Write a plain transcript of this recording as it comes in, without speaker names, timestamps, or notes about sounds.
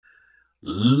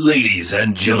Ladies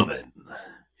and gentlemen,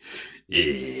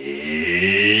 it's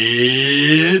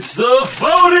the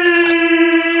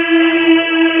Phonies!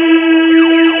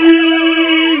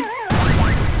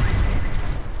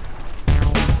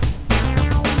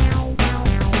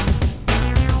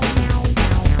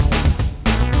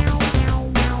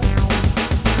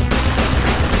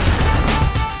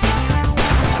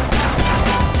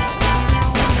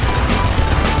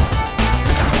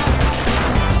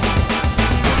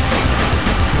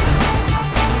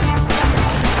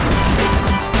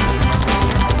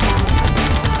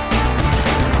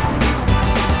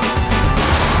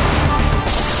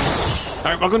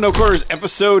 Welcome to No Quarters,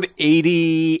 episode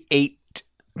 88.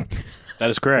 That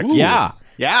is correct. Ooh. Yeah.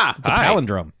 It's a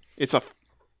palindrome.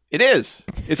 It is.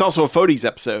 It's also a Foties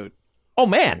episode. Oh,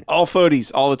 man. All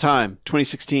Foties, all the time.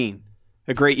 2016.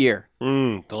 A great year.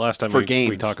 The last time For we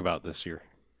games. talk about this year.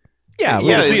 Yeah.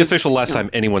 Yeah, It's the it's- official last time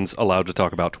anyone's allowed to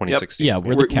talk about 2016. Yeah,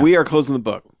 we're the cap. We are closing the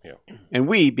book. Yeah. And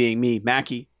we, being me,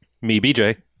 Mackie. Me,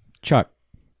 BJ. Chuck.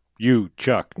 You,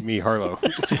 Chuck, me, Harlow.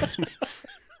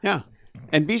 Yeah.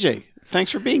 And BJ, thanks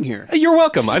for being here. You're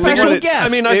welcome. Special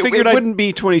guest. I mean, I It figured I wouldn't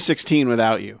be 2016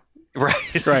 without you.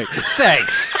 Right. Right.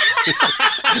 Thanks.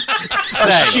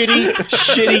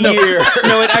 Shitty year.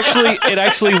 No, it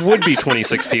actually would be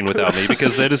 2016 without me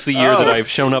because that is the year that I've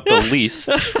shown up the least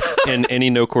in any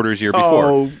No Quarters year before.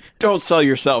 Oh, don't sell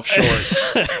yourself short.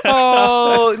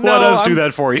 Oh, no. Let us do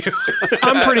that for you.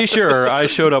 I'm pretty sure I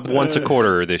showed up once a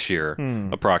quarter this year,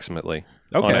 approximately,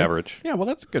 on Okay. average. Yeah, well,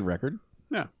 that's a good record.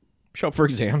 Yeah. Show up for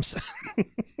exams.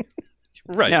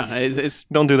 Right. Yeah, it's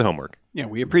Don't do the homework. yeah,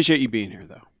 we appreciate you being here,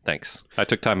 though. Thanks. I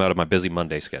took time out of my busy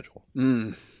Monday schedule.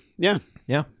 Yeah.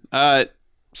 Yeah.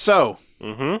 So,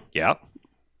 Mm-hmm. Yeah.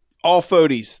 all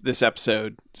Foties this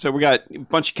episode. So we got a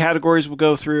bunch of categories we'll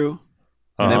go through,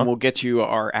 and then we'll get to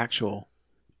our actual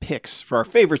picks for our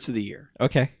favorites of the year.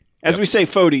 Okay. As we say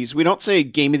Foties, we don't say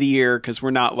game of the year because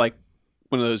we're not like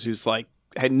one of those who's like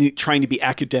trying to be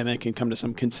academic and come to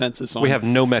some consensus on. We have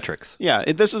no metrics. Yeah,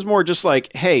 this is more just like,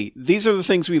 hey, these are the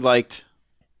things we liked,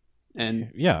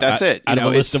 and Yeah. that's it. Out You of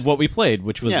know, a list it's- of what we played,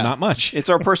 which was Yeah. not much. It's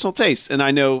our personal taste. And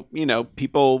I know,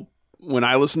 people, when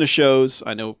I listen to shows,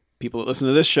 I know people that listen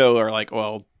to this show are like,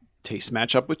 well, tastes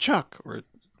match up with Chuck,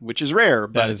 which is rare,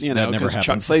 but, That never because Chuck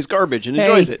happens. plays garbage and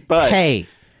enjoys it. But Hey.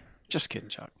 just kidding,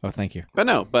 Chuck. Oh, thank you.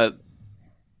 But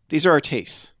these are our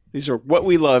tastes. These are what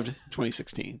we loved in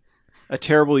 2016. A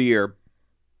terrible year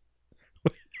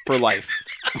for life.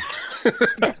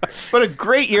 But a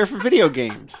great year for video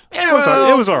games. It was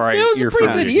all right. it was a year pretty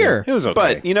for good me. year. It was okay.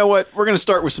 But you know what? We're going to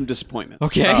start with some disappointments.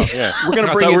 Okay. Oh, yeah. We're going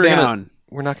to I bring thought we it were down.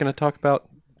 We're not going to talk about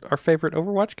our favorite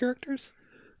Overwatch characters?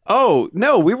 Oh,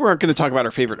 no, we weren't going to talk about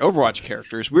our favorite Overwatch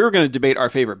characters. We were going to debate our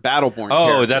favorite Battleborn Oh,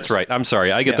 characters. that's right. I'm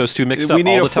sorry. I get Yes. those two mixed We up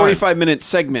need all a the time. 45-minute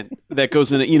segment that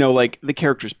goes into, like the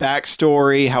character's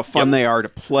backstory, how fun they are to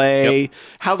play,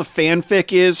 how the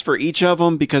fanfic is for each of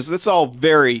them, because that's all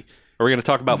very, Are we going to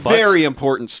talk about butts? very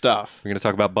important stuff. We're going to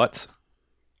talk about butts?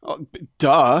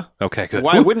 Duh. Okay, good.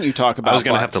 Why wouldn't you talk about I was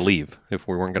going to have butts? to leave if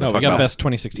we weren't going to No, talk we got about best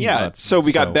 2016 Yeah, butts. so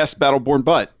we got best Battleborn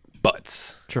butt.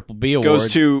 butts. Triple B award.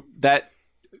 Goes to that,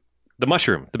 The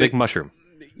mushroom. The big mushroom.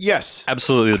 yes.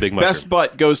 Absolutely the big mushroom. Best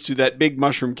butt goes to that big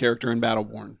mushroom character in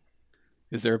Battleborn.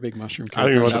 Is there a big mushroom I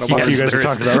don't character even know in what the fuck Battleborn? you guys are there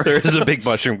talking is- about. There is a big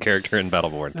mushroom character in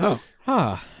Battleborn. Oh,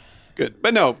 Ah. good.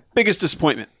 But no, biggest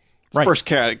disappointment. Right. First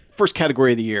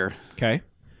category of the year. Okay.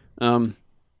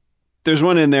 There's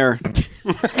one in there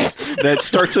that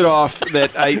starts it off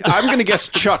that I'm going to guess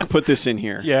Chuck put this in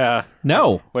here. Yeah.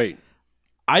 No. Wait.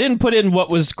 I didn't put in what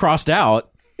was crossed out.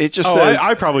 It just Oh, says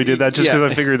I probably did that just Yeah.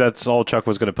 because I figured that's all Chuck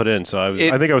was going to put in. So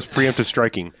I think I was preemptive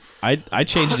striking. I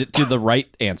changed it to the right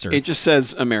answer. it just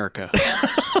says America.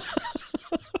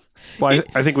 Well,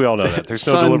 I think we all know that. There's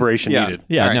no Son, deliberation yeah. needed.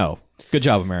 yeah, All right. no. Good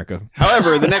job, America.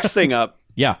 However, the next thing up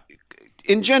Yeah.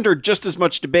 engendered just as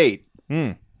much debate.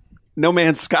 No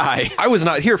Man's Sky. I was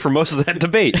not here for most of that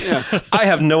debate. I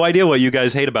have no idea what you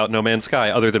guys hate about No Man's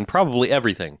Sky other than probably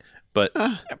everything. But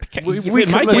We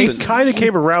In my case- kind of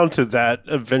came around to that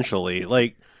eventually.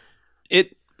 Like,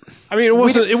 It I mean, it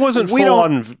wasn't we full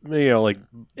don't- on, like,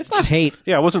 It's not hate.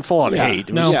 yeah, it wasn't full on hate. It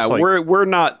was No. yeah, just like, we're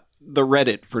not the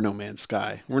Reddit for No Man's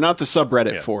Sky. We're not the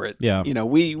subreddit Yeah. for it. Yeah.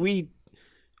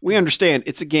 We understand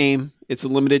it's a game, it's a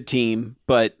limited team,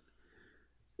 but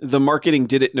the marketing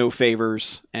did it no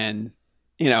favors, and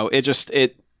it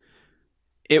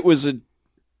was a.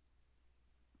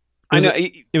 I know,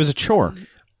 It was a chore.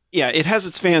 yeah, it has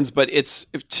its fans, but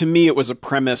to me it was a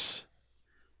premise.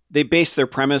 They based their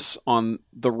premise on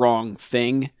the wrong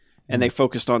thing, and they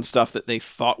focused on stuff that they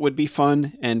thought would be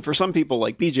fun. And for some people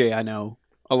like BJ, I know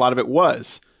a lot of it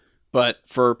was, But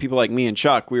for people like me and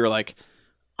Chuck, we were like,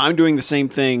 I'm doing the same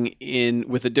thing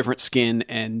with a different skin,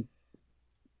 and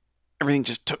everything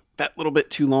just took that little bit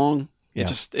too long. Yeah.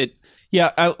 It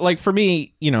like for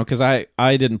me, because I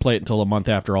didn't play it until a month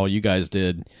after all you guys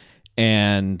did,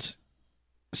 and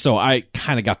so I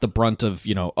kind of got the brunt of,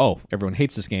 oh, everyone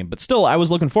hates this game, but still I was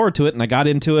looking forward to it, and I got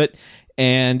into it,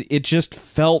 and it just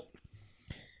felt,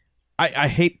 I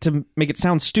hate to make it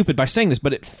sound stupid by saying this,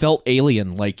 but it felt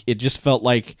alien. Like, it just felt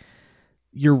like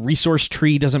your resource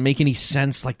tree doesn't make any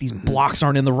sense. Like, these blocks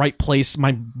aren't in the right place.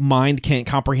 My mind can't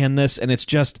comprehend this, and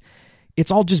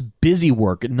it's all just busy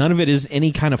work. None of it is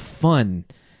any kind of fun.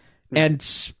 And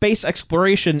space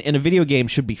exploration in a video game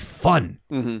should be fun.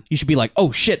 Mm-hmm. You should be like,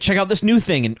 oh shit, check out this new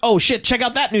thing, and oh shit, check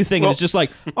out that new thing. And it's just like,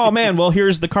 oh man, well,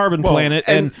 here's the carbon planet,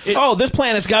 and this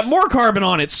planet's got more carbon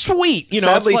on it. Sweet.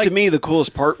 Sadly, to me, the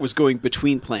coolest part was going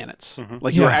between planets.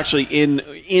 Like, you were actually in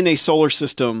a solar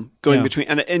system going between,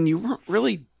 and you weren't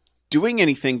really doing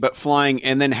anything but flying,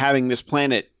 and then having this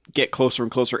planet get closer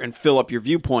and closer and fill up your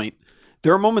viewpoint.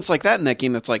 There are moments like that in that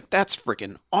game that's like, that's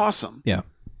freaking awesome. Yeah.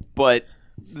 But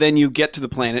then you get to the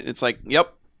planet, and it's like,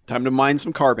 yep, time to mine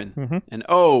some carbon. Mm-hmm. And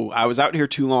I was out here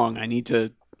too long. I need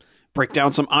to break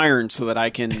down some iron so that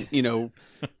I can,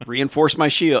 reinforce my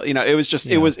shield. It was just,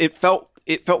 it felt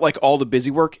like all the busy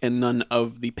work and none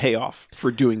of the payoff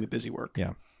for doing the busy work.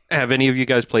 Yeah. Have any of you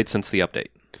guys played since the update?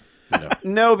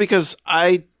 No, because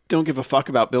I don't give a fuck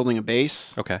about building a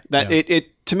base. Okay.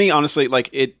 It to me, honestly, like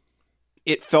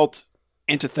it felt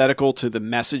antithetical to the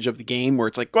message of the game, where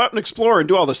it's like, go out and explore and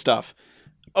do all this stuff.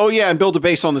 Oh yeah, and build a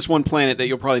base on this one planet that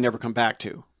you'll probably never come back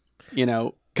to.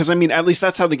 Because I mean, at least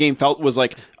that's how the game felt. Was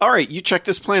like, all right, you check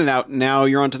this planet out, now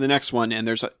you're on to the next one, and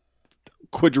there's a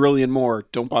quadrillion more.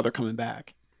 Don't bother coming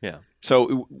back. Yeah.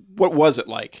 So what was it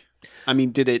like? I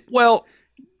mean, did it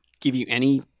give you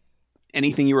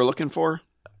anything you were looking for?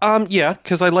 Yeah,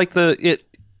 because I like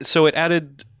so it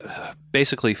added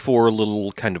basically 4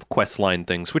 little kind of quest line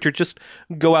things, which are just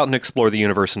go out and explore the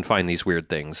universe and find these weird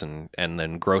things, and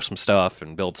then grow some stuff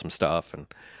and build some stuff.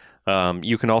 And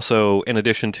you can also, in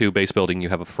addition to base building, you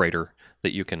have a freighter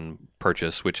that you can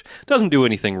purchase, which doesn't do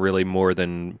anything really more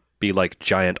than be like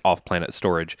giant off-planet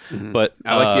storage. Mm-hmm. But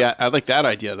I like that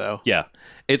idea though. Yeah,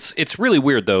 it's really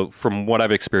weird though. From what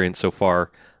I've experienced so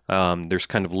far, there's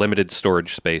kind of limited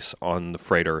storage space on the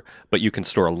freighter, but you can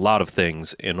store a lot of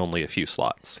things in only a few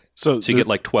slots. So you get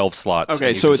like 12 slots.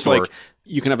 Okay, so it's like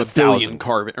you can have 1,000,000,000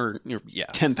 carbon, or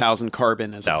 10,000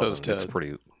 carbon as opposed to. It's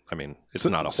pretty. I mean, it's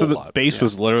not a whole lot. So the base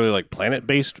was literally like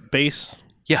planet-based base.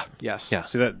 Yeah. Yes. Yeah.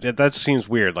 See, that seems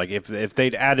weird. Like if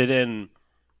they'd added in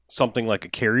something like a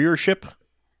carrier ship.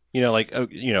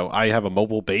 I have a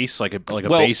mobile base, like a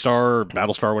Baystar,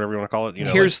 Battlestar, whatever you want to call it.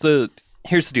 Here's the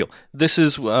deal. This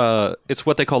is it's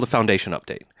what they call the Foundation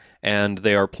update, and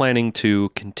they are planning to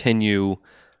continue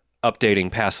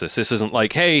updating past this. This isn't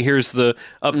like, hey, here's the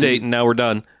update and now we're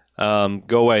done.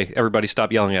 Go away, everybody,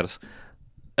 stop yelling at us.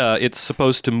 It's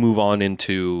supposed to move on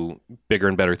into bigger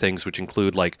and better things, which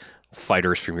include like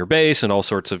fighters from your base and all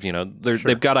sorts of,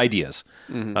 they've got ideas,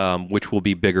 which will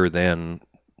be bigger than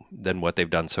what they've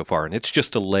done so far. And it's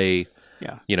just to lay,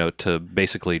 to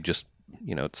basically just,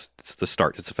 it's the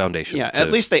start. It's the foundation. Yeah,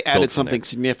 at least they added something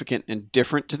significant and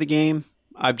different to the game.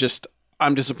 I'm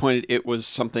disappointed it was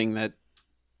something that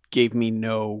gave me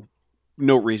no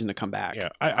reason to come back. Yeah,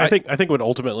 I think what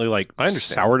ultimately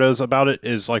soured us about it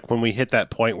is like when we hit that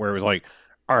point where it was like,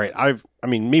 all right,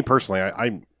 me personally,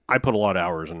 I put a lot of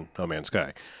hours in No Man's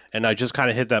Sky, and I just kind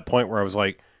of hit that point where I was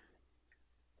like,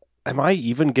 am I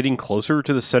even getting closer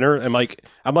to the center? I'm like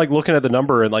looking at the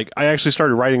number, and like I actually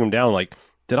started writing them down. Like,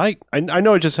 did I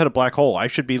know I just hit a black hole. I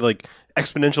should be like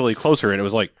exponentially closer, and it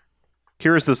was like,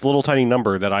 here's this little tiny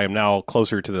number that I am now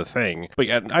closer to the thing. But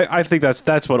yeah, I think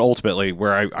that's what ultimately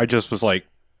where I just was like,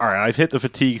 all right, I've hit the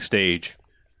fatigue stage.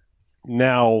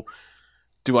 Now,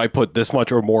 do I put this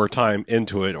much or more time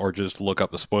into it, or just look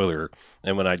up the spoiler?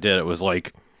 And when I did, it was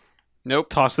like, nope,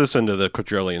 toss this into the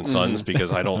quadrillion suns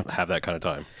because I don't have that kind of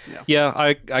time. Yeah,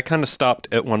 I kind of stopped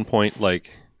at one point.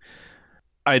 Like,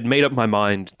 I'd made up my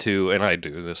mind to, and I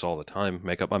do this all the time,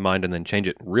 make up my mind and then change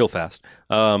it real fast.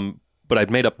 But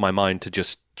I'd made up my mind to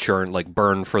just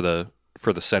burn for the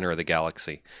center of the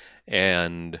galaxy.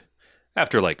 And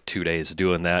after like 2 days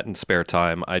doing that in spare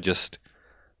time, I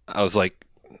was like,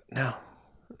 no,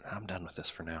 I'm done with this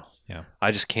for now. Yeah.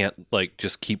 I just can't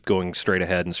just keep going straight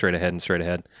ahead and straight ahead and straight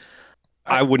ahead.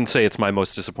 I wouldn't say it's my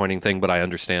most disappointing thing, but I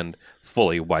understand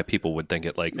fully why people would think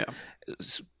it.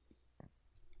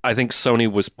 I think Sony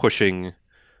was pushing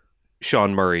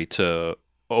Sean Murray to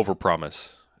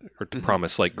overpromise or to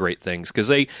promise like great things because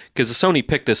Sony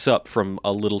picked this up from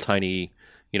a little tiny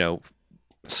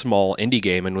small indie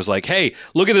game and was like, hey,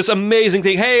 look at this amazing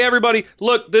thing. Hey, everybody,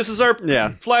 look, this is our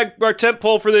flag, our tent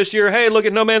pole for this year. Hey, look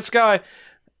at No Man's Sky.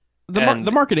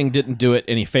 The marketing didn't do it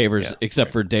any favors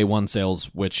except for day one sales,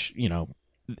 which,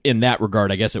 in that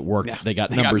regard, I guess it worked. Yeah. They got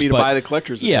They numbers. got me to buy the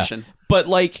collector's edition. But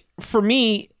like for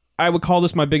me, I would call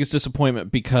this my biggest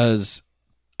disappointment because,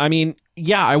 I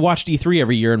watched E3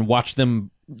 every year and watched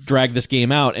them drag this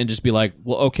game out and just be like,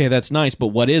 well, okay, that's nice, but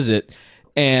what is it?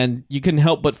 And you couldn't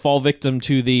help but fall victim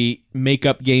to the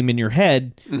make-up game in your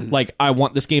head. Mm-hmm. Like, I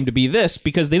want this game to be this,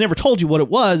 because they never told you what it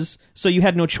was, so you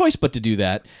had no choice but to do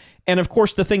that. And of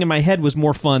course, the thing in my head was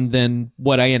more fun than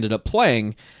what I ended up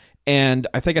playing. And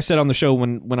I think I said on the show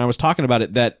when I was talking about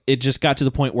it that it just got to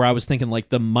the point where I was thinking like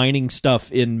the mining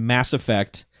stuff in Mass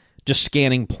Effect, just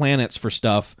scanning planets for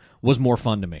stuff, was more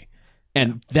fun to me.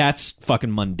 And that's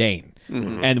fucking mundane.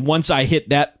 Mm-hmm. And once I hit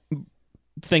that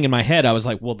thing in my head, I was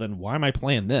like, well, then why am I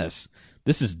playing this?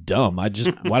 This is dumb. Why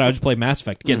don't I just play Mass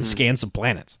Effect, get and scan some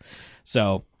planets?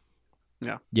 So,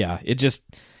 yeah, it just,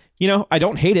 I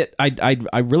don't hate it.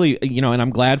 I really, and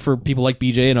I'm glad for people like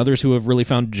BJ and others who have really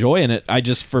found joy in it.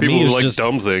 People me, who it's like just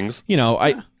dumb things.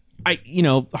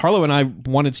 Harlow and I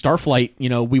wanted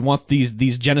Starflight. We want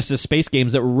these Genesis space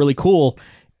games that were really cool,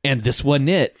 and this wasn't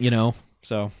it.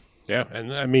 So Yeah,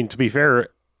 and to be fair,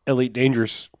 Elite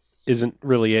Dangerous isn't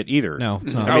really it either. no,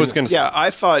 it's not. I was going to say, I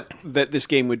thought that this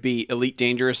game would be Elite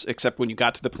Dangerous, except when you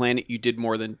got to the planet, you did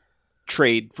more than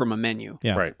trade from a menu.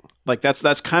 Yeah. Right. Like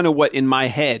that's kind of what in my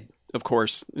head. Of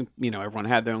course, everyone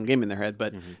had their own game in their head,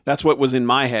 but that's what was in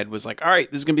my head was like, all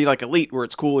right, this is going to be like Elite where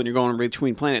it's cool and you're going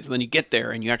between planets and then you get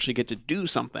there and you actually get to do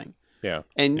something. Yeah.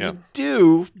 And you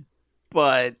do,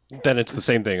 but Then it's the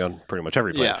same thing on pretty much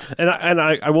every planet. Yeah. And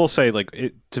I will say, like,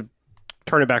 to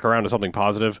turn it back around to something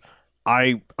positive,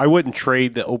 I wouldn't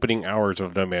trade the opening hours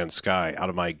of No Man's Sky out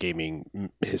of my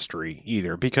gaming history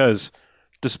either, because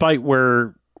despite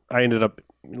where I ended up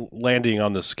landing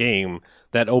on this game,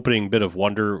 that opening bit of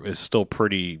wonder is still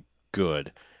pretty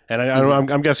good. And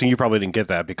I'm guessing you probably didn't get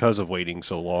that because of waiting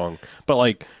so long. But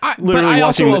like, But I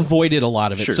also watching avoided a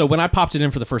lot of it. Sure. So when I popped it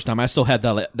in for the first time, I still had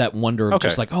that wonder of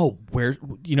just like, oh, where,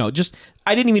 just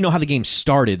I didn't even know how the game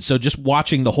started. So just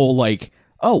watching the whole like,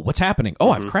 oh, what's happening?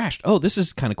 Oh, I've crashed. Oh, this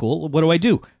is kind of cool. What do I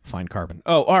do? Find carbon.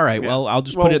 Oh, all right. Well, I'll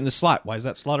just put it in the slot. Why is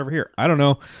that slot over here? I don't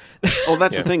know. well,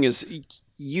 that's the thing is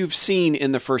you've seen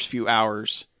in the first few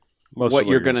hours most what of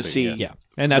you're going to see. Yeah,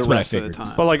 and that's the what I rest of the figured.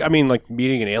 time. But like, like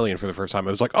meeting an alien for the first time,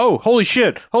 it was like, oh, holy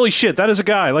shit, that is a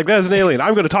guy. Like, that is an alien.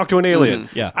 I'm going to talk to an alien.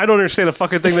 Yeah. I don't understand a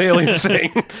fucking thing the alien's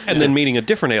saying. and then meeting a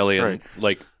different alien,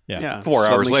 like Yeah. 4 hours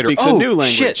Suddenly later. speaks Oh, a new language.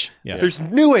 shit. Yeah. There's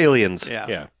new aliens. Yeah.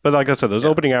 Yeah. But like I said, those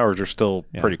opening hours are still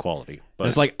pretty quality. But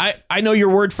It's like I know your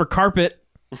word for carpet.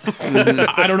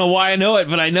 I don't know why I know it,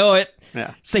 but I know it.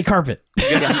 Yeah. Say carpet.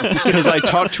 Because I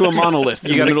talked to a monolith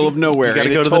in the middle of nowhere. You got to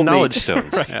and go it to the told me- knowledge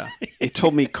stones. Yeah. It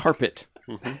told me carpet.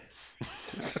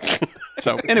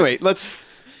 So anyway,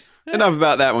 enough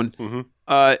about that one.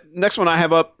 Next one I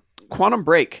have up, Quantum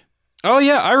Break. Oh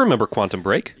yeah, I remember Quantum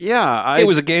Break. Yeah, It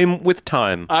was a game with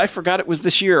time. I forgot it was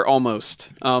this year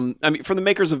almost. From the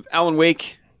makers of Alan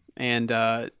Wake and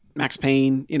Max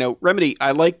Payne, Remedy,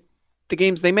 I like the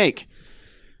games they make.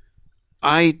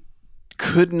 I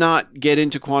could not get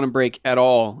into Quantum Break at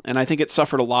all, and I think it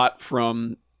suffered a lot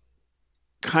from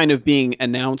kind of being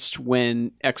announced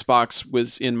when Xbox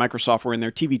was in Microsoft were in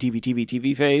their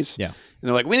TV phase. Yeah. And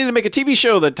they're like, we need to make a TV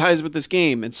show that ties with this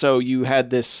game. And so you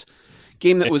had this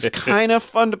game that was kind of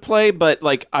fun to play, but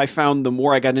like I found the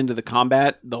more I got into the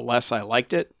combat, the less I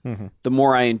liked it. Mm-hmm. The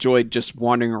more I enjoyed just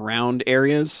wandering around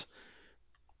areas.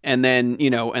 And then,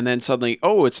 suddenly,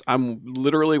 I'm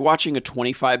literally watching a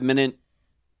 25-minute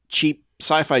cheap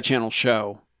sci-fi channel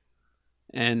show.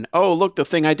 And, oh, look, the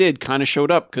thing I did kind of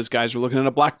showed up because guys were looking at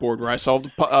a blackboard where I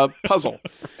solved a puzzle.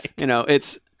 Right.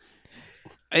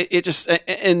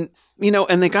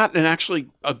 And they got actually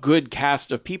a good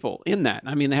cast of people in that.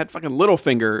 I mean, they had fucking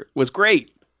Littlefinger was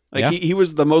great. Like he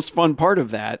was the most fun part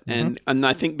of that. Mm-hmm. And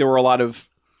I think there were a lot of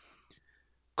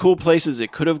cool places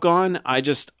it could have gone.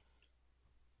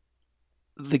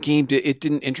 The game, it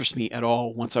didn't interest me at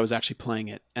all once I was actually playing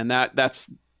it. And that's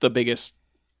the biggest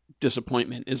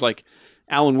disappointment is like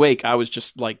Alan Wake, I was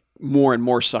just like more and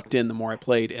more sucked in the more I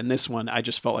played. And this one, I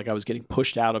just felt like I was getting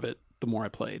pushed out of it the more I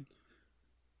played.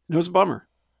 And it was a bummer.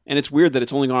 And it's weird that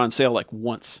it's only gone on sale like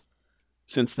once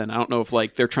since then. I don't know if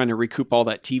like they're trying to recoup all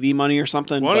that TV money or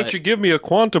something. Why don't you give me a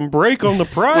Quantum Break on the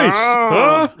price?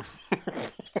 Huh?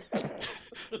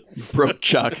 broke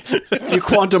Chuck? You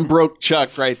quantum broke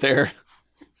Chuck right there.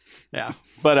 Yeah.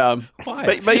 But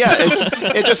Why? but yeah,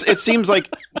 it seems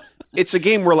like it's a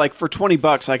game where like for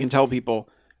 $20 I can tell people,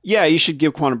 yeah, you should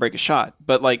give Quantum Break a shot.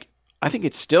 But like, I think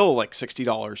it's still like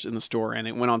 $60 in the store, and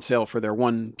it went on sale for their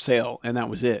one sale, and that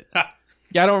was it.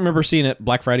 Yeah, I don't remember seeing it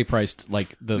Black Friday priced like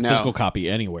the No. physical copy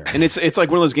anywhere. And it's like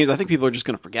one of those games. I think people are just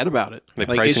going to forget about it. Like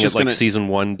it's pricing just it like gonna- season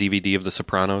 1 DVD of The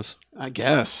Sopranos. I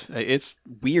guess it's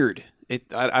weird.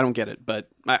 I don't get it, but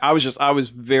I was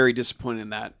very disappointed in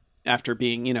that after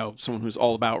being someone who's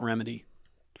all about Remedy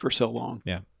for so long.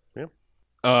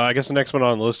 I guess the next one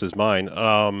on the list is mine.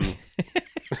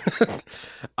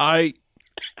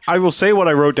 I will say what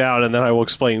I wrote down, and then I will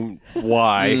explain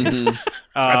why. Mhm.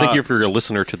 I think if you're a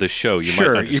listener to this show, you might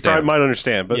sure, understand. you probably might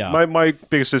understand. But Yeah. my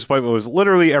biggest disappointment was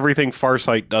literally everything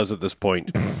Farsight does at this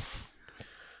point.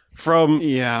 From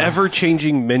Yeah.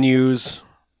 ever-changing menus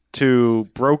to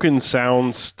broken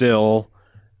sound still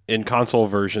in console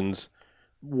versions.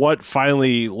 What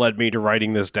finally led me to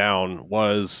writing this down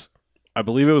was, I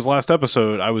believe it was last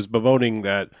episode, I was bemoaning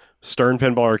that Stern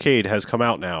Pinball Arcade has come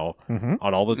out now Mhm.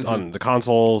 on all the on the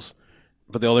consoles,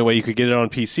 but the only way you could get it on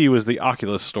PC was the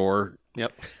Oculus store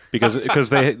Yep. because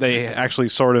they actually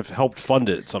sort of helped fund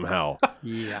it somehow.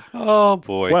 Yeah. Oh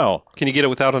boy. Well, Can you get it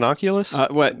without an Oculus?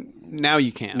 What? Now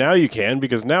you can. now you can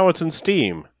because now it's in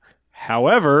Steam.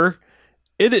 However,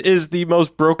 it is the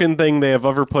most broken thing they have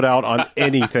ever put out on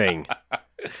anything.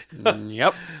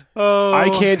 Yep. Oh, I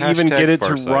can't even hashtag get it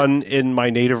Farsight. to run in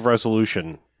my native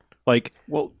resolution. Like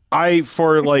Well, I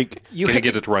for like you Can you had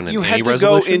get to, it to run in you any had to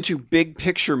resolution? go into big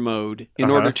picture mode in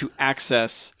Uh-huh. order to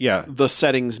access yeah, the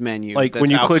settings menu. like that's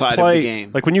when you click outside of play, the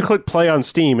game. like when you click play on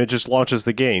Steam, it just launches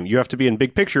the game. You have to be in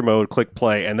big picture mode, click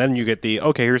play, and then you get the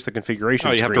okay. Here's the configuration.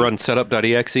 Oh, you have to screen. run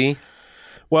setup.exe?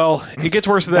 Well, it gets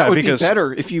worse than that that would because be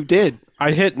better if you did.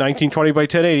 I hit 1920 by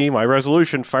 1080, my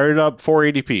resolution, fired it up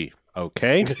 480p.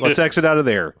 Okay, let's exit out of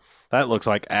there. That looks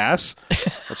like ass.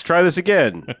 Let's try this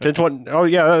again. 1020. Oh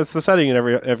yeah, that's the setting and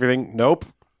everything. Nope,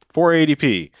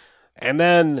 480p. And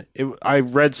then I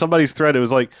read somebody's thread. It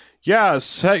was like, yeah,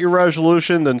 set your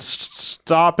resolution, then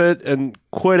stop it and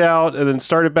quit out, and then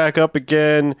start it back up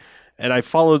again. And I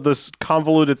followed this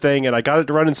convoluted thing, and I got it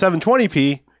to run in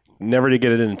 720p. Never to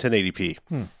get it in 1080p.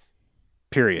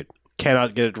 Period.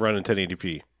 Cannot get it to run in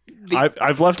 1080p.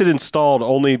 I've left it installed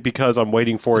only because I'm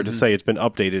waiting for it to say it's been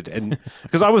updated, and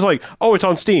because I was like, "Oh, it's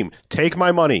on Steam. Take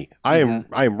my money. I am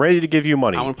ready to give you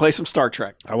money. I want to play some Star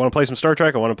Trek. I want to play some Star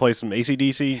Trek. I want to play some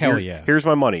AC/DC. Hell yeah. Here's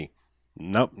my money.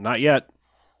 Nope, not yet.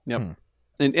 Yep.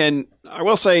 And I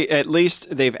will say, at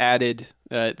least they've added.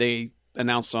 They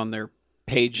announced on their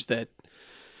page that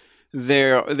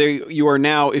you are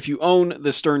now, if you own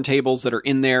the Stern tables that are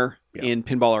in there in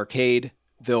Pinball Arcade,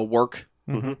 they'll work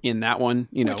in that one.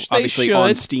 Which they obviously on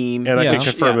should. Steam. And I Yeah. can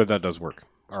confirm Yeah. that does work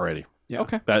already. Yeah.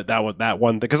 Okay. That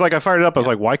one because like I fired it up. I was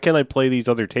like, why can't I play these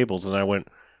other tables? And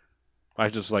I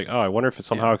just was like, oh, I wonder if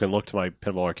somehow I can look to my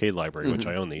Pinball Arcade library, which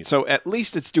I own these. So at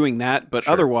least it's doing that, but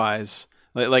otherwise,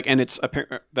 and it's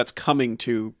that's coming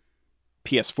to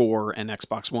PS4 and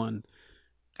Xbox One.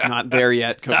 Not there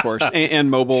yet, of course, and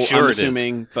mobile. Sure I'm it is.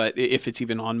 assuming, but if it's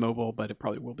even on mobile, but it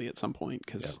probably will be at some point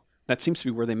because that seems to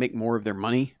be where they make more of their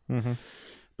money. Mhm.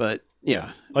 But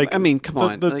yeah, Like, I mean, come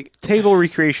on, the like table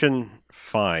recreation,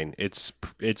 fine. It's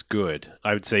good.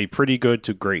 I would say pretty good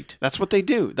to great. that's what they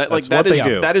do. That's what they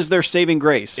do. that is their saving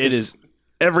grace. It is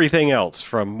everything else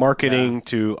from marketing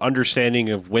to understanding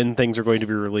of when things are going to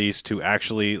be released to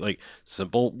actually like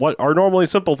what are normally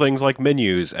simple things like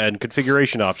menus and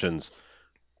configuration options.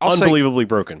 I'll say- Unbelievably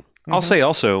broken. I'll say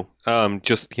also,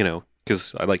 just,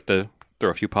 because I like to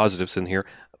throw a few positives in here,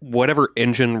 whatever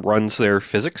engine runs their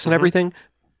physics and everything,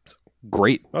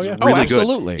 great. Oh, yeah. It's really Oh,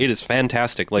 absolutely. good. It is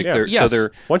fantastic. Like Yeah. they're Yes.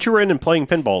 Once you were in and playing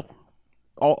pinball,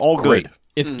 all great. good.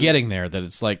 It's getting there that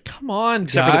it's like, come on,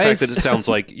 Except for the guys. fact that it sounds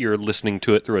like you're listening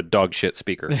to it through a dog shit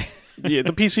speaker. Yeah,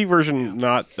 the PC version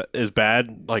not as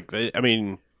bad. Like I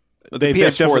mean, the they've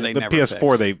PS4 definitely- they the never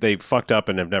PS4 fixed. they fucked up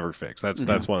and have never fixed.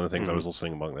 That's one of the things I was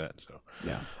listening among that. So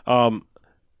Yeah.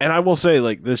 and I will say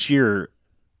like this year,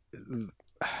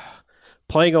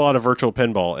 playing a lot of virtual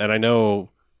pinball, and I know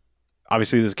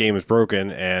obviously this game is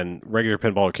broken and regular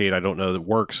pinball arcade I don't know that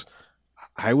works.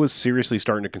 I was seriously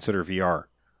starting to consider VR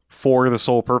for the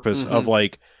sole purpose of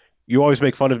like, you always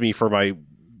make fun of me for my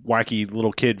wacky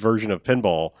little kid version of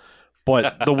pinball,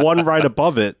 but the one right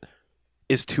above it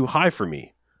is too high for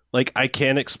me. Like I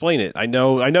can't explain it. I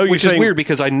know you're Which is saying, weird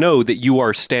because I know that you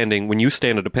are standing, when you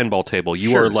stand at a pinball table,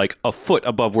 you Sure. are like a foot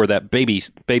above where that baby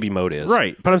mode is.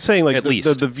 right? But I'm saying like At the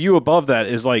least. the view above that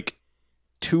is like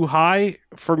too high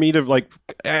for me to like.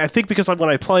 I think because when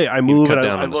I play, I move cut and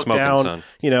down I on the look smoking down. sun.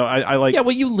 You know, I like. Yeah,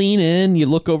 well, you lean in, you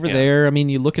look over Yeah. there. I mean,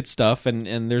 you look at stuff,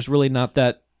 and there's really not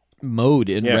that mode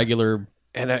in Yeah. regular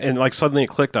And like suddenly it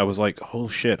clicked. I was like, "Oh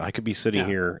shit! I could be sitting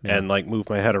here and like move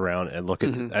my head around and look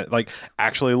at like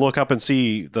actually look up and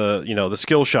see the the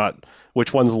skill shot,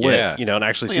 which one's lit, and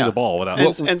actually see the ball without."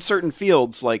 And certain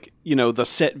fields, like the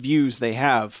set views they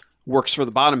have works for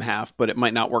the bottom half, but it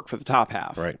might not work for the top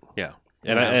half. Right. Yeah.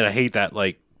 And I hate that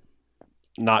like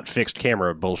not fixed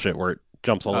camera bullshit where it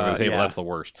jumps all over the table. Yeah. That's the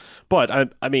worst.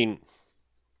 But I mean,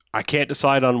 I can't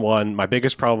decide on one. My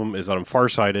biggest problem is that I'm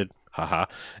farsighted. Haha.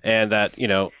 And that,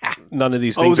 none of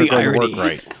these things are going to work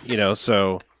right.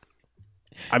 So,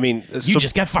 I mean... You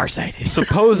just got farsighted.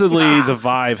 Supposedly, the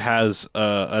Vive has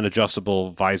an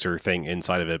adjustable visor thing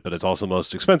inside of it, but it's also the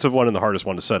most expensive one and the hardest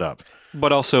one to set up.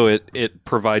 But also it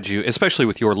provides you, especially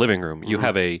with your living room, you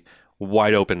have a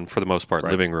wide open, for the most part,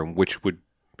 living room, which would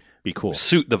be cool.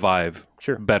 Suit the Vive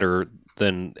Sure. better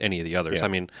than any of the others. Yeah. I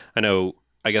mean,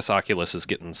 I guess Oculus is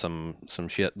getting some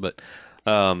shit, but...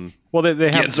 well,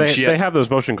 they have those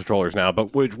motion controllers now,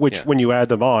 but which when you add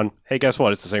them on, hey, guess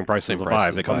what? It's the same price as the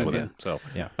Vive that comes with it. So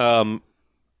I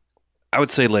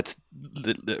would say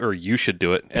or you should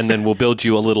do it, and then we'll build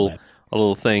you a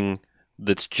little thing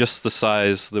that's just the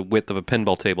size, the width of a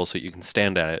pinball table, so you can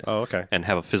stand at it. Oh, okay. And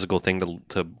have a physical thing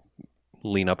to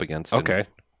lean up against. Okay.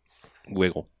 And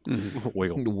wiggle.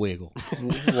 Wiggle.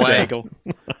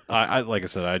 I like I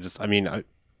said,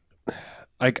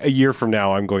 like a year from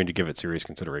now, I'm going to give it serious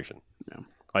consideration. Yeah.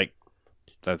 Like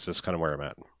that's just kind of where I'm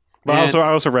at. But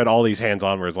I also read all these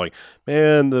hands-on where it's like,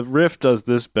 man, the Rift does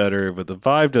this better, but the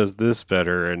Vive does this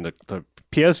better, and the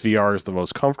PSVR is the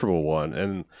most comfortable one.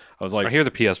 And I was like, I hear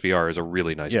the PSVR is a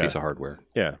really nice piece of hardware.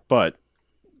 Yeah, but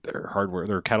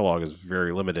their catalog is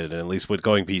very limited, and at least with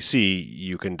going PC,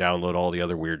 you can download all the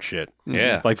other weird shit.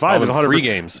 Yeah, like Vive is 100% free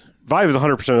games. Vive is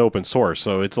 100% open source,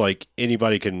 so it's like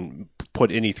anybody can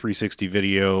put any 360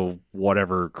 video,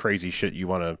 whatever crazy shit you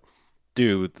want to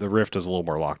do. The Rift is a little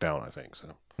more locked down, I think.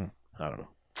 So I don't know.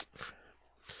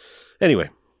 Anyway,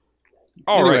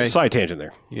 side tangent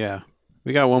there. Yeah,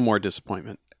 we got one more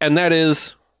disappointment, and that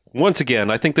is once again.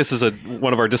 I think this is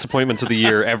one of our disappointments of the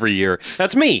year every year.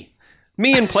 That's me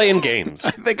and playing games.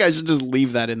 I think I should just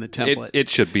leave that in the template. It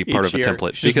should be part of a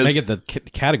template Just because make it the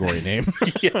category name.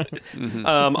 yeah.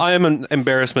 I am an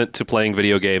embarrassment to playing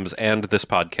video games and this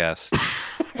podcast,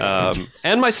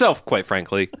 and myself, quite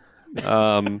frankly.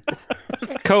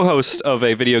 Co-host of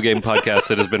a video game podcast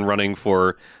that has been running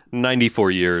for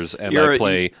 94 years, and I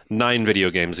play 9 video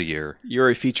games a year. You're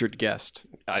a featured guest.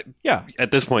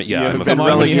 At this point, yeah. You've I'm been Come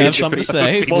on, when you have relegated something to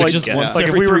say. Well, just once like if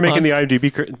every we were 3 making months. the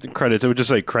IMDb credits, it would just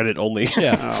say credit only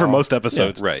for most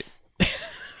episodes. right.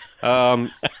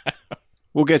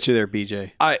 We'll get you there,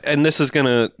 BJ. And this is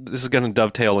gonna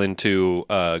dovetail into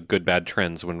good bad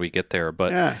trends when we get there.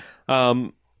 But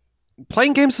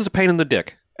playing games is a pain in the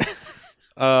dick.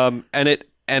 And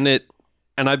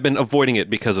I've been avoiding it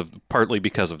partly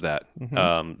because of that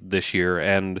this year,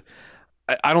 and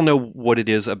I don't know what it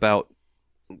is about,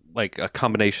 like a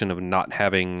combination of not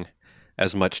having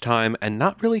as much time and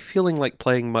not really feeling like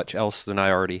playing much else than I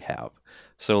already have.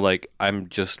 So like I'm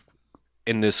just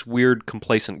in this weird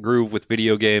complacent groove with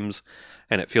video games,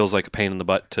 and it feels like a pain in the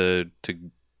butt to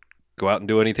go out and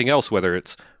do anything else, whether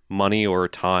it's money or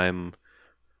time,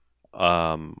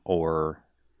 or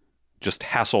just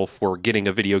hassle for getting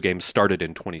a video game started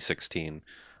in 2016.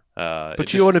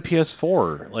 But you own a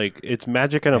PS4. Like, it's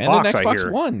magic in a and box, an Xbox I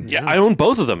hear. One. Yeah, I own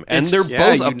both of them, and they're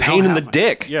both a pain in the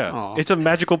dick. Yeah, Aw. it's a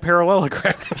magical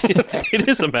parallelogram. It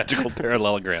is a magical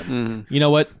parallelogram. You know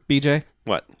what, BJ?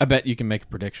 What? I bet you can make a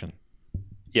prediction.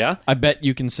 Yeah? I bet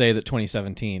you can say that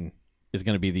 2017 is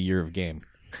going to be the year of game.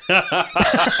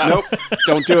 Nope,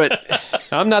 don't do it.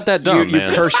 I'm not that dumb, You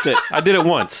man. cursed it. I did it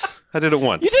once. You did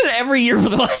it every year for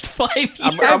the last 5 years.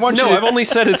 I've only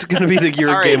said it's going to be the year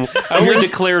All of right. game. I only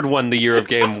declared one the year of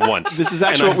game once. This is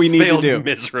actually and what we I need to failed do.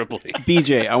 miserably.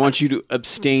 BJ, I want you to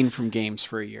abstain from games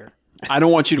for a year. I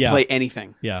don't want you to Yeah. play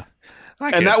anything. Yeah.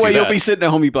 And that way you'll be sitting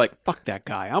at home, you'll be like, fuck that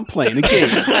guy. I'm playing a game.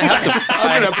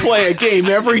 I'm going to play a game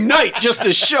every night just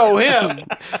to show him.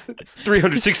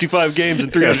 365 games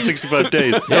in 365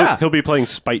 days. Yeah. He'll be playing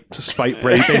Sprite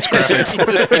Ray based graphics.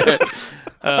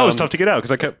 That was tough to get out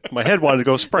because my head wanted to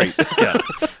go Sprite. Yeah.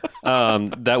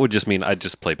 That would just mean I'd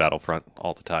just play Battlefront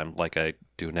all the time like I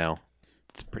do now.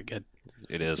 It's pretty good.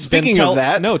 It is. Speaking Then of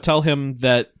that- tell him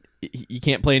that you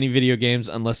can't play any video games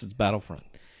unless it's Battlefront.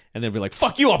 And they'll be like,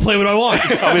 fuck you, I'll play what I want.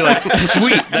 I'll be like,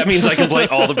 sweet. That means I can play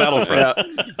all the Battlefront.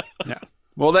 Yeah.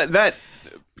 Well, that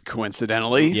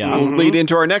coincidentally Yeah. will lead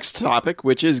into our next topic,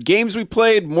 which is games we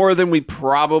played more than we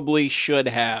probably should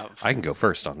have. I can go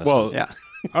first on this Well, one. Yeah.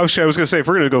 I was going to say, if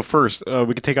we're going to go first,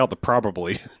 we could take out the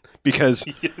probably because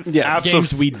Yes.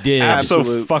 Games we did.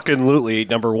 Absolute. Absolutely,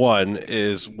 number one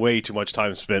is way too much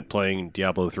time spent playing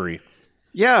Diablo 3.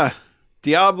 Yeah,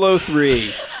 Diablo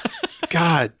 3.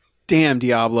 God damn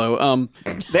Diablo.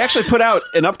 They actually put out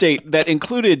an update that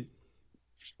included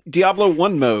Diablo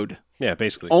 1 mode Yeah,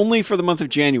 basically. only for the month of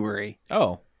January.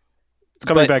 Oh. It's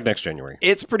coming but- back next January.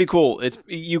 It's pretty cool.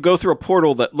 You go through a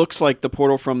portal that looks like the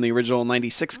portal from the original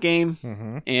 96 game,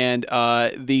 Mm-hmm. and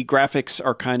the graphics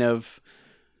are kind of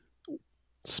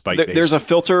Spike-based. there's a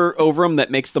filter over them that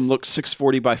makes them look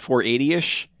 640 by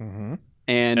 480-ish. Mm-hmm.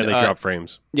 And and they drop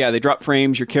frames. Yeah, they drop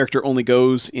frames. Your character only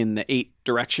goes in the 8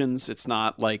 directions. It's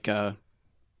not like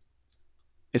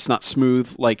it's not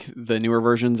smooth like the newer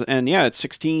versions. And yeah, it's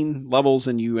 16 levels,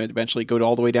 and you eventually go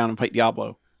all the way down and fight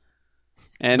Diablo.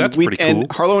 And That's pretty cool.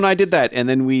 And Harlow and I did that, and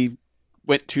then we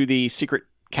went to the secret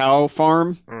cow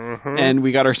farm, and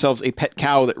we got ourselves a pet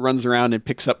cow that runs around and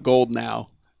picks up gold now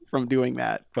from doing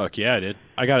that. Fuck yeah, I did.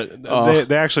 I got it. Oh.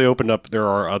 They actually opened up. There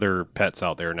are other pets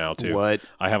out there now too. What?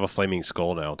 I have a flaming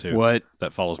skull now too. What?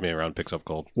 That follows me around, picks up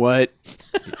gold. What?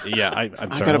 Yeah, I'm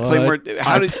I sorry. gotta play more.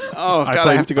 How did? Oh God,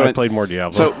 I have to go. I played more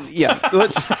Diablo. So yeah,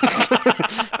 let's.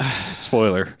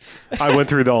 Spoiler. I went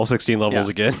through all 16 levels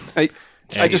Yeah. again. I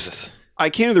Jesus. just I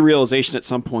came to the realization at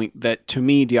some point that to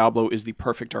me Diablo is the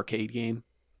perfect arcade game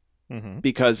Mm-hmm.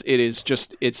 because it is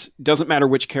just it's doesn't matter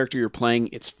which character you're playing,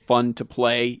 it's fun to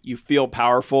play. You feel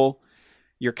powerful.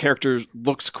 Your character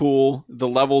looks cool. The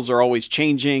levels are always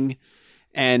changing,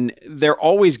 and they're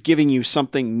always giving you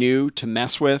something new to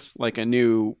mess with, like a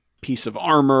new piece of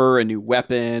armor, a new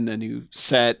weapon, a new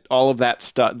set, all of that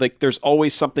stuff. Like there's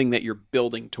always something that you're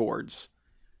building towards.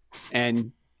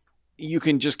 And you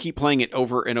can just keep playing it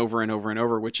over and over and over and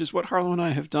over, which is what Harlow and I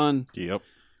have done Yep.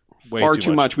 Way far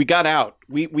too much. We got out.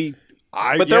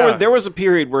 But yeah. there was a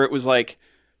period where it was like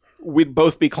we'd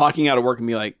both be clocking out of work and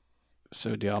be like,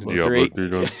 "So Diablo 3,"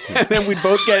 and then we'd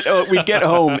both get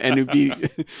home and it'd be.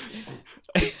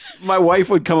 My wife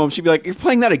would come home. She'd be like, "You're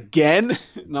playing that again?"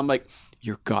 And I'm like,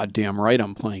 "You're goddamn right.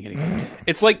 I'm playing it again."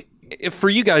 It's like for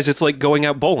you guys, it's like going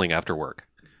out bowling after work.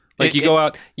 Like you go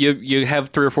out, you have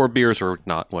 3 or 4 beers or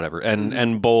not, whatever,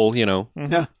 and bowl,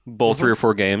 Yeah, bowl 3 or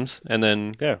 4 games, and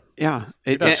then Yeah. yeah.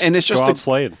 Yes. And it's Go just out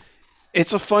slaying.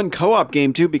 it's a fun co-op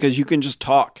game too because you can just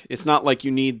talk. It's not like you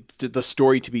need the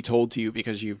story to be told to you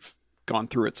because you've gone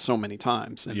through it so many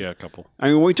times. And, Yeah, a couple. I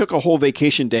mean, we took a whole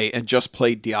vacation day and just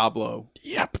played Diablo.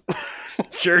 Yep.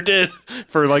 Sure did.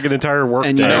 For like an entire work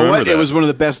And day. you I know remember what? that. It was one of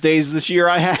the best days this year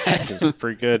I had. It was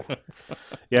pretty good.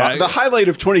 Yeah. The highlight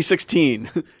of 2016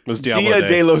 was Diablo Dia Day.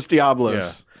 de los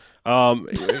Diablos.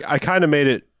 I kind of made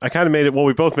it. Well,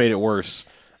 we both made it worse.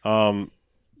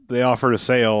 They offered a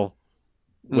sale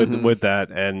with that,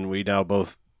 and we now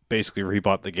both basically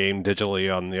rebought the game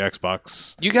digitally on the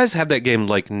Xbox. you guys have that game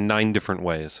like 9 different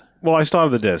ways. Well, I still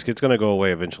have the disc. It's going to go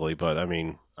away eventually, but I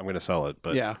mean, I'm going to sell it.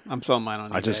 But Yeah, I'm selling mine on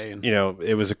eBay. I just, and-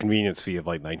 it was a convenience fee of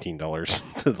like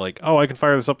 $19 to like, oh, I can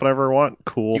fire this up whenever I want.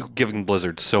 Cool. You're giving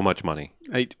Blizzard so much money.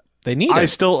 They need I it.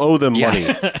 still owe them Yeah.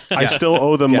 money. I still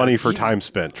owe them Yeah. money for time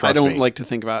spent. Trust I don't me. like to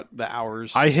think about the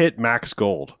hours. I hit max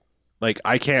gold. Like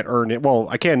I can't earn it. Well,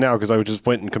 I can now because I just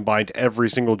went and combined every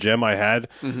single gem I had.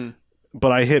 Mhm.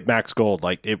 But I hit max gold.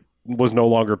 Like it was no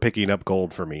longer picking up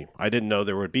gold for me. I didn't know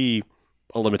there would be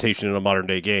a limitation in a modern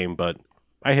day game, but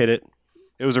I hit it.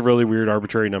 It was a really weird,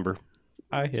 arbitrary number.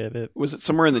 I hit it. Was it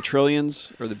somewhere in the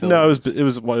trillions or the No, billions? it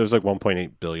was like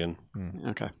 1.8 billion.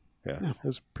 Okay. Yeah, it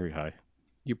was pretty high.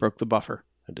 You broke the buffer.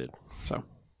 I did. So,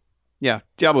 yeah,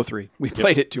 Diablo 3. We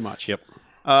played it too much. Yep.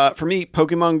 For me,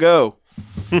 Pokemon Go.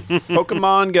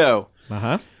 Pokemon Go.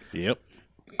 Uh-huh. Yep.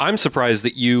 I'm surprised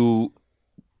that you,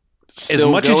 as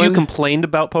Still much as you going? complained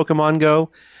about Pokemon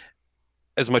Go,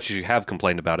 as much as you have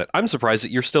complained about it, I'm surprised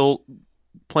that you're still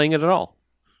playing it at all.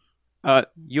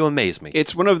 You amaze me.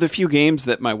 It's one of the few games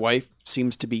that my wife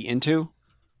seems to be into.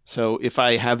 So if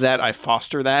I have that, I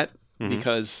foster that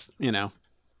because,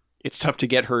 it's tough to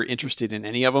get her interested in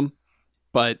any of them.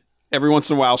 But every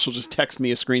once in a while, she'll just text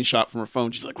me a screenshot from her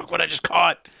phone. She's like, look what I just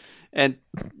caught. And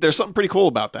there's something pretty cool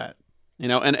about that.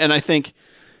 And I think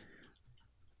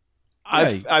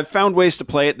I've found ways to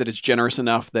play it that it's generous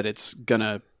enough that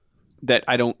that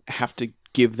I don't have to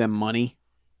give them money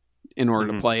in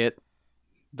order to play it.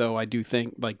 Though I do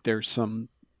think like there's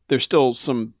still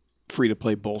some free to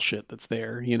play bullshit that's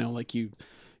there. Like you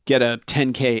get a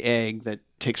 10K egg that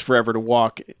takes forever to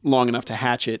walk long enough to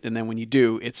hatch it, and then when you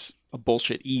do, it's a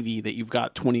bullshit Eevee that you've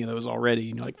got 20 of those already,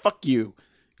 and you're like, fuck you.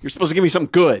 You're supposed to give me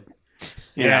something good.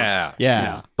 You know? Yeah.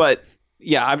 Yeah. But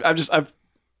yeah,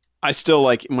 I still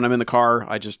like when I'm in the car,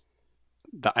 I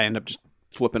end up just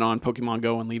flipping on Pokemon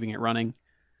Go and leaving it running.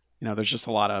 There's just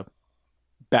a lot of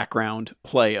background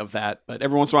play of that. But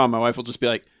every once in a while, my wife will just be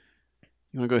like,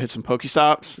 "You want to go hit some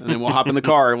Pokestops?" And then we'll hop in the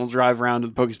car and we'll drive around to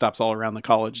the Pokestops all around the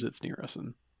college that's near us.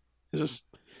 And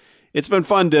it's been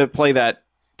fun to play that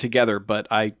together. But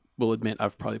I will admit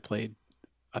I've probably played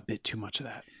a bit too much of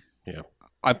that. Yeah.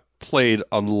 I played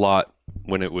a lot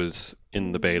when it was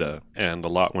in the beta and a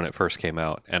lot when it first came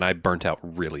out, and I burnt out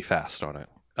really fast on it.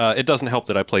 It doesn't help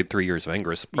that I played 3 years of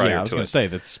Ingress prior Yeah, I was to going it. to say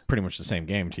that's pretty much the same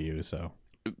game to you. So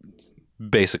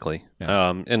Basically.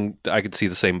 Yeah. And I could see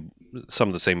some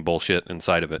of the same bullshit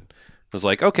inside of it. I was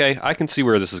like, okay, I can see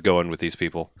where this is going with these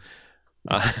people.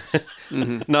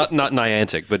 Not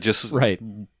Niantic, but just right.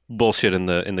 bullshit in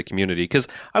the community. Because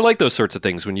I like those sorts of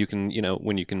things when you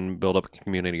can build up a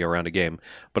community around a game.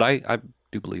 But I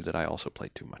do believe that I also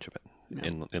played too much of it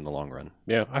in the long run.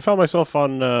 Yeah, I found myself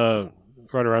on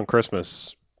right around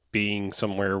Christmas being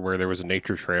somewhere where there was a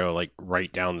nature trail like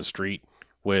right down the street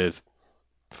with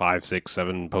 5, 6,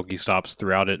 7 Pokestops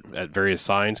throughout it at various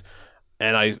signs,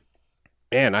 and I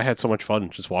had so much fun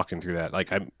just walking through that.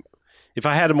 Like if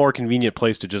I had a more convenient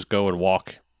place to just go and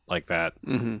walk like that,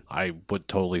 I would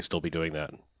totally still be doing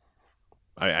that.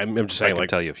 I'm just saying, I can like,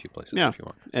 tell you a few places if you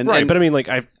want. right, but I mean, like,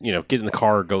 get in the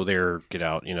car, go there, get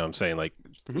out. You know what I'm saying? Like,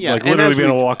 Yeah, like and literally as being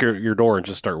able we've- to walk your door and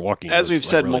just start walking. As was, we've like,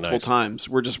 said really multiple nice. times,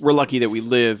 we're lucky that we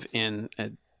live in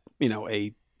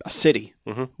a city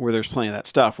where there's plenty of that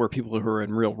stuff. Where people who are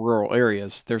in real rural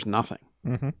areas, there's nothing.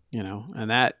 Mm-hmm. And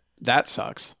that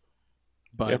sucks.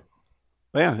 But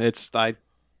yeah,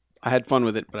 I had fun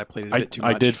with it, but I played it a bit too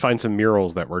much. I did find some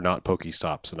murals that were not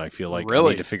Pokestops, and I feel like I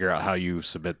Really? need to figure out how you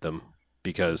submit them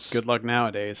because Good luck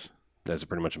nowadays. that's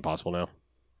pretty much impossible now.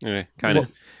 Yeah, kind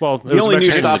of. Well, The only new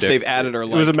Mexican, stops they've added are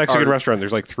like it was a Mexican our restaurant.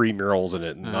 There's like 3 murals in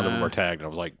it, and none of them were tagged. And I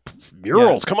was like,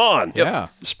 murals, come on! Yeah.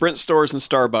 Sprint stores and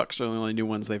Starbucks are the only new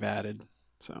ones they've added.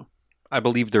 So I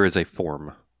believe there is a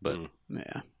form, but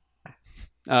yeah.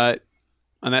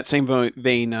 On that same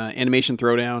vein, Animation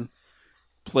Throwdown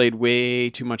played way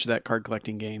too much of that card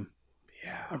collecting game.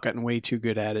 Yeah, I've gotten way too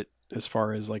good at it as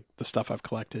far as like the stuff I've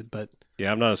collected. But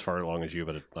Yeah, I'm not as far along as you,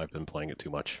 but I've been playing it too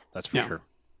much. That's for Yeah. sure.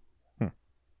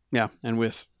 yeah, and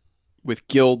with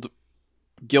guild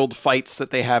fights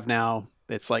that they have now,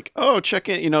 it's like, oh, check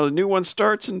in. The new one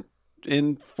starts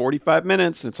in 45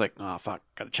 minutes. And it's like, oh fuck,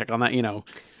 got to check on that.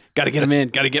 Got to get them in.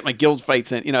 Got to get my guild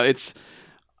fights in. It's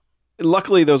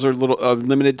luckily those are little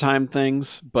limited time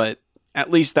things, but at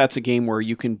least that's a game where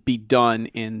you can be done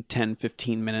in 10,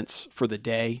 15 minutes for the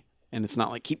day, and it's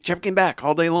not like keep checking back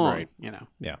all day long. Right.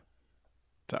 Yeah.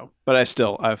 So, but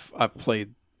I've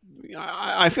played.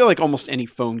 I feel like almost any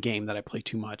phone game that I play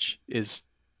too much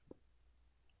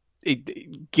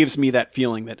it gives me that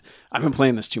feeling that I've been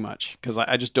playing this too much because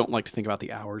I just don't like to think about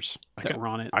the hours that were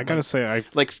on it. I gotta say,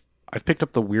 I've picked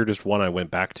up the weirdest one I went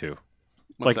back to.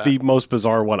 What's Like that? the most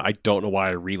bizarre one. I don't know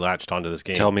why I relatched onto this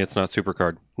game. tell me it's not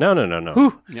Supercard. No.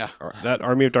 Yeah. That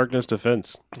Army of Darkness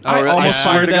Defense. I really? almost Yeah.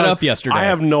 fired Swear to that God, up yesterday. I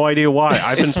have no idea why.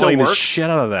 I've been still playing the works? shit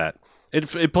out of that.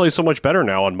 It plays so much better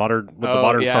now on modern with the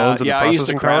modern phones and the I used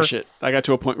to processing crash power. it. I got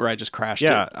to a point where I just crashed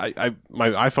Yeah, it.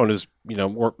 my iPhone is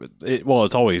more.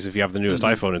 It's always if you have the newest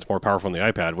Mm-hmm. iPhone, it's more powerful than the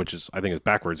iPad, which is I think is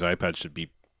backwards. The iPad should be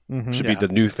Mhm. be the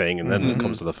new thing, and then it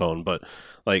comes to the phone. But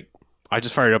like, I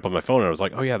just fired it up on my phone, and I was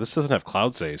like, oh yeah, this doesn't have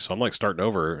cloud save, so I'm like starting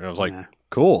over, and I was like, Yeah.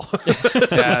 cool.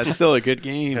 Yeah, it's still a good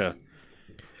game. Yeah.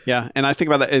 Yeah, and I think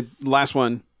about that last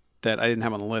one that I didn't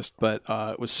have on the list, but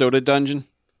it was Soda Dungeon.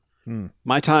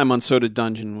 My time on Soda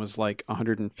Dungeon was like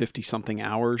 150 something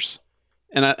hours,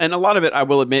 and a lot of it, I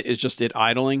will admit, is just it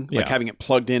idling, like Yeah. having it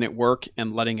plugged in at work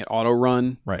and letting it auto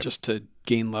run, Right. just to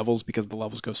gain levels because the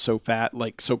levels go so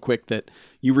so quick that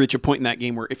you reach a point in that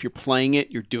game where if you're playing it,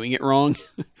 you're doing it wrong,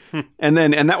 and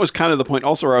that was kind of the point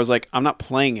also where I was like, I'm not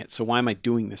playing it, so why am I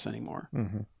doing this anymore?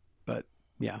 But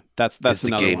yeah, that's Is the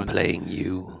another game one. playing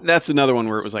you? That's another one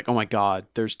where it was like, oh my god,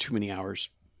 there's too many hours.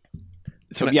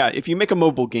 So Can I- yeah, if you make a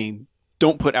mobile game,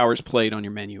 don't put hours played on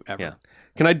your menu ever. Yeah.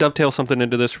 Can I dovetail something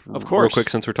into this Of real course. quick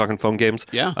since we're talking phone games?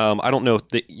 Yeah. I don't know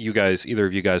if either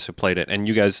of you guys have played it, and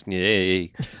you guys,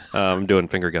 yay, I'm doing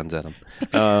finger guns at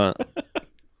them.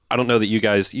 I don't know that you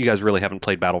guys really haven't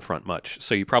played Battlefront much,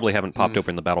 so you probably haven't popped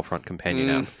open the Battlefront companion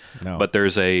app. No. But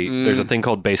there's a thing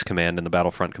called Base Command in the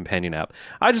Battlefront companion app.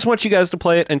 I just want you guys to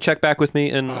play it and check back with me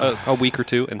in a week or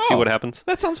two and see what happens.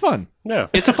 That sounds fun. Yeah.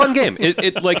 It's a fun game.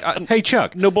 Hey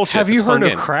Chuck, no bullshit. have you It's a fun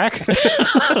heard of game. crack?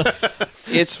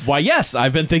 It's Why, yes,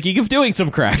 I've been thinking of doing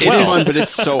some crack. fun, but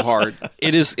it's so hard.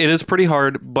 It is pretty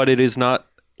hard, but it is not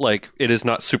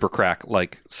super crack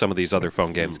like some of these other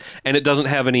phone games, and it doesn't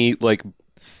have any like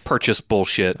purchase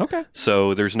bullshit. Okay.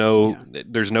 So there's no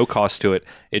cost to it.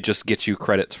 It just gets you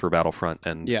credits for Battlefront,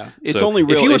 and Yeah. It's so only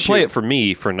real if you would issue. play it for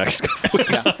me for next couple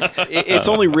weeks. Its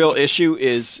only real issue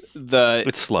is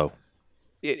It's slow.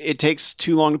 it takes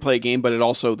too long to play a game, but it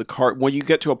also the card when you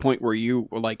get to a point where you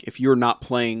like if you're not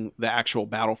playing the actual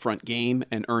Battlefront game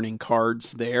and earning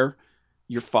cards there,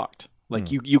 you're fucked. Like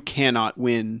you cannot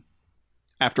win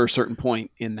after a certain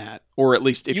point in that, or at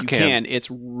least if you can,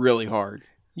 it's really hard.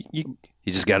 You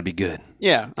just got to be good.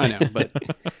 Yeah, I know,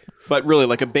 but really,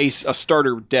 like a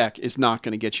starter deck is not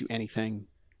going to get you anything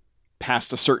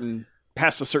past a certain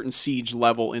siege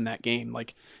level in that game.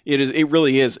 Like it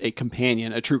really is a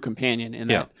true companion in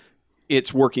that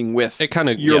it's working with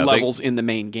your levels in the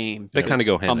main game. They kind of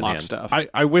go hand in unlock hand. stuff.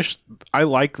 I wish I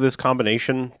like this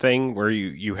combination thing where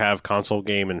you have console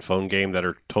game and phone game that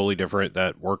are totally different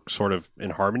that work sort of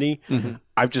in harmony. Mm-hmm.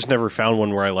 I've just never found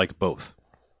one where I like both.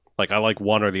 Like I like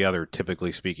one or the other,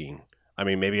 typically speaking. I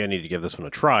mean, maybe I need to give this one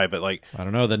a try, but like I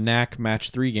don't know. The Knack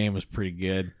Match 3 game was pretty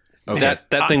good. okay.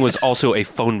 That thing was also a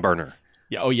phone burner.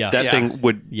 Yeah. Oh yeah. That thing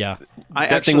would yeah.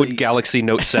 thing would Galaxy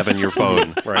Note 7 your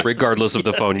phone, regardless of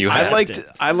the phone you had.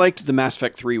 I liked the Mass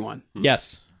Effect 3 one.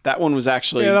 Yes. That one was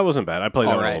actually yeah, that wasn't bad. I played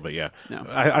that all one a right. little bit. Yeah, No.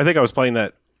 I think I was playing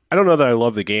that. I don't know that I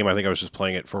love the game. I think I was just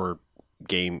playing it for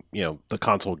game, the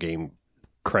console game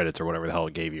credits or whatever the hell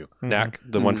it gave you. Knack,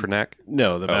 the one for Knack.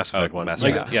 No, the Mass Effect one. Mass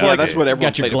Like, Effect. Yeah, that's what everyone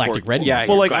Got your played it Galactic for. Readiness. Yeah,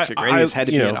 Well, like, Galactic I- Readiness had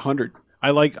to you be know, at 100.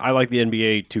 I like the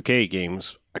NBA 2K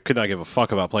games. I could not give a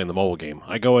fuck about playing the mobile game.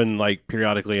 I go in like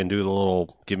periodically and do the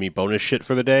little give me bonus shit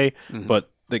for the day,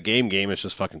 but the game is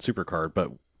just fucking Supercard.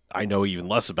 But I know even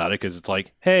less about it because it's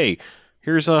like, hey,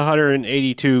 here's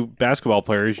 182 basketball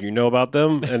players. You know about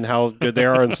them and how good they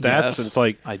are in stats. Yes. And it's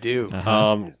like, I do.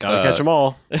 gotta catch them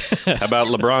all. How about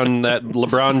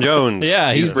LeBron Jones?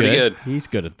 Yeah, he's pretty good. He's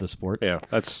good at the sports. Yeah,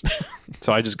 that's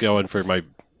so I just go in for my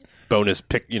bonus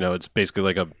pick. It's basically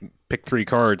like a pick 3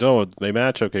 cards. Oh, they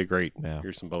match. Okay, great. Yeah.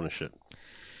 Here's some bonus shit.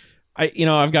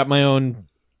 I've got my own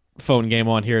phone game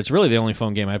on here. It's really the only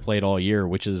phone game I played all year,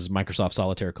 which is Microsoft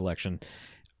Solitaire Collection.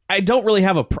 I don't really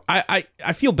have I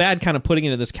feel bad kind of putting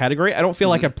it in this category. I don't feel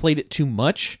like I've played it too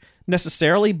much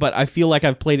necessarily, but I feel like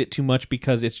I've played it too much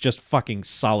because it's just fucking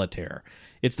solitaire.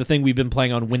 It's the thing we've been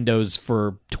playing on Windows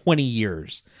for 20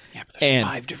 years. Yeah, but there's and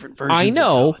 5 different versions I of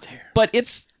know, Solitaire. but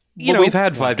it's We've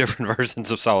had 5 different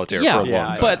versions of Solitaire yeah, for a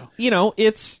long time. but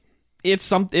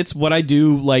it's what I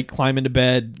do, like climb into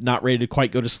bed, not ready to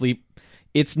quite go to sleep.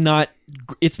 It's not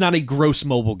a gross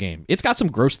mobile game. It's got some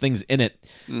gross things in it,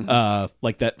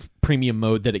 like that premium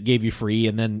mode that it gave you free,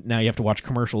 and then now you have to watch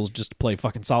commercials just to play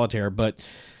fucking solitaire. But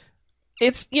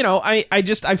it's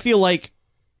I feel like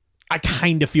I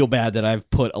kind of feel bad that I've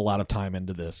put a lot of time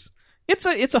into this. It's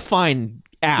a fine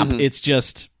app. It's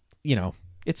just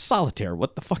it's solitaire.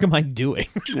 What the fuck am I doing?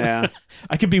 Yeah.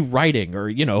 I could be writing or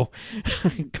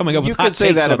coming up with You hot could say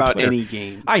takes that on about Twitter. any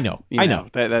game. I know. You I know.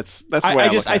 That's the way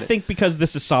I I think because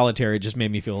this is solitaire, it just made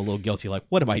me feel a little guilty. Like,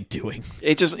 what am I doing?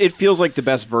 it feels like the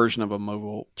best version of a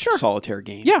mobile Sure. solitaire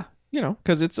game. Yeah,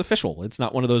 because it's official. It's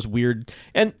not one of those weird.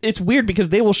 And it's weird because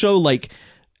they will show like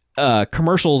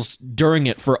commercials during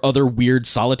it for other weird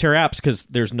solitaire apps because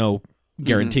there's no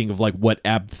guaranteeing of like what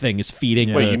app thing is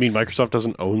feeding. Wait, the- you mean Microsoft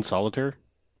doesn't own Solitaire?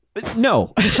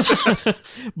 No.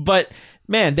 But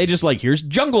man, they just like, here's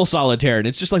jungle solitaire, and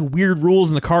it's just like weird rules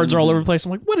and the cards are all over the place.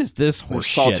 I'm like, what is this Or horse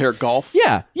solitaire shit? golf.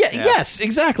 Yeah, yes,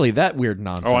 exactly. That weird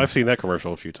nonsense. Oh, I've seen that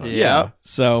commercial a few times. Yeah.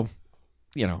 So,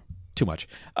 too much.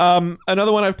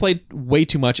 Another one I've played way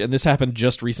too much, and this happened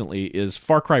just recently, is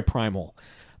Far Cry Primal.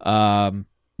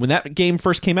 When that game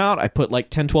first came out, I put like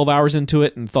 10, 12 hours into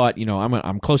it and thought,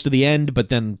 I'm close to the end, but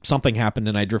then something happened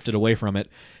and I drifted away from it.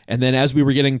 And then as we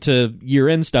were getting to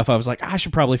year-end stuff, I was like, I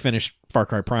should probably finish Far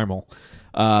Cry Primal.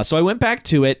 So I went back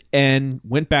to it and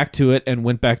went back to it and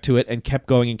went back to it and kept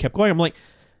going and kept going. I'm like,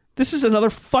 this is another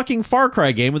fucking Far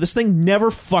Cry game where this thing never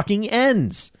fucking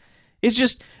ends. It's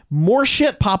just more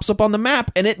shit pops up on the map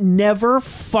and it never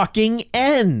fucking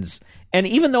ends. And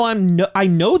even though I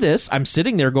know this, I'm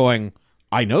sitting there going,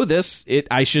 I know this.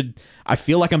 I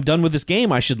feel like I'm done with this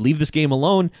game. I should leave this game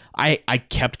alone. I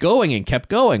kept going and kept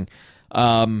going.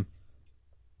 And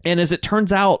as it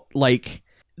turns out, like,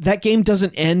 that game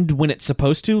doesn't end when it's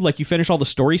supposed to. Like, you finish all the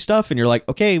story stuff and you're like,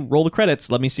 okay, roll the credits.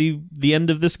 Let me see the end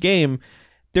of this game.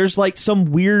 There's like some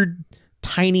weird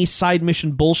tiny side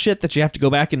mission bullshit that you have to go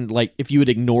back and, like, if you had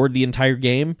ignored the entire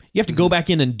game, you have to go back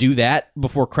in and do that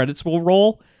before credits will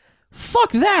roll.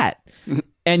 Fuck that.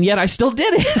 And yet I still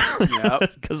did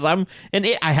it because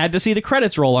I had to see the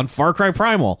credits roll on Far Cry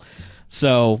Primal.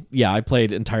 So yeah, I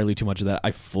played entirely too much of that.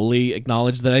 I fully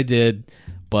acknowledge that I did,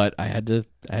 but I had to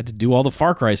do all the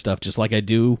Far Cry stuff just like I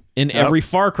do in every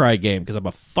Far Cry game because I'm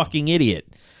a fucking idiot.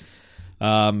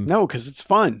 No, because it's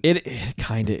fun. It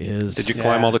kind of is. Did you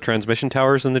climb all the transmission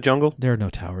towers in the jungle? There are no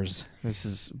towers.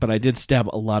 But I did stab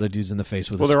a lot of dudes in the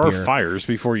face with a Well, spear. there are fires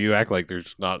before you act like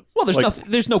there's not. Well, there's like, nothing.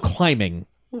 There's no climbing.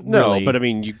 No, really. but I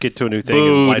mean, you get to a new thing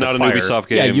Boo, and light not a an fire. Ubisoft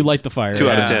game. Yeah, you light the fire. 2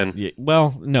 out of Yeah. 10. Yeah,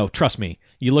 well, no, trust me.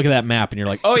 You look at that map and you're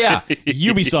like, oh yeah,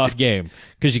 Ubisoft game.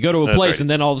 Because you go to a That's place right. and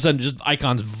then all of a sudden just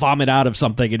icons vomit out of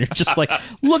something and you're just like,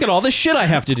 look at all this shit I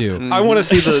have to do. I want to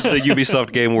see the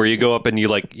Ubisoft game where you go up and you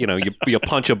you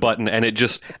punch a button and it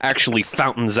just actually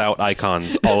fountains out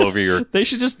icons all over your. They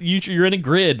should just you're in a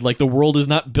grid like the world is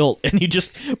not built, and you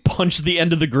just punch the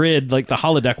end of the grid like the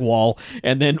holodeck wall,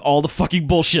 and then all the fucking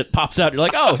bullshit pops out. You're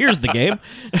like, oh, here's the game.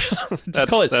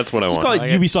 That's what I want. Call it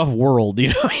Ubisoft World. You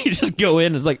know, you just go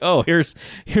in. It's like, oh, here's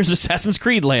Assassin's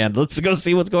Creed land. Let's go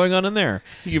see what's going on in there.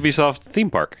 Ubisoft theme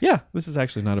park. Yeah, this is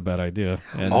actually not a bad idea.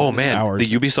 And Oh it's man, hours.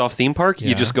 the Ubisoft theme park. Yeah.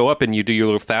 You just go up and you do your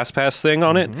little fast pass thing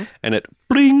on it, and it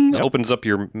bling opens up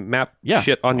your map Yeah.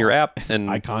 shit on your app and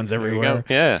icons there you everywhere.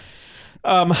 go. Yeah,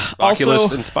 Also,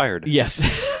 Oculus inspired. yes.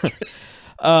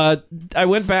 I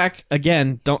went back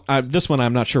again. This one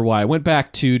I'm not sure why. I went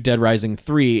back to Dead Rising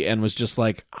 3 and was just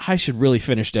like, I should really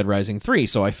finish Dead Rising 3.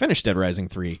 So I finished Dead Rising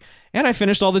 3. And I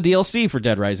finished all the DLC for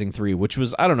Dead Rising 3, which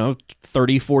was, I don't know,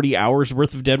 30, 40 hours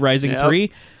worth of Dead Rising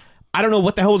 3. I don't know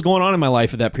what the hell was going on in my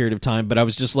life at that period of time, but I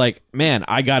was just like, man,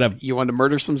 You wanted to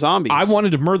murder some zombies. I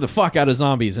wanted to murder the fuck out of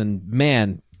zombies, and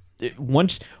man,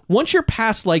 once you're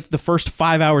past like the first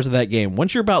 5 hours of that game,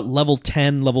 once you're about level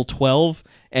 10, level 12,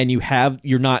 and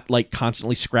you're not like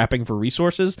constantly scrapping for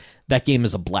resources, that game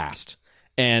is a blast.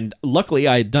 And luckily,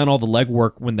 I had done all the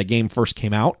legwork when the game first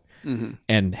came out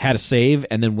and had a save,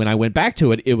 and then when I went back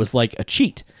to it, it was like a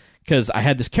cheat. Because I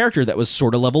had this character that was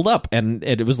sort of leveled up, and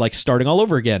it was like starting all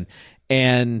over again.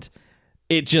 And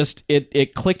it just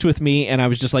it clicked with me, and I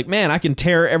was just like, man, I can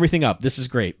tear everything up. This is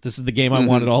great. This is the game I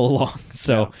wanted all along.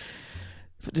 So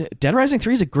Dead Rising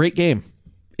 3 is a great game.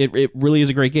 It really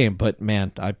is a great game. But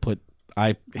man, I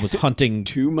was hunting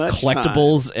Too much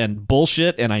collectibles and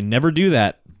bullshit, and I never do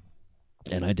that.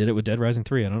 And I did it with Dead Rising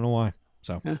 3. I don't know why.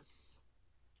 So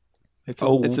It's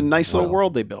a nice little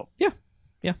world they built. Yeah.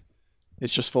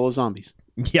 It's just full of zombies.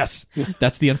 Yes,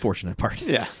 that's the unfortunate part.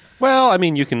 Yeah. Well, I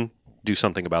mean, you can do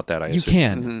something about that. I You assume.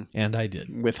 can, and I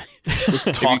did. With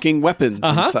talking weapons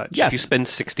and such. Yes. If you spend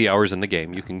 60 hours in the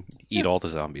game, you can eat all the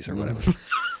zombies or whatever.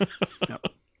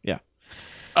 Yeah.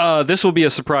 This will be a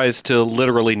surprise to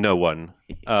literally no one.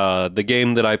 The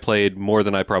game that I played more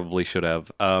than I probably should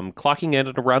have. Clocking in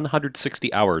at around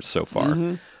 160 hours so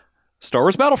far. Star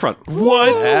Wars Battlefront.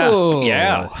 What?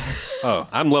 Yeah. Oh,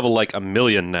 I'm level like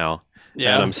 1,000,000 now.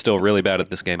 Yeah. And I'm still really bad at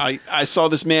this game. I saw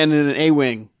this man in an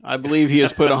A-wing. I believe he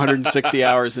has put 160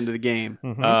 hours into the game.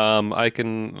 I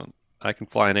can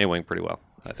fly an A-wing pretty well,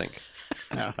 I think.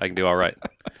 Yeah. I can do all right.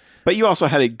 But you also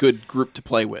had a good group to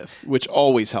play with, which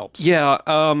always helps. Yeah,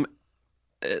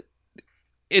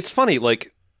 it's funny.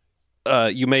 Like,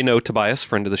 you may know Tobias,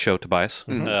 friend of the show, Tobias,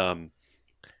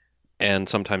 and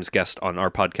sometimes guest on our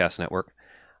podcast network.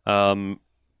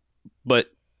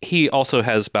 But he also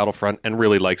has Battlefront and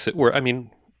really likes it. Where I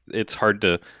mean, it's hard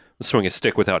to swing a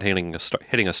stick without hitting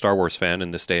a Star Wars fan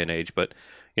in this day and age. But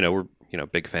we're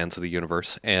big fans of the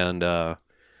universe, and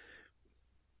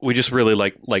we just really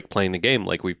like playing the game.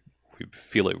 Like we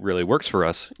feel it really works for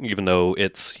us, even though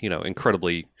it's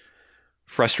incredibly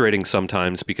frustrating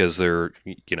sometimes because if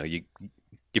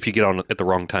you get on at the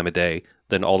wrong time of day,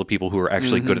 then all the people who are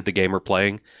actually good at the game are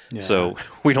playing. Yeah. So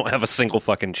we don't have a single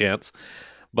fucking chance.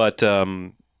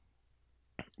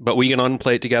 But we get on and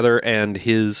play it together, and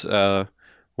his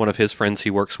one of his friends he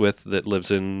works with that lives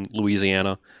in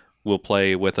Louisiana will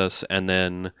play with us, and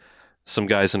then some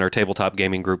guys in our tabletop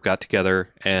gaming group got together,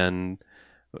 and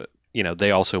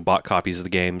they also bought copies of the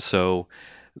game, so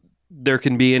there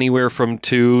can be anywhere from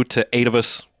 2 to 8 of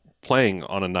us playing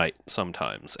on a night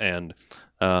sometimes, and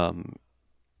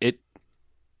it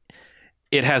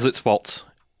has its faults,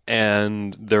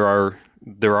 and there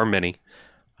are many.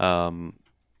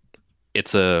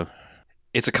 It's a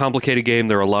complicated game.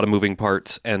 There are a lot of moving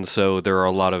parts, and so there are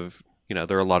a lot of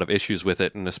issues with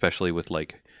it, and especially with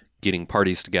like getting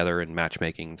parties together and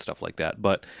matchmaking and stuff like that.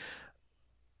 But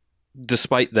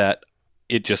despite that,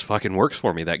 it just fucking works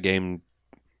for me. That game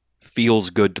feels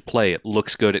good to play. It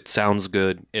looks good. It sounds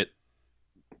good. It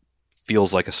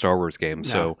feels like a Star Wars game.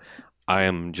 Yeah. So I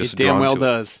am just It damn drawn well to it.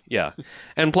 does. Yeah,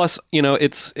 and plus, I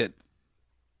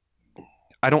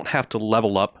don't have to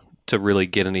level up to really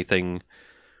get anything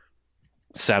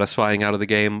satisfying out of the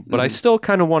game, but I still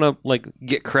kind of want to like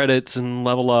get credits and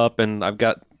level up, and I've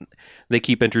got They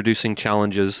keep introducing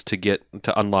challenges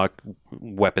to unlock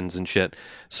weapons and shit.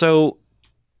 So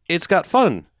it's got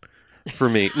fun for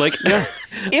me. Like,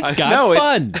 It's got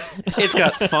fun. It's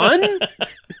got fun?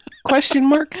 Question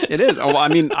mark? It is. Oh, I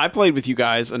mean, I played with you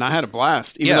guys and I had a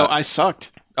blast, even though I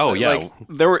sucked. Oh yeah. Like,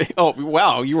 there were. Oh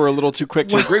wow, you were a little too quick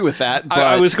to agree with that. But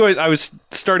I was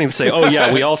starting to say, oh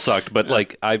yeah, we all sucked, but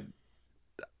like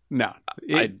no,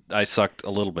 I sucked a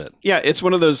little bit. yeah, it's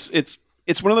one of those.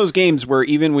 It's one of those games where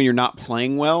even when you're not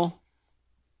playing well,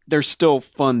 there's still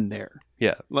fun there.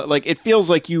 Yeah. Like it feels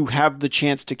like you have the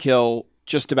chance to kill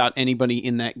just about anybody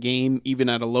in that game, even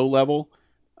at a low level,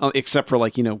 except for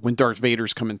like when Darth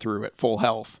Vader's coming through at full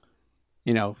health.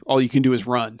 All you can do is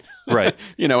run. Right.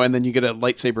 And then you get a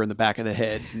lightsaber in the back of the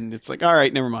head, and it's like, all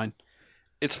right, never mind.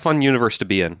 It's a fun universe to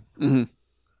be in.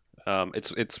 Mm-hmm.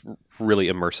 It's really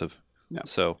immersive. Yeah.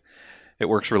 So it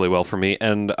works really well for me,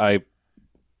 and I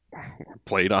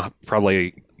played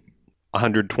probably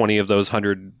 120 of those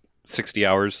 160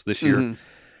 hours this year.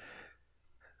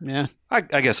 Mm-hmm. Yeah. I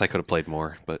guess I could have played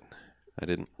more, but I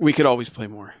didn't. We could always play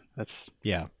more. That's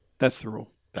Yeah. the rule.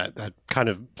 That kind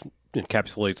of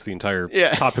encapsulates the entire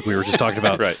Yeah. topic we were just talking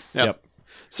about. Right. Yep.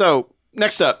 So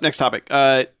next topic.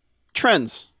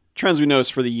 Trends we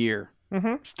noticed for the year.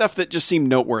 Mm-hmm. Stuff that just seemed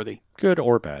noteworthy. Good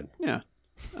or bad. Yeah.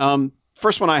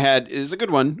 First one I had is a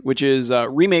good one, which is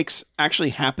remakes actually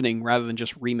happening rather than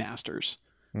just remasters.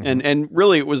 Mhm. And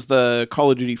really it was the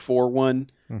Call of Duty 4 one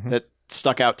Mhm. that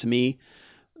stuck out to me.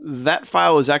 That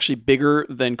file is actually bigger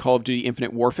than Call of Duty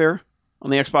Infinite Warfare on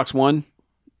the Xbox One.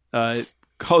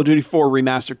 Call of Duty 4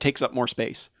 Remastered takes up more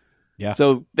space. Yeah.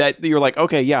 So that you're like,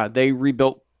 okay, yeah, they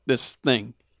rebuilt this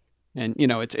thing. And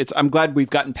it's I'm glad we've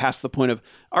gotten past the point of,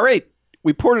 all right,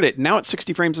 we ported it. Now it's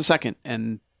 60 frames a second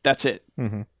and that's it.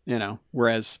 Mhm.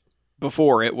 Whereas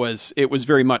before it was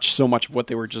very much so much of what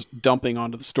they were just dumping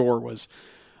onto the store was,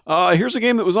 here's a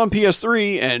game that was on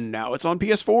PS3 and now it's on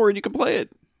PS4 and you can play it.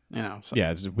 So,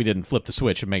 Yeah, we didn't flip the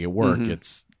switch and make it work. Mhm.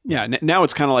 It's yeah. Now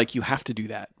it's kind of like you have to do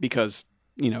that because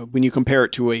when you compare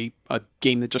it to a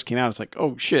game that just came out, it's like,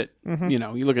 oh shit.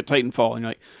 Mhm. You look at Titanfall and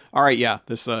you're like, all right, yeah,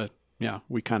 this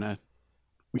we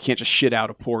can't just shit out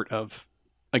a port of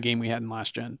a game we had in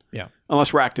last gen. Yeah.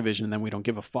 Unless we're Activision, then we don't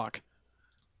give a fuck.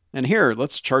 And here,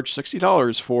 let's charge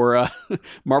 $60 for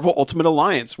Marvel Ultimate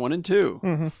Alliance 1 and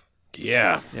 2.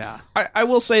 Yeah. Yeah. I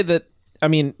will say that, I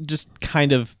mean, just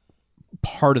kind of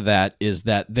part of that is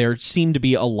that there seem to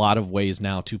be a lot of ways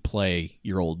now to play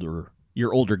your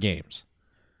older games.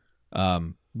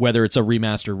 Whether it's a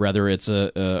remaster, whether it's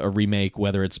a remake,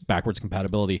 whether it's backwards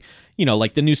compatibility,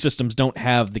 like the new systems don't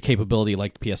have the capability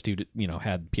like the PS2,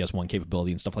 had PS1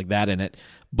 capability and stuff like that in it.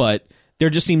 But there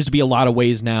just seems to be a lot of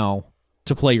ways now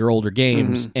to play your older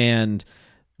games. Mhm. And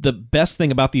the best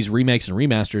thing about these remakes and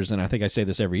remasters, and I think I say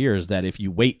this every year, is that if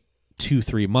you wait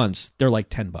 2-3 months, they're like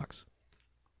 $10.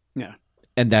 Yeah.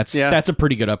 And that's a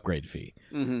pretty good upgrade fee.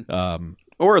 Mm-hmm.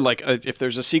 Or like if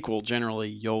there's a sequel, generally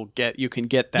you can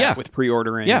get that with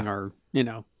pre-ordering or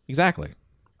Exactly.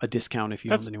 a discount if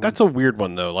you own the new That's one. a weird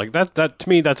one though. Like that to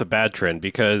me that's a bad trend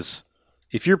because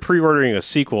if you're pre-ordering a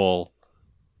sequel,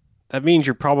 that means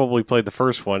you probably played the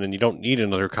first one and you don't need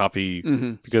another copy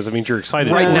because that means you're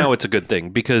excited. Right for it. now, it's a good thing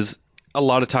because a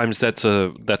lot of times that's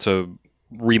a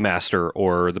remaster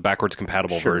or the backwards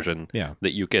compatible version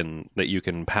that you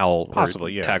can PAL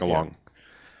Possibly, or tag along.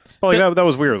 Well, like that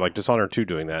was weird. Like Dishonored 2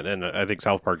 doing that, and I think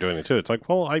South Park doing it too. It's like,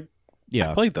 well, I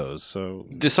played those, so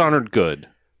Dishonored good,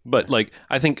 but like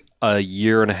I think a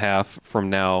year and a half from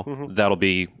now that'll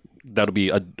be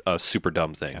a super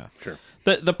dumb thing. Yeah. Sure.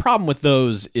 The problem with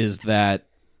those is that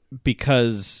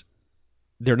because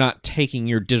they're not taking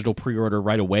your digital pre-order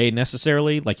right away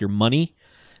necessarily, like your money,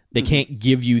 they can't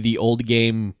give you the old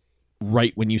game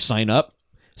right when you sign up,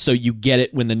 so you get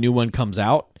it when the new one comes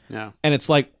out. Yeah. And it's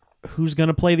like, who's going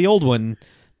to play the old one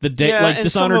the day like and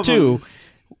Dishonored 2?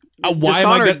 Why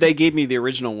Dishonored, am I they gave me the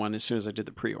original one as soon as I did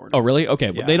the pre-order. Oh, really?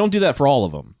 Okay. Well, they don't do that for all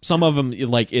of them. Some of them,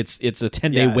 like it's a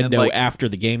 10-day and window like- after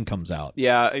the game comes out.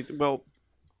 Yeah,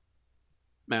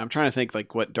 man, I'm trying to think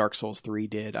like what Dark Souls 3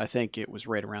 did. I think it was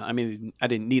right around. I mean, I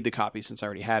didn't need the copy since I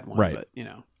already had one, Right. but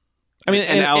I mean,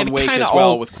 and Alan Wake kinda as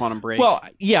well all- with Quantum Break. Well,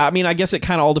 yeah, I mean, I guess it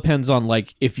kind of all depends on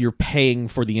like if you're paying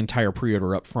for the entire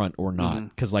pre-order up front or not.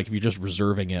 Because like if you're just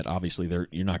reserving it, obviously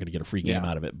you're not going to get a free game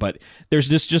out of it. But there's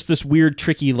just this weird,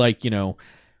 tricky, like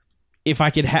if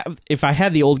I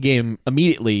had the old game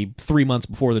immediately 3 months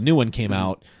before the new one came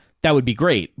out, that would be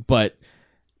great. But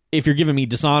if you're giving me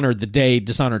Dishonored the day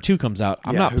Dishonored 2 comes out,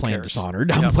 I'm not who playing cares?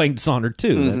 Dishonored. I'm playing Dishonored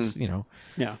 2. That's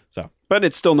yeah. So, But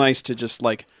it's still nice to just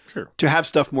like Sure. to have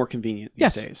stuff more convenient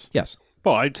these days. yes.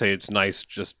 Well, I'd say it's nice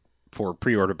just for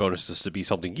pre-order bonuses to be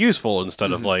something useful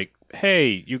instead of like,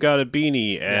 hey, you got a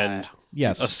beanie and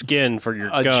Yes. a skin for your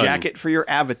A gun. jacket for your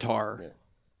avatar,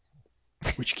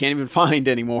 which you can't even find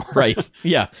anymore. Right.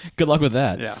 Yeah. Good luck with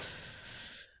that. Yeah.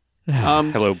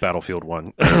 Hello, Battlefield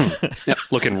 1.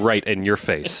 Looking right in your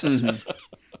face.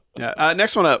 Yeah.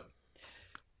 Next one up.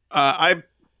 I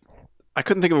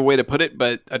couldn't think of a way to put it,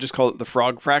 but I just call it the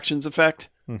frog fractions effect,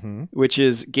 Mm-hmm. which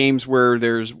is games where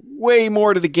there's way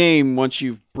more to the game once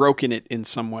you've broken it in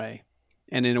some way,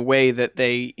 and in a way that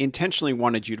they intentionally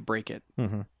wanted you to break it.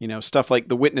 Mm-hmm. You know, stuff like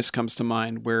The Witness comes to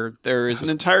mind, where there is an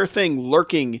entire thing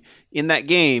lurking in that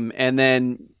game, and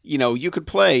then, you know, you could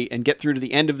play and get through to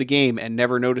the end of the game and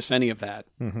never notice any of that.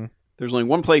 Mm-hmm. There's only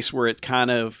one place where it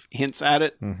kind of hints at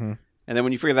it, Mm-hmm. and then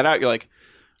when you figure that out, you're like,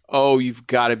 oh, you've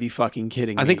got to be fucking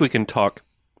kidding me. I think we can talk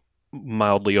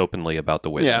mildly openly about The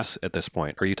Witness at this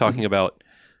point. Are you talking about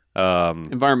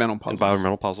environmental puzzles.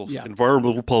 environmental puzzles? Yeah.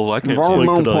 Environmental puzzle. I can't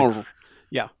Environmental speak today. puzzle.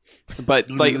 Yeah. But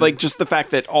like just the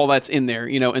fact that all that's in there,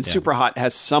 you know, and Super Hot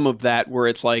has some of that where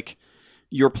it's like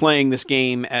you're playing this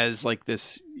game as like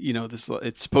this, you know, this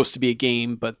it's supposed to be a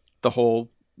game, but the whole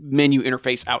menu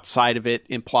interface outside of it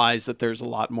implies that there's a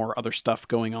lot more other stuff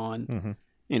going on. Mm-hmm.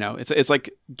 You know, it's like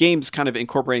games kind of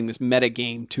incorporating this meta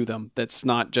game to them. That's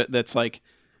not that's like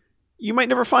you might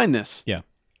never find this. Yeah.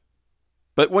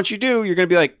 But once you do, you're going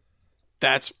to be like,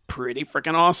 that's pretty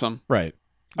freaking awesome. Right.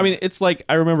 I mean, it's like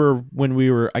I remember when we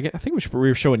were. I think we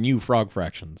were showing you frog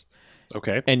fractions,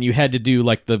 Okay. and you had to do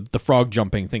like the frog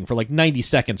jumping thing for like 90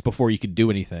 seconds before you could do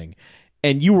anything,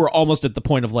 and you were almost at the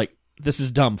point of like, this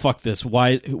is dumb. Fuck this.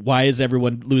 Why is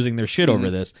everyone losing their shit over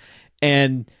this?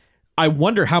 And I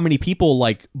wonder how many people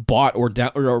like bought or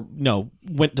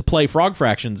went to play frog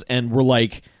fractions and were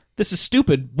like, this is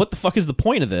stupid. What the fuck is the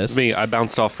point of this? Me, I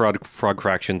bounced off frog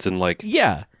fractions in like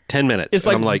Yeah. 10 minutes. It's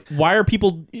and like, I'm like, why are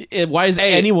people, why is A,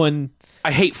 anyone...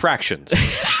 I hate fractions.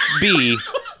 B,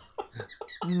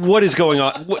 what is going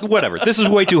on? Whatever. This is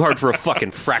way too hard for a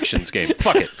fucking fractions game.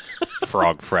 Fuck it.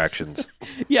 Frog fractions.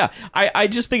 Yeah, I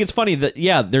just think it's funny that,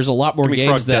 yeah, there's a lot more Give me games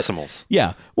frog that... decimals.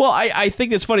 Yeah. Well, I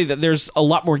think it's funny that there's a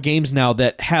lot more games now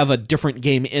that have a different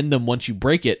game in them once you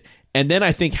break it. And then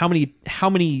I think how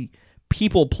many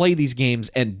people play these games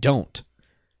and don't,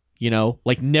 you know,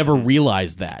 like never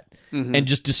realize that and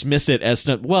just dismiss it as,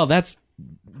 well, that's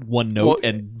one note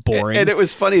and boring. And it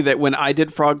was funny that when I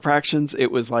did frog fractions, it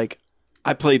was like,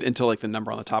 I played until like the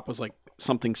number on the top was like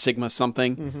something sigma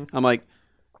something. I'm like,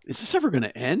 is this ever going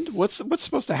to end? What's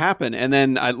supposed to happen? And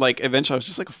then I like eventually I was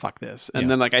just like, fuck this. And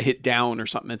then like I hit down or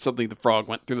something and suddenly the frog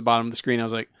went through the bottom of the screen. I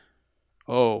was like,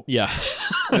 oh. Yeah.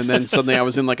 And then suddenly I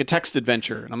was in like a text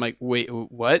adventure and I'm like, wait,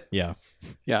 what? Yeah.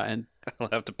 Yeah. And I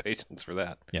don't have the patience for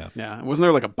that. yeah, wasn't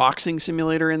there like a boxing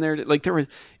simulator in there? Like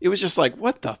it was just like,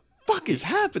 what the fuck is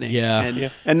happening? Yeah.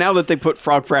 And now that they put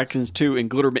Frog Fractions 2 in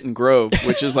Glittermitten Grove,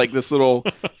 which is like this little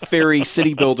fairy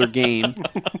city builder game,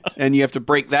 and you have to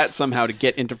break that somehow to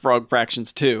get into Frog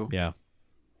Fractions 2. Yeah.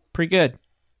 Pretty good.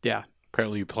 Yeah.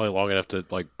 Apparently, you play long enough to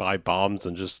like buy bombs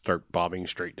and just start bombing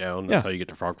straight down. That's Yeah. how you get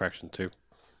to frog fraction too.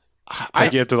 I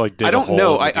You have to like dig I a don't hole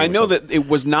know. in the game I or know something. that it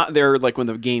was not there like when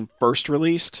the game first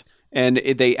released, and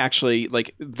they actually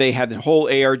like they had the whole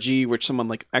ARG, which someone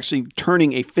like actually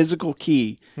turning a physical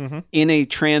key in a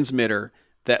transmitter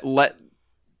that let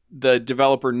the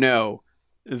developer know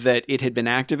that it had been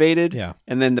activated. Yeah.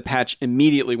 And then the patch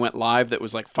immediately went live. That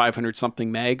was like 500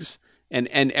 something megs. And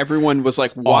everyone was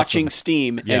like watching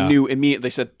Steam Yeah. and knew immediately. They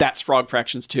said that's Frog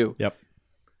Fractions 2. Yep.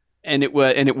 And it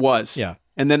was. Yeah.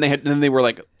 And then they were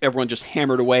like, everyone just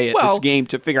hammered away at Well- this game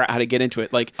to figure out how to get into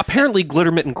it. Like, Apparently,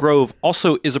 Glittermitten Grove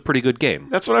also is a pretty good game.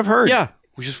 that's what I've heard. Yeah.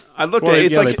 Which is I looked Well, at it.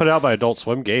 It's yeah, like, they put it out by Adult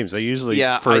Swim Games. They usually,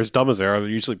 Yeah, for I- as dumb as they are, they're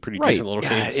usually pretty Right. decent little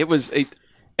yeah, games. it was a,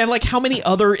 And like how many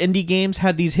other indie games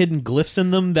had these hidden glyphs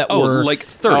in them that were like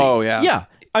 30. oh yeah. Yeah.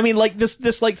 I mean, like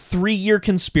this like 3-year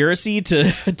conspiracy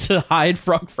to hide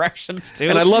frog fractions too.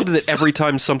 And I loved that every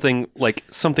time something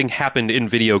happened in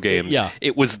video games, Yeah.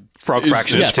 it was Frog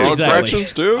Fractions yes, too. Frog exactly.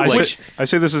 Fractions too? I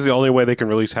say this is the only way they can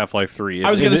release Half-Life 3. I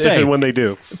was gonna if say- and when they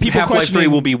do. people Half-Life 3 questioning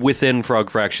will be within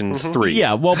Frog Fractions 3.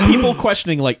 Yeah, well, people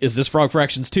questioning like, is this Frog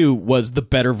Fractions 2 was the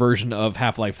better version of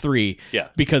Half-Life 3? Yeah.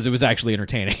 because it was actually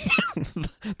entertaining.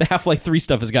 The Half-Life 3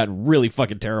 stuff has gotten really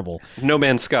fucking terrible. No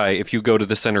Man's Sky, if you go to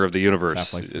the center of the universe,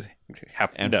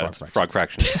 Half-Life and Frog it's Frog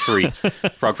Fractions 3.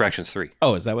 Frog Fractions 3.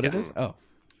 Oh, is that what it is? Oh,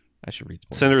 I should read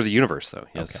spoilers. Center of the universe, though.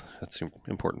 Yes, that's the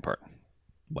important part.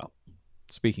 Well,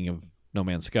 speaking of No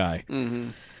Man's Sky,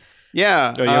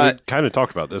 Yeah. Oh, yeah, we kind of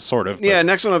talked about this, sort of. but- yeah,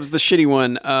 next one up is the shitty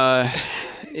one.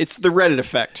 It's the Reddit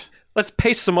effect. Let's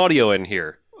paste some audio in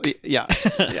here. Yeah.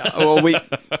 Yeah. Well, we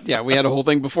had a whole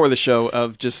thing before the show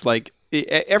of just like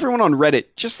everyone on Reddit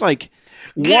just like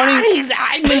wanting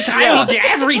I'm entitled to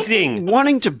everything.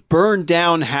 wanting to burn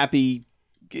down Happy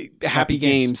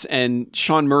Games and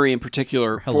Sean Murray in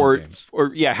particular Hello Games.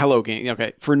 Hello Game.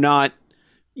 Okay, for not,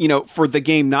 for the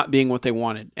game not being what they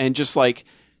wanted, and just like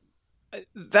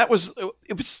it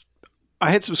was. I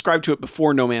had subscribed to it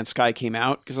before No Man's Sky came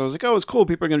out because I was like, oh, it's cool.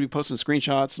 People are going to be posting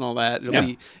screenshots and all that. It'll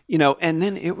be, and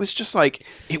then it was just like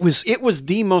it was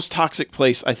the most toxic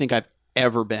place I think I've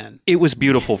ever been. It was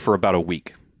beautiful for about a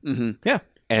week. Mm-hmm. Yeah.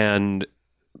 And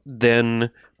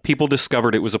then people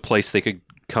discovered it was a place they could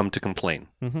come to complain.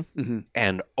 Mm-hmm. Mm-hmm.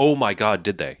 And oh my God,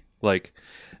 did they? Like,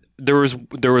 there was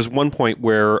one point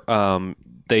where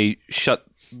they shut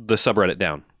the subreddit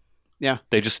down. Yeah.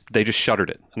 They just shuttered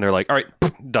it. And they're like, all right,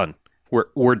 done.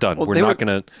 We're done. Well, we're not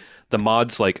going to... The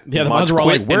mods, like... Yeah, the mods were all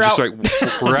quit like, we're and just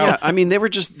out. we're out. Yeah, I mean, they were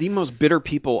just the most bitter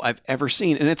people I've ever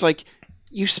seen. And it's like,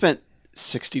 you spent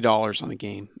 $60 on a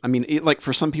game. I mean, like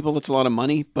for some people, that's a lot of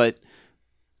money, but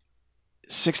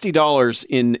 $60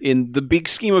 in the big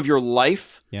scheme of your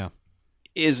life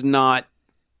is not...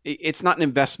 It's not an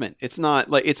investment. It's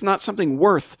not something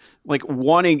worth like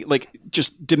wanting, like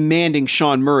just demanding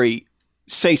Sean Murray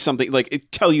say something, like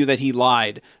tell you that he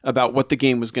lied about what the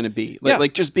game was going to be.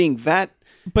 Like just being that.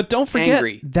 But don't forget,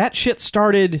 angry. that shit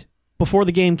started before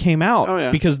the game came out. Oh,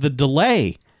 yeah. Because the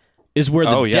delay is where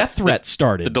the death threat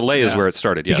started. The delay is where it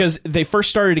started, yeah. Because they first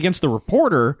started against the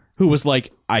reporter who was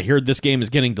like, I heard this game is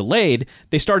getting delayed.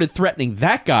 They started threatening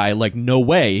that guy like, no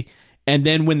way. And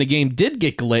then when the game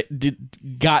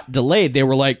got delayed, they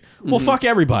were like, well, fuck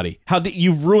everybody.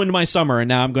 You've ruined my summer and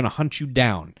now I'm going to hunt you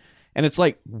down. And it's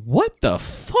like, what the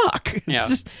fuck? Yeah.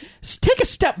 Just take a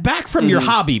step back from your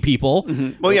hobby, people.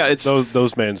 Mm-hmm. Well, yeah, it's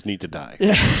those mans need to die.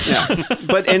 yeah,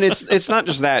 but and it's not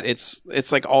just that.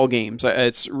 It's like all games.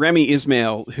 It's Remy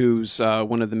Ismail, who's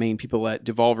one of the main people at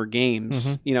Devolver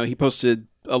Games. He posted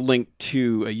a link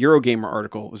to a Eurogamer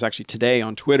article. It was actually today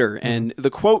on Twitter, and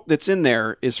the quote that's in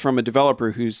there is from a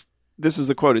developer who's. This is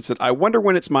the quote. It said, I wonder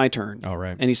when it's my turn. Oh,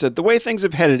 right. And he said, the way things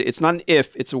have headed, it's not an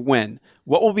if, it's a when.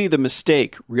 What will be the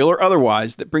mistake, real or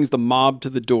otherwise, that brings the mob to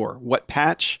the door? What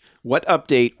patch, what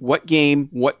update, what game,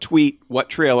 what tweet, what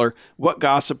trailer, what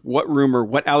gossip, what rumor,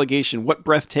 what allegation, what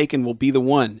breath taken will be the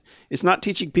one? It's not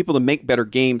teaching people to make better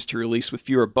games to release with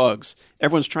fewer bugs.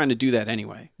 Everyone's trying to do that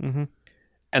anyway. Mm-hmm.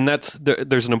 And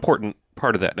there's an important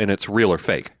part of that, and it's real or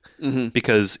fake. Mm-hmm.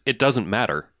 Because it doesn't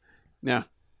matter. Yeah.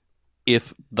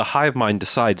 If the hive mind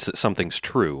decides that something's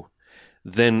true,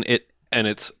 then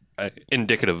it's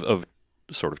indicative of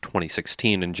sort of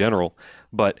 2016 in general,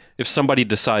 but if somebody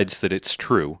decides that it's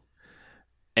true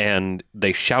and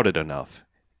they shout it enough,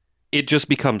 it just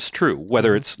becomes true,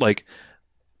 whether it's like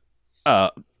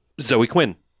Zoe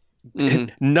Quinn.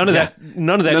 None of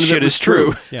that shit is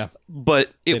true. Yeah.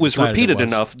 But it was repeated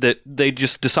enough that they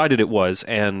just decided it was,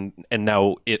 and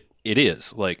now it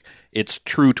is. Like, it's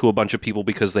true to a bunch of people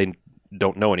because they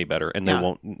don't know any better, and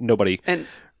nobody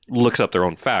looks up their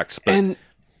own facts. But and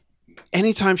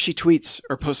anytime she tweets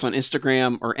or posts on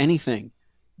Instagram or anything,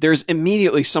 there's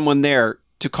immediately someone there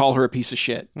to call her a piece of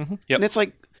shit. Mm-hmm. Yep. And it's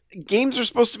like, games are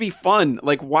supposed to be fun.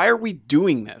 Like, why are we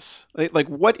doing this? Like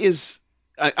what is...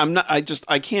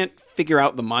 I can't figure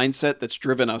out the mindset that's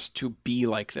driven us to be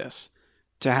like this.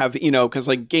 To have, because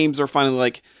like games are finally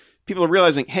like, people are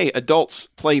realizing, hey, adults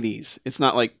play these. It's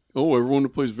not like, oh, everyone who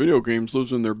plays video games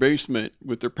lives in their basement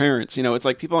with their parents. It's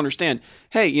like people understand,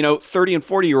 hey, 30 and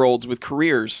 40-year-olds with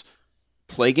careers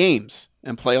play games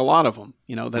and play a lot of them.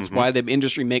 That's why the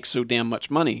industry makes so damn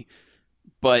much money.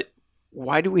 But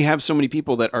why do we have so many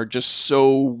people that are just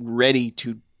so ready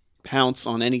to pounce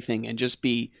on anything and just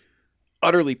be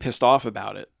utterly pissed off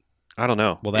about it? I don't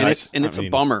know. Well, it's a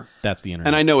bummer. That's the internet.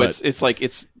 And I know it's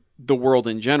it's the world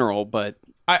in general, but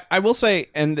I will say,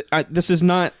 and this is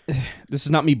not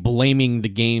me blaming the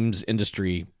games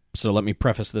industry, so let me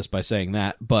preface this by saying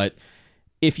that, but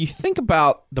if you think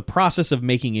about the process of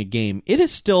making a game, it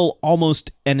is still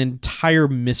almost an entire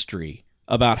mystery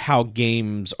about how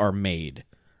games are made.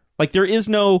 Like, there is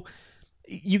no...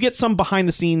 You get some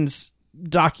behind-the-scenes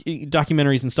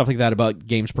documentaries and stuff like that about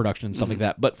games production and stuff like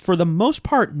that, but for the most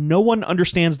part, no one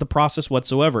understands the process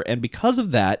whatsoever, and because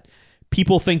of that,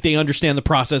 people think they understand the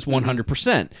process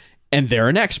 100%, and they're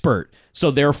an expert. So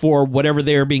therefore, whatever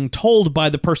they are being told by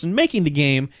the person making the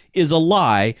game is a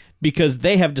lie because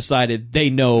they have decided they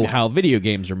know how video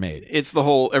games are made. it's the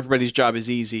whole everybody's job is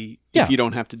easy Yeah. if you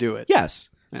don't have to do it. Yes.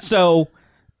 So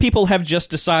people have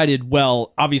just decided,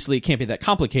 well, obviously it can't be that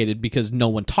complicated because no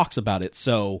one talks about it.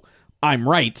 So I'm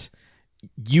right.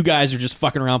 You guys are just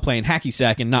fucking around playing hacky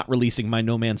sack and not releasing my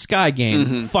No Man's Sky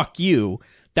game. Fuck you.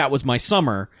 That was my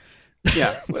summer.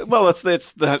 Yeah. Well, it's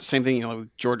the same thing,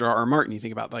 with George R. R. Martin. You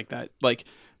think about like that, like,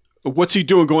 what's he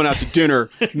doing going out to dinner,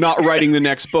 not writing the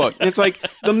next book? And it's like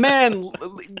the man.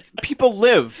 People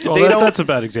live. Well, they don't. that's a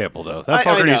bad example, though. That I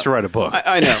fucker know. needs to write a book.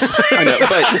 I know.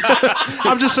 But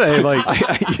I'm just saying,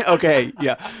 like, okay,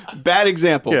 yeah, bad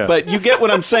example. Yeah. But you get what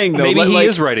I'm saying, though. Maybe he like,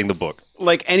 is writing the book.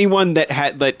 like anyone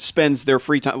that spends their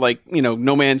free time, like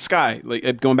No Man's Sky,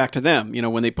 like going back to them,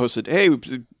 when they posted, hey,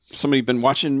 somebody been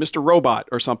watching Mr. Robot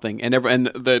or something, and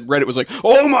the Reddit was like,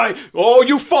 oh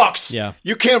you fucks, Yeah.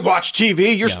 you can't watch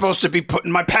TV, you're supposed to be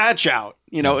putting my patch out,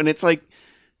 and it's like,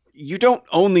 you don't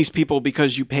own these people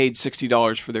because you paid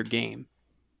 $60 for their game.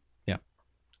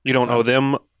 You don't owe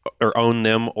them or own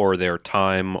them or their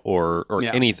time or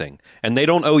Yeah. anything. And they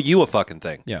don't owe you a fucking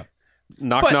thing. Yeah.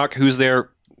 Knock, knock, who's there?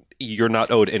 You're not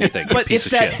owed anything. you But piece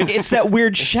it's of that shit. it's that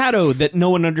weird shadow that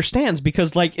no one understands,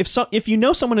 because like if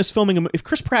someone is filming if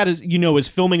Chris Pratt is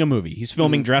filming a movie, he's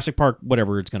filming Jurassic Park,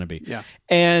 whatever it's going to be, Yeah.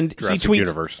 and Jurassic he tweets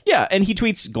Universe. and he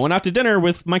tweets going out to dinner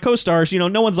with my co-stars.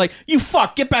 No one's like, you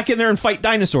fuck, get back in there and fight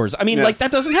dinosaurs. I mean, Yeah. like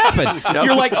that doesn't happen.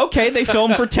 You're like, okay, they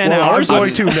film for 10 well, hours. I'm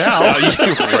going to now.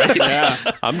 right? Yeah.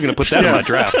 I'm going to put that in my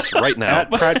drafts right now.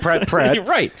 Pratt.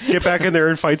 Right. Get back in there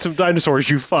and fight some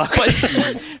dinosaurs, you fuck.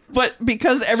 But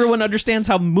because everyone understands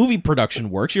how movie production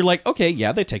works, you're like, okay,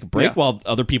 yeah, they take a break Yeah. while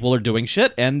other people are doing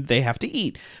shit and they have to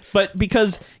eat. But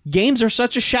because games are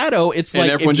such a shadow, it's And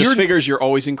like everyone if just you're figures you're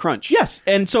always in crunch. yes,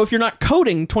 and so if you're not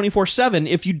coding 24/7,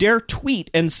 if you dare tweet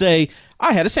and say,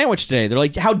 I had a sandwich today, they're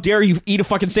like, how dare you eat a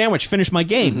fucking sandwich, finish my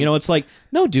game. It's like,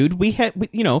 no, dude, we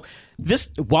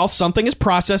this, while something is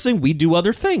processing, we do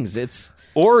other things. It's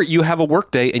Or you have a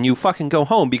work day and you fucking go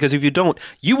home, because if you don't,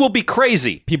 you will be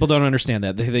crazy. people don't understand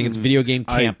that. They think it's video game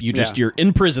camp. yeah. You're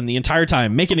in prison the entire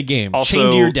time making a game, Also,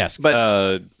 chained to your desk.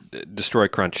 But Destroy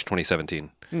Crunch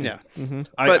 2017. yeah,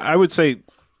 I would say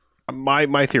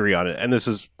my theory on it, and this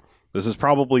is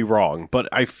probably wrong, but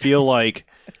I feel like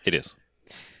It is.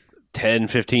 10,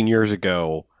 15 years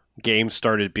ago, games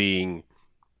started being,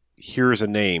 here's a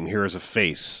name, here's a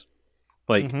face.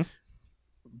 Like,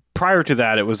 prior to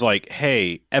that, it was like,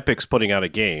 hey, Epic's putting out a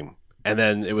game. And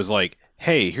then it was like,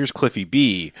 hey, here's Cliffy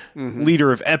B,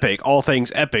 leader of Epic, all things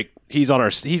Epic. He's on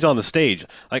the stage.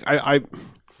 Like, I'm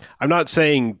not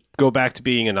saying go back to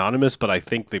being anonymous, but I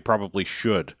think they probably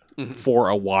should for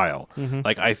a while.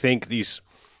 Like, I think these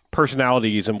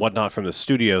personalities and whatnot from the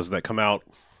studios that come out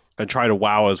and try to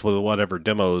wow us with whatever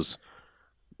demos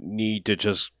need to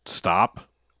just stop.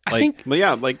 I think but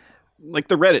yeah, like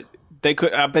the Reddit, they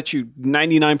could. I bet you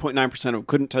 99.9% of them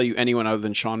couldn't tell you anyone other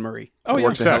than Sean Murray. Oh, who yeah.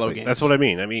 works at Hello Exactly. Games. That's what I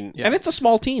mean. I mean, And it's a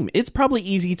small team. It's probably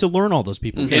easy to learn all those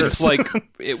people's names. it's like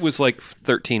it was like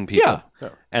 13 people. Yeah.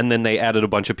 And then they added a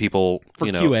bunch of people for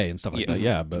QA and stuff like that.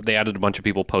 Yeah, but they added a bunch of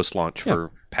people post launch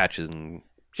for patches and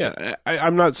yeah,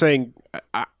 I'm not saying.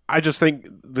 I just think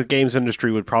the games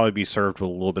industry would probably be served with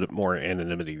a little bit more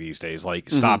anonymity these days. Like,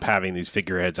 stop having these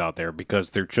figureheads out there,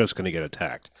 because they're just going to get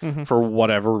attacked for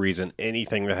whatever reason.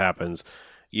 Anything that happens,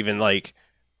 even like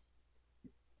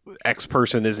X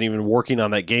person isn't even working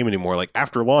on that game anymore. Like,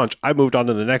 after launch, I moved on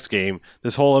to the next game.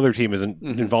 This whole other team is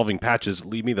involving patches.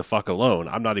 Leave me the fuck alone.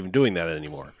 I'm not even doing that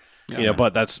anymore.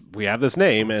 But we have this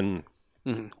name, and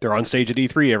they're on stage at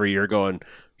E3 every year going,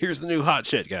 here's the new hot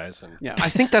shit, guys. And Yeah. I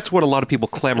think that's what a lot of people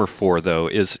clamor for, though,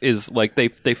 is like they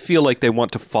feel like they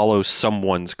want to follow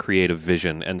someone's creative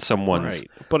vision and someone's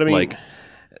But I mean, like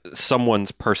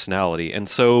someone's personality, and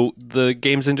so the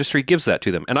games industry gives that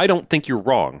to them. And I don't think you're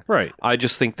wrong. right. I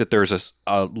just think that there's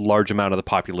a large amount of the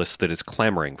populace that is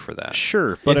clamoring for that.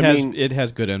 Sure. But it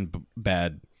has good and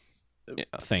bad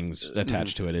things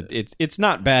attached to it. It's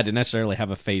not bad to necessarily have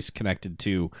a face connected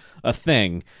to a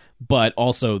thing, but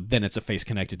also then it's a face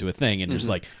connected to a thing, and you're just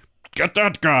like, get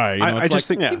that guy. I just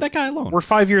think leave that guy alone. we're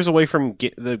 5 years away from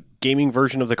the gaming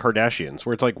version of the Kardashians,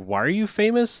 where it's like, why are you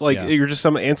famous? Like, Yeah. you're just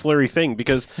some ancillary thing.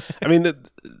 Because I mean, the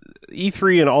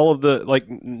E3 and all of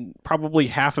the probably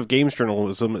half of games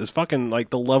journalism is fucking like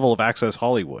the level of Access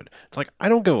Hollywood. It's like, I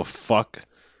don't give a fuck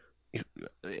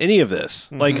any of this.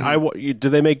 Like, do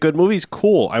they make good movies?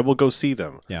 Cool, I will go see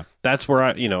them. Yeah. That's where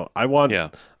I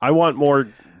want more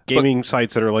gaming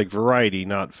sites that are like Variety,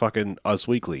 not fucking Us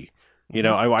Weekly.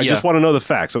 I just want to know the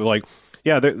facts. So like,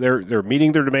 yeah, they're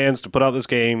meeting their demands to put out this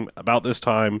game about this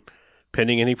time.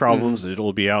 Pending any problems,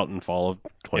 it'll be out in fall of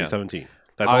 2017.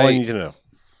 That's all I need to know.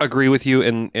 Agree with you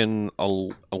in a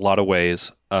lot of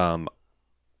ways.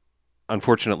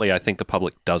 Unfortunately, I think the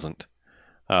public doesn't,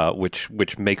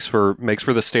 which makes for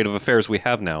the state of affairs we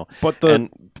have now. But the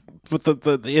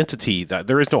entity that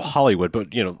there is no Hollywood, but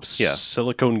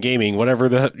Silicon Gaming, whatever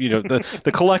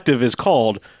the collective is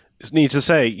called, needs to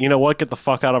say, you know what, get the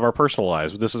fuck out of our personal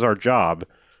lives. This is our job.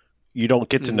 You don't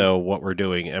get to know what we're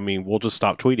doing. I mean, we'll just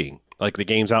stop tweeting. Like, the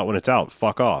game's out when it's out.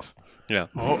 Fuck off. Yeah.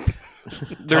 Oh.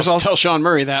 There's tell, also tell Sean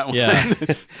Murray that one. Yeah.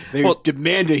 They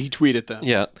demanded he tweet at them.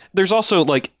 yeah. There's also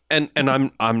like, and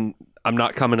I'm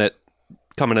not coming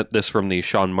at this from the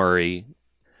Sean Murray,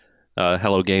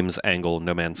 Hello Games angle,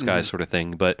 No Man's Sky sort of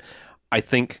thing, but I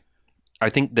think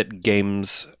that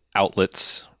games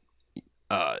outlets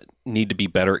need to be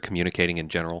better at communicating in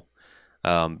general,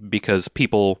 because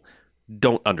people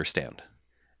don't understand,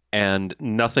 and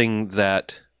nothing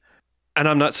that, and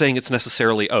I'm not saying it's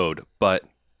necessarily owed, but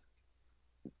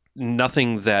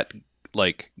nothing that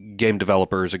like game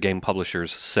developers or game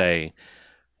publishers say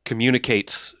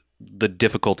communicates the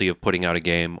difficulty of putting out a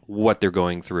game, what they're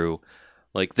going through.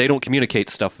 Like, they don't communicate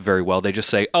stuff very well. They just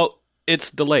say, "Oh, it's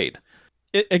delayed."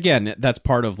 Again, that's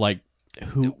part of like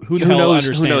who Who the hell knows-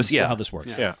 understands who knows, yeah. how this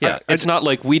works. Yeah. Yeah, it's not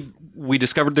like we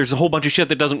discovered there's a whole bunch of shit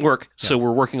that doesn't work, so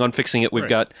we're working on fixing it. We've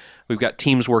got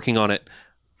teams working on it.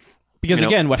 Because You know,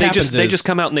 again, what they happens just they is just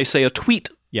come out and they say a tweet.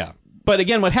 yeah. But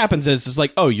again, what happens is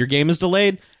like, oh, your game is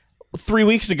delayed. 3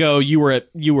 weeks ago, you were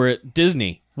at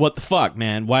Disney. What the fuck,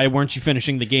 man? Why weren't you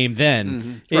finishing the game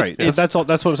then? Right. That's all.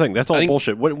 That's what I'm saying. That's all think-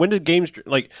 bullshit. When did games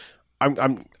like?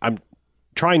 I'm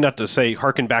trying not to say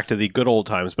harken back to the good old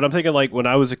times, but I'm thinking like when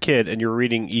I was a kid and you're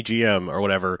reading EGM or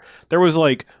whatever, there was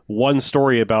like one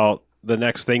story about the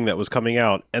next thing that was coming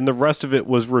out, and the rest of it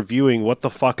was reviewing what the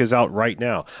fuck is out right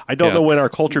now. I don't Yeah. know when our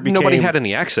culture became. Nobody had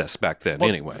any access back then, Well,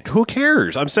 anyway. Who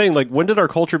cares? I'm saying, like, when did our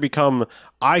culture become,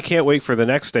 I can't wait for the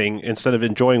next thing instead of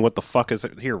enjoying what the fuck is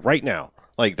here right now?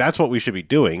 Like, that's what we should be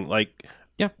doing. Like,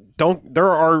 Yeah. there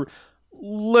are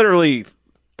literally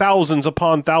thousands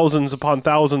upon thousands upon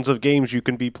thousands of games you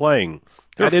can be playing.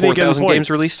 There at are any given 4,000 point. games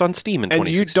released on Steam in And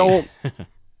you 2016. don't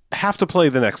have to play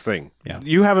the next thing. Yeah.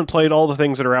 You haven't played all the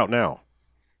things that are out now.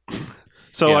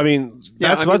 So, Yeah. I mean,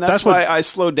 That's that's why what. I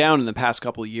slowed down in the past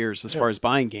couple of years as far as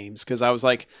buying games, because I was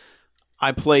like,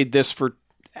 I played this for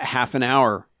half an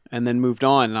hour and then moved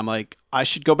on, and I'm like, I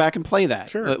should go back and play that.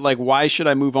 Sure. Like, why should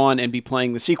I move on and be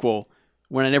playing the sequel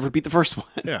when I never beat the first one?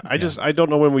 Yeah, I don't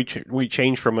know when we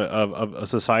changed from a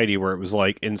society where it was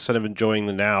like, instead of enjoying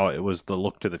the now, it was the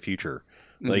look to the future.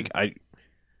 Like,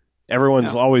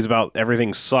 everyone's always about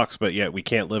everything sucks, but yet we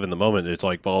can't live in the moment. It's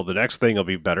like, well, the next thing will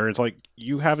be better. It's like,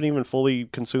 you haven't even fully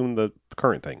consumed the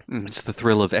current thing. It's the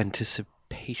thrill of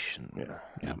anticipation.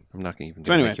 Yeah. I'm not going to even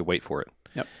So anyway. make you wait for it.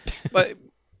 Yep. But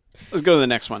let's go to the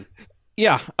next one.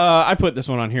 Yeah, I put this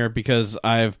one on here because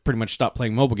I've pretty much stopped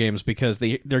playing mobile games because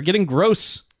they're getting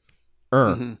gross.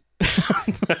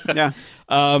 Yeah.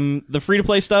 The free to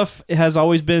play stuff has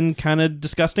always been kind of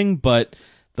disgusting, but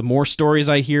the more stories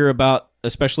I hear about,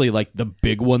 especially like the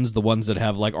big ones, the ones that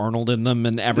have like Arnold in them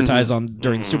and advertise on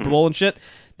during the Super Bowl and shit,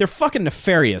 they're fucking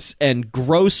nefarious and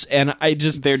gross. And I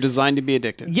just They're designed to be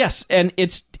addictive. yes, and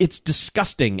it's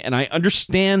disgusting. And I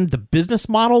understand the business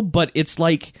model, but it's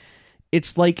like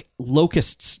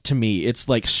locusts to me. It's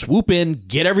like swoop in,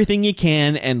 get everything you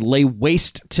can, and lay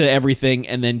waste to everything,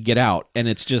 and then get out. And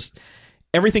it's just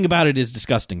everything about it is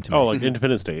disgusting to me. Oh, like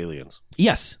Independence Day aliens.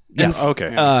 Yes. Yes.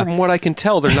 Okay. From what I can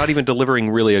tell, they're not even delivering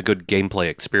really a good gameplay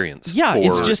experience. Yeah,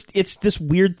 for- it's this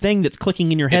weird thing that's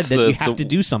clicking in your head It's that the- you have the- to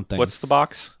do something. What's the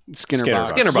box? Skinner Skinner box.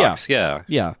 box. Skinner box, yeah.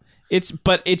 Yeah.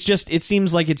 It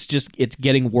seems like it's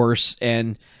getting worse,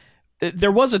 and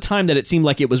there was a time that it seemed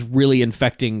like it was really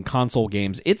infecting console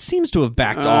games. It seems to have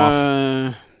backed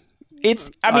off.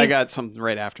 I got something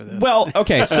right after this. Well,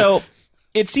 okay, so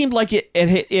it seemed like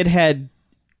it had,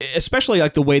 especially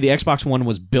like the way the Xbox One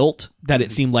was built, that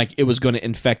it seemed like it was going to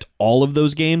infect all of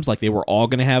those games. Like they were all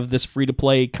going to have this free to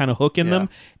play kind of hook in them,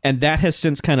 and that has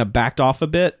since kind of backed off a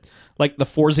bit. Like the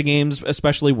Forza games,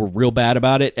 especially, were real bad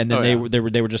about it, and then they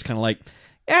were just kind of like,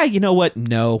 you know what?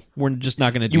 No, we're just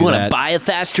not going to do You want that. to buy a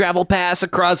fast travel pass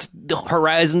across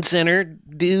Horizon Center,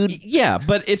 dude? Yeah,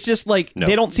 but it's just like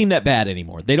they don't seem that bad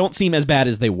anymore. They don't seem as bad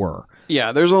as they were.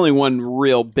 yeah, there's only one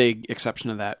real big exception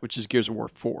to that, which is Gears of War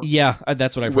 4. Yeah,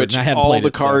 that's what I've heard. Which And I hadn't all played the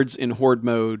it, so- cards in Horde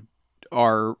mode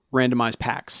are randomized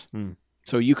packs.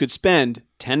 So you could spend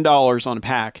 $10 on a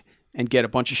pack and get a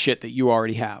bunch of shit that you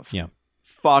already have. Yeah.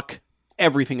 Fuck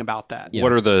everything about that. Yeah.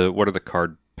 What are the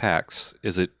card packs?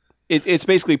 Is it It's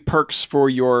basically perks for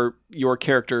your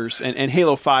characters, and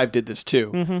Halo 5 did this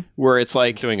too, where it's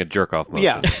like, doing a jerk off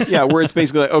motion? yeah, where it's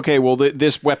basically like, okay, well,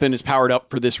 this weapon is powered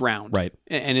up for this round, Right.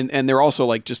 And they're also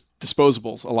like just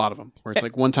disposables, a lot of them, where it's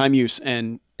like one time use,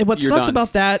 and And what you're sucks done,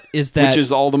 about that is that which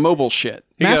is all the mobile shit.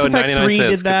 Here you Mass go, Effect 99 3 cents,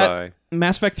 did that. goodbye.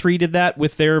 Mass Effect 3 did that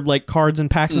with their like cards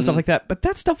and packs and stuff like that. But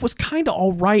that stuff was kind of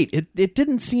all right. It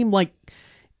didn't seem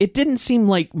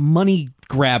like money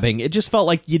grabbing. It just felt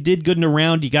like you did good in a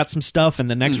round, you got some stuff, and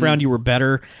the next round you were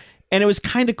better. And it was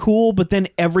kind of cool, but then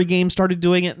every game started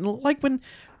doing it. And like when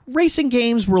racing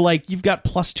games were like, you've got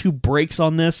 +2 brakes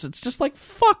on this, it's just like,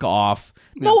 fuck off.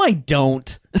 No, I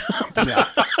don't.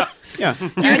 Yeah.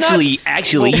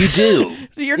 Actually, you do.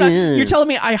 So you're telling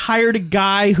me I hired a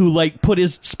guy who like put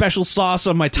his special sauce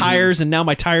on my tires and now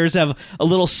my tires have a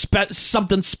little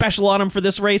something special on them for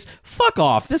this race? Fuck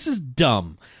off. This is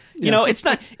dumb. You know, it's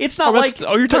not like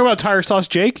you're talking about tire sauce,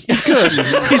 Jake? He's good.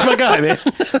 He's my guy, man.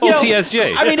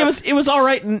 TSJ. I mean, it was all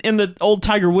right in the old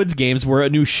Tiger Woods games where a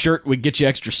new shirt would get you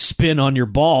extra spin on your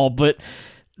ball, but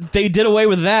they did away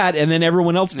with that, and then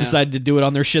everyone else decided to do it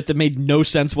on their shit that made no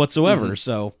sense whatsoever.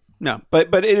 So no,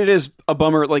 but it is a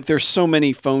bummer. Like there's so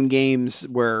many phone games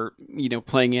where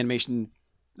playing Animation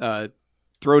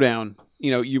Throwdown,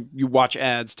 you watch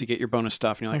ads to get your bonus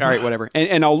stuff, and you're like, all right, whatever,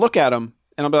 and I'll look at them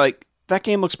and I'll be like, that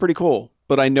game looks pretty cool,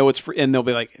 but I know it's free, and they'll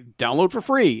be like, download for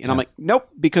free, and I'm like, nope,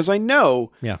 because I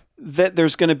know that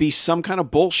there's going to be some kind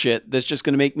of bullshit that's just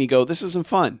going to make me go, this isn't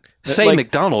fun. Say like,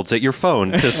 McDonald's at your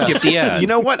phone to skip the ad. You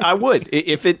know what? I would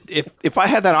if I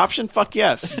had that option. Fuck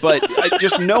yes, but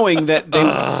just knowing that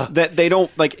they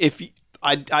don't like if.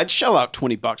 I'd shell out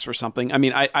 $20 for something. I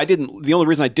mean, I didn't. The only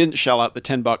reason I didn't shell out the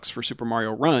 $10 for Super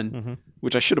Mario Run,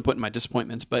 which I should have put in my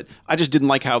disappointments, but I just didn't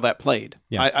like how that played.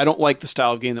 Yeah. I don't like the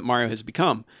style of game that Mario has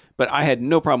become, but I had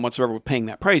no problem whatsoever with paying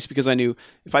that price because I knew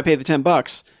if I pay the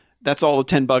 $10, that's all the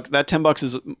 $10. That $10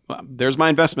 is there's my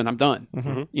investment. I'm done.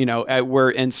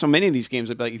 And so many of these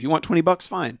games, I'd be like, if you want $20,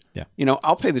 fine. Yeah.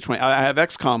 I'll pay the 20. I have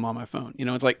XCOM on my phone.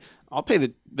 It's like I'll pay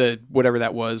the whatever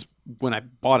that was when I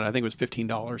bought it. I think it was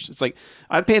 $15. It's like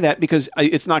I'd pay that because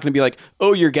it's not going to be like,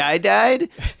 oh, your guy died.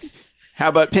 How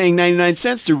about paying 99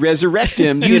 cents to resurrect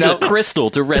him? Use a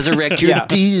crystal to resurrect your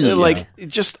deal. Like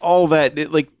just all that.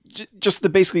 Just the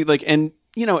basically like and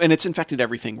it's infected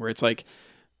everything where it's like.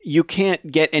 You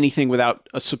can't get anything without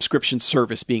a subscription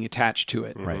service being attached to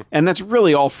it. Right. And that's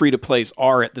really all free-to-plays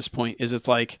are at this point, is it's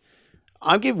like,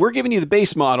 we're giving you the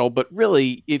base model, but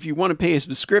really, if you want to pay a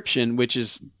subscription, which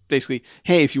is basically,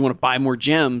 hey, if you want to buy more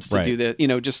gems to do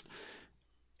that,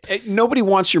 nobody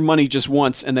wants your money just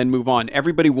once and then move on.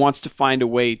 Everybody wants to find a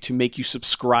way to make you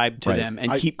subscribe to them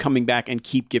and keep coming back and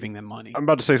keep giving them money. I'm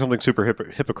about to say something super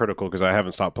hypocritical because I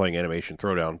haven't stopped playing Animation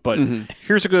Throwdown, but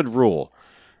here's a good rule.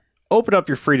 Open up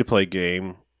your free-to-play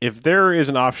game. If there is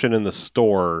an option in the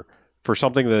store for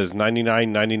something that is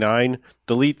 $99.99,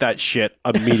 delete that shit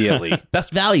immediately.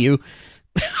 Best value.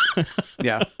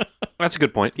 Yeah. That's a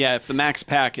good point. Yeah, if the max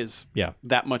pack is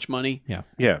that much money.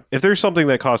 Yeah. If there's something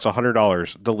that costs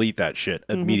 $100, delete that shit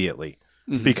immediately.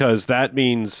 Because that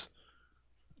means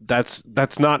that's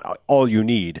not all you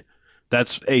need.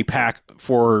 That's a pack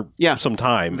for some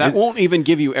time. That won't even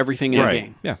give you everything in the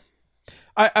game. Yeah.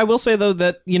 I will say though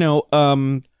that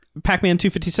Pac-Man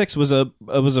 256 was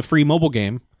a free mobile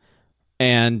game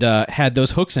and had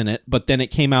those hooks in it, but then it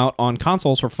came out on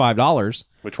consoles for $5.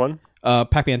 Which one?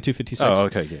 Pac-Man 256. Oh,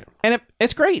 okay, yeah. And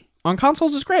it's great on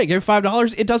consoles. It's great. I gave it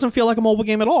 $5. It doesn't feel like a mobile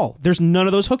game at all. There's none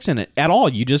of those hooks in it at all.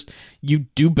 You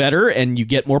do better and you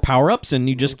get more power-ups and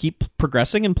you just keep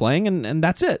progressing and playing and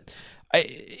that's it.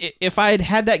 If I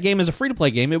had that game as a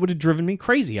free-to-play game, it would have driven me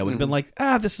crazy. I would have been like,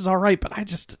 this is all right, but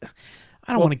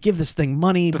I don't want to give this thing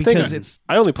money because it's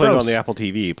I only played it on gross. the Apple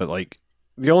TV, but like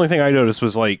the only thing I noticed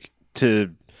was like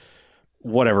to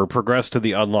progress to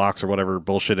the unlocks or whatever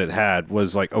bullshit it had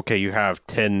was like, okay, you have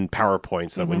 10 power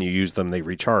points that when you use them they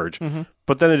recharge.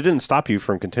 But then it didn't stop you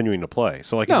from continuing to play.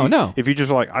 So like if you just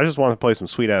were like, I just want to play some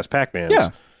sweet ass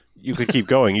Pac-Mans, you could keep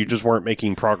going. You just weren't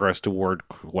making progress toward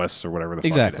quests or whatever the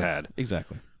fuck it had.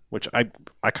 Exactly. Which I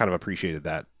kind of appreciated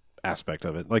that aspect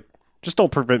of it. Like just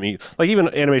don't prevent me. Like even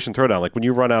Animation Throwdown, like when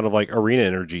you run out of like arena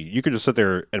energy, you could just sit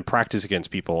there and practice against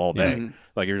people all day.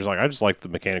 Like you're just like, I just like the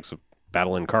mechanics of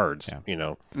battling cards.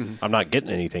 I'm not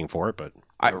getting anything for it, but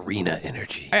arena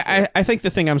energy. I think the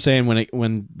thing I'm saying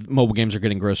when mobile games are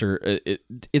getting grosser,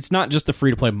 it's not just the free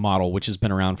to play model, which has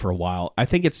been around for a while. I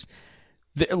think it's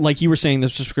like you were saying, the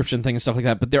subscription thing and stuff like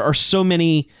that. But there are so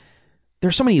many.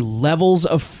 There's so many levels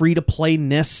of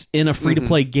free-to-play-ness in a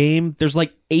free-to-play game. There's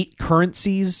like 8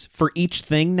 currencies for each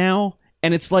thing now.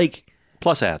 And it's like...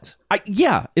 Plus ads.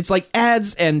 It's like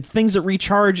ads and things that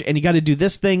recharge, and you got to do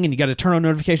this thing, and you got to turn on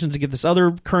notifications to get this other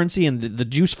currency, and the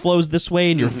juice flows this way,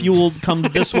 and your fuel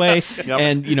comes this way, and,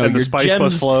 and your the spice gems...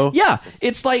 must flow. Yeah,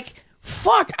 it's like,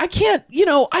 fuck, I can't...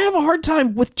 I have a hard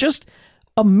time with just...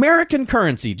 American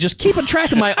currency, just keeping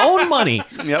track of my own money.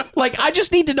 Like, I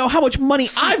just need to know how much money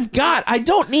I've got. I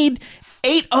don't need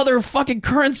 8 other fucking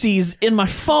currencies in my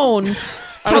phone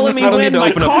telling me I don't when need to my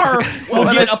open up- car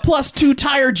will get a +2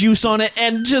 tire juice on it,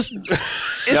 and just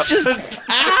it's just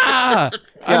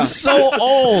I'm so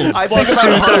old. I think You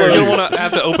about Harlow's. don't want to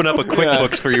have to open up a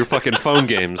QuickBooks for your fucking phone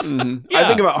games. I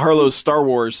think about Harlow's Star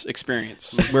Wars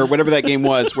experience, where whatever that game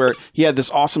was, where he had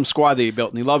this awesome squad that he built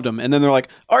and he loved them, and then they're like,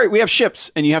 "All right, we have ships,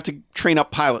 and you have to train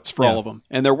up pilots for all of them,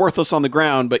 and they're worthless on the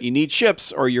ground, but you need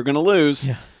ships or you're going to lose."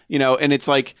 Yeah. You know, and it's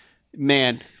like,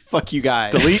 man, fuck you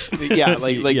guys. Delete? Yeah,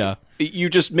 like Yeah. you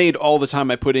just made all the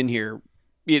time I put in here.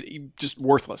 Just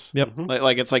worthless. Yep.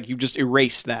 Like it's like you just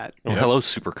erased that. Oh, hello,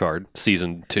 Supercard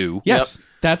Season 2. Yes,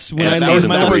 that's when And I that learned was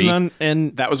my the lesson three. on,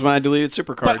 and That was when I deleted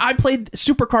Supercard. but I played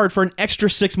Supercard for an extra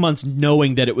 6 months,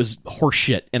 knowing that it was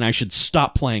horseshit and I should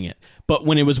stop playing it. But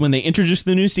when they introduced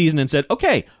the new season and said,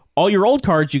 "Okay, all your old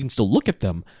cards, you can still look at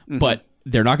them, but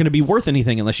they're not going to be worth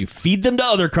anything unless you feed them to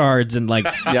other cards and like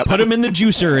put them in the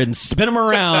juicer and spin them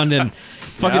around and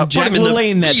fucking Jack Put 'em in the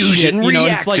LaLanne that shit." fusion You know,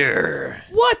 it's like, reactor.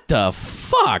 what the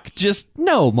fuck? Just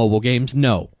no mobile games,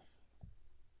 no.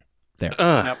 There,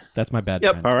 that's my bad.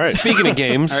 Yep. trend. All right. Speaking of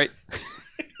games, All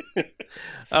right.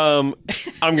 I'm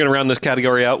going to round this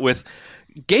category out with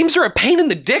games are a pain in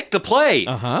the dick to play.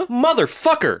 Uh-huh.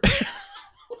 Motherfucker.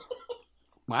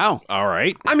 Wow. All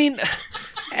right. I mean,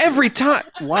 every time.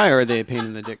 Why are they a pain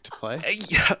in the dick to play?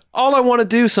 All I want to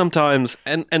do sometimes,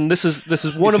 and this is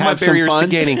one Is of my have some barriers to fun?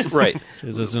 gaining. Right.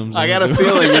 Is a zoom, I zoom, got a zoom.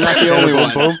 feeling you're not the only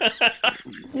one.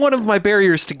 One of my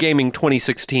barriers to gaming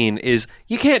 2016 is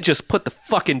you can't just put the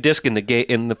fucking disc in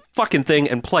the fucking thing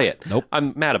and play it. Nope.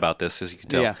 I'm mad about this, as you can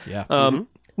tell. Yeah. Yeah.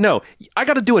 No, I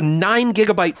got to do a 9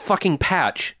 gigabyte fucking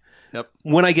patch Yep.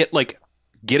 when I get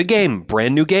a game,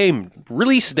 brand new game,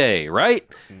 release day, right?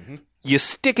 You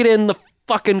stick it in the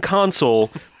fucking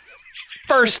console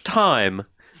first time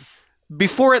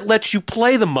before it lets you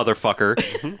play the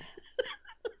motherfucker.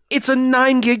 It's a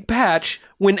 9 gig patch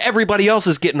when everybody else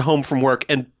is getting home from work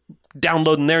and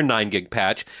downloading their 9 gig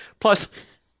patch. Plus,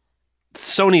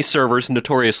 Sony servers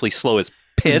notoriously slow as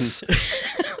piss.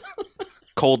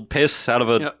 Cold piss out of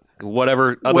a Yep.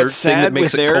 whatever other What's thing that sad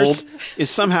makes with it theirs cold. is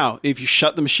somehow if you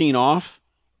shut the machine off,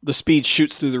 the speed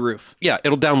shoots through the roof. Yeah,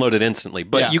 it'll download it instantly,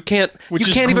 but Yeah. you can't. Which you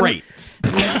is can't great.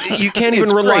 You can't even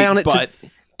It's rely great, on it. but-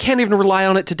 Can't even rely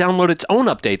on it to download its own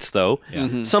updates, though.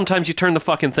 Mm-hmm. Sometimes you turn the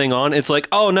fucking thing on. It's like,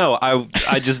 oh no,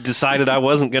 I just decided I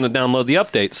wasn't going to download the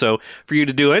update. So for you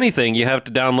to do anything, you have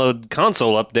to download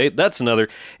console update. That's another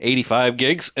 85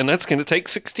 gigs, and that's going to take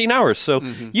 16 hours. So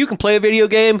you can play a video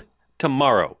game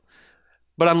tomorrow.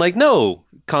 But I'm like, no,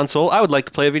 console, I would like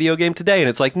to play a video game today. And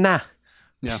it's like, nah.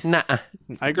 Yeah. Nah.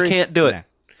 I agree. You can't do it. Nah.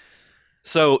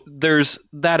 So there's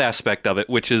that aspect of it,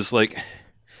 which is like,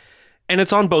 and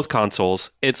it's on both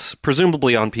consoles. It's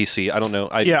presumably on PC. I don't know.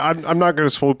 Yeah, I'm not going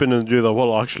to swoop in and do the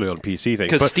actually on PC thing.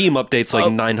 Because but- Steam updates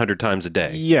like 900 times a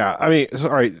day. Yeah, I mean, all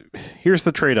right. Here's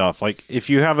the trade-off. Like, if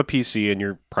you have a PC and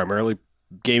you're primarily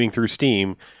gaming through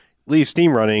Steam, leave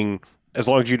Steam running as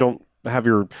long as you don't have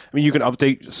your. I mean, you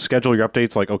can schedule your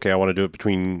updates. Like, okay, I want to do it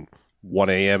between 1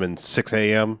 a.m. and 6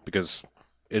 a.m. because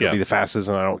it'll be the fastest,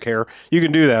 and I don't care. You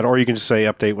can do that, or you can just say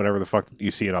update whenever the fuck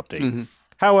you see an update.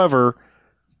 However,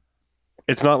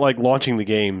 it's not like launching the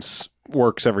games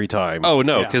works every time. Oh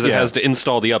no, because it Yeah. has to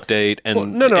install the update and Well,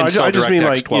 no, install I just mean DirectX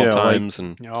like 12 times.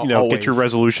 And you know, get your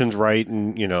resolutions right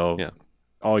and, Yeah.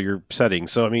 all your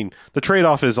settings. So, I mean, the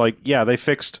trade-off is like, yeah, they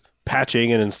fixed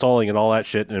patching and installing and all that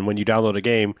shit. And when you download a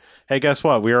game, hey, guess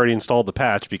what? We already installed the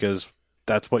patch because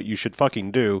that's what you should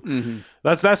fucking do.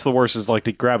 That's the worst is like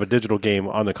to grab a digital game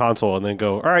on the console and then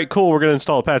go, all right, cool, we're going to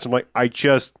install a patch. I'm like, I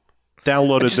just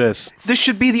downloaded this. this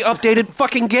should be the updated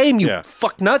fucking game, you Yeah.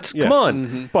 fuck nuts. Yeah. Come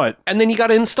on. But And then you got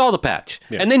to install the patch.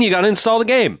 Yeah. And then you got to install the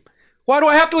game. Why do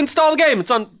I have to install the game? It's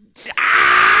on.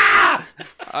 Ah!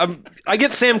 I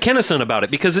get Sam Kinison about it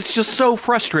because it's just so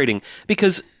frustrating.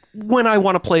 Because when I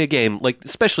want to play a game, like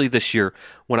especially this year,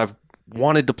 when I've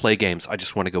wanted to play games, I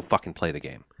just want to go fucking play the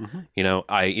game. You know,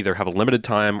 I either have a limited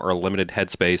time or a limited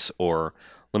headspace or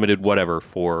limited whatever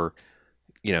for,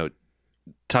 you know,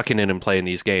 tucking in and playing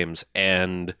these games.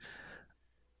 And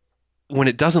when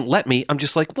it doesn't let me, I'm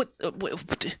just like, what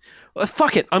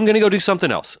fuck it. I'm going to go do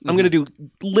something else. I'm going to do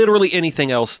literally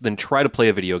anything else than try to play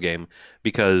a video game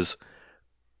because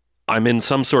I'm in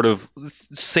some sort of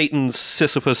Satan's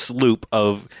Sisyphus loop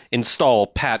of install,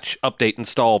 patch, update,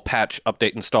 install, patch,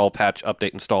 update, install, patch,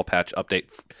 update, install, patch, update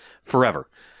forever.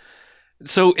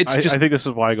 So it's I just think this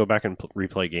is why I go back and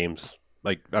replay games.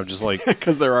 Like, I'm just like,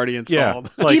 Because they're already yeah. installed.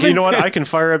 Like, Even- you know what? I can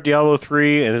fire up Diablo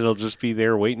 3 and it'll just be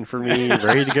there waiting for me,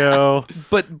 ready to go.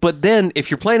 but then if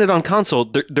you're playing it on console,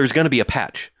 there's going to be a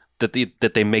patch that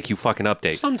they make you fucking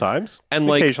update. Sometimes. And,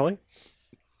 like, occasionally.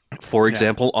 For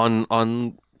example,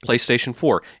 on PlayStation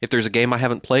 4. If there's a game I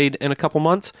haven't played in a couple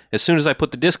months, as soon as I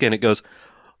put the disc in, it goes,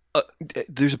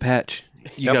 there's a patch.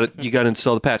 You got to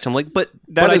install the patch. I'm like, but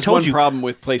That I is told one you. problem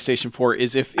with PlayStation 4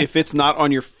 is if it's not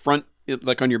on your front,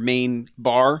 like on your main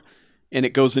bar, and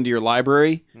it goes into your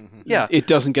library, Yeah. it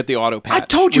doesn't get the auto patch. I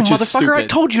told you, which is motherfucker. I stupid.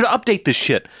 told you to update this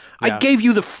shit. Yeah. I gave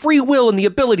you the free will and the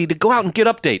ability to go out and get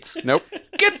updates. Nope.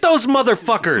 Get those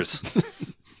motherfuckers.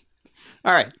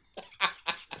 All right.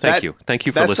 Thank you. Thank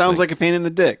you for That listening. sounds like a pain in the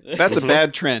dick. That's a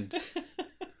bad trend.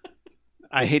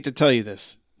 I hate to tell you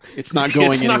this. It's not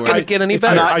going It's not anywhere. gonna get any It's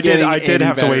better. not I getting did any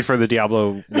have to better. wait for the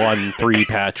Diablo 1 3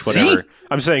 patch, whatever.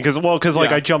 I'm saying because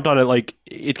Yeah. I jumped on it like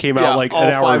it came out like all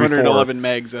an hour before. 511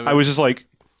 megs of it. I was just like,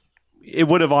 it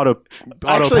would have auto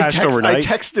I actually patched I overnight.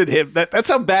 texted him. That's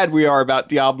how bad we are about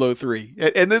Diablo 3.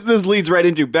 And this leads right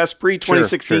into best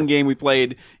pre-2016 Sure. game we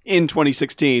played in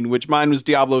 2016, which mine was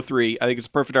Diablo 3. I think it's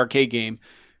a perfect arcade game.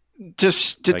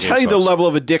 Just to That tell game you the sucks. level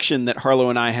of addiction that Harlow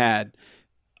and I had,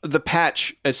 the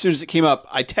patch, as soon as it came up,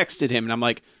 I texted him and I'm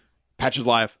like, patch is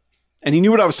live. And he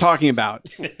knew what I was talking about.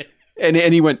 and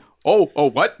he went, oh,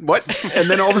 what? And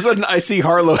then all of a sudden I see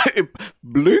Harlow,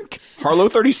 blink, Harlow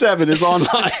 37 is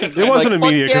online. It wasn't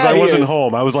immediate because I wasn't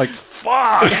home. I was like,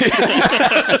 fuck.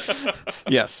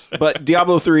 Yes, but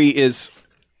Diablo 3 is,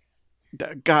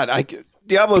 God,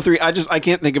 Diablo 3, I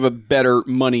can't think of a better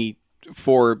money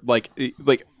for, like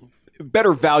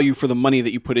better value for the money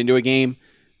that you put into a game.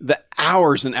 The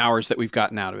hours and hours that we've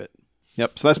gotten out of it.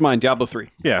 Yep. So that's mine, Diablo 3.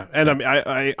 Yeah, and I mean,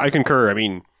 I concur. I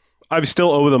mean, I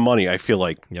still owe them money. I feel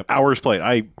like hours played.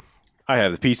 I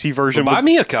have the PC version. Buy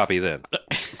me a copy then.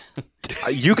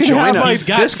 You can Join have us. my He's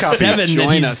Got disc copy. 7 that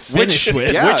Join he's us. finished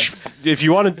with. Yeah. Which, if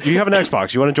you want to, you have an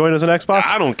Xbox. You want to join us an Xbox?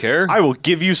 I don't care. I will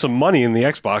give you some money in the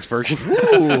Xbox version.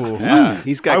 Yeah,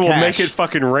 he's got I will cash. make it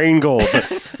fucking rain gold.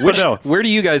 But no, Where do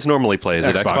you guys normally play? Is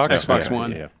it Xbox? Xbox Yeah,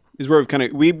 One. yeah. Is where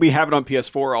we have it on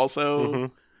PS4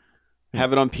 also.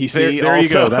 Have it on PC There you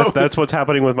also. go. That's what's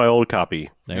happening with my old copy.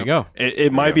 There you go.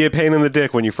 It might be a pain in the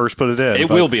dick when you first put it in. It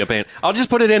but will be a pain. I'll just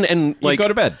put it in and You go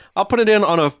to bed. I'll put it in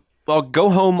I'll go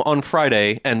home on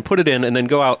Friday and put it in and then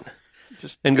go out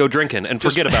and go drinking and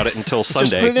forget about it until Just put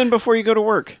Sunday. it in before you go to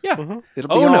work. Yeah. It'll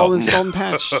be Oh, no. all installed and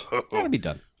patched. That'll be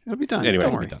done. It'll be done. Anyway,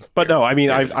 Don't worry. but no, I mean,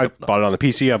 I've bought it on the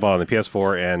PC, I bought it on the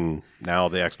PS4, and now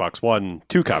the Xbox One,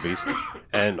 2 copies,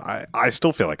 and I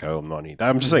still feel like I owe money.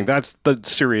 I'm just saying that's the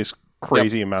serious,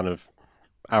 crazy amount of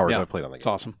hours Yeah. I've played on the It's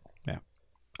game. awesome.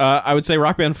 I would say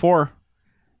Rock Band 4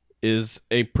 is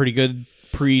a pretty good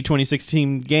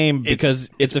pre-2016 game because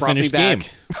it's a brought me finished back. game.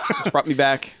 It's brought me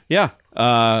back. Yeah.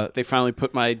 They finally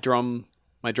put my drum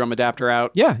adapter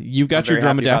out. Yeah, you've got I'm your very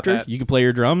drum happy about adapter. that. You can play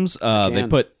your drums. They can.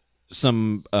 put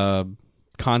some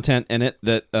content in it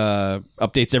that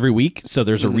updates every week, so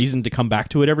there's a reason to come back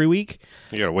to it every week.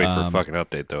 You gotta wait for a Um, fucking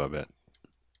update though, I bet.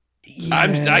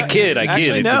 I kid.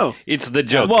 Actually, no. It's the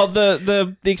joke. Well,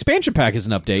 the expansion pack is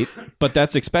an update, but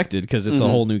that's expected because it's a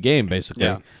whole new game basically.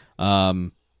 Yeah.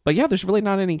 But yeah, there's really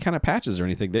not any kind of patches or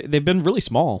anything. They've been really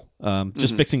small.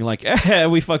 Just fixing like,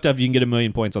 we fucked up. You can get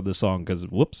 1,000,000 points on this song because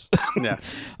whoops. Yeah.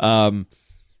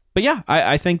 But yeah,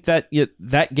 I think that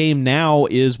that game now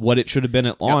is what it should have been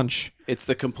at launch. It's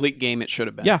the complete game it should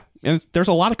have been. Yeah, and there's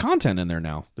a lot of content in there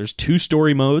now. There's 2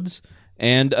 story modes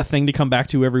and a thing to come back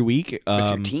to every week. With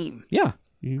your team. Yeah,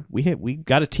 we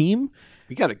got a team.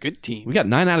 We got a good team. We got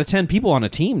 9 out of 10 people on a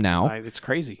team now. It's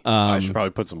crazy. I should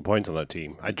probably put some points on that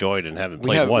team. I joined and haven't we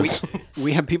played have once.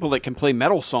 we have people that can play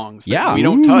metal songs. That Yeah. we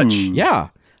don't touch. Yeah.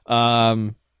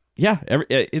 Yeah,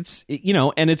 it's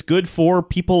and it's good for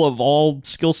people of all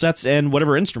skill sets and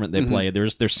whatever instrument they play.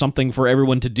 There's something for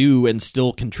everyone to do and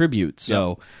still contribute.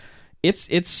 So it's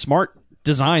smart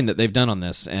design that they've done on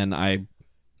this, and I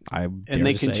And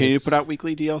they continue to put out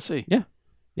weekly DLC.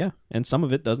 Yeah, and some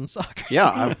of it doesn't suck. Yeah,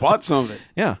 I've bought some of it.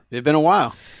 Yeah. It's been a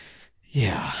while.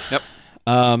 Yeah. Yep.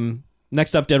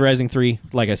 Next up, Dead Rising 3.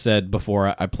 Like I said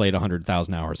before, I played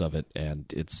 100,000 hours of it, and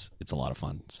it's a lot of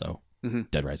fun. So,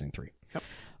 Dead Rising 3. Yep.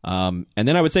 And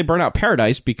then I would say Burnout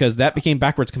Paradise because that became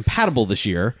backwards compatible this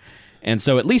year, and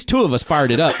so at least 2 of us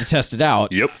fired it up to test it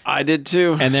out. Yep. I did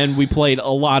too. And then we played a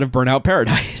lot of Burnout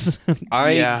Paradise.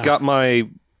 I got my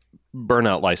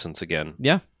Burnout license again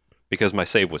Yeah. because my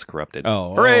save was corrupted.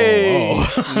 Oh.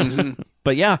 Hooray!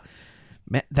 But yeah,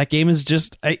 man, that game is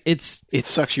just it's It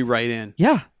sucks you right in.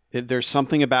 yeah. There's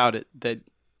something about it that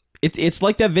It's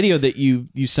like that video that you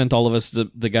sent all of us,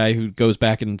 the guy who goes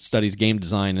back and studies game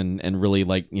design and really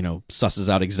susses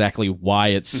out exactly why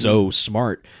it's so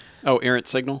smart. errant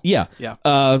signal. Yeah. Yeah.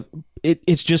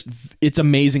 It's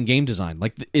amazing game design.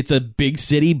 Like it's a big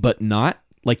city, but not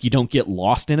like you don't get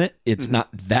lost in it. It's not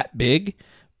that big,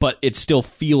 but it still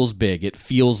feels big. It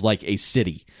feels like a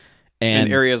city.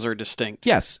 And areas are distinct.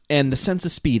 Yes, and the sense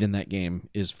of speed in that game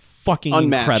is fucking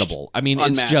Unmatched. incredible. I mean,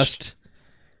 Unmatched.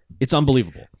 it's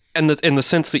unbelievable. And in the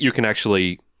sense that you can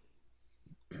actually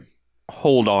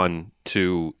hold on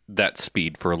to that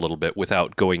speed for a little bit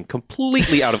without going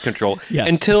completely out of control Yes.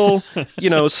 until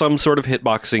some sort of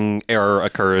hitboxing error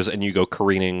occurs and you go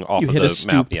careening off You of hit the a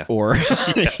stoop map. Yeah. or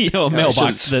a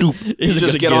mailbox that You isn't just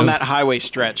gonna get on give. that highway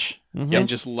stretch and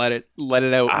just let it out. Let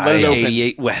it open.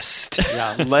 I-88 West.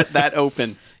 Yeah, let that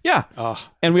open. Yeah, Oh,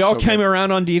 and we all so came good.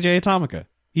 around on DJ Atomica.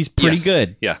 He's pretty Yes.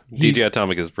 good. Yeah, He's- DJ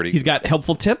Atomic is pretty. He's got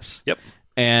helpful tips. Yep.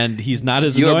 And he's not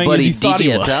as Your annoying buddy as you thought he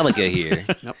DJ was. Atomica here.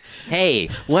 Yep. Hey,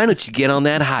 why don't you get on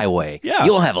that highway? Yeah.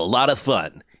 You'll have a lot of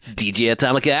fun. DJ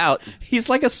Atomica out. He's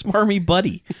like a smarmy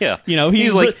buddy. Yeah.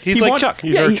 He's like he Chuck.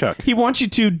 He's our Chuck. He wants you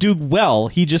to do well.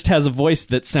 He just has a voice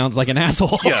that sounds like an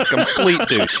asshole. Yeah, complete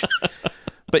douche.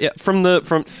 But yeah, from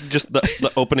just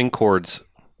the opening chords,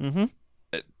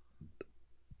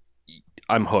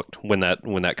 I'm hooked when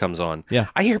that comes on. Yeah.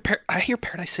 I hear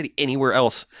Paradise City anywhere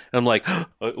else, and I'm like,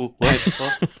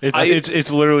 what?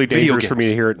 It's literally Video dangerous for me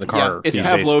to hear it in the Yeah, car. it's these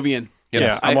days. Pavlovian.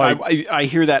 Yeah, I'm I, like, I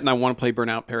hear that and I want to play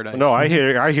Burnout Paradise. no, I hear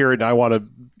it and I want to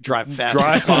drive fast.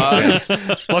 drive. As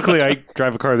fuck. Luckily, I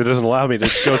drive a car that doesn't allow me to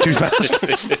go too fast.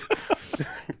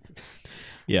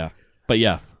 Yeah. But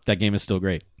yeah, that game is still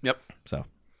great. Yep. So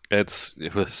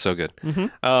It was so good.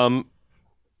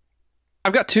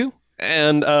 I've got two,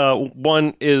 and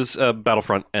one is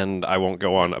Battlefront, and I won't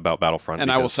go on about Battlefront.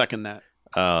 And I will because, second that.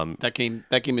 Um, That game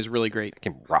is really great.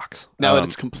 game rocks. Now that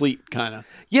it's complete, kind of.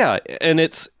 Yeah, and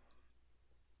it's.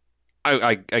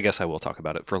 I guess I will talk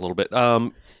about it for a little bit.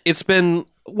 It's been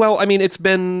it's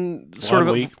been sort 1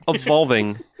 of week.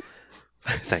 evolving.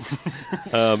 Thanks.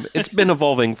 It's been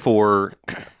evolving for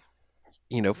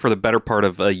for the better part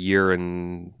of a year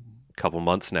and a couple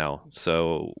months now.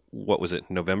 So what was it?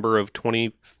 November of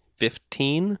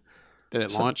 2015? Did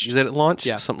it launch? Did it launch?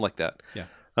 Yeah. Something like that. Yeah,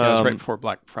 it was right Um, before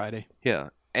Black Friday. Yeah,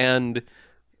 and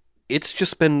it's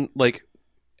just been like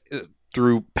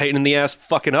through pain in the ass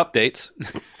fucking updates,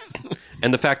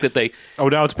 and the fact that they Oh,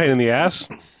 now it's pain in the ass.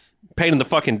 pain in the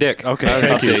fucking dick. Okay,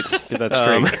 thank you. updates. Get that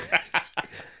straight.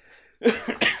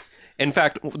 In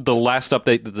fact, the last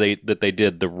update that they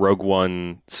did, the Rogue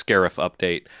One Scarif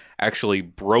update, actually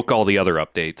broke all the other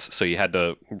updates, so you had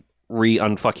to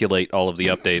re-unfucculate all of the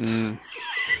updates.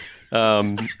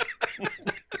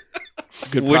 It's a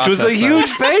good Which was a process,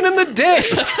 huge pain in the dick.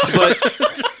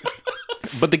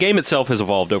 But the game itself has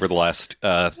evolved over the last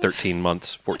 13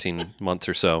 months, 14 months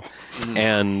or so.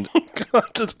 And I'm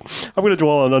going to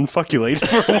dwell on unfucculate.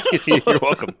 you're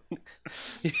welcome.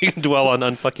 You can dwell on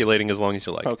unfucculating as long as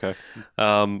you like. Okay.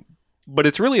 But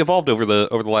it's really evolved over the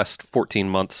last 14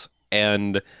 months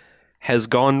and has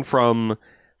gone from,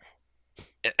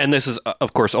 and this is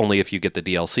of course only if you get the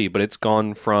DLC, but it's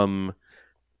gone from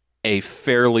a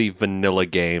fairly vanilla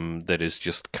game that is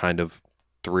just kind of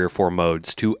 3 or 4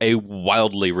 modes to a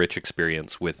wildly rich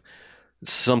experience with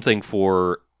something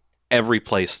for every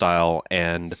play style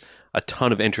and a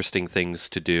ton of interesting things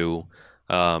to do.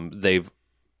 They've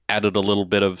added a little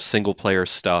bit of single player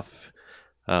stuff,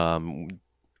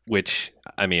 which,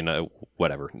 I mean,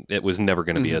 whatever. It was never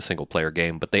going to be a single player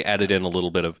game, but they added in a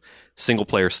little bit of single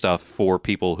player stuff for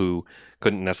people who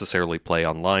couldn't necessarily play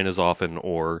online as often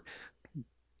or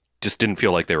just didn't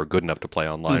feel like they were good enough to play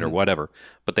online or whatever.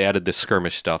 But they added this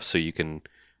skirmish stuff so you can,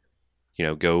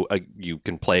 go. You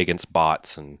can play against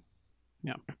bots, and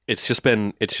it's just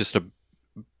been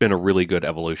a really good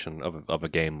evolution of a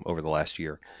game over the last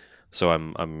year. So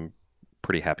I'm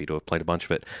pretty happy to have played a bunch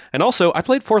of it. And also, I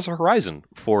played Forza Horizon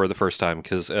for the first time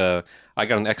because I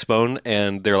got an Xbone,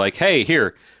 and they're like, "Hey,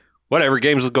 here, whatever,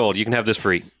 games with gold, you can have this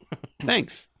free."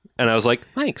 Thanks. And I was like,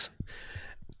 "Thanks."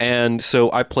 And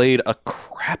so I played a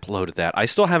crap load of that. I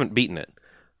still haven't beaten it,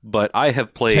 but I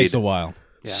have played takes a while.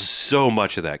 so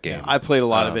much of that game. I played a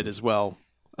lot of it as well.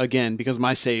 Again, because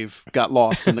my save got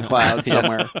lost in the cloud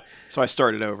somewhere, so I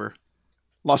started over.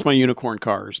 Lost my unicorn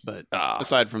cars, but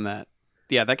aside from that,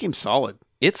 yeah, that game's solid.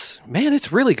 It's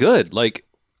really good. Like,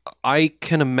 I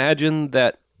can imagine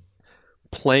that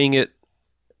playing it,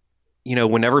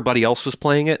 when everybody else was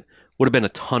playing it, would have been a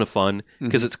ton of fun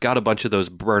because it's got a bunch of those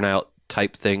Burnout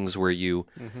type things where you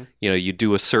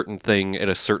do a certain thing at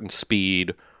a certain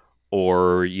speed,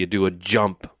 or you do a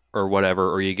jump or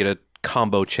whatever, or you get a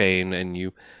combo chain and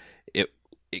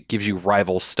it gives you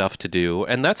rival stuff to do,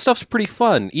 and that stuff's pretty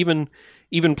fun.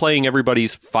 Even playing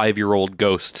everybody's 5-year-old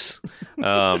ghosts is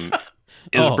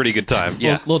a pretty good time.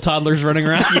 Yeah, Little toddlers running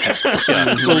around.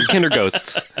 yeah, little kinder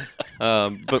ghosts.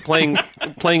 But playing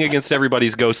against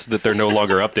everybody's ghosts that they're no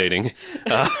longer updating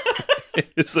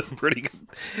It's a pretty good.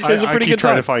 I, It's a I pretty keep good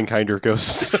trying time. to find kinder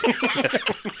ghosts.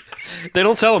 They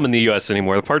don't sell them in the U.S.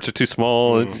 anymore. The parts are too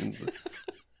small.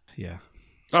 Yeah.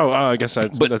 Oh, I guess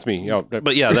that's me. Oh,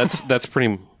 But yeah, that's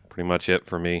pretty much it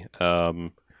for me.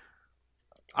 I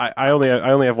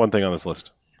only have one thing on this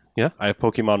list. Yeah? I have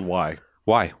Pokemon Y.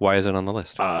 Why? Why is it on the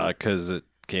list? Because it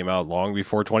came out long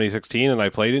before 2016, and I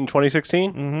played it in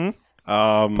 2016. Mm-hmm.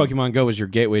 Um, Pokemon Go was your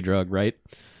gateway drug, right?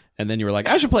 And then you were like,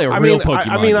 I should play a I real mean, Pokemon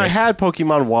I game. had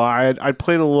Pokemon Y. I'd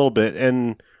played a little bit,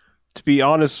 and to be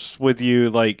honest with you,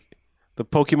 like the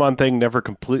Pokemon thing never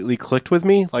completely clicked with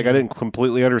me. Like I didn't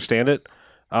completely understand it,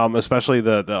 especially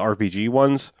the RPG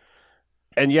ones.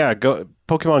 And yeah,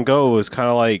 Pokemon Go was kind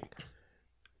of like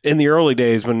in the early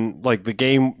days when like the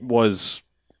game was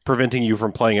preventing you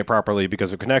from playing it properly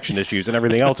because of connection issues and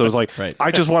everything else. It was like, Right. I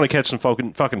just want to catch some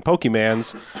fucking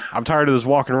Pokemans. I'm tired of this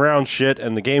walking around shit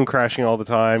and the game crashing all the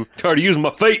time. Tired of using my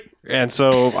fate. And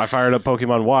so I fired up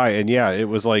Pokemon Y, and yeah, it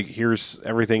was like, here's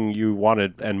everything you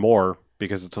wanted and more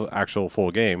because it's an actual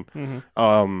full game.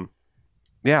 Mhm.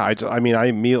 Yeah, I mean, I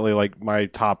immediately, like, my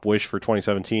top wish for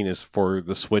 2017 is for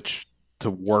the Switch to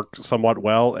work somewhat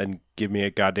well and give me a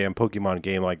goddamn Pokemon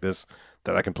game like this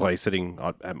that I can play sitting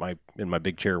in my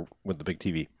big chair with the big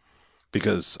TV.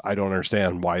 Because I don't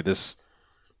understand why this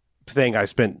thing I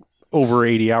spent over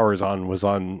 80 hours on was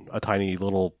on a tiny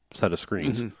little set of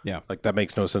screens. Mhm. Yeah. Like, that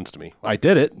makes no sense to me. I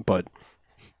did it, but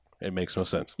it makes no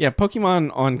sense. Yeah, Pokemon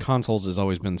on consoles has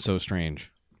always been so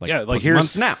strange. Yeah, like, Pokemon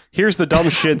here's- Snap. Here's the dumb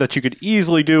shit that you could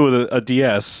easily do with a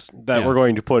DS that Yeah. we're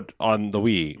going to put on the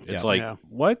Wii. It's Yeah. like, Yeah.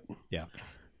 what?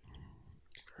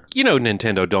 You know,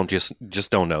 Nintendo don't just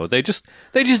don't know. They just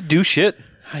do shit.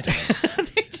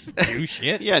 They just do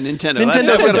shit. Yeah, Nintendo. Nintendo's That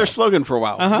was got their a- slogan for a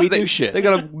while. Uh-huh. We do shit. They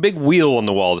got a big wheel on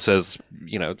the wall that says,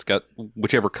 you know, it's got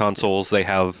whichever consoles they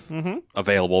have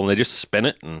available, and they just spin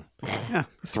it and Yeah.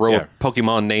 throw Yeah. a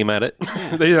Pokemon name at it.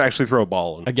 They didn't actually throw a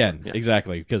ball in. Again,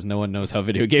 exactly, because no one knows how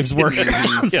video games work.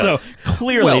 So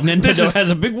clearly, Well, Nintendo this is-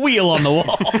 has a big wheel on the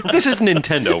wall. This is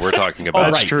Nintendo we're talking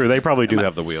about. That's true. They probably do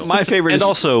have the wheel. My favorite And is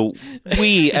also,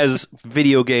 we as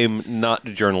video game not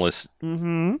journalists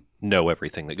know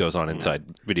everything that goes on inside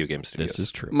video game studios. This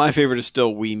is true. my favorite is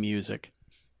still Wii Music.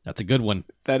 That's a good one.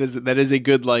 That is a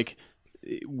good, like,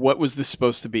 what was this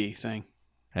supposed to be thing.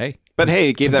 Hey, But hey,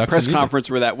 it gave that Conduct some press music. conference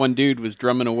where that one dude was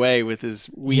drumming away with his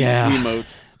Wii Yeah.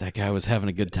 Wiimotes. that guy was having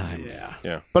a good time. Yeah.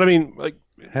 Yeah. But I mean, like,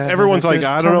 everyone's like,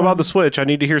 I don't know about the Switch. I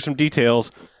need to hear some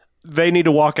details. They need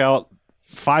to walk out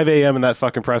 5 a.m. in that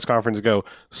fucking press conference and go,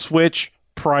 Switch,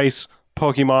 price,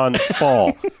 Pokemon,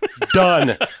 fall.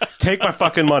 Done. Take my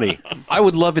fucking money. I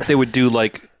would love if they would do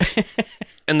like,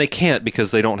 and they can't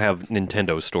because they don't have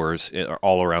Nintendo stores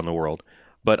all around the world.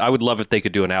 But I would love if they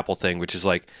could do an Apple thing, which is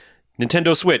like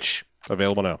Nintendo Switch,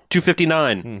 Available now.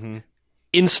 $259 Mm-hmm.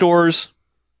 in stores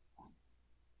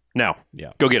now.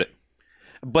 Yeah. Go get it.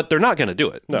 But they're not going to do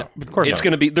it. No, of course It's not.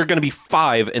 going to be they're going to be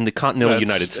 5 in the continental That's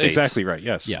United States. Exactly right.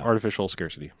 Yes. Yeah. Artificial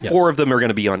scarcity. Yes. 4 of them are going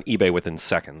to be on eBay within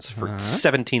seconds for Uh-huh.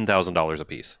 $17,000 a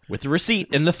piece. With the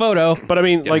receipt in the photo. But I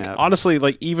mean, like, happen. honestly,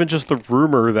 like, even just the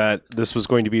rumor that this was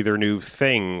going to be their new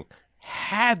thing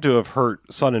had to have hurt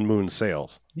Sun and Moon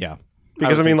sales. Yeah.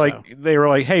 Because I, would mean, think like, they were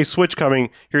like, "Hey, Switch coming!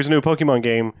 Here's a new Pokemon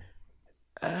game."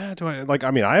 Do I like?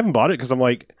 I mean, I haven't bought it because I'm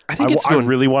like, I think it's I doing-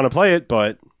 really want to play it,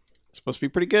 but It's supposed to be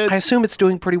pretty good. I assume it's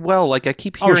doing pretty well. Like I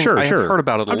keep hearing, I've heard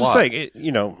about it a I'm lot. just saying,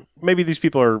 you know, maybe these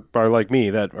people are like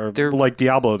me that are They're- like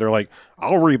Diablo. They're like,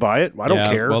 I'll rebuy it. I don't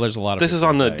Yeah, care. Well, there's a lot of This is people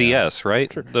on the like that, yeah. DS, right?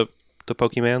 The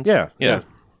Pokemans. yeah.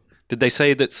 Did they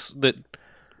say that?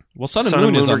 Well, Sun and Sun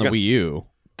and Moon is Moon on are the go- Wii U.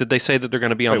 Did they say that they're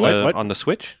going to be on Wait, the what? on the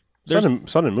Switch?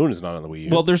 Sun and Moon is not on the Wii U.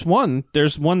 Well, there's one.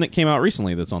 There's one that came out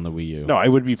recently that's on the Wii U. no, I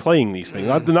would be playing these things,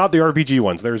 not the RPG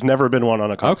ones. There's never been one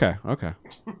on a console. Okay. Okay.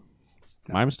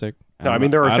 My mistake. No, I mean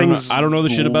there are I don't things. know- I don't know the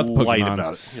shit about the light Pokemons.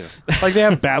 about it. Yeah. Like they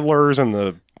have battlers and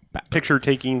the picture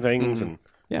taking things, and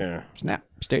Yeah. Snap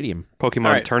Stadium. Pokemon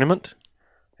All right. Tournament.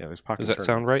 yeah, there's Pokken. Does that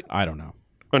sound right? I don't know.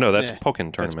 Oh no, that's Yeah. Pokken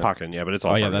It's Tournament. Pokken, yeah, but it's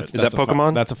all. Oh yeah, part of that's it. Is that that's a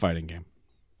Pokemon? that's a fighting game.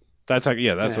 That's like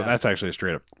that's Yeah. that's actually a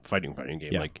straight up fighting game.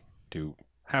 Yeah. Like to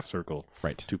half circle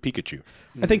Right. to Pikachu.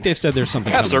 I think they've said there's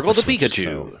something. Half coming circle for to Switch, Pikachu.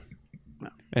 so-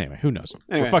 Anyway, who knows?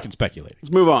 Anyway. We're fucking speculating.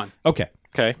 Let's move on. Okay.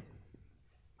 Okay.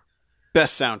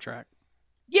 Best soundtrack.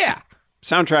 Yeah.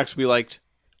 Soundtracks we liked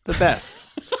the best.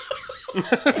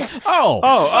 Oh.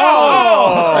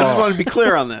 I just want to be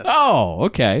clear on this. Oh.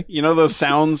 Okay. You know those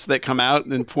sounds that come out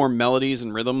and form melodies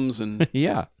and rhythms and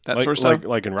Yeah. that like, sort of stuff?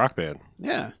 like in Rock Band.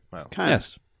 Yeah. Wow. Kind of.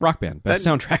 Yes. Rock Band. Best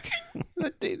soundtrack.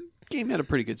 That game had a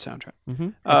pretty good soundtrack. Mm-hmm.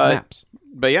 Uh, Maps.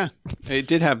 But yeah, it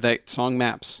did have that song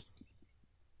Maps.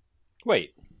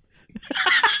 Wait,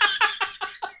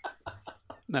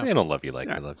 No. They don't love you like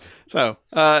Yeah. I love you. So,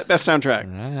 best soundtrack.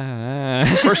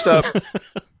 Ah. First up,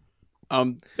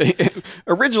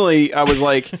 originally I was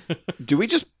like, do we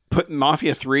just put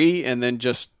Mafia 3 and then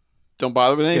just don't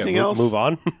bother with anything else? Move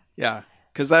on. Yeah,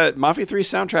 because that Mafia 3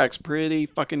 soundtrack's pretty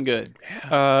fucking good.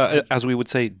 As we would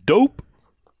say, dope.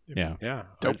 Yeah. Yeah,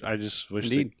 Dope. I just wish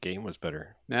Indeed. the game was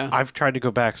better. Yeah, I've tried to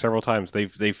go back several times. They've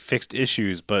fixed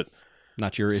issues, but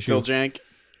Not your issue. still jank.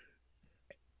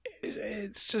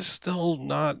 it's just still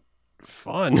not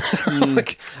fun. Mm.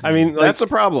 Like, I mean, like, That's a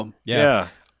problem. yeah.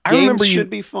 I Games remember should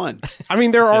be fun. I mean,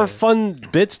 there are Yeah. fun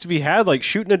bits to be had. Like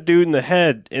shooting a dude in the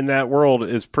head in that world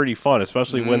is pretty fun,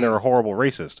 especially when Mm. they're a horrible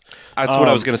racist. That's what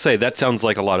I was going to say. That sounds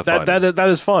like a lot of fun. That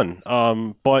is fun.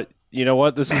 But you know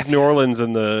what? This is New Orleans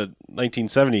in the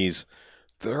 1970s.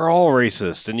 They're all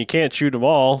racist, and you can't shoot them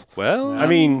all. well, I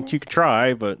mean, you could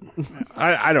try, but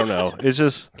I don't know. It's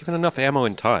just given enough ammo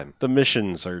and time. the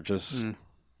missions are just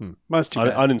Must too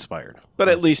bad. uninspired. But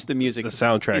at least the music, The is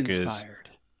soundtrack is- inspired.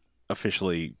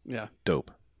 Officially Yeah,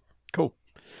 dope. cool.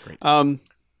 Great.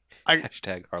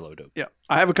 Hashtag Arlo dope. Yeah,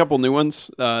 I have a couple new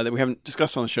ones that we haven't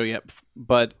discussed on the show yet,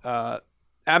 but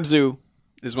Abzu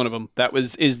is one of them. That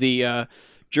is the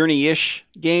Journey-ish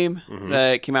game Mhm.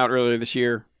 that came out earlier this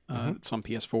year. It's on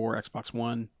PS4, Xbox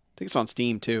One. I think it's on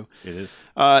Steam too. It is.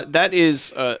 That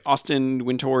is Austin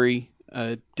Wintory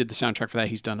did the soundtrack for that.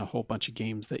 He's done a whole bunch of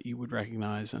games that you would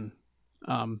recognize, and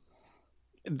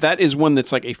that is one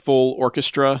that's like a full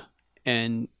orchestra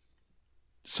and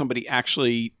somebody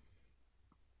actually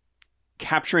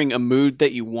capturing a mood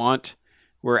that you want.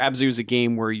 Where Abzu is a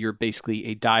game where you're basically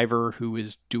a diver who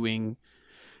is doing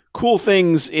cool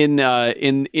things in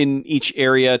each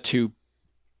area to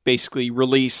basically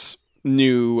release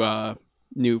new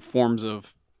forms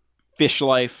of fish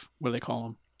life. What do they call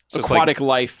them? So it's Aquatic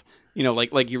life. You know,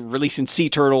 like you're releasing sea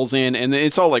turtles in, and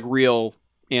it's all like real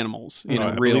animals. You know,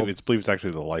 I real. believe it's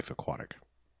actually the Life Aquatic.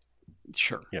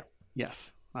 Sure. Yeah.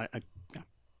 Yes. I yeah.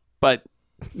 But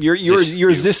you're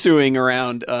zissooing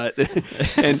around,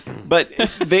 and but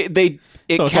it So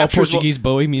it's all captures Portuguese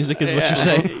Bowie music, is what you're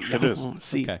saying? It is.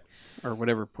 See, Okay. or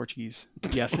whatever Portuguese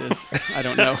yes is. I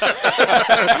don't know.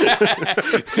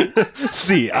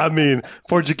 See, I mean,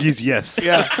 Portuguese, yes.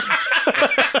 Yeah.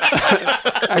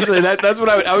 Actually, that's what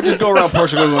I would just go around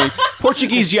Portugal going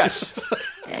Portuguese yes.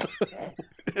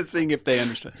 Seeing if they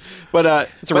understand. But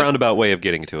It's a roundabout way of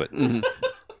getting to it.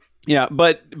 yeah,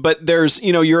 but there's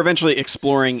you're eventually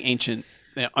exploring ancient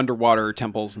underwater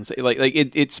temples and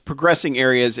it's progressing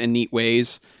areas in neat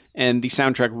ways, and the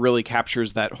soundtrack really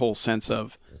captures that whole sense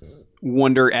of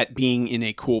wonder at being in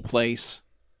a cool place,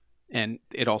 and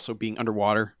it also being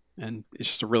underwater, and it's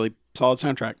just a really solid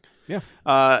soundtrack. Yeah.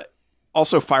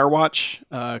 Also,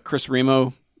 Firewatch, Chris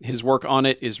Remo, his work on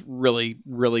it is really,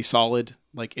 really solid.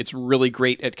 Like, it's really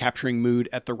great at capturing mood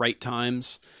at the right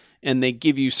times. And they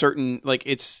give you certain, like,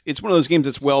 it's one of those games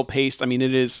that's well paced. I mean,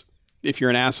 it is, if you're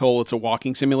an asshole, it's a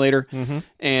walking simulator. Mm-hmm.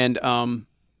 And,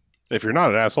 If you're not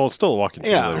an asshole, it's still a walking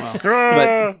yeah,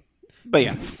 simulator. but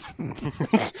yeah.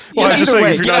 Well, I'm just saying,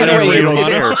 if you're not an either asshole, way, you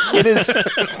don't it's-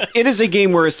 care. it is a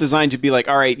game where it's designed to be like,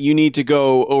 all right, you need to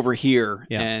go over here,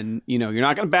 Yeah. and you're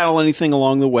not going to battle anything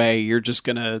along the way. You're just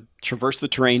going to traverse the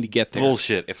terrain to get there.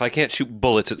 Bullshit. If I can't shoot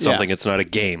bullets at something, it's not a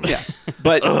game. Yeah,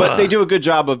 but they do a good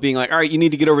job of being like, all right, you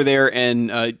need to get over there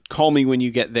and call me when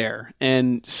you get there,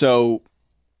 and so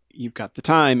you've got the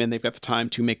time, and they've got the time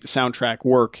to make the soundtrack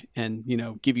work, and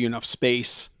give you enough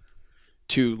space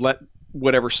to let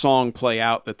whatever song play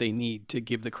out that they need to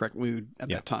give the correct mood at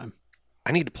that time.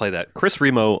 I need to play that. Chris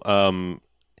Remo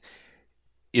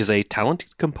is a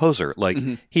talented composer. Like,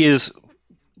 he is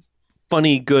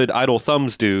funny, good, idle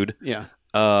thumbs dude. Yeah,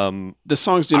 The the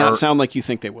songs do not sound like you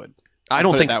think they would. I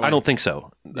don't Put it think that way. I don't think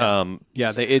so.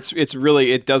 Yeah, it's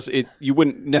really you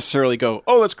wouldn't necessarily go,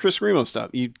 oh, that's Chris Remo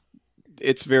stuff.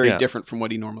 It's very Yeah. different from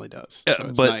what he normally does. So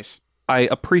it's but- nice. I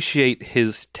appreciate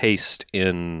his taste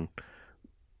in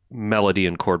melody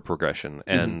and chord progression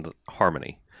and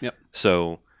harmony. Yep.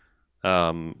 So,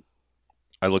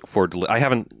 I look forward to. I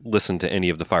haven't listened to any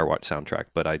of the Firewatch soundtrack,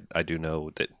 but I do know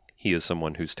that he is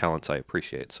someone whose talents I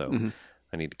appreciate. So,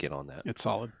 I need to get on that. It's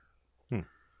solid.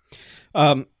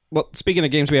 Well, speaking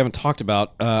of games we haven't talked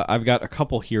about, I've got a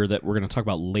couple here that we're going to talk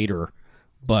about later,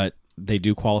 but they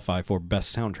do qualify for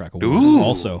Best Soundtrack Awards Ooh.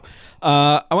 also.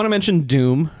 I want to mention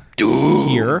Doom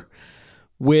here,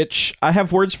 which I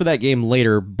have words for that game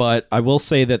later, but I will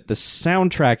say that the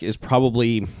soundtrack is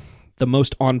probably the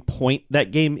most on point that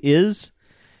game is.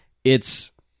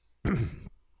 It's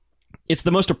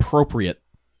the most appropriate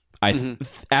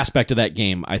aspect of that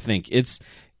game, I think.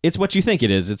 it's what you think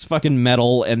it is. It's fucking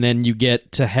metal, and then you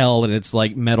get to hell, and it's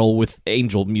like metal with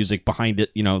angel music behind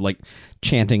it, like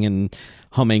chanting and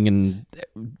humming and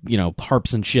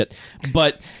harps and shit.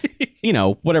 But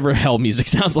whatever hell music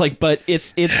sounds like. But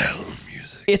it's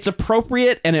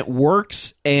appropriate and it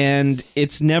works, and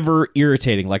it's never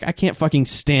irritating. Like, I can't fucking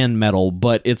stand metal,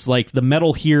 but it's like the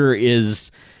metal here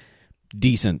is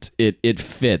decent. It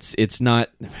fits. It's not,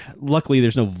 luckily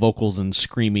there's no vocals and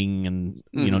screaming and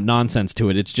nonsense to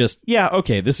it. It's just, yeah,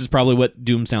 okay, this is probably what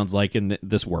Doom sounds like, and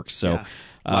this works. So Yeah.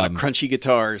 A lot of crunchy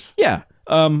guitars. yeah,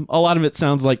 a lot of it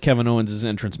sounds like Kevin Owens'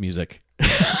 entrance music.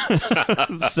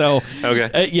 So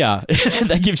Okay. yeah,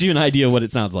 that gives you an idea what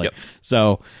it sounds like. Yep.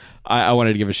 So I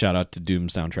wanted to give a shout out to Doom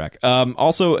soundtrack.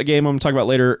 Also, a game I'm going to talk about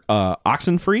later,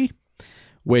 Oxenfree,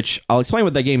 which I'll explain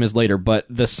what that game is later, but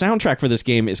the soundtrack for this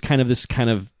game is kind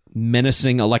of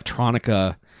menacing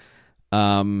electronica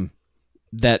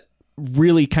that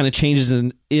really kind of changes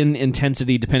in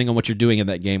intensity depending on what you're doing in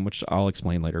that game, which I'll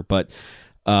explain later. But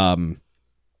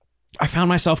I found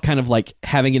myself kind of like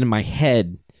having it in my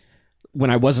head when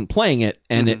I wasn't playing it,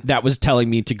 and that was telling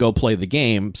me to go play the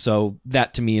game. So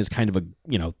that to me is kind of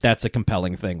that's a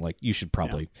compelling thing. Like, you should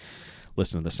probably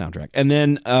listen to the soundtrack. And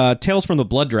then Tales from the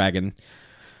Blood Dragon.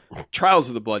 Trials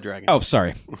of the Blood Dragon. Oh,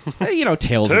 sorry.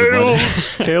 Tales of the Blood Dragon.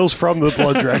 Tales from the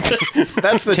Blood Dragon.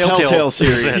 That's the Telltale Telltale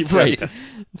series. presents. Right. The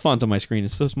font on my screen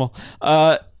is so small.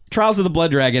 Trials of the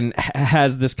Blood Dragon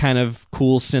has this kind of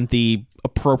cool, synthy,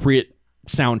 appropriate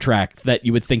soundtrack that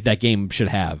you would think that game should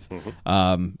have.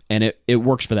 And it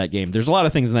works for that game. There's a lot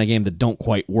of things in that game that don't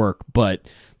quite work, but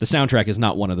the soundtrack is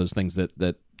not one of those things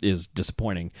that is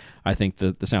disappointing. I think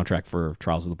the soundtrack for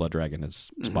Trials of the Blood Dragon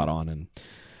is spot on and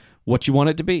what you want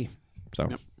it to be. So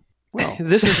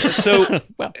This is so.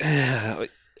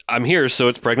 I'm here, so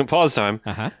it's pregnant pause time.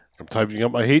 uh-huh. I'm typing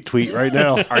up my hate tweet right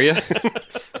now. Are you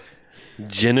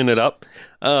ginning it up?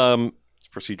 It's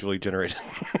procedurally generated.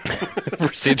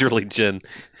 Procedurally gin.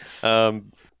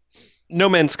 No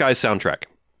Man's Sky soundtrack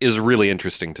is really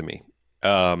interesting to me.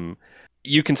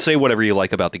 You can say whatever you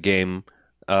like about the game,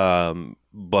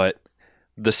 but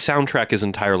the soundtrack is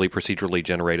entirely procedurally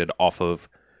generated off of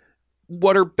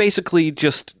what are basically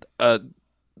just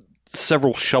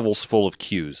several shovels full of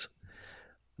cues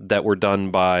that were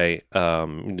done by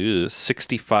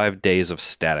 65 Days of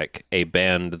Static, a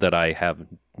band that I have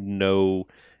no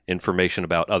information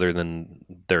about other than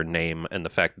their name and the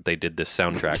fact that they did this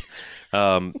soundtrack.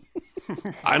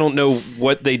 I don't know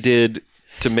what they did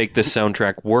to make this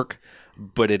soundtrack work,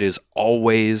 but it is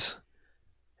always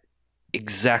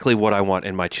exactly what I want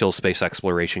in my chill space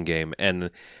exploration game,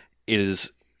 and it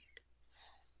is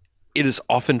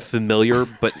often familiar,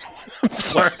 but I'm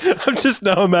sorry. I'm just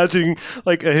now imagining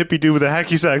like a hippie dude with a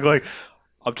hacky sack, like,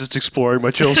 I'm just exploring my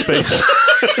chill space.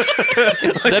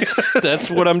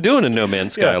 that's what I'm doing in No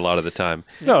Man's Sky Yeah. a lot of the time.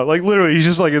 No, like literally, he's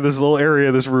just like in this little area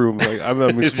of this room. Like, I'm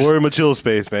exploring my chill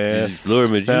space, man.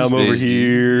 Now I'm over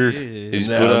here. He's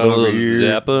Now put I'm on a over little here.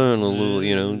 zappa and a little,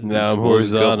 Now I'm smoke a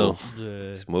horizontal.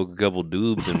 smoke a couple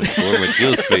doobs and explore my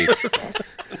chill space.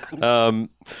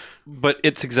 But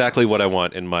it's exactly what I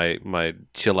want in my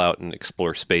chill out and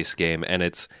explore space game, and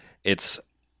it's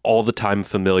all the time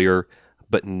familiar,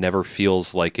 but never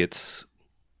feels like it's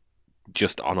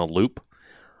just on a loop.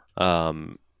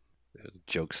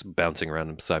 Jokes bouncing around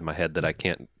inside my head that I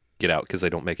can't get out because they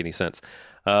don't make any sense.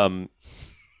 But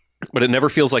it never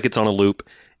feels like it's on a loop.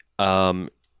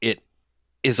 It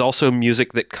is also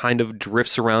music that kind of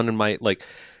drifts around in my, like,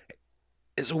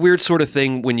 it's a weird sort of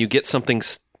thing when you get something.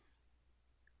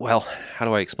 Well, how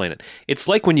do I explain it? It's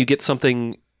like when you get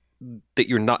something that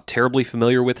you're not terribly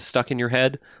familiar with stuck in your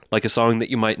head, like a song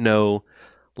that you might know,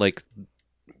 like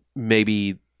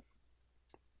maybe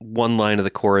one line of the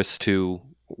chorus to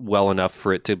well enough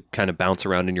for it to kind of bounce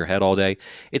around in your head all day.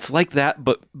 It's like that,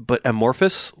 but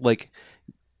amorphous. Like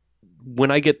when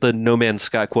I get the No Man's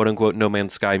Sky, quote unquote, No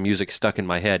Man's Sky music stuck in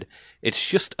my head, it's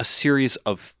just a series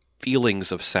of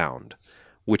feelings of sound,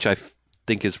 which I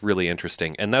think is really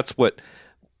interesting. And that's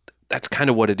kind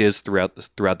of what it is throughout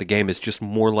the game, is just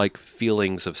more like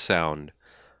feelings of sound.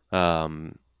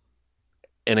 And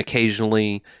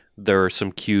occasionally there are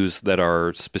some cues that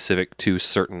are specific to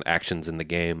certain actions in the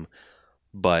game,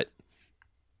 but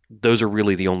those are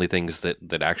really the only things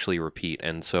that actually repeat.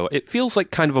 And so it feels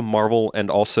like kind of a marvel and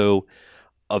also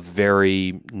a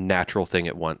very natural thing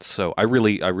at once. So I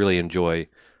really enjoy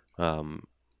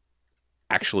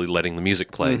actually letting the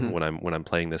music play when I'm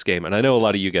playing this game. And I know a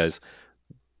lot of you guys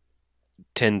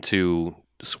tend to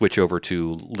switch over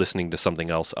to listening to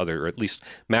something else or at least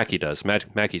Mackie does.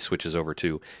 Mackie switches over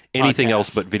to anything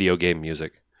else Podcasts. but video game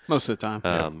music, Most of the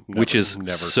time. which is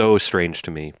never. so strange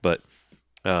to me. But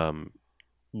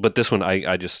But this one,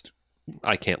 I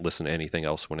can't listen to anything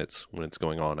else when it's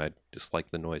going on. I just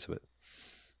like the noise of it.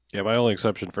 Yeah, my only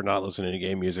exception for not listening to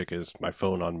game music is my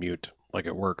phone on mute, like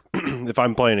at work. If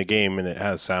I'm playing a game and it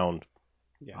has sound,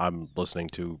 I'm listening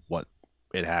to what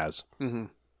it has. Mm-hmm.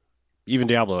 Even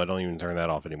Diablo, I don't even turn that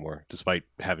off anymore, despite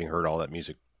having heard all that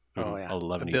music Oh, yeah.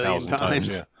 11,000 A billion times.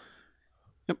 times.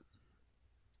 Yep.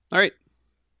 All right.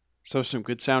 So some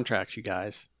good soundtracks, you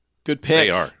guys. Good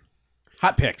picks. They are.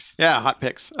 Hot picks. Yeah, hot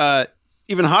picks.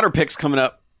 Even hotter picks coming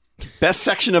up. Best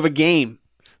section of a game.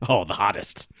 Oh, the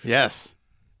hottest. Yes.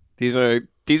 These are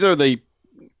the.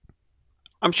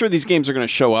 I'm sure these games are going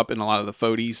to show up in a lot of the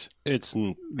FODs, It's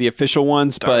the official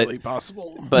ones, entirely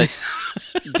possible. but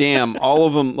damn, all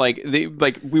of them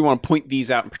we want to point these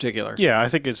out in particular. Yeah, I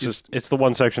think it's the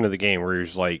one section of the game where you're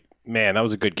just like, man, that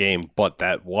was a good game, but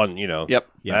that one, Yep.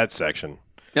 that section.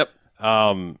 Yep.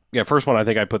 First one, I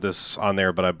think I put this on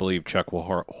there, but I believe Chuck will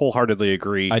wholeheartedly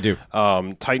agree. I do.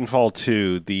 Titanfall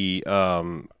 2, the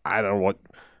I don't know what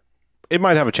it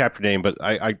might have a chapter name, but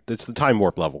it's the time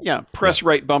warp level. Yeah. Press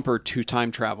right bumper to time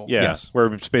travel. Yeah, Yes.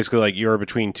 where it's basically like you're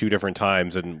between two different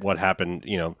times, and what happened.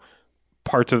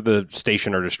 Parts of the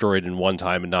station are destroyed in one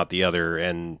time and not the other,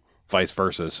 and vice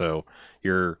versa. So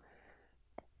you're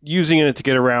using it to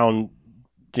get around,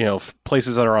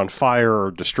 places that are on fire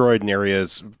or destroyed in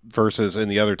areas, versus in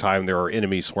the other time there are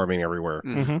enemies swarming everywhere.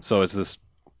 Mm-hmm. So it's this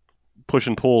push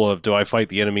and pull of, do I fight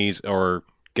the enemies or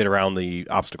get around the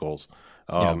obstacles?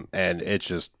 And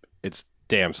it's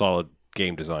damn solid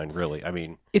game design, really. I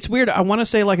mean, It's weird. I want to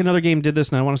say like another game did this,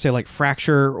 and I want to say like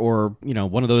Fracture or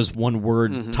one of those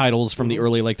one-word titles from the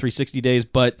early like 360 days.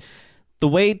 But the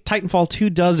way Titanfall 2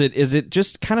 does it is it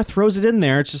just kind of throws it in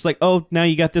there. It's just like, oh, now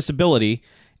you got this ability,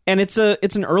 and it's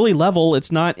an early level.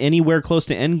 It's not anywhere close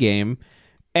to end game,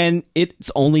 and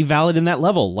it's only valid in that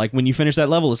level. Like when you finish that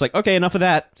level, it's like, okay, enough of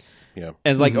that. yeah.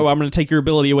 And it's like, oh, I'm going to take your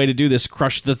ability away to do this,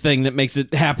 crush the thing that makes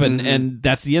it happen, and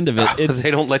that's the end of it. It's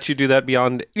They don't let you do that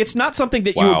beyond. it's not something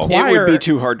that you Wow. acquire. It would be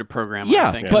too hard to program. I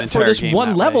Yeah, think, an but for entire this game one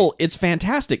that level, way. it's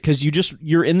fantastic because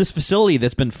you're in this facility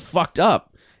that's been fucked up,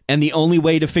 and the only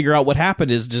way to figure out what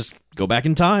happened is just go back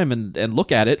in time and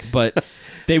look at it. But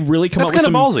they really come That's up with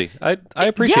kind of some ballsy. I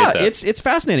appreciate yeah, that. it's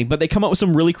fascinating, but they come up with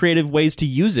some really creative ways to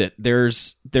use it.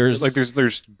 There's Like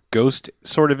there's ghost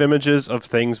sort of images of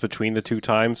things between the two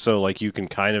times, so like you can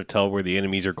kind of tell where the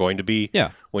enemies are going to be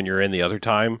when you're in the other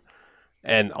time.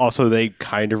 And also they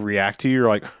kind of react to you. You're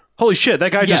like, holy shit,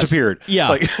 that guy just appeared. Yeah,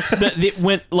 Like, it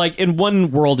went like in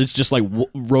one world it's just like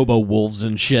robo wolves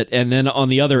and shit, and then on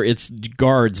the other it's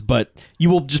guards. But you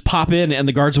will just pop in, and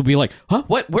the guards will be like, "Huh?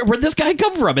 What? Where'd this guy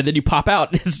come from?" And then you pop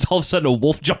out, and it's all of a sudden a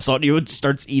wolf jumps on you and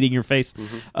starts eating your face.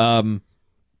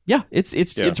 Yeah,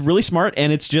 it's really smart,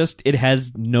 and it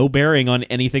has no bearing on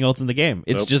anything else in the game.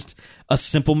 It's Nope. just a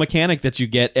simple mechanic that you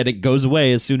get, and it goes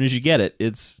away as soon as you get it.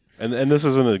 It's and this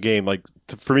isn't a game like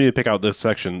for me to pick out this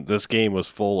section. This game was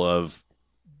full of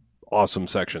awesome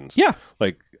sections. yeah,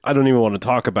 Like I don't even want to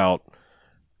talk about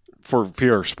for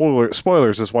fear of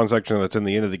spoilers. This one section that's in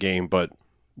the end of the game, but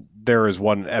there is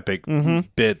one epic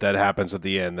bit that happens at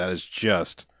the end that is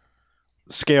just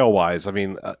scale wise. I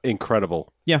mean,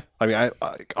 incredible. Yeah. I mean, I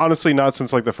honestly not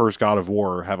since like the first God of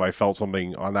War have I felt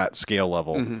something on that scale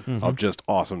level of just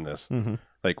awesomeness.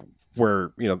 Like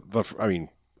where I mean,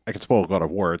 I can spoil God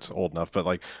of War. It's old enough, but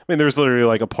like I mean, there's literally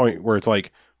like a point where it's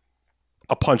like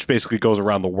a punch basically goes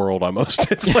around the world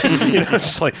almost. It's like it's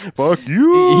just like fuck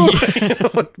you.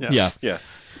 yeah. Yeah.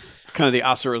 it's kind of the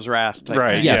Asura's Wrath type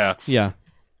Right. thing, Yes. Yeah.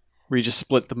 where you just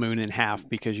split the moon in half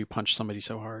because you punched somebody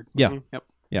so hard. Yeah. Yep.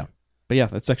 Yeah. But yeah,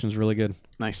 that section's really good.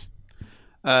 Nice.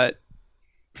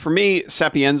 For me,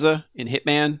 Sapienza in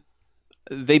Hitman,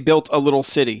 they built a little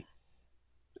city,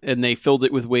 and they filled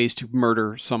it with ways to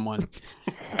murder someone,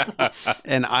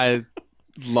 and I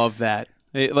love that.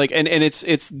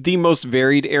 It's the most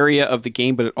varied area of the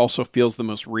game, but it also feels the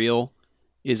most real.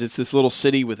 It's this little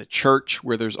city with a church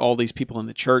where there's all these people in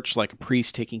the church, like a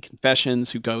priest taking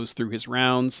confessions who goes through his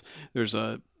rounds. There's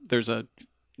an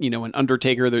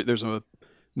undertaker. There's a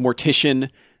mortician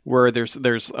where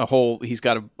there's a whole, he's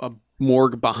got a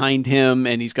morgue behind him,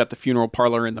 and he's got the funeral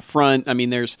parlor in the front. I mean,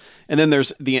 there's an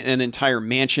entire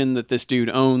mansion that this dude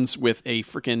owns with a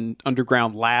freaking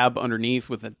underground lab underneath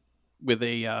with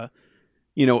a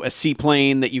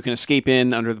seaplane that you can escape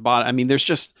in under the bottom. I mean, there's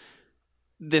just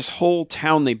this whole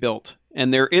town they built,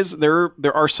 and there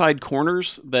are side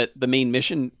corners that the main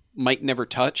mission might never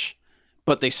touch,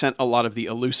 but they sent a lot of the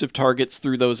elusive targets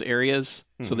through those areas.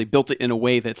 So they built it in a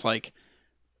way that's like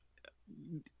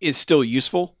is still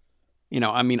useful.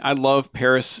 I mean, I love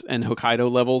Paris and Hokkaido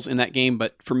levels in that game,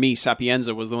 but for me,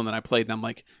 Sapienza was the one that I played, and I'm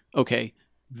like, okay,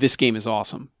 this game is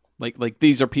awesome. Like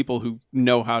these are people who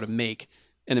know how to make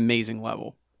an amazing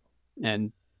level.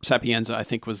 And Sapienza, I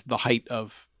think, was the height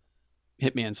of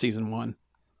Hitman Season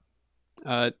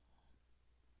 1.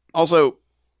 Also,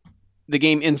 the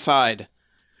game Inside,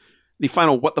 the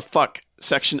final what the fuck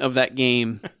section of that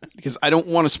game, because I don't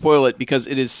want to spoil it because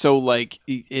it is so like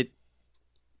you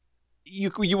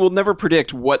will never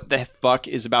predict what the fuck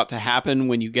is about to happen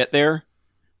when you get there.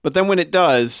 But then when it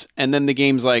does, and then the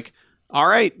game's like, all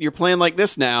right, you're playing like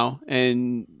this now,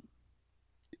 and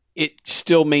it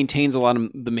still maintains a lot of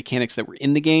the mechanics that were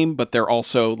in the game, but they're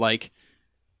also like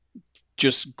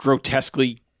just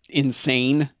grotesquely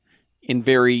insane in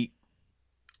very,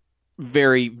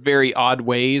 very, very odd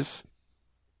ways.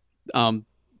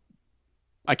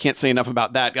 I can't say enough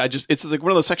about that. It's like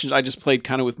one of those sections I just played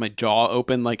kind of with my jaw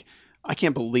open. Like, I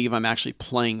can't believe I'm actually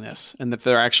playing this and that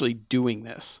they're actually doing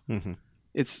this. Mm-hmm.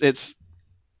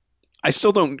 I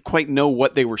still don't quite know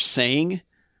what they were saying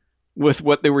with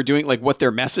what they were doing, like what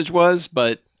their message was,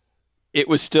 but it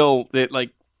was still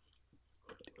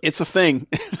it's a thing.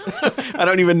 I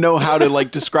don't even know how to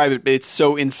like describe it, but it's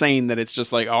so insane that it's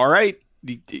just like, all right,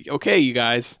 okay, you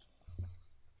guys.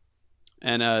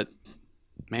 And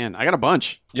man, I got a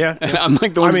bunch. Yeah. I'm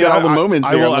like the one who's got all the moments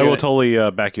I here. will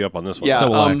totally back you up on this one. Yeah. So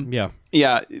will I.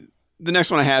 Yeah. The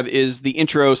next one I have is the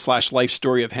intro / life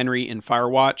story of Henry in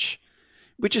Firewatch,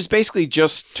 which is basically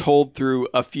just told through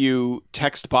a few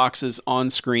text boxes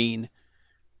on screen,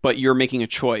 but you're making a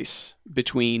choice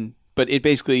between. But it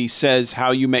basically says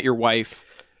how you met your wife.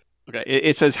 Okay,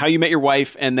 it says how you met your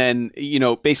wife, and then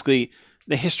basically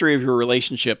the history of your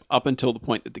relationship up until the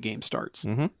point that the game starts.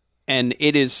 Mm-hmm. And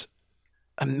it is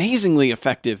amazingly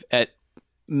effective at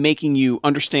making you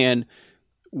understand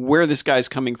where this guy's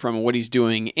coming from and what he's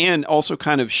doing, and also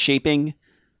kind of shaping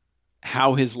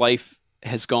how his life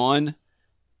has gone.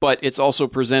 But it's also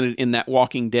presented in that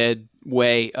Walking Dead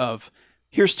way of,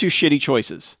 here's two shitty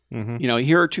choices. Mm-hmm.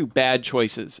 Here are two bad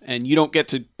choices. And you don't get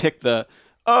to pick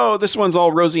this one's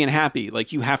all rosy and happy.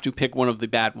 Like, you have to pick one of the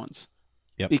bad ones.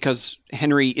 Yep. Because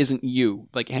Henry isn't you.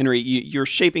 Like, Henry, you're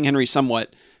shaping Henry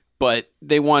somewhat, but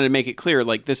they wanted to make it clear,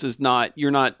 like,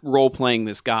 you're not role-playing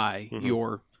this guy.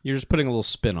 Mm-hmm. You're just putting a little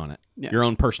spin on it. Yeah. Your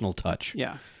own personal touch.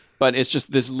 Yeah. But it's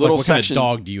just this It's little like, what section.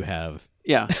 kind of dog do you have?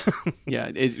 Yeah.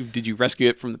 Yeah. Did you rescue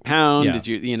it from the pound? Yeah. Did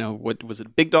you, what was it, a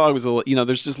big dog? Was it,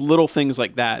 there's just little things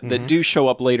like that that do show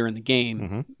up later in the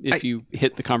game if you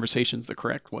hit the conversations the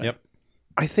correct way. Yep.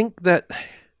 I think that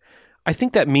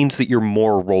means that you're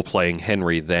more role playing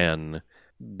Henry than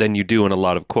you do in a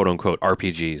lot of quote unquote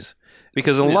RPGs.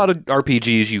 Because in a lot of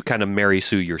RPGs you kind of Mary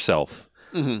Sue yourself.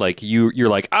 Mm-hmm. Like you're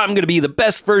like, I'm going to be the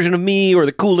best version of me or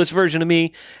the coolest version of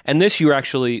me. And this you're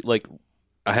actually like,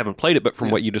 I haven't played it, but from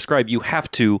what you described, you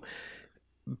have to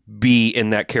be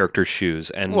in that character's shoes.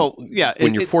 And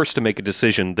when you're forced to make a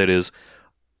decision that is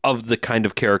of the kind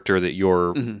of character that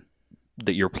you're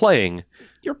playing,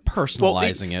 You're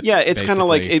personalizing it. Yeah, it's kind of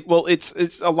like basically.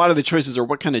 it's a lot of the choices are,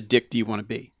 what kind of dick do you want to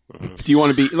be? Do you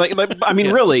want to be like I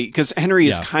mean, really, because Henry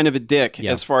is kind of a dick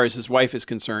as far as his wife is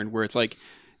concerned, where it's like,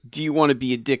 do you want to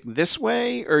be a dick this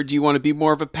way, or do you want to be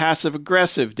more of a passive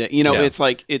aggressive dick? It's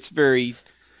like, it's very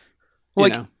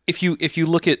if you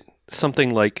look at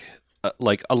something like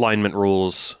alignment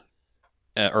rules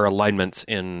or alignments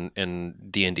in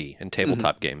D&D and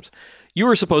tabletop games, you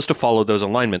are supposed to follow those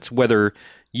alignments, whether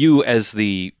you as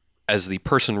the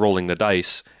person rolling the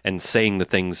dice and saying the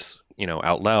things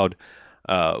out loud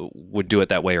would do it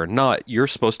that way or not. You're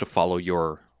supposed to follow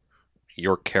your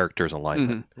character's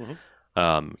alignment.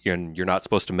 You're not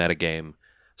supposed to metagame.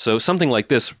 So something like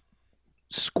this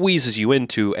squeezes you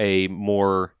into a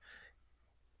more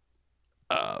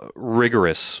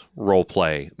rigorous role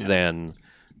play than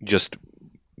just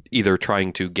either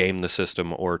trying to game the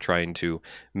system or trying to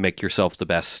make yourself the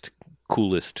best,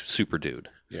 coolest super dude.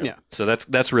 Yeah. So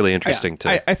that's really interesting too.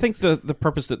 I think the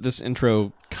purpose that this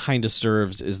intro kind of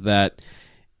serves is that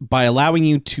by allowing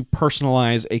you to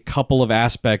personalize a couple of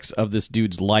aspects of this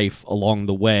dude's life along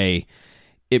the way,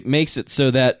 it makes it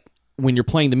so that when you're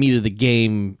playing the meat of the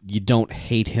game, you don't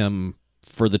hate him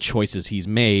for the choices he's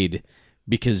made,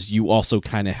 because you also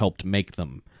kind of helped make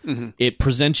them. It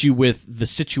presents you with the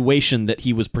situation that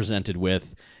he was presented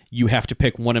with. You have to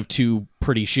pick one of two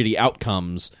pretty shitty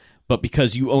outcomes, but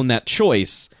because you own that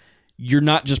choice, you're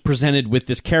not just presented with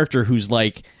this character who's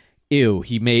like, ew,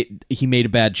 he made a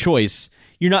bad choice.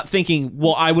 You're not thinking,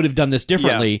 well, I would have done this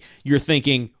differently. Yeah. You're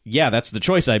thinking, yeah, that's the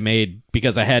choice I made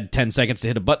because I had 10 seconds to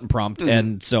hit a button prompt,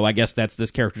 and so I guess that's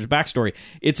this character's backstory.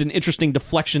 It's an interesting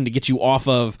deflection to get you off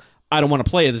of, I don't want to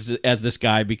play as this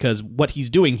guy because what he's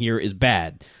doing here is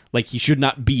bad. Like, he should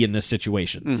not be in this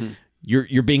situation.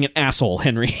 you're being an asshole,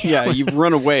 Henry. Yeah, you've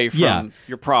run away from Yeah.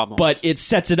 your problems. But it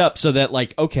sets it up so that,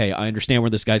 like, okay, I understand where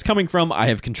this guy's coming from. I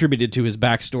have contributed to his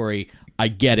backstory. I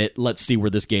get it. Let's see where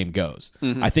this game goes.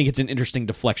 I think it's an interesting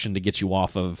deflection to get you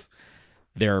off of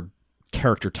their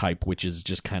character type, which is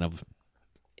just kind of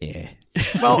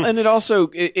well, and it also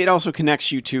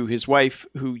connects you to his wife,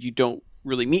 who you don't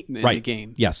really meet in the Right.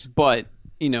 game. Yes. But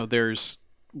there's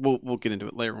we'll get into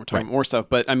it later when we're talking more stuff.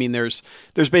 But I mean, there's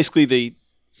basically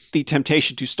the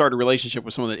temptation to start a relationship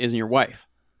with someone that isn't your wife,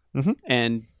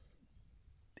 and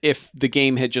if the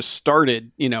game had just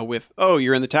started, with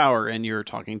you're in the tower and you're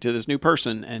talking to this new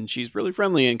person and she's really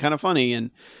friendly and kind of funny, and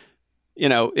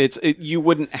you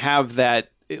wouldn't have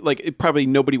that. Probably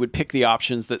nobody would pick the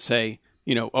options that say,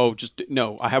 just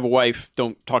no, I have a wife,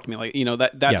 don't talk to me like,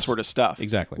 that Yes. sort of stuff.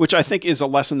 Exactly. Which I think is a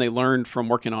lesson they learned from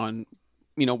working on,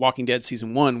 Walking Dead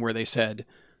season 1, where they said,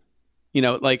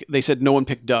 they said no one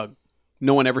picked Doug.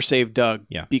 No one ever saved Doug.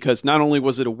 Yeah. Because not only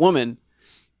was it a woman,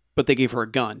 but they gave her a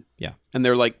gun. Yeah. And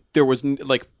they're like, there was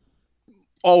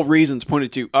all reasons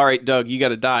pointed to, all right, Doug, you got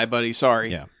to die, buddy.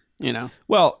 Sorry. Yeah.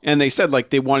 Well, and they said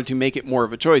they wanted to make it more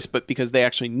of a choice, but because they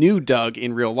actually knew Doug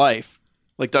in real life,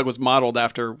 Doug was modeled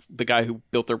after the guy who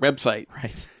built their website.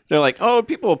 right. They're like, oh,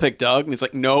 people will pick Doug. And it's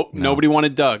like, nope, nobody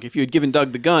wanted Doug. If you had given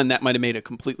Doug the gun, that might have made a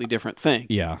completely different thing.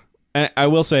 Yeah. And I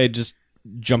will say, just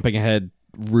jumping ahead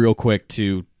real quick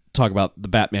to talk about the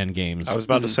Batman games. I was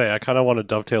about to say, I kind of want to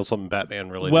dovetail something Batman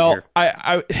related Well,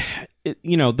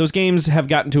 here. those games have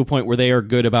gotten to a point where they are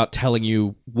good about telling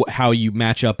you how you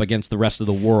match up against the rest of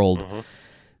the world.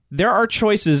 There are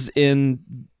choices in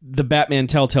the Batman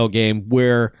Telltale game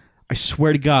where I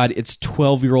swear to God, it's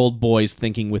 12-year-old boys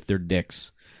thinking with their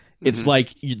dicks. It's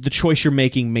like the choice you're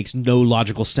making makes no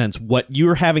logical sense. What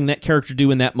you're having that character do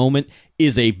in that moment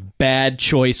is a bad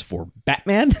choice for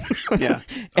Batman, Yeah.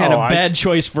 and bad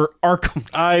choice for Arkham.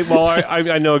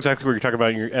 I know exactly what you're talking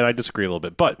about, and I disagree a little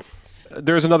bit. But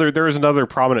there is another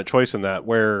prominent choice in that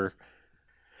where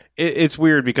it's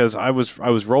weird because I was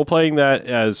role playing that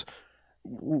as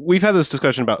we've had this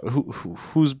discussion about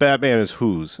whose Batman is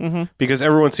whose because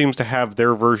everyone seems to have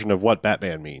their version of what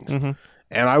Batman means.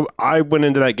 And I went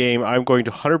into that game. I'm going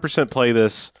to 100% play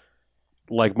this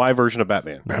like my version of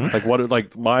Batman,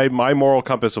 like my moral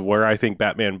compass of where I think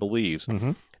Batman believes.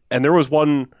 And there was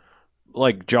one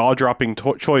jaw dropping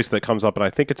choice that comes up, and I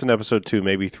think it's in episode 2,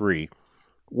 maybe 3,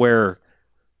 where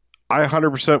I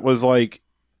 100% was like,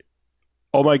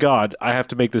 "Oh my God, I have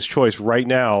to make this choice right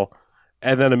now,"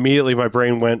 and then immediately my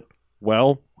brain went,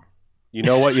 "Well, you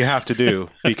know what you have to do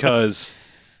because."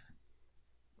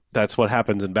 That's what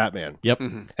happens in Batman. Yep.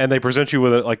 And they present you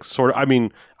with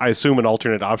I assume an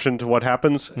alternate option to what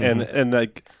happens. And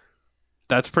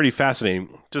that's pretty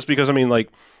fascinating just because,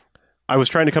 I was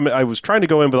trying to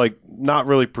go in, but not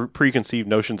really preconceived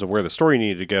notions of where the story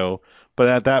needed to go. But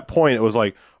at that point it was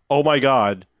like, oh my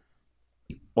God,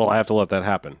 well, I have to let that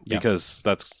happen because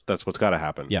that's what's got to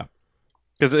happen. Yeah.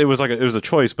 Because it was a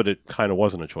choice, but it kind of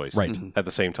wasn't a choice Right. at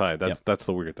the same time. That's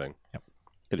the weird thing. Yep.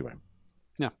 Anyway.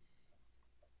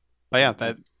 But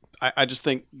yeah, I just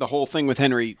think the whole thing with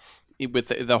Henry, with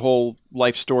the whole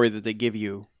life story that they give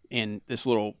you in this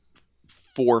little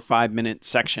 4 or 5 minute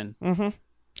section.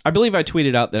 I believe I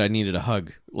tweeted out that I needed a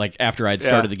hug after I'd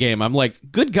started the game. I'm like,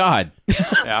 good God.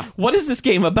 Yeah. What is this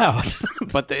game about?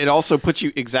 But it also puts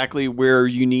you exactly where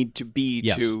you need to be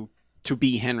Yes. to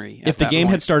be Henry. If the game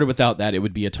point. had started without that, it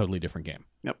would be a totally different game.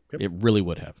 Yep. It really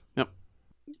would have.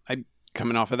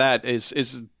 Coming off of that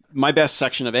is my best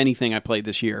section of anything I played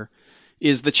this year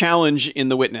is the challenge in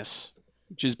The Witness,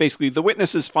 which is basically The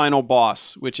Witness's final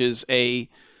boss, which is a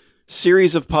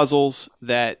series of puzzles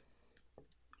that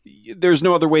there's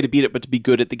no other way to beat it but to be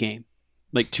good at the game.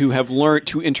 To have learned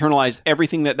to internalize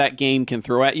everything that game can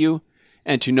throw at you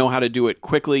and to know how to do it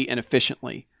quickly and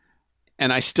efficiently.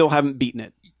 And I still haven't beaten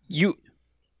it. You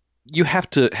have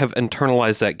to have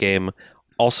internalized that game,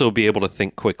 also be able to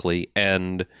think quickly,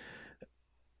 and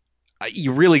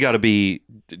you really got to be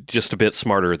just a bit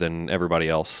smarter than everybody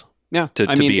else. Yeah. To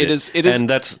I mean, beat it is, and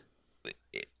that's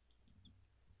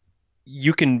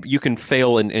you can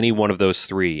fail in any one of those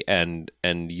 3 and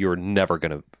you're never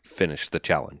going to finish the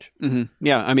challenge.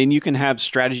 Yeah, I mean, you can have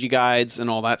strategy guides and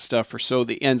all that stuff for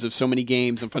the ends of so many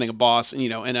games and finding a boss, and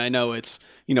and I know it's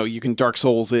you can Dark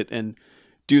Souls it and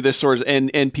do this sort of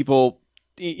and people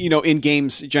in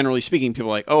games generally speaking, people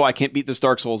are like, oh, I can't beat this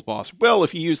Dark Souls boss. Well,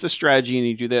 if you use this strategy and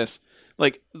you do this,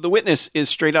 The Witness is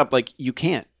straight up you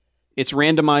can't. It's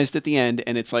randomized at the end,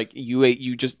 and it's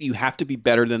you have to be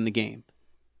better than the game.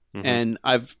 And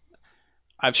I've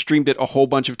streamed it a whole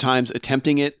bunch of times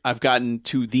attempting it. I've gotten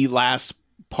to the last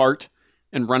part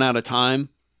and run out of time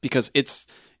because it's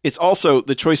It's also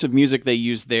the choice of music they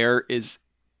use there is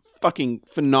fucking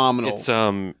phenomenal. It's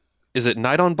is it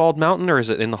Night on Bald Mountain or is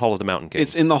it in the Hall of the Mountain King?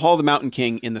 It's in the Hall of the Mountain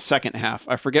King in the second half.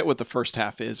 I forget what the first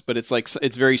half is, but it's like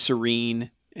it's very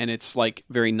serene and it's like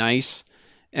very nice.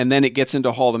 And then it gets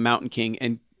into Hall of the Mountain King,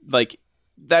 and like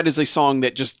that is a song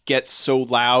that just gets so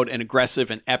loud and aggressive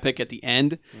and epic at the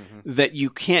end that you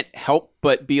can't help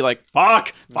but be like,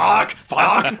 fuck,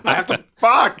 I have to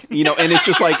fuck, you know, and it's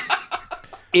just like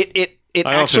it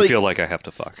I actually often feel like I have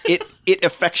to fuck. it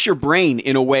affects your brain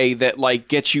in a way that like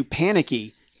gets you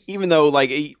panicky, even though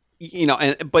like, you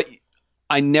know, but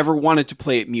I never wanted to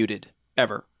play it muted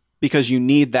ever because you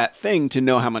need that thing to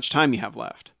know how much time you have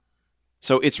left.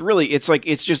 So it's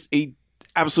just a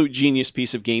absolute genius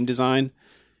piece of game design.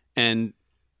 And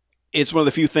it's one of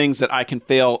the few things that I can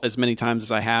fail as many times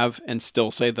as I have and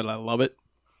still say that I love it.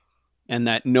 And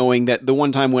that knowing that the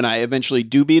one time when I eventually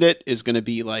do beat it is going to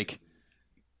be like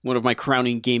one of my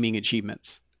crowning gaming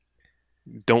achievements.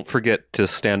 Don't forget to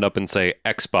stand up and say,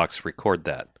 Xbox, record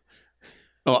that.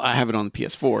 Well, I have it on the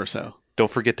PS4, so.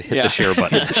 Don't forget to hit the share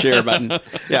button. The share button.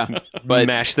 Yeah. But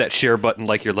Mash that share button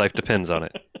like your life depends on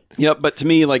it. yeah, but to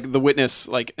me, like The Witness,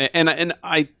 like, and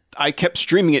I kept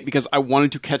streaming it because I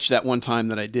wanted to catch that one time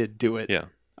that I did do it. Yeah.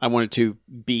 I wanted to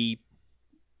be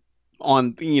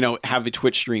on, you know, have a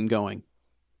Twitch stream going.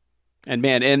 And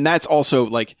man, and that's also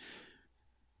like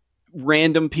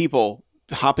random people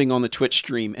hopping on the Twitch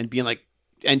stream and being like,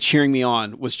 and cheering me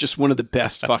on was just one of the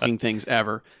best fucking things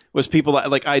ever. Was people that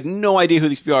like, I had no idea who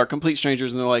these people are, complete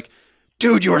strangers. And they're like,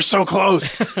 dude, you are so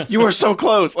close. You are so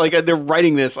close. Like they're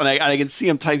writing this and I can see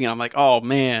them typing. I'm like, oh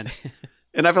man.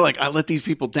 And I feel like I let these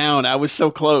people down. I was so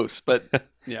close, but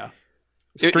yeah.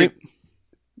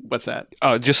 What's that?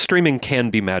 Just streaming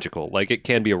can be magical. Like it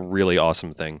can be a really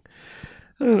awesome thing.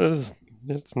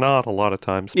 It's not a lot of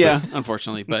times. Yeah,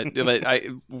 unfortunately, but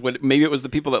maybe it was the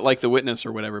people that like The Witness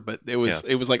or whatever. But it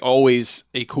was like always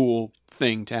a cool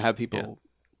thing to have people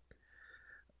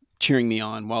cheering me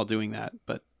on while doing that.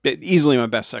 But easily my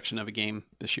best section of a game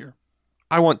this year.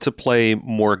 I want to play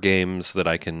more games that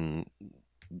I can.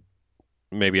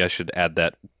 Maybe I should add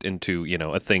that into, you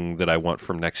know, a thing that I want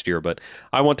from next year. But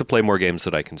I want to play more games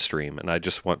that I can stream, and I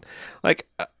just want like.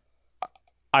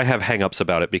 I have hangups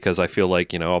about it because I feel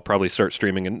like, you know, I'll probably start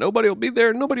streaming and nobody will be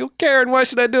there and nobody will care and why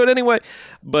should I do it anyway?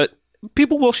 But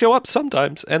people will show up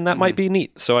sometimes and that might be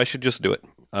neat. So I should just do it.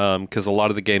 Because a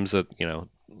lot of the games that, you know,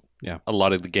 a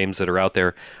lot of the games that are out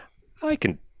there, I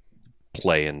can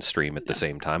play and stream at the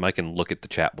same time. I can look at the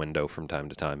chat window from time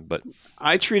to time. But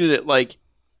I treated it like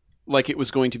it was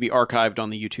going to be archived on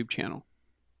the YouTube channel.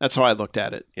 That's how I looked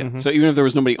at it. Yeah. So even if there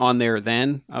was nobody on there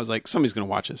then, I was like, somebody's going to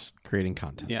watch us. Creating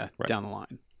content. Yeah, down the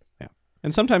line. Yeah.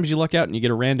 And sometimes you luck out and you get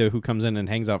a rando who comes in and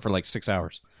hangs out for like 6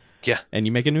 hours. Yeah. And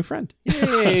you make a new friend.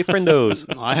 Yay, friendos.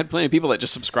 Well, I had plenty of people that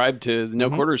just subscribed to the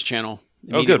No Quarters channel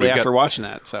Oh, good. immediately after watching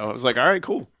that. So I was like, all right,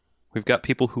 cool. We've got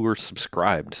people who are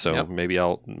subscribed, so maybe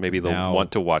they'll Now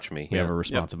want to watch me. We have a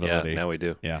responsibility. Yeah, now we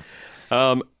do. Yeah.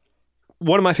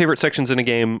 One of my favorite sections in a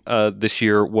game this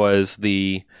year was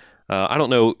the. I don't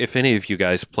know if any of you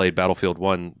guys played Battlefield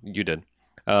 1. You did.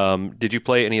 Did you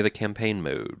play any of the campaign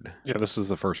mode? Yeah, this is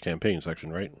the first campaign section,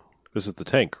 right? This is the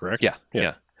tank, correct? Yeah.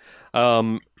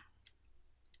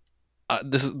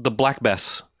 This is the Black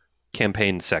Bess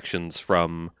campaign sections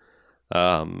from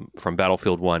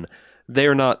Battlefield 1.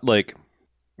 They're not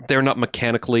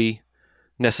mechanically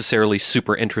necessarily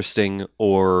super interesting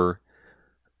or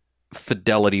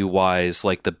fidelity-wise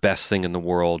like the best thing in the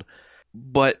world,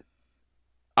 but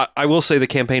I will say the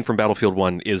campaign from Battlefield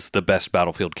 1 is the best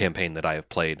Battlefield campaign that I have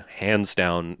played. Hands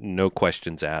down, no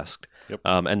questions asked. Yep.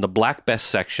 And the Black Bess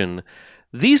section,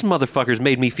 these motherfuckers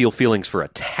made me feel feelings for a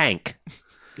tank.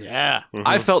 Yeah. Mm-hmm.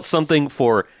 I felt something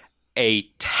for a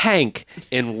tank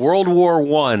in World War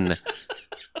I.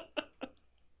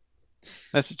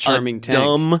 That's a charming tank.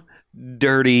 Dumb,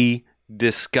 dirty,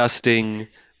 disgusting,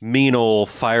 mean old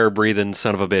fire-breathing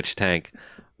son of a bitch tank.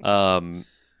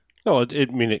 No,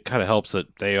 it kind of helps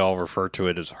that they all refer to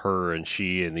it as her and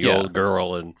she and the old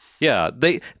girl, and yeah,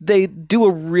 they do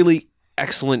a really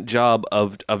excellent job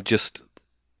of just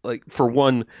like, for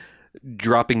one,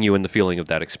 dropping you in the feeling of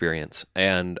that experience,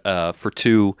 and for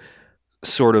two,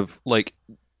 sort of like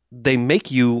they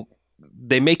make you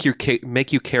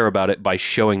care about it by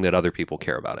showing that other people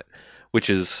care about it, which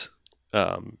is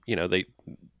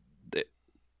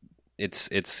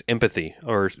it's empathy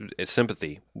or it's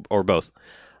sympathy or both.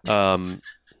 I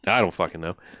don't fucking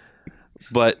know,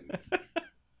 but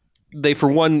they for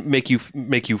one make you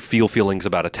feel feelings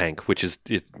about a tank, which is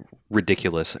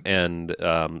ridiculous and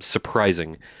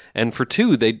surprising, and for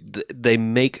two they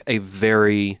make a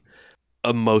very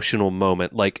emotional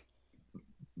moment. Like,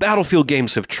 Battlefield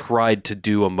games have tried to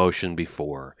do emotion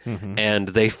before, and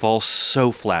they fall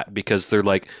so flat because they're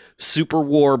like super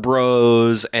war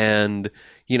bros and,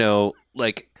 you know,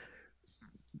 like,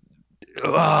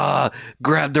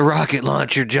 grab the rocket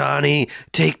launcher, Johnny,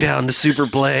 take down the super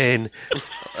plane,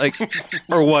 like,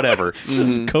 or whatever.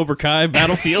 This is Cobra Kai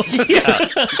Battlefield. Yeah.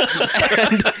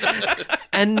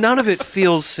 and none of it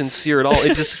feels sincere at all.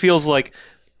 It just feels like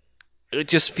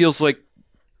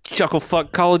chuckle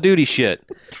fuck Call of Duty shit.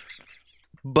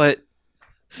 But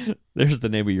There's the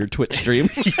name of your Twitch stream.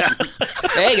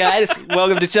 Hey guys,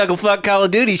 welcome to Chuckle Fuck Call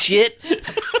of Duty shit.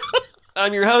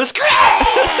 I'm your host,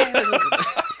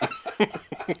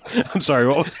 I'm sorry.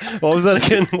 What was that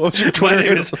again? What was your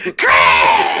Twitter?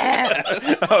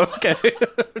 Okay.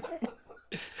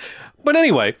 But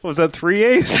anyway, What was that 3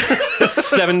 A's?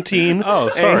 17. Oh,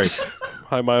 sorry. A's.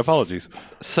 Hi, my apologies.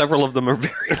 Several of them are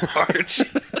very large.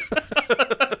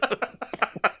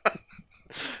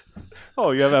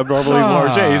 Oh, you have abnormally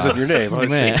large A's in your name. I see.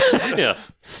 Man. Yeah.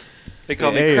 They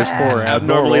call The me A is for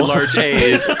abnormally abnormal. large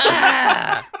A's.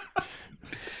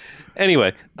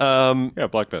 Anyway, Yeah,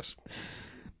 Black Bess.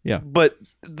 but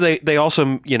they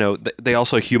also, you know, they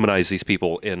also humanize these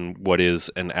people in what is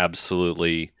an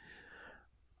absolutely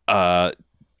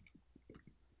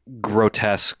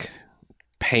grotesque,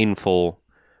 painful,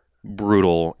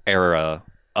 brutal era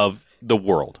of the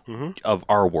world, of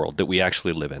our world that we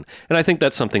actually live in. And I think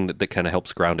that's something that kind of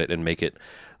helps ground it and make it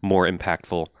more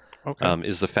impactful. Okay.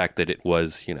 Is the fact that it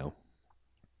was, you know,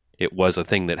 it was a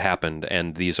thing that happened,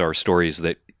 and these are stories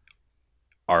that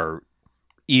are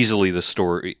these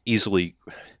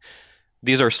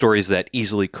are stories that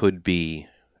easily could be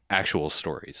actual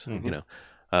stories, you know.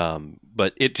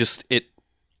 But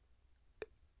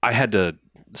I had to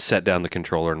set down the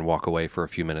controller and walk away for a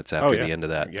few minutes after yeah. the end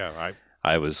of that. Yeah,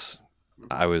 I was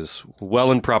well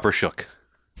and proper shook.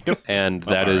 Yep. And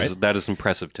All right. that is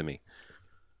impressive to me.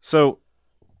 So,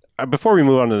 before we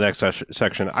move on to the next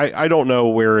section, I don't know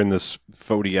where in this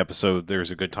Fody episode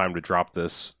there's a good time to drop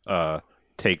this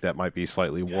take that might be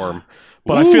slightly warm,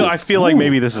 but I feel like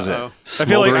maybe this is it. Uh-oh. I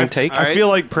feel like Smoldering take? I feel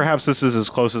like perhaps this is as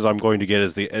close as I'm going to get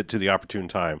as to the opportune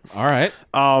time. All right.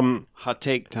 Hot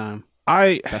take time.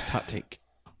 Best hot take.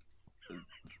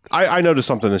 I noticed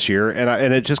something this year,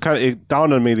 and it just kind of it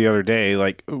dawned on me the other day,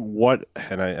 like what,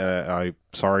 and I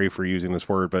sorry for using this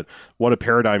word, but what a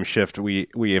paradigm shift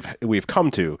we've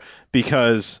come to,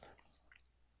 because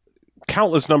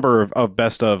countless number of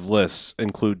best of lists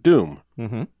include Doom.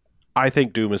 Mm-hmm. I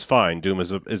think Doom is fine. Doom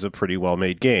is a pretty well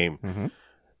made game. Mm-hmm.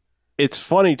 It's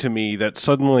funny to me that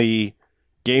suddenly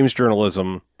games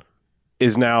journalism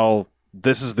is now,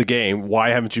 this is the game. Why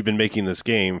haven't you been making this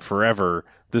game forever?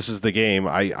 This is the game.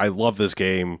 I love this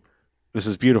game. This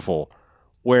is beautiful.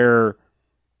 Where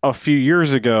a few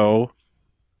years ago,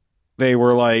 they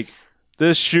were like,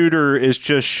 this shooter is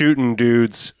just shooting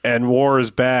dudes and war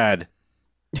is bad.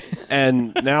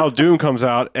 And now Doom comes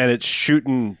out and it's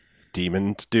shooting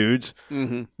demon dudes.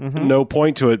 Mm-hmm. Mm-hmm. No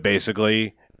point to it,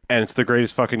 basically. And it's the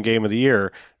greatest fucking game of the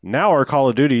year. Now our Call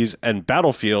of Duties and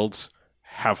Battlefields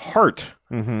have heart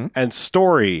Mm-hmm. and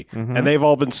story, Mhm. and they've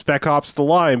all been Spec Ops The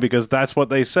Line because that's what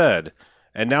they said.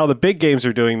 And now the big games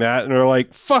are doing that, and they're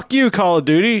like, fuck you, Call of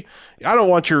Duty. I don't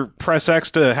want your Press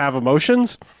X to have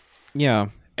emotions. Yeah.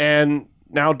 And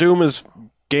now Doom is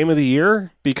Game of the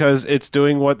Year because it's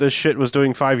doing what this shit was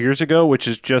doing 5 years ago, which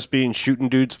is just being shooting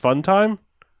dudes fun time.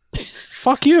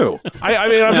 Fuck you. I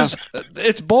mean, I'm just,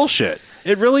 it's bullshit.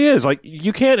 It really is. Like,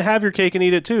 you can't have your cake and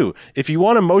eat it too. If you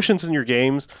want emotions in your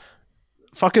games,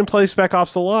 fucking play Spec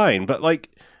Ops The Line. But like,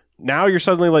 now you're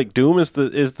suddenly like, Doom is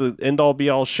the end all be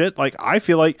all shit. Like, I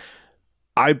feel like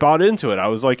I bought into it. I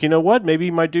was like, you know what? Maybe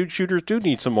my dude shooters do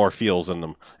need some more feels in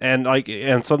them. And like,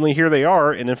 and suddenly here they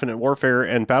are in Infinite Warfare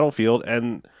and Battlefield,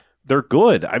 and they're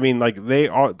good. I mean, like, they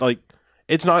are like,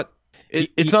 it's not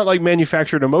like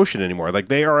manufactured emotion anymore. Like,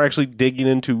 they are actually digging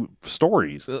into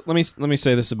stories. Let me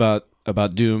say this about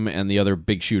Doom and the other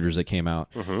big shooters that came out.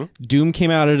 Mm-hmm. Doom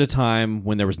came out at a time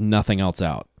when there was nothing else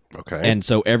out, Okay. and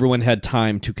so everyone had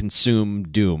time to consume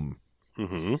Doom.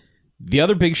 Mm-hmm. The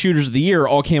other big shooters of the year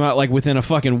all came out like within a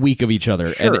fucking week of each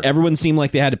other, Sure. and everyone seemed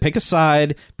like they had to pick a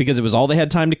side because it was all they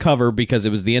had time to cover because it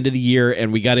was the end of the year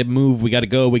and we got to move, we got to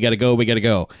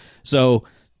go. So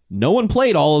no one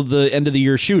played all of the end of the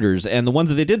year shooters, and the ones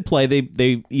that they did play,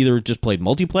 they either just played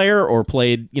multiplayer or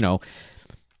played, you know.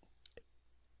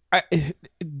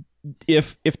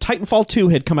 If Titanfall 2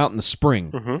 had come out in the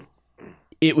spring, Mm-hmm.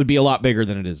 it would be a lot bigger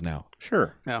than it is now.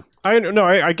 Sure. Yeah.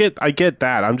 I get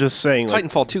that. I'm just saying, like,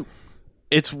 Titanfall 2.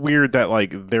 it's weird that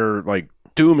like they're like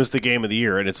Doom is the game of the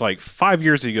year, and it's like 5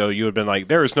 years ago you had been like,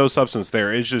 there is no substance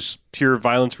there. It's just pure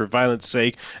violence for violence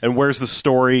sake. And where's the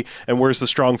story? And where's the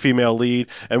strong female lead?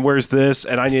 And where's this?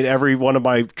 And I need every one of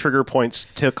my trigger points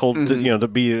tickled, to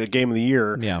be a game of the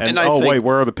year. Yeah. And I think, wait,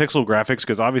 where are the pixel graphics?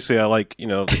 Because obviously I like,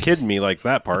 the kid in me likes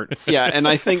that part. Yeah, and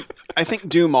I think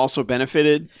Doom also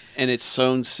benefited, and it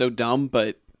sounds so dumb,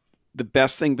 but the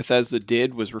best thing Bethesda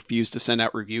did was refuse to send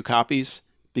out review copies,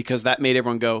 because that made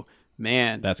everyone go,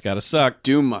 man, That's got to suck.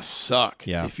 Doom must suck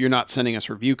Yeah. if you're not sending us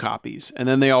review copies. And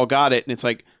then they all got it, and it's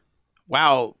like,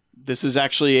 wow, this is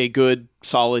actually a good,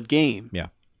 solid game. Yeah.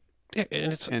 Yeah,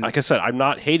 and it's And- like I said, I'm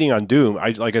not hating on Doom.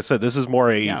 Like I said, this is more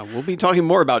Yeah, we'll be talking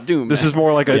more about Doom. This is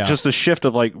more like Yeah. just a shift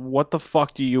of like, what the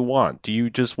fuck do you want? Do you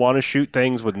just want to shoot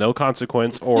things with no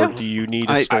consequence, or do you need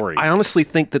a story? I honestly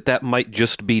think that might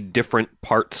just be different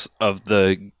parts of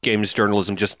the games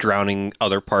journalism just drowning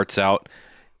other parts out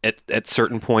at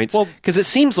certain points. Well- Because it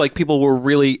seems like people were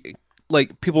really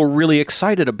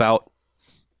excited about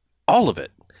all of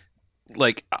it.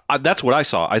 Like that's what I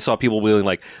saw. I saw people being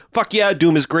like, "Fuck yeah,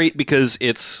 Doom is great because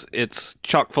it's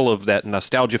chock full of that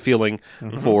nostalgia feeling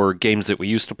for games that we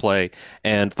used to play."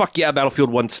 And fuck yeah, Battlefield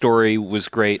 1 story was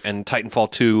great, and Titanfall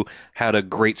 2 had a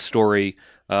great story.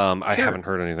 I haven't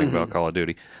heard anything about Call of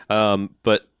Duty,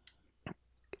 but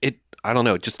I don't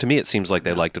know. Just to me, it seems like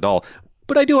they liked it all.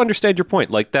 But I do understand your point.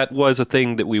 Like that was a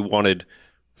thing that we wanted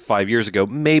 5 years ago.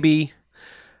 Maybe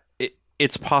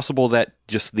it's possible that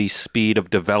just the speed of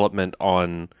development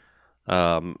on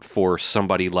for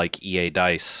somebody like EA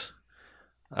Dice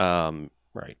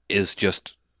right. is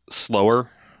just slower,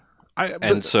 But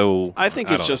and so I think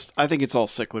don't I think it's all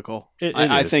cyclical. It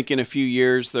I is. think in a few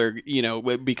years they're,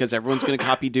 because everyone's going to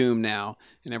copy Doom now,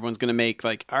 and everyone's going to make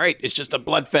like, all right, it's just a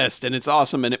bloodfest and it's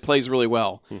awesome and it plays really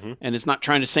well, and it's not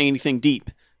trying to say anything deep,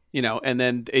 and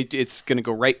then it's going to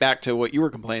go right back to what you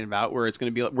were complaining about, where it's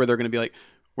going to be where they're going to be like,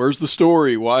 where's the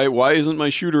story? Why isn't my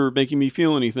shooter making me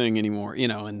feel anything anymore?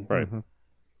 And Right.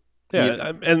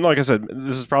 Yeah, and like I said,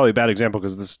 this is probably a bad example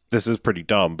because this is pretty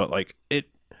dumb, but like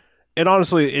it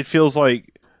honestly, it feels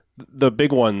like the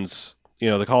big ones,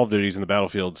 the Call of Duties and the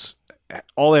Battlefields,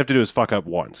 all they have to do is fuck up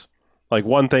once. Like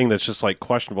one thing that's just like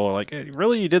questionable, like, hey,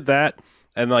 really, you did that?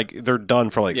 And like they're done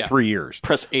for like 3 years.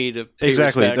 press A to pay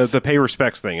Exactly. respects. The pay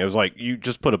respects thing. It was like you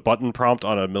just put a button prompt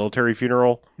on a military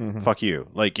funeral. Fuck you.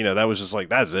 Like, that was just like,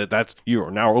 that's it. That's, you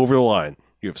are now over the line.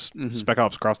 You have Spec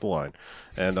Ops crossed the line.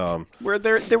 And where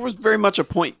there was very much a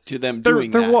point to them there doing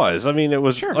that. was. I mean, it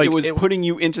was like it was putting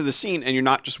you into the scene, and you're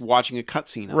not just watching a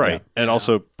cutscene. of right. it. And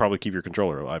also probably keep your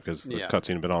controller alive because the Yeah.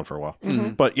 cutscene had been on for a while.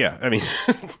 But yeah, I mean,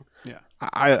 Yeah.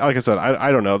 I like I said,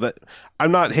 I don't know that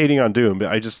I'm not hating on Doom, but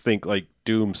I just think like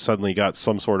Doom suddenly got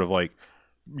some sort of like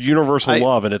universal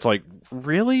love, and it's like,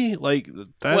 really, like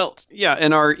that. Well, yeah,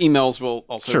 and our emails will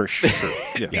also sure.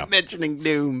 Yeah. be mentioning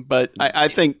Doom, but I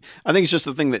think it's just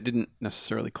a thing that didn't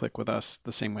necessarily click with us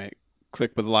the same way it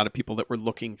clicked with a lot of people that were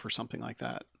looking for something like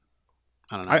that.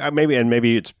 I don't know.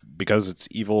 Maybe it's because it's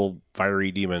evil,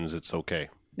 fiery demons. It's okay.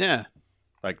 Yeah.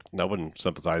 Like no one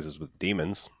sympathizes with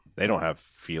demons. They don't have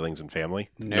feelings and family.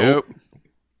 Nope.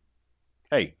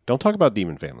 Hey, don't talk about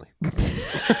demon family. All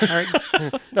right.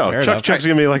 No, Fair enough. Chuck's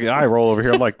gonna be like an eye roll over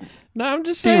here. I'm like, No, I'm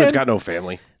just saying. demons got no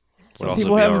family. would also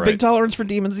People be have all a right. big tolerance for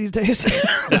demons these days.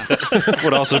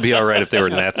 would also be all right if they were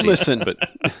Nazis. Listen. but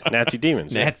Nazi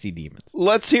demons. yeah. Nazi demons.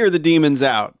 Let's hear the demons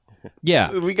out.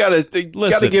 Yeah. We gotta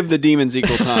Listen. give the demons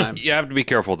equal time. you have to be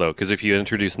careful though, because if you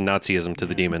introduce Nazism to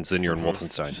the demons, then you're in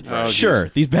Wolfenstein. Oh, Sure,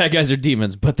 these bad guys are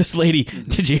demons, but this lady,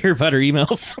 did you hear about her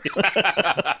emails?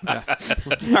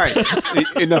 All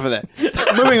right. Enough of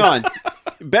that. Moving on.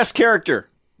 Best character.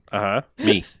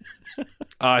 Me.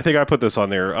 I think I put this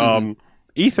on there.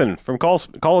 Ethan from Call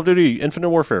of Duty Infinite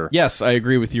Warfare. Yes, I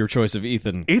agree with your choice of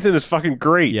Ethan. Ethan is fucking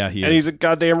great. Yeah, he and is. he's a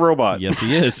goddamn robot. Yes,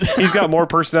 he is. He's got more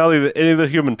personality than any of the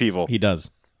human people. He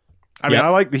does. I mean, Yep. I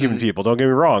like the human people. Don't get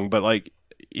me wrong, but like,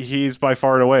 he's by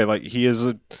far and away like he is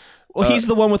a. Well, he's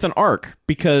the one with an arc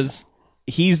because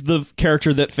he's the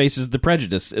character that faces the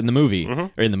prejudice in the movie or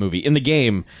in the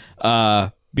game,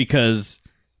 because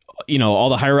all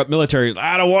the higher up military,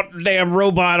 I don't want a damn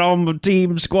robot on my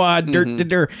team squad,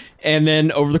 and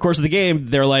then over the course of the game,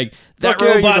 they're like, that Fuck yeah,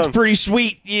 you robot's don't. pretty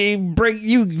sweet.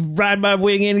 You ride my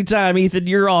wing anytime, Ethan.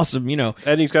 You're awesome.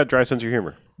 And he's got a dry sense of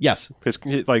humor. Yes.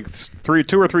 Like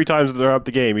 2 or 3 times throughout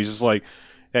the game, he's just like,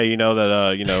 "Hey, you know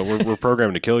that we're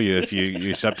programmed to kill you if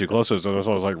you step too close to us." And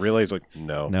so I was like, "Really?" He's like,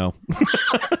 "No." No.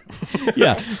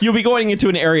 Yeah, you'll be going into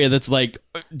an area that's like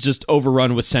just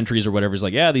overrun with sentries or whatever. It's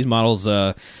like, yeah, these models, they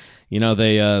got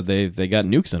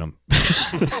nukes in them.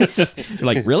 You're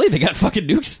like, really? They got fucking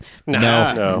nukes?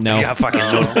 No. You got fucking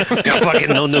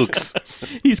no nukes.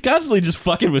 He's constantly just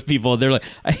fucking with people. And they're like,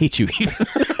 I hate you, Ethan.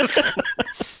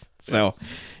 So,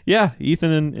 yeah,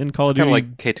 Ethan in Call of Kind Duty. of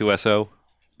like K2SO.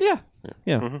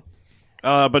 yeah.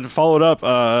 But followed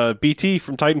up, BT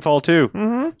from Titanfall 2.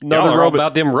 Y'all are all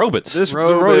about them robots. It's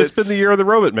Robots. been the year of the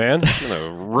robot, man.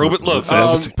 Robot love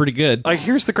fest. It's pretty good. Like,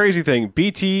 here's the crazy thing: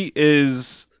 BT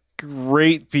is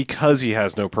great because he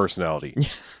has no personality.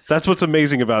 That's what's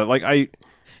amazing about it. Like, I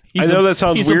know that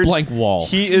sounds he's weird. a blank wall.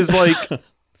 He is like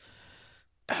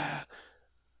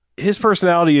his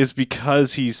personality is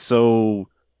because he's so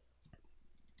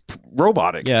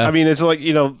robotic. Yeah. I mean, it's like,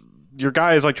 your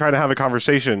guy is like trying to have a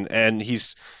conversation and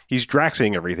he's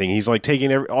Draxing everything. He's like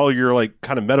taking all your like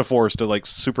kind of metaphors to like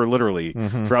super literally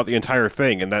throughout the entire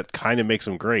thing, and that kind of makes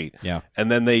him great. Yeah.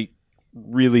 And then they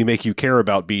really make you care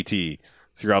about BT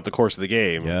throughout the course of the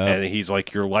game, Yeah. and he's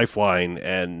like your lifeline.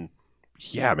 And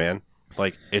yeah, man,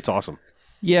 like, it's awesome.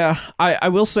 Yeah, I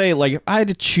will say, like, if I had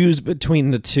to choose between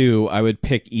the two, I would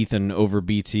pick Ethan over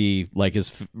BT, like,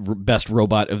 his best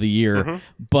robot of the year.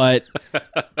 But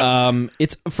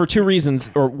it's for two reasons,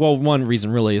 or, well, one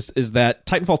reason really is that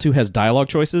Titanfall 2 has dialogue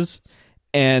choices,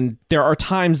 and there are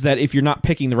times that if you're not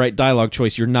picking the right dialogue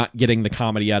choice, you're not getting the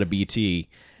comedy out of BT.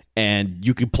 And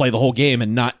you could play the whole game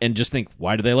and just think,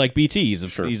 why do they like BT? He's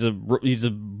a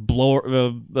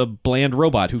bland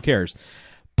robot. Who cares?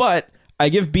 But I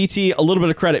give BT a little bit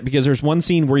of credit because there's one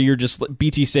scene where you're just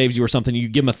BT saves you or something. You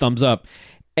give him a thumbs up,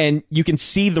 and you can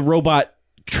see the robot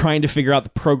trying to figure out the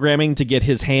programming to get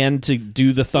his hand to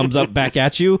do the thumbs up back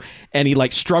at you, and he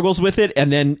like struggles with it,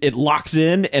 and then it locks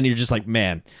in, and you're just like,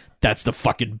 man, that's the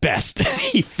fucking best.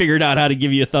 He figured out how to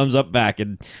give you a thumbs up back,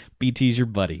 and BT's your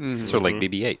buddy. Sort of like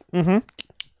BB-8.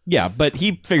 Yeah, but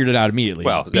he figured it out immediately.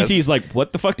 Well, BT's like,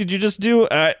 what the fuck did you just do?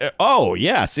 Oh,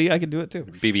 yeah, see, I can do it too.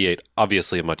 BB-8,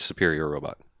 obviously a much superior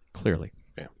robot. Clearly.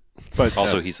 But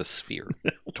Also, he's a sphere.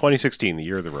 2016, the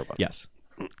year of the robot. Yes.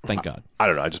 Thank God. I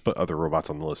don't know. I just put other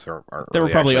robots on the list. Aren't There were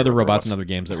really probably actually other robots in other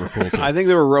games that were cool too. I think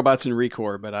there were robots in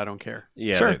Recore, but I don't care.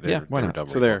 Yeah, Sure, they're why not? dumb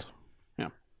So there. robots.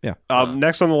 Yeah.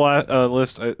 Next on the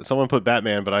list, someone put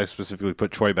Batman, but I specifically put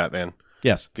Troy Batman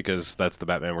Yes. because that's the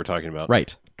Batman we're talking about.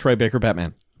 Right. Troy Baker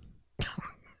Batman.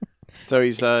 So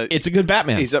he's It's a good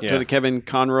Batman. he's up Yeah. to the Kevin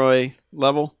Conroy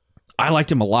level. I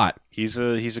liked him a lot. He's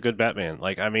a good Batman.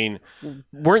 Like, I mean,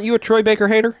 Weren't you a Troy Baker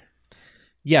hater?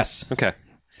 Yes. Okay.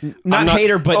 Not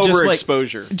hater, but just like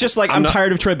Overexposure. I'm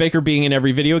tired of Troy Baker being in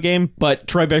every video game, but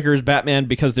Troy Baker is Batman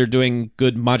because they're doing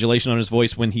good modulation on his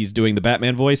voice when he's doing the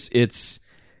Batman voice. It's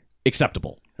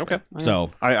acceptable. Okay.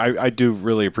 So, I do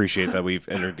really appreciate that we've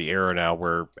entered the era now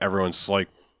where everyone's like,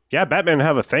 yeah, Batman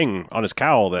have a thing on his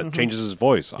cowl that changes his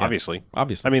voice, obviously.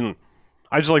 obviously. I mean,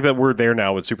 I just like that we're there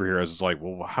now with superheroes. It's like,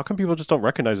 well, how come people just don't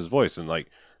recognize his voice? And like,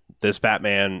 this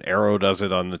Batman, Arrow does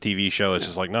it on the TV show. It's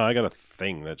just like, no, I got a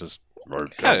thing that just...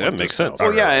 that makes sense.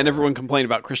 Well, yeah, and everyone complained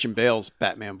about Christian Bale's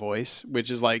Batman voice,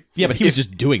 which is like, yeah, but he was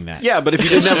just doing that. yeah, but if you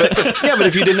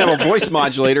didn't have a voice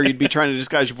modulator, you'd be trying to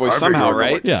disguise your voice somehow,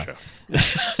 right? Yeah.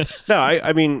 No,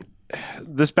 I mean,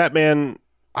 this Batman,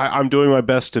 I'm doing my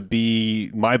best to be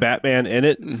my Batman in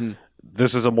it.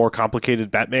 This is a more complicated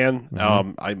Batman.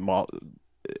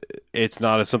 It's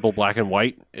not a simple black and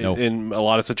white in a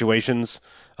lot of situations,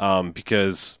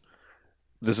 because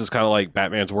this is kind of like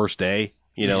Batman's worst day.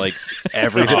 You know, like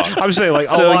everything. I'm just saying, like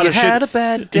a lot of shit. a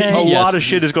bad day. Lot of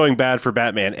shit is going bad for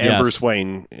Batman and Yes. Bruce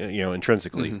Wayne,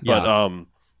 intrinsically. But Yeah.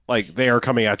 like they are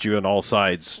coming at you on all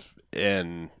sides,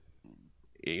 and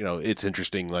it's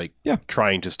interesting. Like,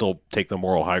 trying to still take the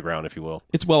moral high ground, if you will.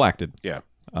 It's well acted. Yeah.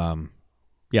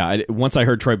 Once I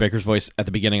heard Troy Baker's voice at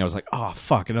the beginning, I was like, oh,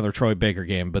 fuck, another Troy Baker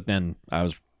game. But then I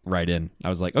was right in. I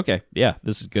was like, okay, yeah,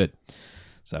 this is good.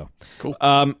 So Cool.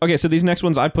 Okay, so these next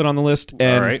ones I put on the list,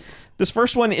 and All right. this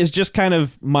first one is just kind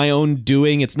of my own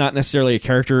doing. It's not necessarily a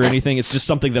character or anything. It's just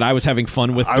something that I was having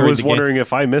fun with. I during was the game. wondering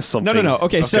if I missed something. No.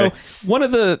 Okay, so one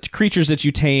of the creatures that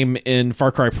you tame in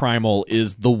Far Cry Primal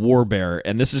is the war bear,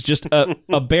 and this is just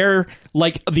a bear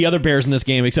like the other bears in this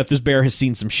game, except this bear has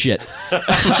seen some shit.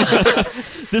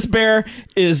 This bear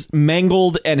is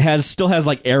mangled and still has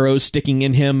like arrows sticking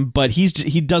in him, but he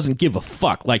doesn't give a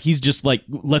fuck. Like, he's just like,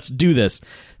 let's do this.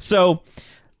 So,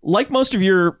 like most of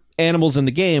your animals in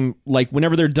the game, like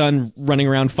whenever they're done running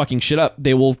around fucking shit up,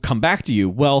 they will come back to you.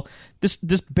 Well, this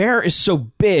bear is so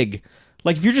big,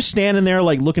 Like if you're just standing there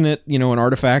like looking at, an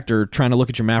artifact or trying to look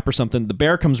at your map or something, the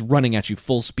bear comes running at you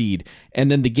full speed. And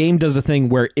then the game does a thing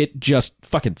where it just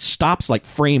fucking stops, like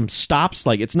frame stops.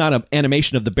 Like it's not an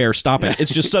animation of the bear stopping.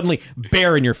 It's just suddenly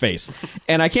bear in your face.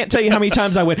 And I can't tell you how many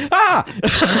times I went,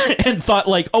 and thought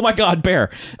like, oh my God, bear.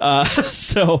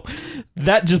 So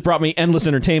that just brought me endless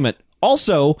entertainment.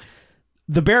 Also,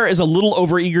 the bear is a little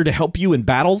overeager to help you in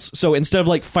battles, so instead of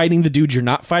like fighting the dude you're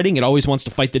not fighting, it always wants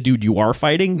to fight the dude you are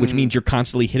fighting, which means you're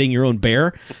constantly hitting your own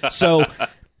bear. So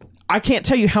I can't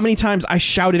tell you how many times I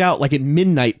shouted out like at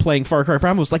midnight playing Far Cry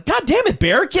Primal. I was like, God damn it,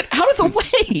 bear, get out of the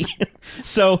way.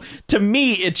 So to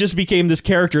me, it just became this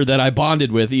character that I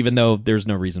bonded with, even though there's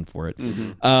no reason for it.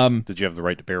 Did you have the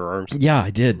right to bear arms? Yeah,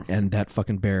 I did, and that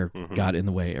fucking bear got in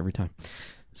the way every time.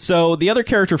 So the other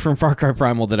character from Far Cry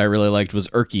Primal that I really liked was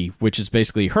Urki, which is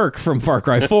basically Herc from Far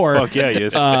Cry 4. Fuck yeah, he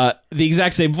is. The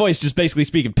exact same voice, just basically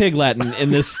speaking Pig Latin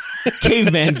in this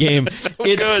caveman game.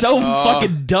 It's so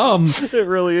fucking dumb. It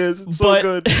really is. It's so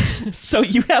But- good. So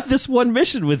you have this one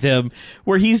mission with him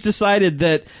where he's decided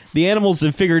that the animals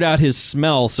have figured out his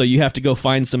smell, so you have to go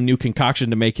find some new concoction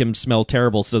to make him smell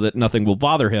terrible so that nothing will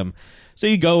bother him. So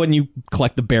you go and you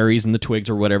collect the berries and the twigs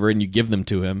or whatever, and you give them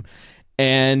to him.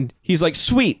 And he's like,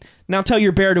 sweet, now tell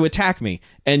your bear to attack me.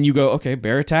 And you go, okay,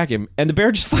 bear, attack him. And the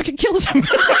bear just fucking kills him.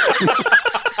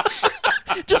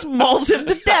 Just mauls him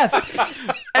to death.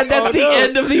 And that's the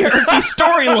end of the Urki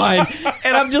storyline.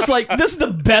 And I'm just like, this is the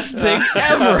best thing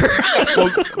ever. Well,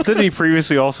 didn't he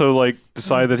previously also like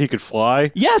decide that he could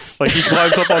fly? Yes. Like he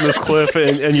climbs up on this cliff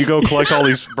and you go collect all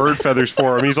these bird feathers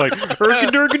for him. He's like, Urky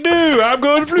durky doo, I'm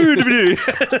going to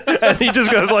flew. And he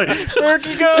just goes like,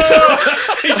 Urky go.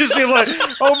 He just seems like,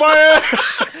 oh my,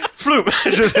 floop.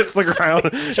 It just hits the ground.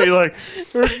 He's like,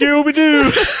 Urky dooby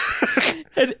doo.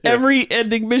 And every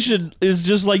ending mission is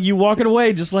just like you walking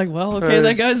away, just like, well, okay,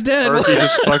 that guy's dead. Urky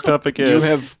just fucked up again. You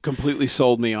have completely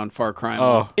sold me on Far Cry.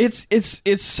 Oh, It's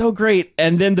so great.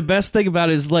 And then the best thing about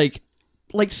it is like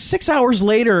 6 hours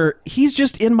later, he's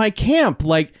just in my camp,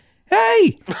 like,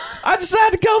 hey, I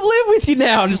decided to come live with you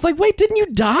now. And it's like, wait, didn't you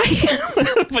die?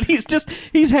 But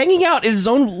he's hanging out in his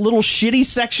own little shitty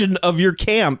section of your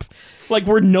camp, like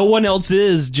where no one else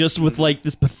is, just with like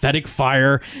this pathetic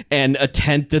fire and a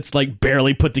tent that's like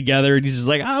barely put together. And he's just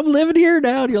like, I'm living here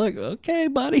now. And you're like, okay,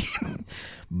 buddy.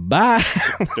 Bye.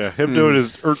 yeah, him doing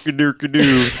his Urky durky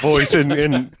doo voice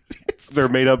in their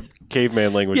made up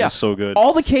caveman language Yeah. is so good.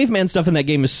 All the caveman stuff in that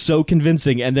game is so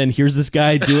convincing, and then here's this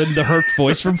guy doing the Herc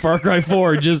voice from Far Cry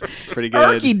 4, just pretty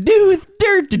good. Urky dooth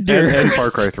dirt and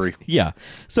Far Cry 3. Yeah,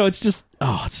 so it's just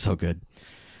it's so good.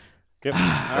 Yep.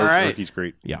 All right. Urky's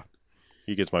great. Yeah,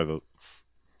 He gets my vote.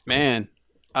 Man,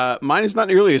 mine is not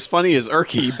nearly as funny as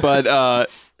Urki, but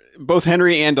both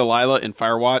Henry and Delilah in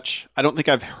Firewatch, I don't think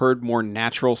I've heard more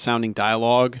natural sounding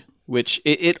dialogue, which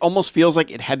it almost feels like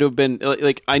it had to have been,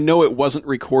 like, I know it wasn't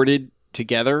recorded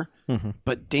together,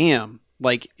 but damn,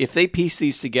 like, if they piece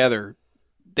these together,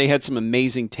 they had some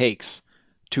amazing takes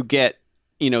to get,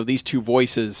 these two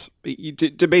voices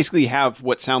to basically have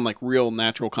what sound like real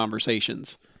natural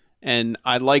conversations. And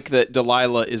I like that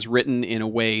Delilah is written in a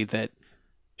way that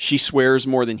she swears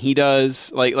more than he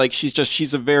does. Like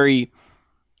she's a very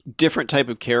different type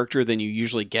of character than you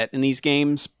usually get in these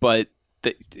games, but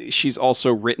she's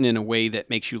also written in a way that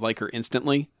makes you like her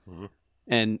instantly. Mm-hmm.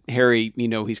 And Harry,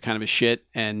 he's kind of a shit,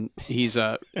 and he's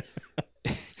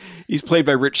he's played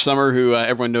by Rich Sommer, who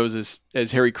everyone knows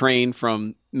as Harry Crane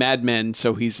from Mad Men,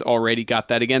 so he's already got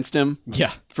that against him.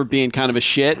 yeah, For being kind of a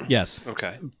shit. yes.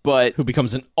 Okay. But Who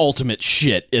becomes an ultimate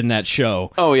shit in that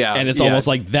show? oh yeah, and it's yeah. almost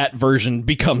like that version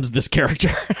becomes this character.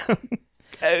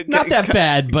 Not that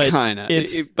bad, but kind of.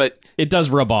 but it does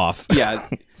rub off. Yeah.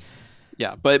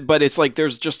 Yeah, but it's like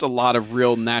there's just a lot of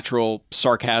real natural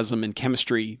sarcasm and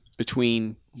chemistry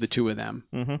between the two of them.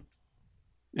 Mm-hmm.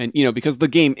 And, because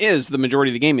the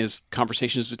majority of the game is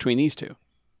conversations between these two.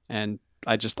 And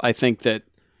I think that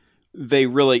they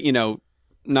really,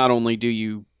 not only do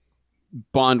you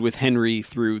bond with Henry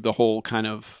through the whole kind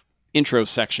of intro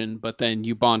section, but then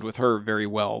you bond with her very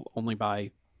well only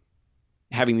by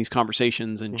having these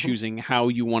conversations and choosing how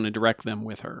you want to direct them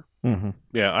with her. Mm-hmm.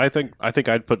 Yeah, I think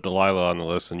I'd put Delilah on the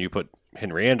list, and you put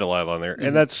Henry and Delilah on there,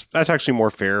 and that's actually more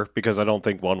fair because I don't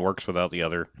think one works without the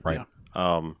other. Right.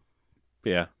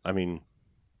 Yeah, I mean,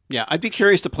 Yeah, I'd be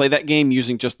curious to play that game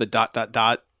using just the ...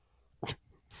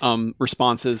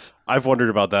 responses. I've wondered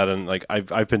about that, and like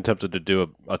I've been tempted to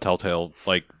do a Telltale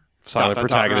like silent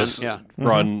protagonist run,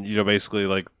 run. Basically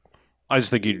like I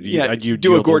just think you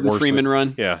do a Gordon Freeman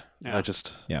run. Yeah, Yeah. I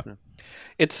just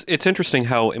It's interesting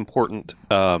how important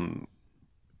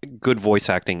good voice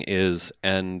acting is,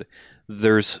 and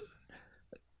there's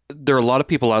there are a lot of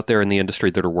people out there in the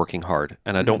industry that are working hard,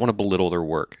 and I don't want to belittle their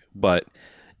work, but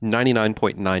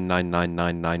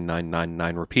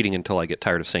 99.9999999, repeating until I get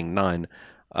tired of saying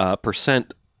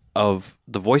 9% of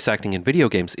the voice acting in video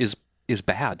games is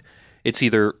bad. It's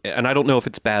either, and I don't know if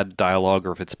it's bad dialogue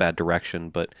or if it's bad direction,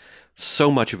 but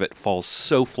so much of it falls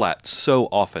so flat so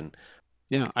often.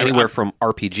 Yeah, Anywhere from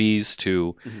RPGs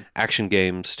to action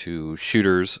games to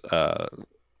shooters.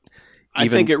 I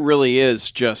think it really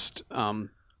is just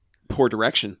poor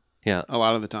direction. Yeah. A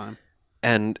lot of the time.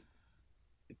 And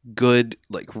good,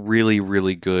 like really,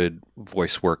 really good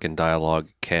voice work and dialogue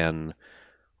can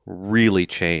really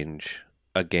change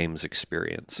a game's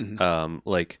experience.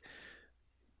 Like,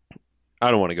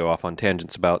 I don't want to go off on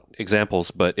tangents about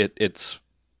examples, but it's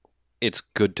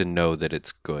good to know that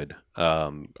it's good.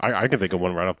 I can think of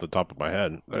one right off the top of my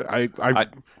head.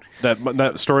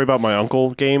 That story about my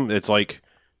uncle game, it's like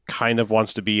kind of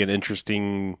wants to be an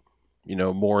interesting,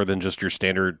 more than just your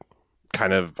standard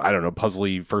kind of, I don't know,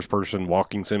 puzzly first-person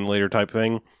walking simulator type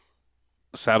thing,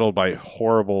 saddled by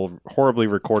horribly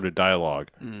recorded dialogue.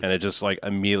 And it just like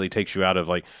immediately takes you out of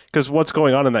like, because what's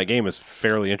going on in that game is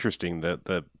fairly interesting.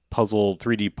 The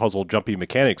 3D puzzle jumpy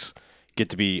mechanics get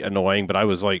to be annoying, but I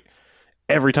was like,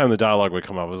 every time the dialogue would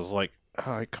come up, I was like,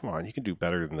 oh, come on, you can do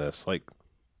better than this. Like,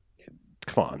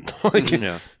 come on.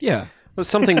 Yeah. But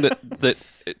something that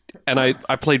and I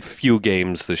played few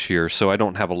games this year, so I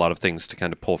don't have a lot of things to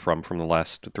kind of pull from the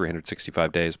last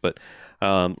 365 days. But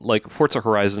like Forza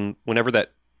Horizon, whenever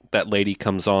that lady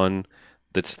comes on,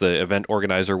 that's the event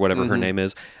organizer, whatever her name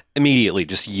is, immediately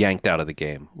just yanked out of the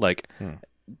game. Like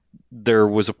there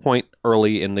was a point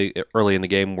early in the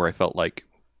game where I felt like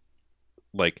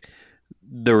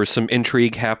there was some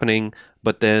intrigue happening,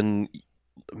 but then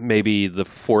maybe the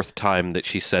fourth time that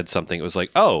she said something, it was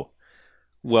like, oh,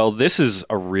 well, this is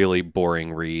a really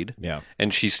boring read. Yeah.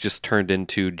 And she's just turned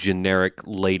into generic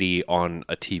lady on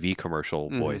a TV commercial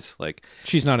voice. Like,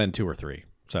 She's not in 2 or 3,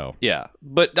 so. yeah.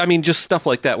 But, I mean, just stuff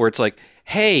like that where it's like,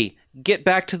 hey, get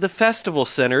back to the festival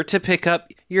center to pick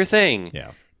up your thing.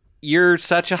 Yeah. You're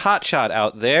such a hotshot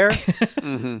out there.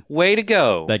 Way to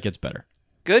go. That gets better.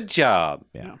 Good job.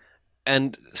 Yeah.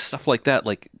 And stuff like that,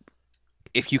 like,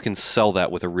 if you can sell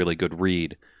that with a really good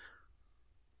read,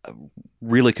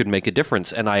 really could make a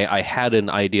difference. And I had an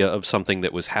idea of something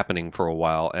that was happening for a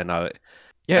while, and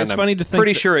it's funny to think.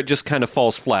 Pretty sure it just kind of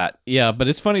falls flat. Yeah, but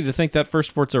it's funny to think that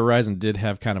first Forza Horizon did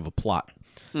have kind of a plot.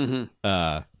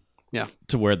 Yeah.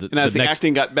 To where And as the next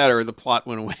acting got better, the plot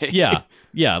went away.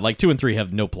 Yeah, like 2 and 3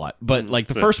 have no plot, but like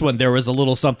the first one, there was a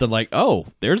little something like, oh,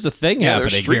 there's a thing happening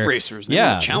there's street here. racers. They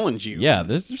will challenge you. Yeah,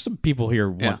 there's some people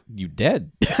here who want you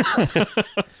dead.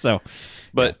 So,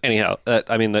 but anyhow,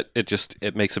 I mean that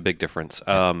it makes a big difference.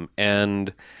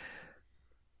 And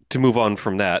to move on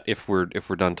from that, if we're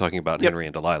done talking about Henry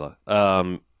and Delilah,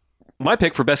 my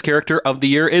pick for best character of the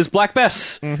year is Black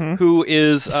Bess, who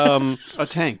is A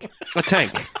tank. a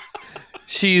tank.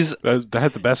 She's That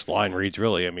had the best line reads,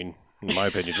 really. I mean, in my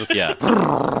opinion. Just, yeah.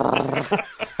 that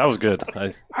was good.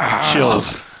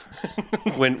 Chills.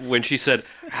 when she said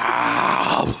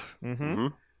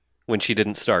when she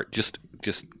didn't start, just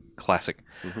classic.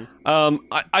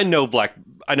 I know Black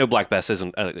Bess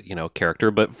isn't a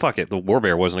character, but fuck it, the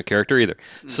Warbear wasn't a character either.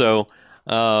 So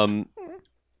but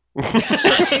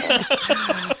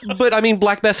I mean,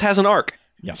 Black Bess has an arc.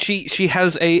 Yeah. She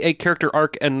has a character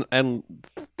arc and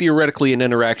theoretically an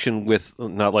interaction with,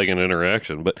 not like an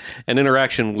interaction, but an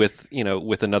interaction with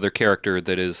with another character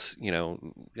that is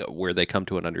where they come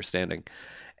to an understanding,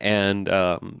 and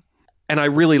I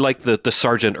really like the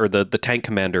sergeant or the tank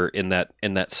commander in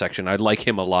that section. I like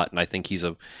him a lot, and I think he's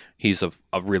a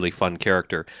really fun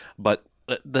character. But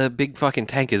the big fucking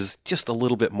tank is just a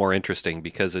little bit more interesting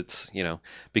because it's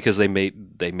because they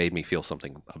made me feel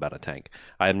something about a tank.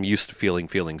 I'm used to feeling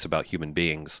feelings about human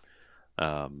beings,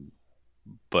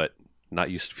 but not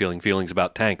used to feeling feelings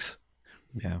about tanks.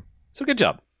 yeah. So good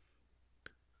job.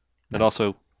 And Nice.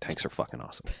 also, tanks are fucking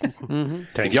awesome.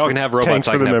 Tanks If y'all can have robots, tanks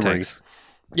I for can the have memories. tanks.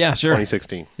 Yeah, sure.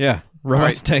 2016. Yeah.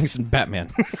 Robots, tanks, and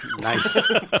Batman. Nice.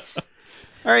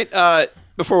 All right.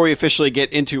 Before we officially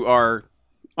get into our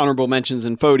honorable mentions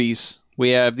and FODIes,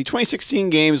 we have the 2016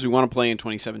 games we want to play in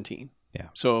 2017. Yeah.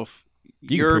 So if You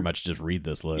can you're pretty much just read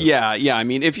this list. yeah. I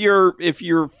mean, if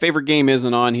your favorite game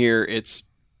isn't on here, it's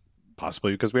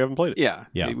Possibly because we haven't played it. yeah.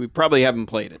 Yeah. We probably haven't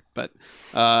played it, but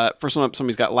first one up,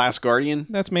 somebody's got Last Guardian.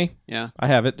 That's me. Yeah. I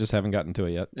have it, just haven't gotten to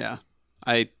it yet. Yeah.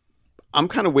 I'm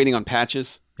kind of waiting on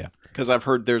patches. Yeah. Because I've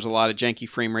heard there's a lot of janky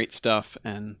frame rate stuff,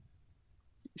 and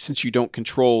since you don't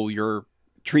control your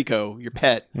Trico, your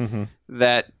pet, Mm-hmm.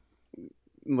 that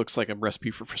looks like a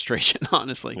recipe for frustration,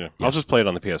 honestly. Yeah. I'll just play it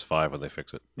on the PS5 when they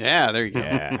fix it. Yeah, there you go.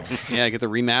 Yeah. Yeah, get the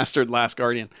remastered Last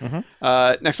Guardian.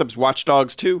 Mhm. Next up is Watch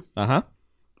Dogs 2. I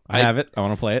have it. I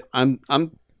want to play it.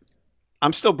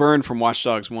 I'm still burned from Watch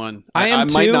Dogs 1. I am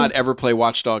might too. not ever play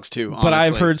Watch Dogs 2, honestly. But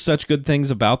I've heard such good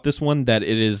things about this one that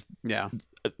it is Yeah.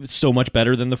 so much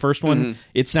better than the first one. Mhm.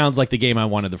 It sounds like the game I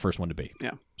wanted the first one to be.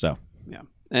 Yeah. So,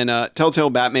 And Telltale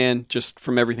Batman, just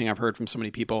from everything I've heard from so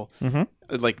many people, Mhm.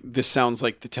 like this sounds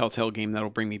like the Telltale game that'll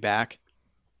bring me back.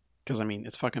 Because, I mean,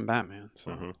 it's fucking Batman.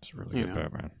 So it's really You good, know.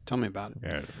 Batman. tell me about it.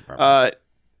 Yeah.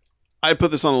 I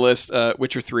put this on the list,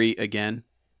 Witcher 3 again.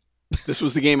 This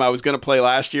was the game I was going to play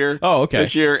last year, Oh, okay.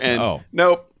 this year, and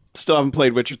nope, still haven't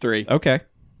played Witcher 3. Okay.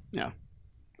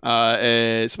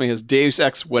 Somebody has Deus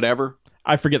Ex whatever.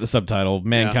 I forget the subtitle.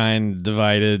 Mankind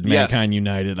Divided, Yes. Mankind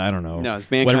United. I don't know. No, it's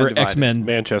Mankind Whatever Divided. X-Men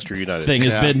Manchester United. thing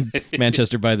has Yeah. been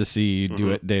Manchester by the Sea,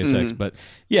 Deus Ex. Mhm. But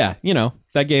yeah,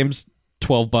 that game's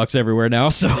 $12 everywhere now,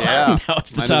 so Yeah. now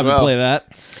it's the Might as time well. to play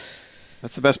that.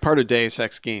 That's the best part of Deus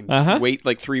Ex games. Uh-huh. Wait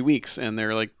like 3 weeks, and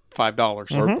they're like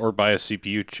 $5. Or buy a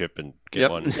CPU chip and get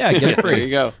Yep. one. Yeah, get it There free. you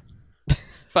go.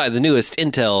 Buy the newest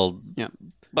Intel Yeah.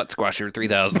 Butt Squasher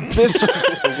 3000. This,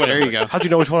 there you go. How'd you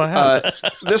know which one I have?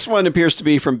 This one appears to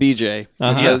be from BJ. It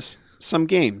Uh-huh. says, some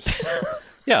games.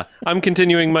 Yeah, I'm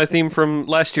continuing my theme from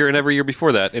last year and every year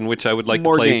before that, in which I would like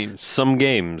More to play games. some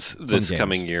games this games.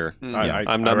 coming year. I'm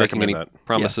I not making any recommend that.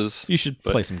 promises. You should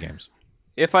play some games.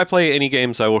 If I play any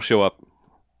games, I will show up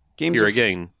Games here are,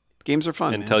 again Games are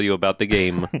fun, and man. tell you about the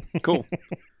game. Cool.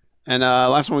 And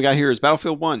last one we got here is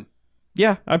Battlefield 1.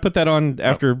 Yeah, I put that on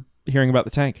after hearing about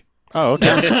the tank. Oh,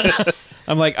 okay.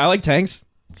 I'm like, I like tanks,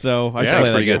 so I should yeah, play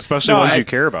that pretty game. good. especially No, ones I- you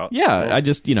care about. Yeah, I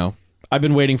just, I've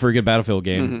been waiting for a good Battlefield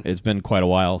game. Mhm. It's been quite a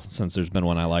while since there's been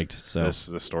one I liked. So This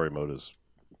story mode is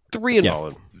 3 and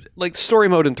solid. like story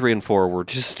mode in 3 and 4 were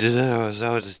just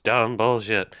just dumb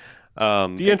bullshit.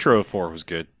 The intro of 4 was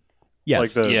good. yes,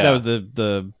 Like the- Yeah. that was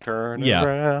the Turn Yeah.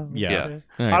 around. yeah.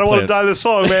 Yeah. I don't want to die this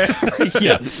song, man.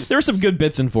 Yeah, there were some good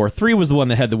bits in 4. 3 was the one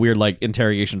that had the weird like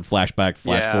interrogation flashback,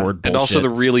 flash Yeah. forward, And also bullshit. the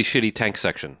really shitty tank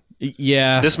section.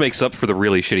 yeah. This makes up for the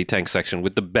really shitty tank section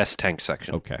with the best tank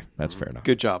section. Okay, that's fair enough.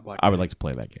 Good job, Black. I would like to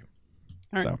play that game.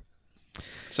 All right. So,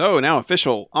 So now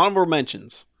official honorable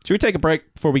mentions. should we take a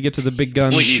break before we get to the big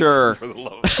guns? Please, Sure. for the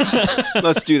love of-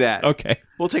 Let's do that. Okay.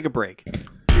 We'll take a break.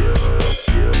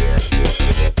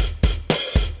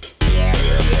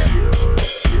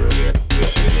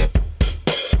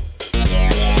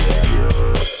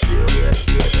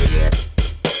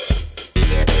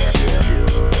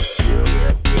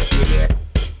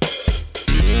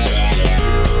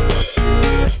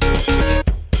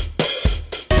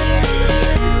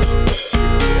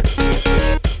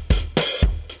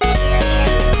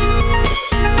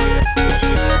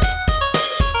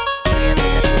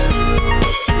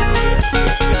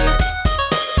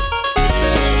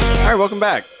 All right, welcome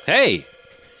back. Hey,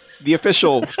 The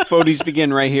official Fodies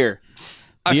begin right here.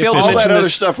 I The failed to All official- that mention other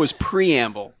this. stuff was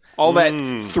preamble. All that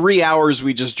 3 hours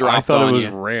we just dropped I thought on it was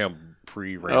you.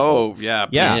 pre-ramble. Oh, yeah.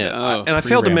 Yeah. Yeah, Oh, and I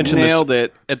failed to pre-ramble. mention this nailed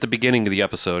it. at the beginning of the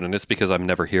episode, and it's because I'm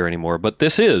never here anymore. But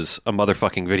this is a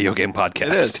motherfucking video game podcast.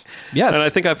 It is. Yes. And I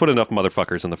think I put enough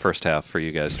motherfuckers in the first half for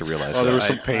you guys to realize Oh, there that. were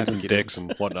some I pains think and you did. dicks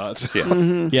and whatnots.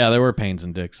 Yeah. yeah, there were pains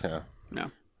and dicks. Yeah.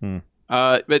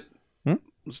 But Hmm?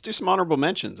 let's do some honorable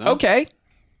mentions. Huh? Okay.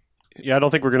 Yeah, I don't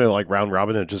think we're gonna like round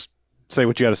robin and just say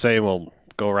what you got to say, and we'll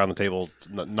go around the table,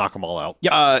 knock them all out.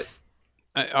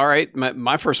 All right.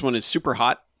 My first one is Super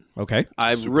Hot. Okay.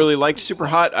 I really liked Super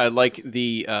Hot. I like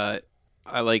the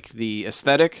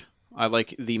aesthetic. I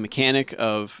like the mechanic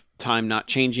of time not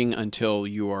changing until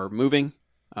you are moving.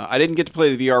 I didn't get to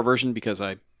play the VR version because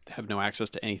I have no access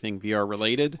to anything VR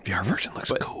related. VR version looks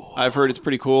But cool. I've heard it's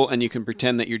pretty cool, and you can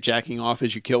pretend that you're jacking off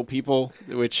as you kill people,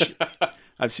 which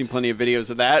I've seen plenty of videos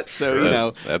of that. So you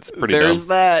know, that's pretty there's dumb.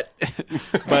 that.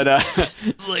 But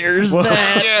There's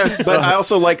that. yeah, but I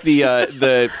also like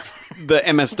the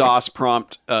MS DOS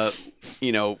prompt,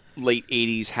 late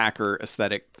 '80s hacker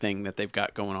aesthetic thing that they've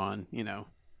got going on.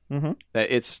 Mhm.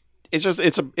 That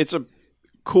it's a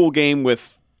cool game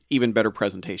with even better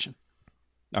presentation.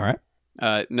 All right.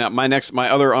 Now my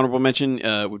other honorable mention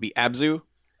would be Abzu.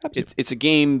 It's a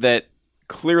game that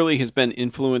clearly has been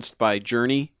influenced by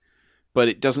Journey, but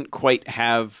it doesn't quite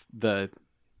have that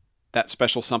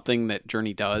special something that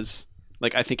Journey does.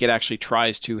 Like, I think it actually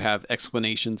tries to have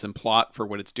explanations and plot for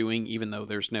what it's doing, even though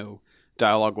there's no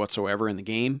dialogue whatsoever in the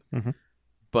game. Mhm.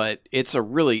 But it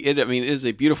is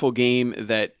a beautiful game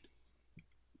that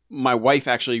my wife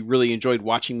actually really enjoyed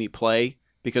watching me play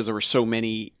because there were so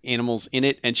many animals in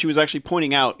it. And she was actually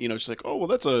pointing out, she's like, oh, well,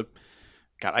 that's a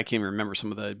God, I can't even remember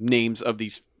some of the names of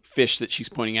these fish that she's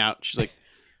pointing out. She's like,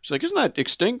 isn't that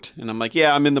extinct? And I'm like,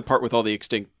 yeah, I'm in the part with all the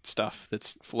extinct stuff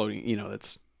that's floating,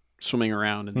 that's swimming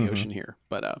around in the ocean here.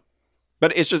 But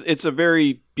it's a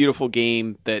very beautiful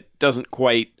game that doesn't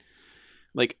quite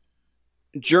like.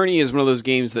 Journey is one of those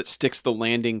games that sticks the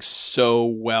landing so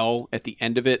well at the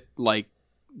end of it. Like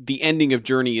the ending of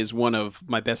Journey is one of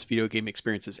my best video game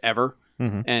experiences ever.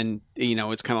 And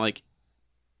it's kind of like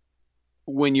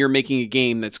when you're making a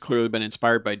game that's clearly been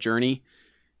inspired by Journey,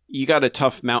 you got a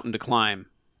tough mountain to climb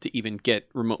to even get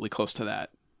remotely close to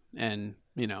that. And,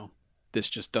 this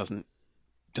just doesn't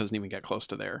even get close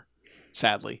to there,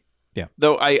 sadly. Yeah.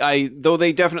 Though though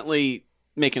they definitely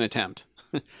make an attempt.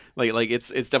 like it's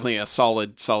definitely a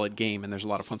solid game, and there's a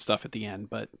lot of fun stuff at the end,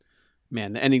 but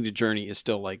man, the ending to Journey is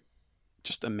still like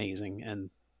just amazing, and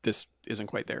this isn't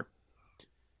quite there.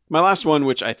 My last one,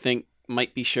 which I think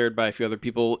might be shared by a few other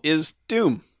people, is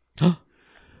Doom.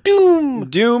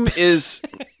 Doom is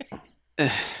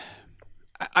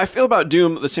I feel about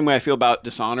Doom the same way I feel about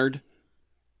Dishonored.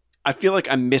 I feel like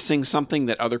I'm missing something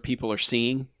that other people are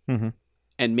seeing.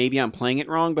 And maybe I'm playing it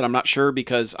wrong, but I'm not sure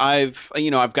because I've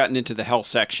gotten into the hell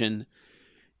section,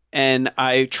 and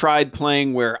I tried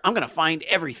playing where I'm going to find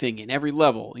everything in every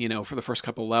level, for the first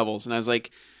couple of levels. And I was like,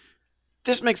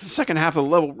 this makes the second half of the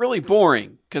level really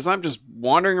boring because I'm just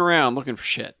wandering around looking for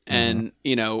shit. And,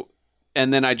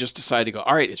 and then I just decided to go,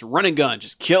 all right, it's run and gun,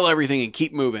 just kill everything and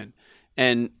keep moving.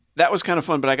 And that was kind of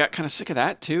fun, but I got kind of sick of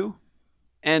that too.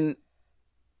 And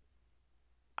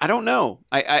I don't know.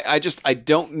 I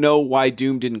don't know why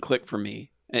Doom didn't click for me.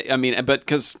 I mean, but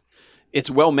because it's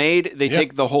well made, they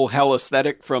take the whole hell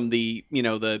aesthetic from the,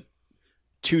 the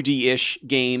 2D-ish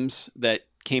games that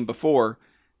came before,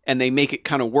 and they make it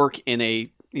kind of work in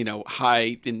a,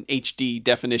 high in HD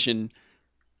definition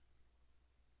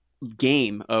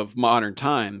game of modern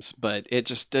times, but it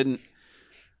just didn't,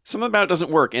 something about it doesn't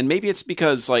work. And maybe it's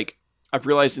because like I've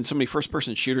realized in so many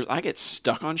first-person shooters, I get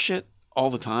stuck on shit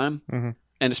all the time.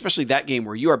 And especially that game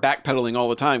where you are backpedaling all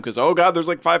the time because, oh God, there's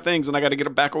like 5 things and I got to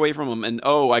get back away from them. And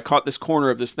oh, I caught this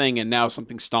corner of this thing and now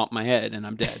something stomped my head and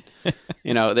I'm dead.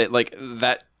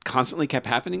 That constantly kept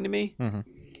happening to me.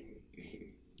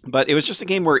 But it was just a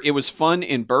game where it was fun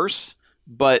in bursts,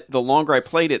 but the longer I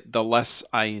played it, the less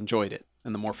I enjoyed it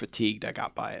and the more fatigued I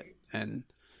got by it. And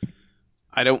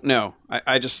I don't know.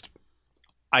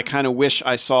 I kind of wish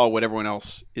I saw what everyone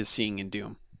else is seeing in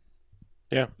Doom.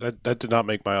 Yeah, that did not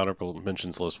make my honorable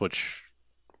mentions list, which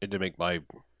it didn't make my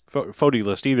FODI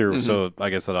list either. So I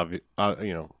guess that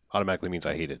automatically means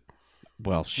I hate it.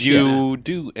 Well, you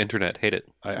do internet hate it.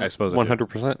 I suppose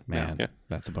 100%. man, Yeah.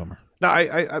 that's a bummer. No,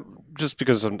 I just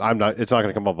because I'm not. It's not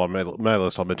going to come up on my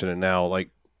list. I'll mention it now. Like,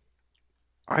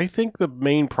 I think the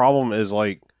main problem is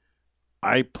like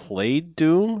I played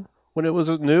Doom when it was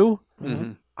new.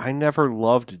 I never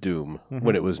loved Doom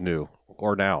when it was new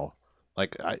or now.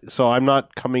 Like, so I'm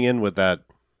not coming in with that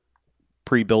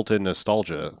pre-built-in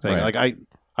nostalgia thing. Right. Like,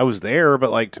 I was there,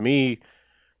 but like to me,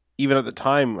 even at the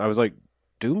time, I was like,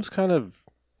 Doom's kind of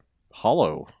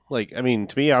hollow. Like, I mean,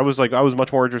 to me, I was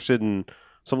much more interested in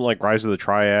something like Rise of the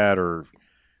Triad or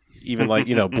even like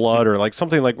Blood or like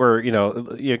something like where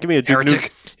give me a Duke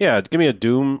Heretic. give me a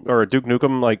Doom or a Duke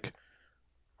Nukem like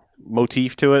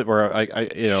motif to it where I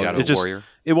Shadow Warrior.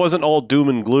 it wasn't all doom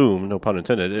and gloom, no pun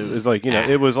intended. It was like,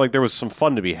 it was like there was some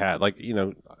fun to be had. Like,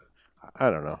 I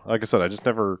don't know. Like I said, I just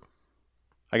never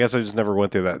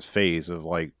went through that phase of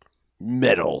like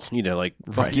metal, like,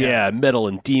 fuck yeah, metal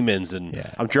and demons and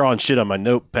I'm drawing shit on my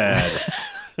notepad.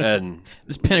 And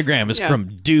this pentagram is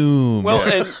from Doom.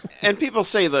 Well, and people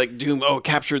say like Doom,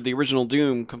 captured the original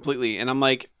Doom completely. And I'm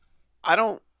like, I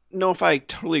don't know if I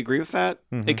totally agree with that.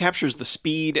 It captures the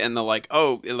speed and the like,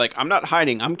 I'm not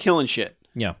hiding, I'm killing shit.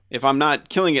 Yeah. If I'm not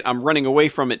killing it, I'm running away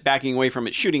from it, backing away from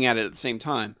it, shooting at it at the same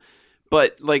time.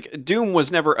 But like Doom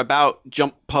was never about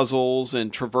jump puzzles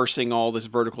and traversing all this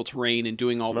vertical terrain and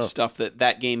doing all the stuff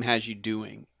that game has you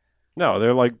doing. No,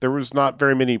 there was not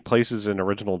very many places in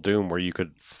original Doom where you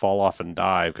could fall off and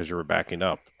die because you were backing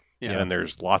up. Yeah. And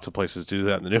there's lots of places to do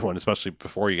that in the new one, especially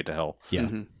before you get to hell. Yeah.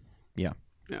 Yeah.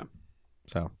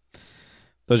 So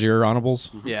those are your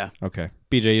honorables? Yeah. Okay.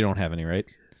 BJ, you don't have any, right?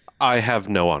 I have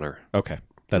no honor. Okay.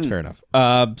 That's fair enough.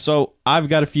 So I've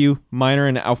got a few minor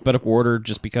in alphabetical order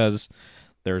just because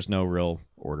there's no real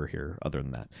order here other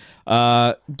than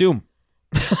that. Doom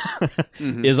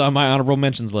is on my honorable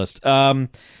mentions list.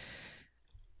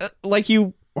 Like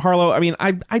you, Harlow, I mean,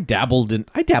 I dabbled in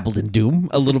Doom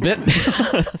a little bit.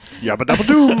 Yeah, but double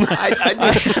Doom.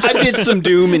 I did some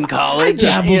Doom in college.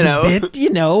 I dabbled a bit,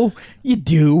 you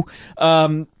do.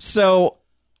 So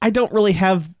I don't really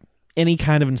have any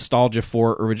kind of nostalgia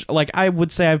for original. Like, I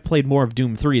would say I've played more of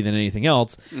Doom 3 than anything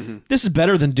else. This is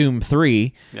better than Doom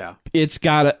 3. Yeah. It's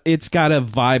got a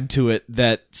vibe to it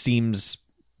that seems,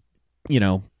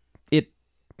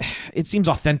 it seems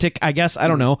authentic, I guess. I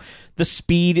don't know. The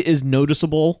speed is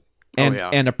noticeable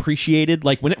and appreciated.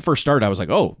 Like, when it first started, I was like,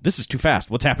 oh, this is too fast.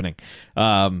 What's happening?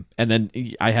 And then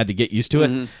I had to get used to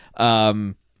it.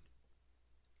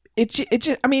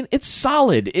 It's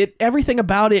solid. Everything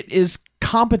about it is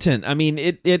competent. I mean,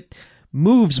 it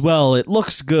moves well. It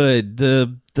looks good.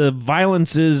 The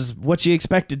violence is what you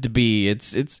expect it to be.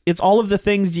 It's all of the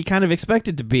things you kind of expect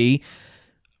it to be.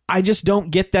 I just don't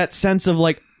get that sense of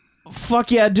like,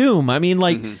 fuck yeah, Doom. I mean,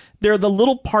 like, there are the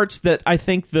little parts that I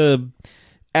think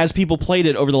as people played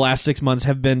it over the last 6 months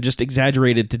have been just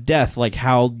exaggerated to death, like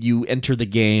how you enter the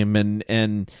game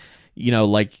and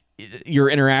like your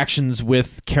interactions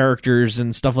with characters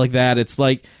and stuff like that. It's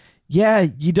like, yeah,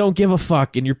 you don't give a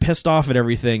fuck and you're pissed off at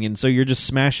everything, and so you're just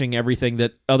smashing everything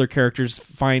that other characters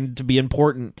find to be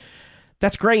important.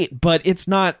 That's great, but it's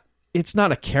not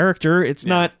a character. It's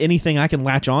not anything I can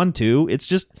latch on to. It's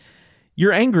just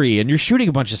you're angry and you're shooting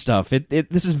a bunch of stuff.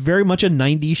 This is very much a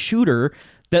 90s shooter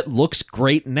that looks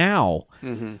great now.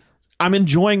 I'm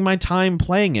enjoying my time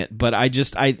playing it, but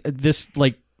this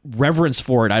like reverence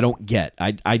for it I don't get.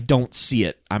 I don't see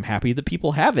it. I'm happy that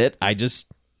people have it.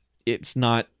 It's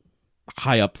not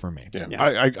high up for me. Yeah.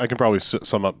 I can probably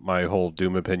sum up my whole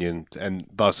Doom opinion and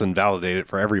thus invalidate it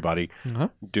for everybody.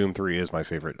 Doom 3 is my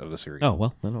favorite of the series. Oh,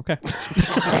 well, then okay.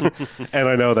 And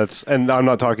I know and I'm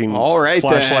not talking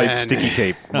flashlight sticky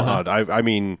tape mod. I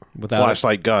mean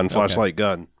flashlight gun.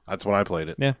 That's when I played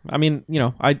it. Yeah, I mean,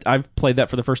 I've played that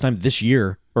for the first time this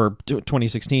year, or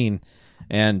 2016,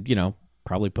 and,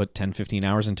 probably put 10, 15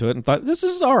 hours into it and thought, this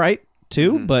is all right,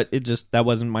 too, but that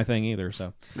wasn't my thing either,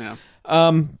 so. Yeah.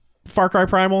 Far Cry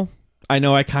Primal, I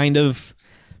know I kind of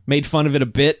made fun of it a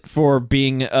bit for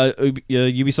being a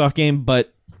Ubisoft game,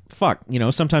 but fuck,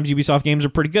 sometimes Ubisoft games are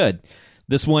pretty good.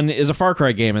 This one is a Far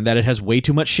Cry game in that it has way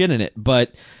too much shit in it,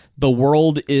 but the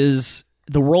world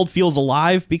feels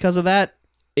alive because of that.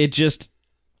 It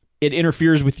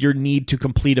interferes with your need to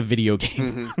complete a video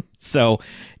game. So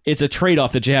it's a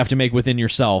trade-off that you have to make within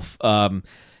yourself.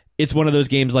 It's one of those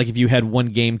games, like if you had one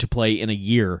game to play in a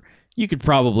year, you could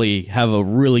probably have a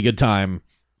really good time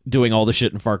doing all the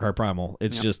shit in Far Cry Primal.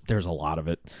 It's just, there's a lot of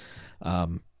it.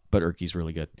 But Urki's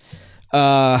really good.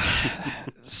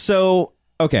 So,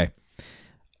 okay.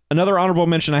 Another honorable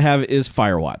mention I have is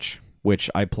Firewatch, which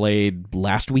I played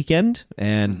last weekend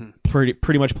and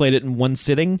pretty much played it in one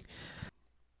sitting.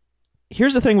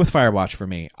 Here's the thing with Firewatch for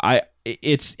me.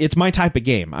 It's my type of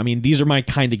game. I mean, these are my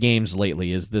kind of games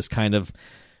lately, is this kind of,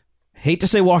 hate to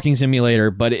say walking simulator,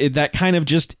 but that kind of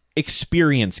just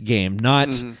experience game,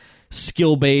 not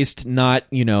skill-based, not,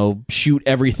 shoot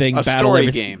everything. A battle story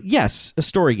everything. game. Yes, a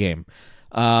story game.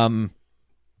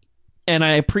 And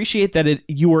I appreciate that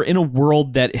you are in a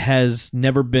world that has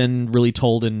never been really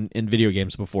told in video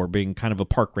games before, being kind of a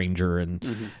park ranger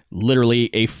and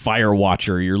literally a fire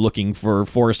watcher. You're looking for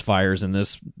forest fires in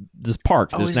this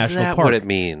park, this national that park. What it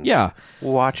means? Yeah,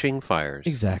 watching fires.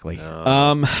 Exactly.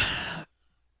 Oh.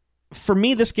 For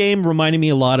me, this game reminded me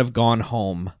a lot of Gone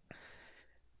Home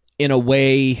in a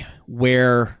way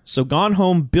where, so Gone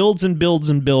Home builds and builds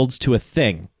and builds to a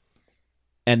thing,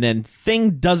 and then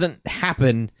thing doesn't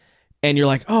happen, and you're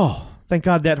like, oh, thank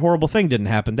God that horrible thing didn't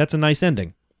happen. That's a nice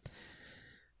ending.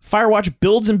 Firewatch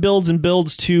builds and builds and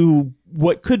builds to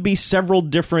what could be several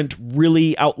different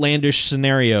really outlandish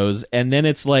scenarios, and then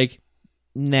it's like,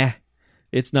 nah,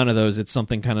 it's none of those. It's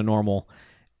something kind of normal.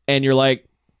 And you're like,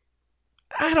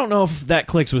 I don't know if that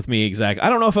clicks with me exactly. I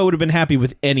don't know if I would have been happy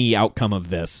with any outcome of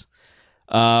this.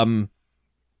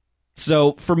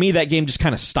 So for me, that game just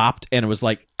kind of stopped, and it was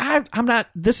like, I'm not.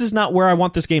 This is not where I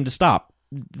want this game to stop.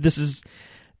 This is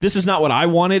not what I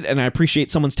wanted, and I appreciate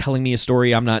someone's telling me a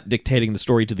story. I'm not dictating the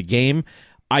story to the game.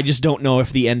 I just don't know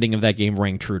if the ending of that game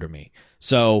rang true to me.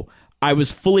 So I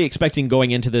was fully expecting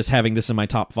going into this, having this in my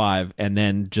top 5, and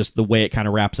then just the way it kind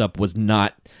of wraps up was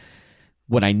not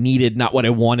what I needed, not what I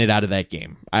wanted out of that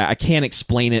game. I can't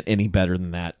explain it any better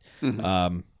than that.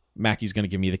 Mackey's going to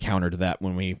give me the counter to that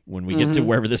when we get to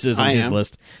wherever this is on his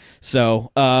list.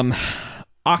 So,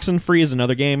 Oxenfree is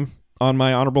another game on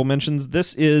my honorable mentions.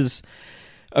 This is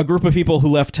a group of people who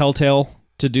left Telltale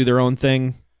to do their own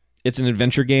thing. It's an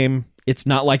adventure game. It's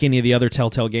not like any of the other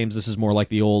Telltale games. This is more like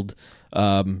the old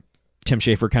Tim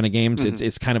Schafer kind of games.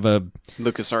 It's kind of a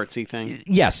LucasArtsy thing.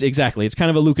 Yes, exactly. It's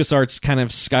kind of a LucasArts kind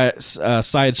of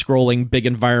side-scrolling, big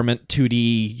environment,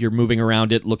 2D. You're moving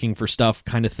around it, looking for stuff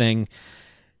kind of thing.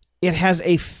 It has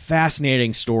a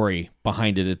fascinating story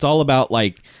behind it. It's all about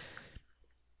like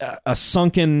a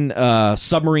sunken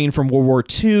submarine from World War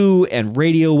II and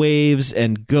radio waves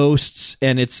and ghosts,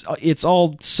 and it's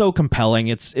all so compelling.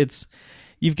 It's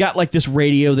you've got like this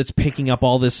radio that's picking up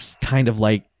all this kind of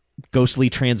like ghostly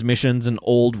transmissions and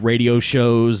old radio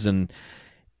shows, and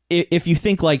if you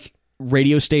think like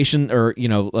radio station or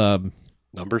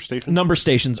Number station? number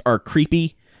stations are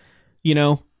creepy,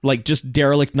 like just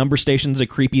derelict number stations are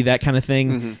creepy, that kind of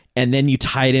thing. And then you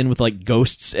tie it in with like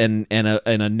ghosts and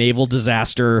a naval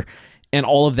disaster and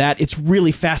all of that. It's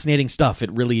really fascinating stuff. It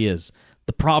really is.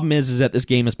 The problem is that this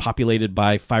game is populated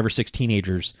by 5 or 6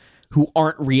 teenagers who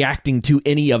aren't reacting to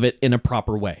any of it in a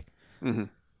proper way.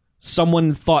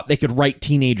 Someone thought they could write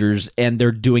teenagers, and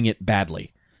they're doing it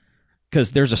badly.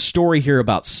 Because there's a story here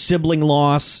about sibling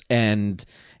loss and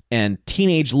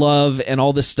teenage love and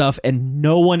all this stuff, and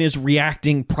no one is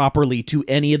reacting properly to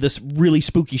any of this really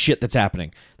spooky shit that's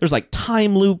happening. There's like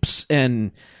time loops,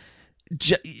 and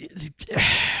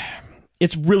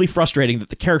it's really frustrating that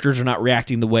the characters are not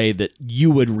reacting the way that you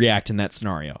would react in that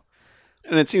scenario.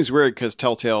 And it seems weird because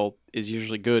Telltale is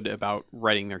usually good about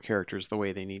writing their characters the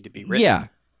way they need to be written. Yeah.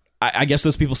 I guess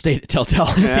those people stayed at Telltale.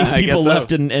 Yeah, These I people guess so.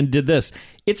 left and did this.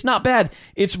 It's not bad.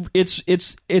 It's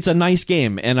a nice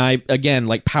game, and I again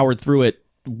like powered through it,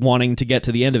 wanting to get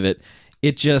to the end of it.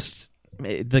 It just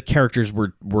the characters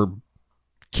were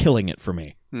killing it for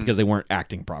me because they weren't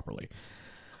acting properly.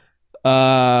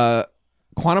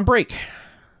 Quantum Break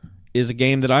is a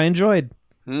game that I enjoyed.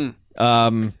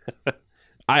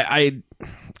 I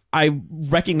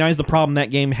recognize the problem that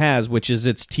game has, which is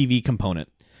its TV component.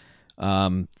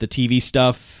 The TV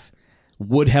stuff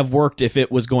would have worked if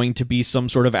it was going to be some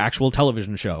sort of actual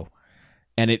television show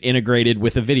and it integrated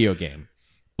with a video game.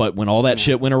 But when all that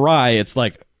shit went awry, it's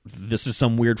like, this is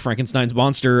some weird Frankenstein's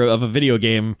monster of a video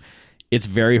game. It's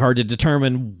very hard to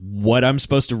determine what I'm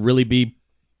supposed to really be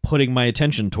putting my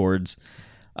attention towards.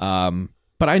 But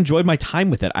I enjoyed my time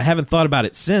with it. I haven't thought about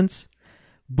it since.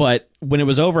 But when it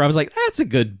was over, I was like, that's a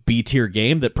good B-tier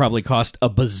game that probably cost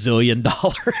 $1 bazillion.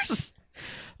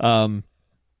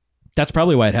 That's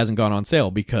probably why it hasn't gone on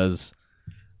sale, because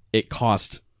it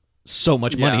cost so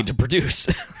much money to produce.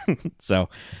 So,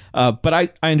 but I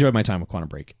enjoyed my time with Quantum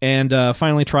Break. And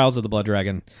finally, Trials of the Blood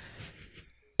Dragon.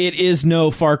 It is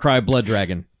no Far Cry Blood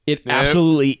Dragon. It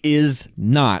absolutely is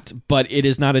not, but it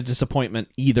is not a disappointment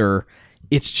either.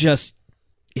 It's just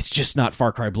not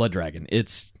Far Cry Blood Dragon.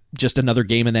 It's just another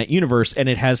game in that universe, and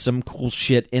it has some cool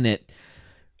shit in it.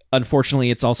 Unfortunately,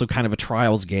 it's also kind of a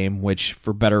Trials game, which,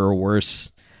 for better or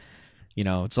worse,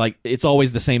 it's like it's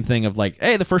always the same thing of like,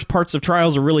 hey, the first parts of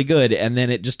Trials are really good, and then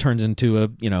it just turns into a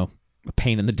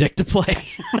pain in the dick to play.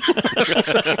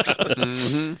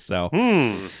 So,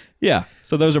 yeah.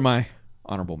 So those are my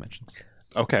honorable mentions.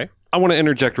 Okay. I want to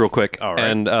interject real quick All right.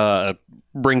 and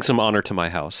bring some honor to my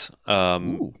house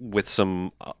with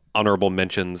some honorable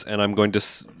mentions, and I'm going to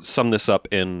sum this up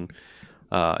in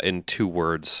 2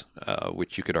 words,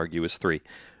 which you could argue is 3.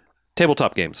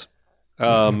 Tabletop games.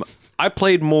 I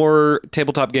played more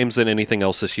tabletop games than anything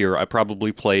else this year. I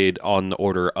probably played on the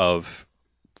order of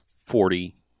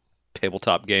 40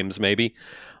 tabletop games, maybe.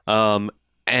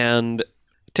 And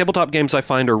tabletop games I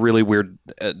find are really weird,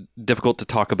 difficult to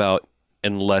talk about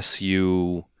unless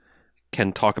you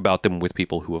can talk about them with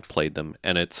people who have played them.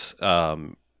 And it's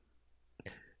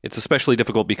especially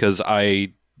difficult because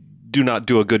I do not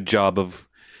do a good job of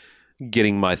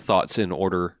getting my thoughts in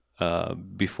order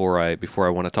before I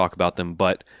want to talk about them.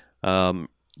 But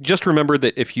just remember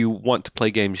that if you want to play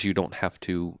games, you don't have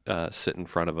to sit in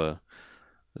front of a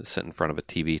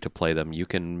TV to play them. You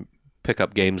can pick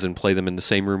up games and play them in the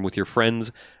same room with your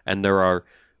friends, and there are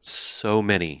so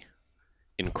many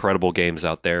incredible games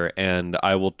out there. And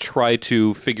I will try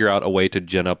to figure out a way to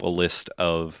gen up a list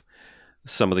of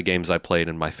some of the games I played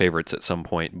and my favorites at some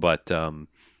point. But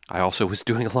I also was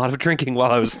doing a lot of drinking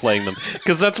while I was playing them,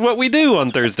 because that's what we do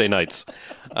on Thursday nights.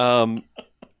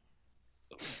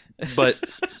 But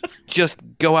just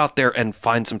go out there and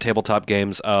find some tabletop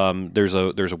games. There's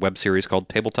a web series called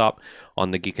Tabletop on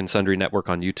the Geek and Sundry Network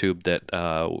on YouTube that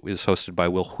is hosted by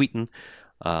Will Wheaton,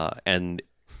 and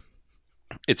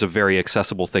it's a very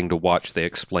accessible thing to watch. They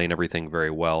explain everything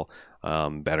very well,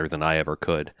 better than I ever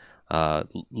could.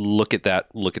 Look at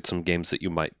that. Look at some games that you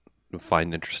might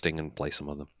find interesting and play some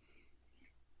of them.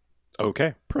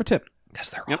 Okay. Pro tip. Because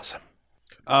they're awesome.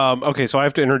 Okay, so I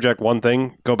have to interject one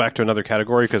thing, go back to another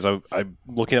category, because I'm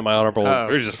looking at my honorable...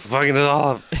 We're just fucking it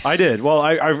all up. I did. Well,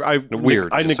 I Just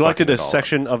neglected fucking a it all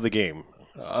section of the game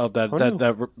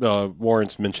that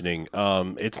warrants mentioning.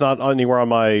 It's not anywhere on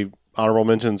my honorable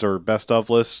mentions or best of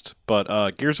list,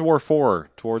 but Gears of War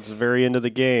 4, towards the very end of the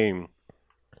game.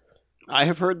 I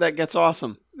have heard that gets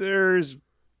awesome. There's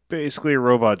basically a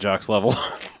Robot Jocks level.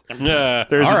 Yeah.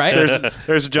 There's All right.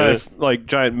 there's a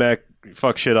giant mech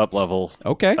fuck shit up level.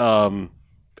 Okay.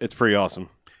 It's pretty awesome.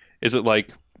 Is it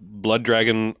like Blood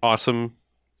Dragon awesome?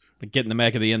 Getting the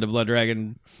mech at the end of Blood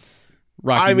Dragon.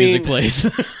 Rocky I music mean- plays.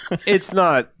 It's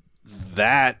not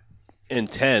that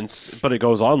intense, but it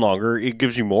goes on longer. It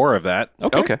gives you more of that.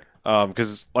 Okay.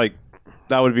 Because like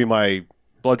that would be my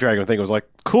Blood Dragon thing. It was like,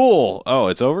 cool. Oh,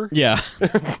 it's over. Yeah.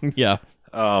 Yeah.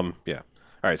 Yeah.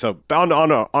 All right. So on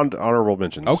honorable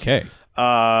mentions. Okay.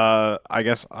 I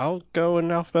guess I'll go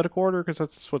in alphabetical order because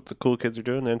that's what the cool kids are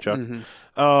doing. And Chuck,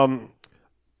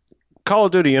 Call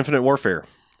of Duty: Infinite Warfare.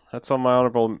 That's on my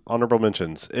honorable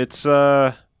mentions. It's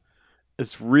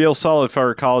real solid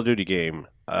for a Call of Duty game.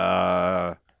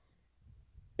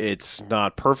 It's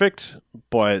not perfect,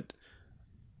 but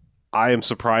I am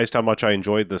surprised how much I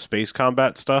enjoyed the space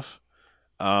combat stuff.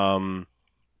 And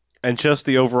just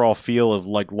the overall feel of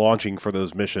like launching for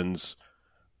those missions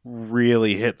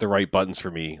really hit the right buttons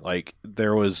for me. Like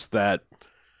there was that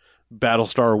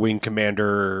Battlestar Wing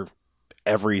Commander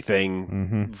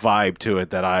everything vibe to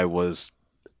it that I was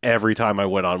every time I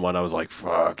went on one I was like,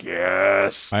 fuck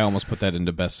yes. I almost put that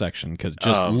into best section because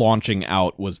just launching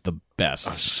out was the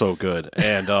best. So good.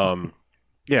 And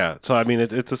yeah, so I mean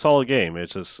it's a solid game.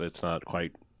 It's not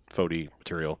quite 4D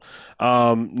material.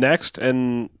 Next,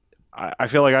 and I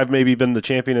feel like I've maybe been the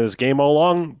champion of this game all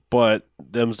along, but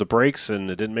them's the breaks,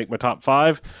 and it didn't make my top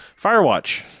 5.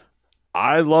 Firewatch.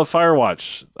 I love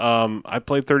Firewatch. I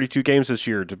played 32 games this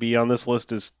year. To be on this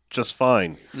list is just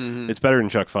fine. It's better than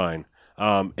Chuck Fine.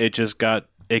 It got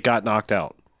knocked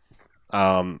out.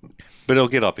 But it'll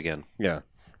get up again. Yeah.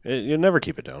 You'll never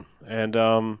keep it down. And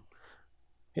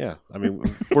yeah, I mean,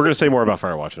 we're going to say more about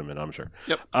Firewatch in a minute, I'm sure.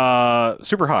 Yep.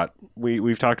 Super Hot.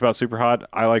 We've talked about Super Hot.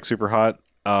 I like Super Hot.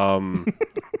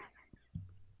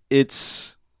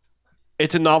 It's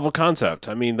a novel concept.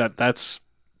 I mean, that's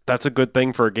a good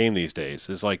thing for a game these days.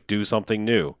 Is like do something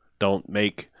new. Don't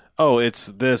make it's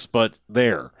this but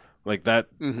there. Like that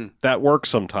that works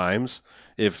sometimes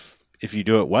if you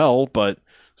do it well, but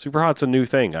Super Hot's a new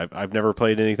thing. I've never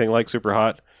played anything like Super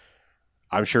Hot.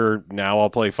 I'm sure now I'll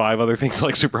play 5 other things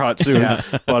like Super Hot soon.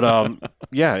 But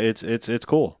yeah, it's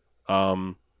cool.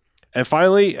 And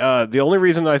finally, the only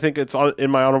reason I think it's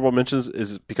in my honorable mentions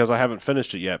is because I haven't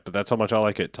finished it yet, but that's how much I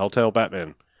like it. Telltale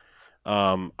Batman.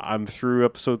 I'm through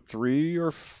episode 3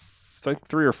 or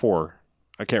 4.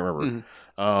 I can't remember.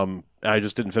 I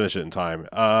just didn't finish it in time.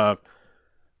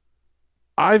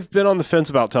 I've been on the fence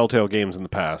about Telltale games in the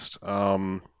past.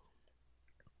 I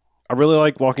really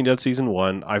like Walking Dead Season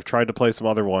 1. I've tried to play some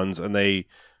other ones, and they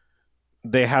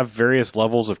have various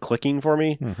levels of clicking for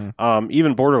me.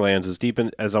 Even Borderlands, as deep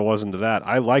as I was into that,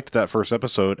 I liked that first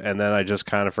episode, and then I just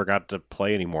kind of forgot to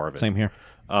play any more of it. Same here.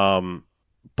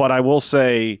 But I will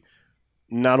say,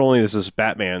 not only is this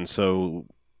Batman, so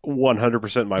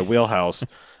 100% my wheelhouse,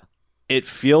 it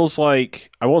feels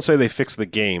like, I won't say they fixed the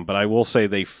game, but I will say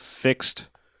they fixed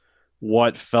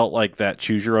what felt like that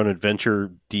Choose Your Own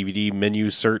Adventure DVD menu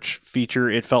search feature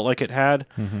it felt like it had,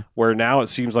 where now it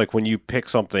seems like when you pick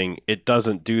something, it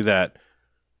doesn't do that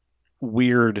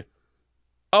weird,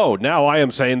 now I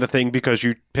am saying the thing because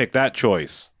you picked that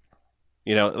choice.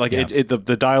 You know, like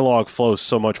the dialogue flows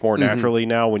so much more naturally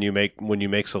now when you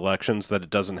make selections that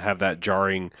it doesn't have that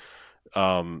jarring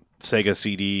Sega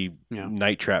CD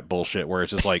Night Trap bullshit where it's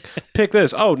just like pick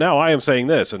this. Oh, now I am saying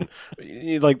this, and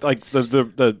like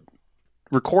the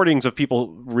recordings of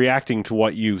people reacting to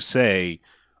what you say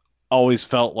always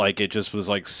felt like it just was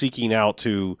like seeking out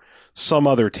to some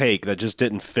other take that just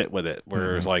didn't fit with it.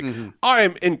 Where it's like,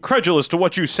 I'm incredulous to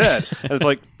what you said, and it's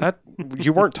like that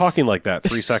you weren't talking like that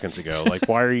 3 seconds ago. Like,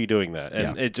 why are you doing that?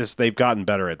 And it just they've gotten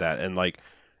better at that, and like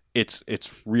it's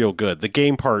real good. The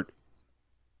game part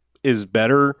is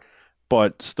better,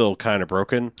 but still kind of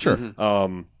broken. Sure.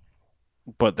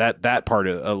 But that part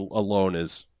alone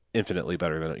is infinitely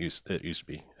better than it used to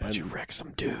be. But you wreck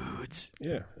some dudes.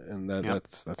 Yeah, and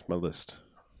that's my list.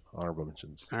 Honorable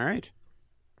mentions. All right.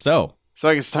 So,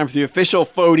 I guess it's time for the official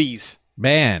Fodies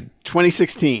man,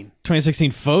 2016.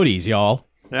 2016 Fodies, y'all.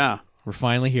 Yeah. We're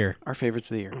finally here. Our favorites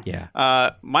of the year.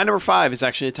 Yeah. My number 5 is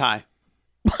actually a tie.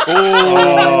 Boom!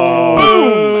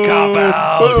 Cop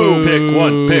out! Boom! Pick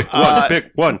one.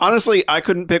 Pick one. Honestly, I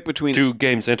couldn't pick between 2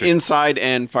 games entered. Inside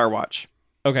and Firewatch.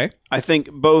 Okay. I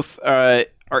think both are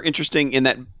interesting in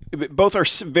that both are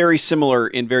very similar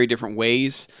in very different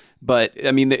ways. But,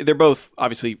 I mean, they're both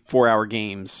obviously 4-hour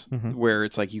games where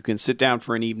it's like you can sit down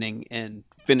for an evening and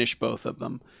finish both of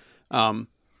them.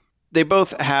 They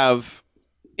both have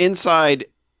Inside.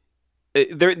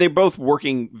 They're both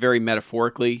working very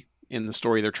metaphorically in the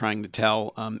story they're trying to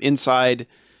tell. Inside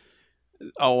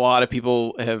a lot of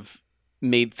people have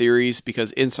made theories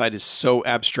because Inside is so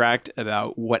abstract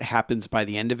about what happens by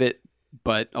the end of it,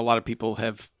 but a lot of people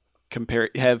have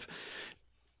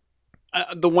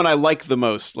the one I like the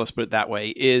most, let's put it that way,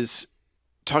 is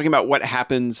talking about what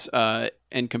happens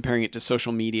and comparing it to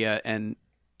social media and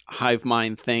hive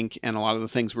mind think and a lot of the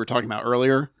things we were talking about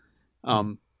earlier,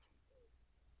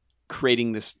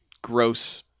 creating this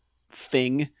gross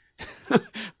thing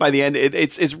by the end.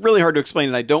 It's really hard to explain,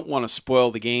 and I don't want to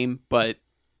spoil the game, but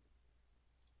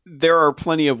there are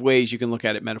plenty of ways you can look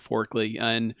at it metaphorically,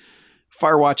 and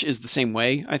Firewatch is the same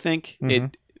way, I think.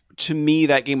 To me,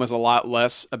 that game was a lot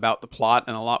less about the plot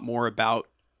and a lot more about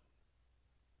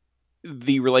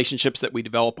the relationships that we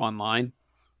develop online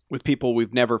with people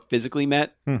we've never physically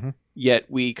met, yet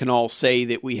we can all say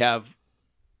that we have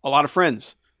a lot of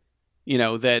friends.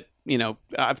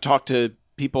 I've talked to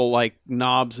people like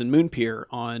Knobs and Moonpier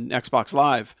on Xbox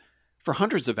Live for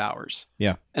hundreds of hours.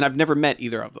 Yeah. And I've never met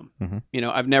either of them.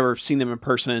 I've never seen them in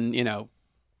person,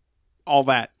 all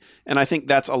that. And I think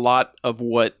that's a lot of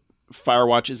what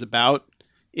Firewatch is about,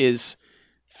 is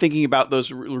thinking about those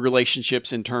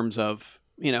relationships in terms of,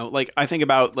 I think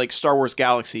about like Star Wars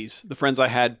Galaxies, the friends I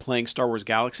had playing Star Wars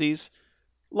Galaxies,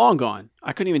 long gone.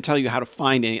 I couldn't even tell you how to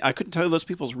find any. I couldn't tell you those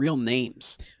people's real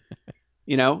names,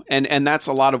 and that's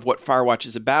a lot of what Firewatch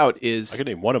is about. Is I can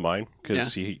name one of mine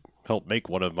because he helped make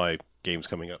one of my games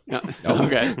coming up.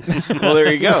 Okay. Well,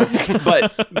 there you go.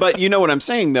 But you know what I'm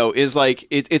saying though, is like,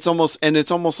 it's almost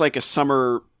like a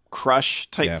summer crush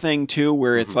type thing too,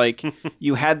 where it's like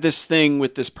you had this thing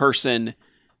with this person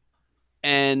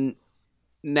and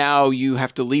now you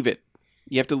have to leave it.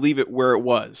 You have to leave it where it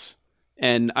was.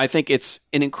 And I think it's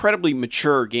an incredibly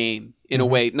mature game in a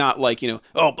way, not like,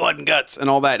 blood and guts and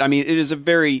all that. I mean, it is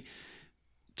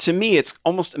to me, it's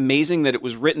almost amazing that it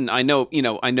was written. I know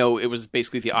it was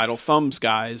basically the Idle Thumbs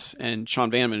guys and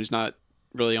Sean Vanman, who's not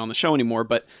really on the show anymore,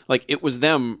 but like it was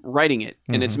them writing it.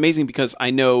 And it's amazing because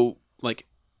I know like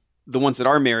the ones that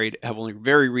are married have only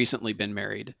very recently been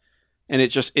married. And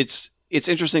it's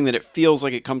interesting that it feels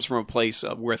like it comes from a place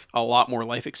with a lot more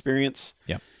life experience.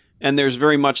 Yeah. And there's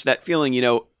very much that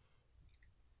feeling,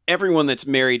 everyone that's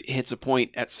married hits a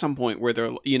point at some point where they're,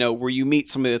 where you meet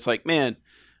somebody that's like, man,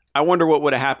 I wonder what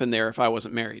would have happened there if I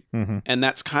wasn't married. And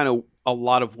that's kind of a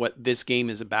lot of what this game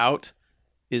is about,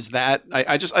 is that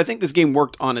I think this game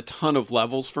worked on a ton of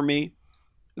levels for me,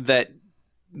 that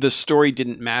the story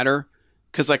didn't matter.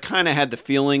 Because I kind of had the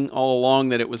feeling all along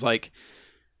that it was like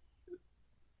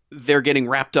they're getting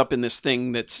wrapped up in this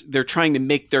thing they're trying to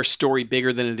make their story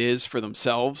bigger than it is for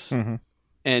themselves.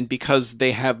 And because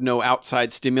they have no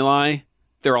outside stimuli,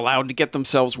 they're allowed to get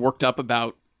themselves worked up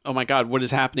about, oh my God, what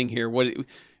is happening here? What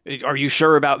are you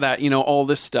sure about that? All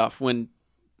this stuff when,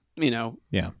 and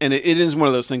it is one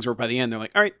of those things where by the end they're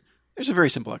like, all right, there's a very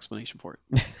simple explanation for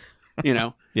it,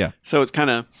 Yeah. So it's kind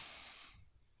of,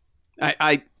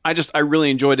 I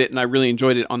really enjoyed it, and I really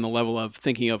enjoyed it on the level of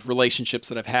thinking of relationships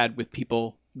that I've had with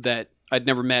people that I'd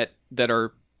never met that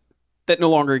no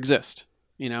longer exist.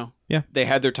 Yeah. They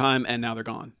had their time and now they're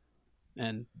gone.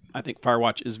 And I think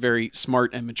Firewatch is very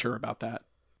smart and mature about that.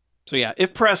 So yeah,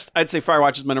 if pressed, I'd say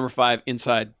Firewatch is my number 5.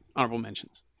 Inside, honorable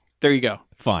mentions. There you go.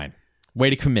 Fine.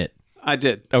 Way to commit. I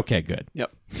did. Okay, good.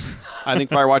 Yep. I think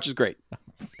Firewatch is great.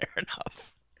 Fair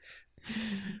enough.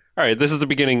 All right, this is the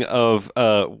beginning of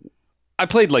I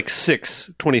played like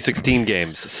 6 2016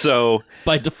 games. So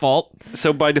by default.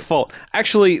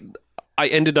 Actually, I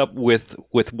ended up with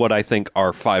what I think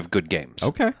are 5 good games.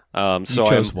 Okay. So you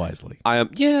chose wisely. I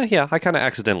kind of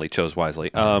accidentally chose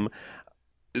wisely.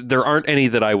 There aren't any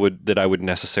that I would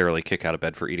necessarily kick out of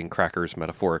bed for eating crackers,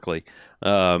 metaphorically.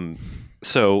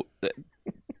 So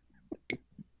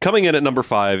coming in at number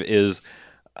 5 is,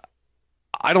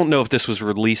 I don't know if this was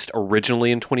released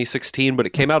originally in 2016, but it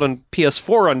came out on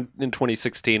PS4 in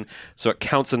 2016, so it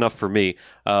counts enough for me,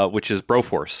 which is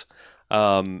Broforce.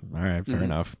 All right, fair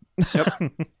enough. Yep.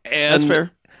 And That's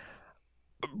fair.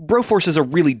 Broforce is a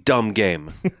really dumb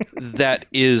game that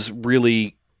is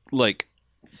really, like,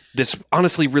 this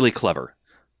honestly really clever.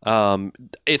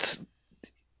 It's,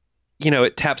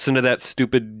 it taps into that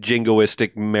stupid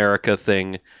jingoistic America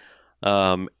thing,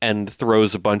 and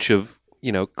throws a bunch of,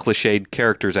 cliched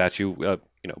characters at you, a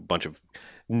bunch of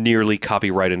nearly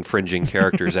copyright infringing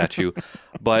characters at you,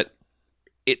 but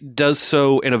it does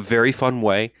so in a very fun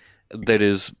way that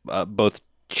is both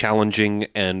challenging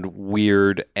and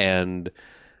weird, and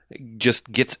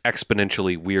just gets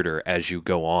exponentially weirder as you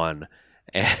go on.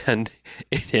 And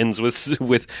it ends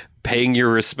with paying your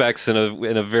respects in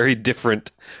a very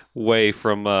different way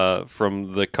from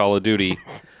the Call of Duty.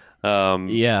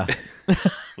 Yeah.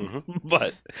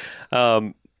 But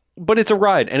but it's a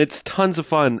ride and it's tons of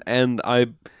fun. And I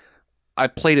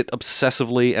played it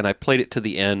obsessively and I played it to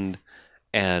the end,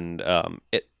 and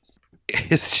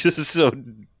it's just so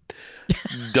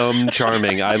dumb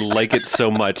charming. I like it so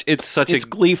much. It's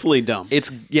gleefully dumb.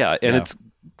 It's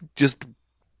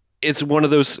it's one of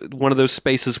those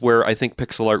spaces where I think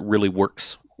pixel art really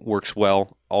works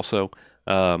well also.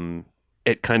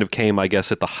 It kind of came, I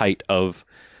guess, at the height of,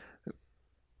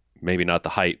 maybe not the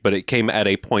height, but it came at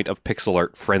a point of pixel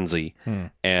art frenzy,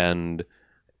 and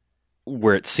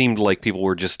where it seemed like people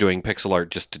were just doing pixel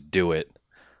art just to do it,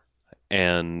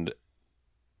 and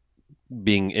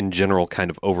being in general kind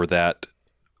of over that.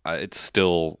 It's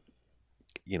still,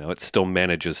 it still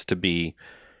manages to be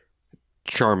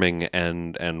charming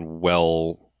and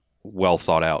well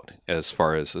thought out as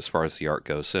far as the art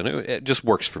goes, and it just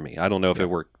works for me. I don't know if it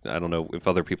worked. I don't know if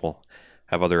other people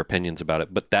have other opinions about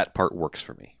it, but that part works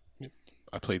for me.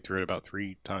 I played through it about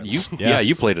 3 times.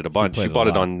 You played it a bunch. You bought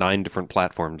it lot. on 9 different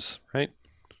platforms, right?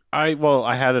 I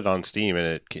had it on Steam, and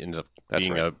it ended up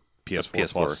being a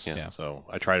PS4 Plus. yeah. So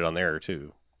I tried it on there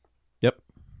too. Yep.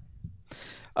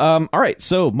 All right,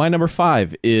 so my number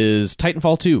 5 is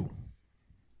Titanfall 2.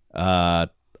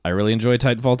 I really enjoy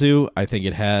Titanfall 2. I think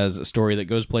it has a story that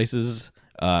goes places.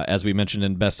 As we mentioned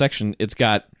in Best Section, it's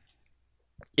got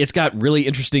really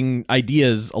interesting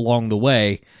ideas along the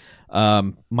way.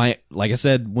 Like I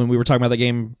said when we were talking about the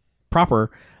game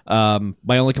proper,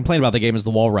 my only complaint about the game is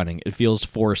the wall running. It feels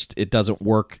forced. It doesn't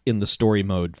work in the story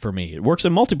mode for me. It works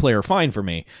in multiplayer fine for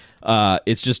me.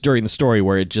 It's just during the story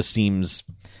where it just seems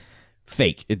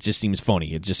fake. It just seems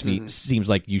phony. It just seems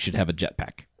like you should have a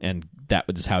jetpack, and that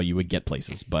was how you would get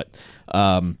places. But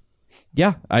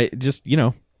yeah, I just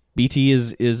BT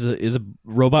is a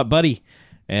robot buddy,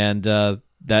 and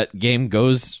that game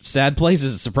goes sad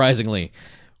places surprisingly,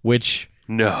 which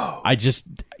I just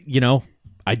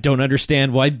I don't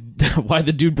understand why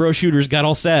the Dude Bro shooters got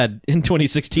all sad in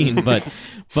 2016,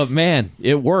 but man,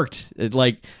 it worked.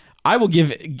 I will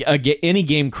give any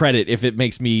game credit if it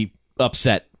makes me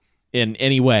upset in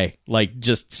any way, like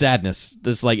just sadness.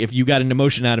 This if you got an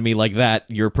emotion out of me like that,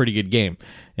 you're a pretty good game.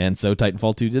 And so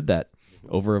Titanfall 2 did that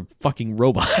over a fucking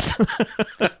robot.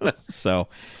 So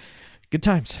good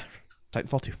times.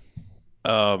 Titanfall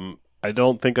 2. I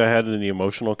don't think I had any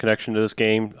emotional connection to this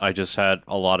game. I just had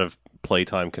a lot of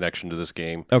playtime connection to this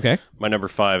game. Okay. My number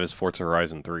 5 is Forza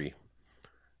Horizon 3.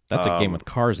 That's a game with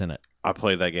cars in it. I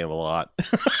played that game a lot.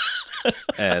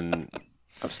 And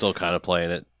I'm still kind of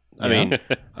playing it. I Yeah. mean,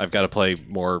 I've got to play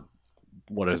more.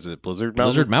 What is it? Blizzard Mountain?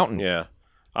 Blizzard Mountain. Yeah.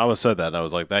 I almost said that, and I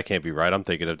was like, that can't be right. I'm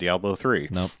thinking of Diablo 3.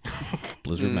 Nope.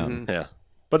 Blizzard Mountain. Yeah.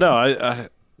 But no,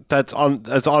 that's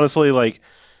honestly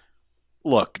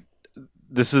look,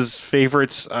 this is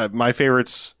favorites. My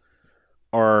favorites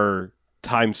are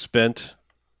time spent.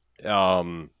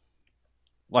 I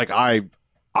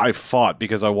fought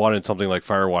because I wanted something like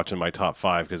Firewatch in my top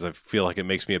 5 because I feel like it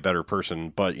makes me a better person.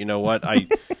 But you know what? I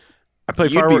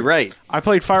played You'd be right. I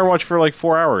played Firewatch for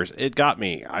 4 hours. It got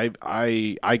me.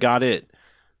 I got it.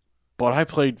 But I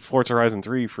played Forza Horizon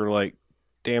 3 for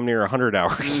damn near 100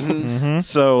 hours. Mm-hmm.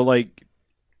 So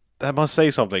that must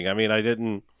say something. I mean, I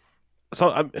didn't.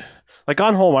 So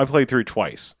Gone Home, I played through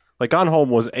twice. Gone Home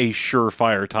was a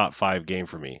surefire top 5 game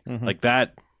for me. Mm-hmm.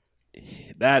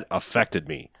 That affected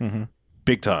me Mm-hmm.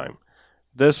 big time.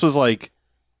 This was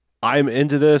I'm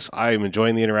into this. I'm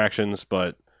enjoying the interactions,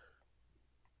 but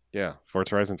yeah,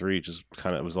 Forza Horizon 3 just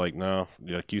kind of was no,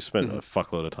 you spent a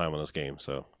fuckload of time on this game,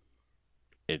 so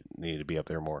it needed to be up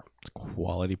there more. It's a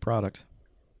quality product.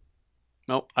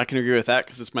 No, I can agree with that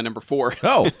because it's my number 4.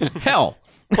 Oh, hell.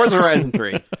 Forza Horizon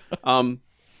 3.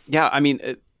 Yeah, I mean,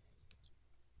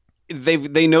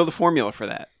 they know the formula for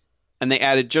that, and they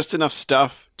added just enough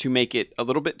stuff to make it a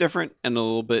little bit different and a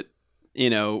little bit,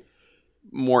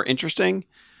 more interesting.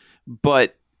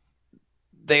 But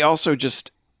they also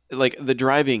just the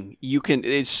driving.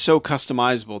 It's so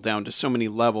customizable down to so many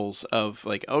levels of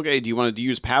okay, do you want to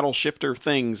use paddle shifter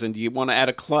things, and do you want to add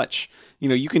a clutch?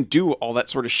 You can do all that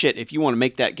sort of shit if you want to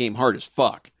make that game hard as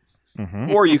fuck.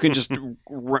 Mm-hmm. Or you can just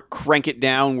crank it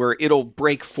down where it'll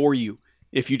brake for you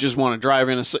if you just want to drive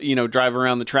drive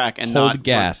around the track and Hold not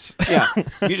gas. Yeah,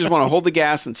 you just want to hold the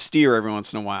gas and steer every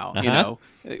once in a while,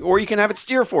 or you can have it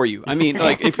steer for you. I mean,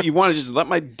 if you want to just let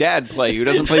my dad play, who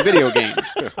doesn't play video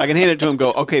games, I can hand it to him.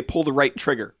 Go, okay, pull the right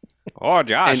trigger. Oh,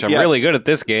 Josh, And, I'm really good at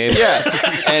this game.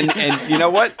 Yeah, and you know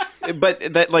what?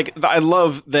 But that I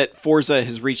love that Forza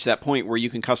has reached that point where you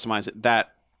can customize it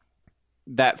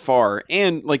that far,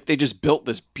 and they just built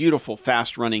this beautiful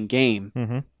fast running game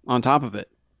Mm-hmm. on top of it,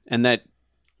 and that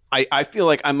I feel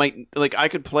like I might I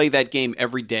could play that game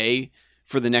every day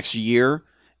for the next year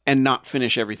and not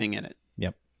finish everything in it.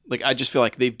 Yep. Like, I just feel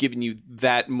like they've given you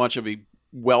that much of a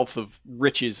wealth of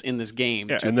riches in this game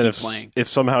Yeah, to and then keep playing. if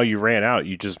somehow you ran out,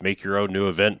 you just make your own new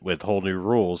event with whole new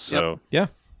rules. So Yeah.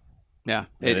 Yeah,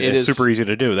 it it is is super easy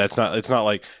to do. It's not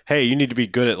like, hey, you need to be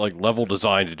good at like level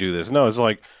design to do this. No, it's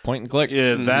like, Point and click.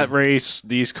 yeah, that race,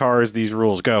 these cars, these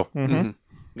rules, go. Mhm.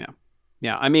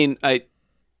 Yeah, I mean, I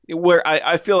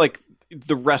feel like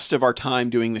the rest of our time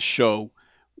doing the show,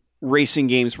 racing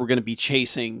games, we're going to be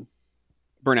chasing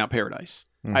Burnout Paradise.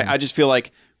 Mhm. I just feel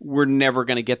like we're never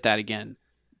going to get that again.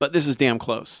 But this is damn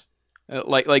close.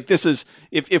 Like this is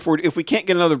if we can't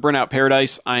get another Burnout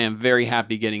Paradise, I am very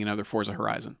happy getting another Forza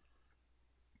Horizon.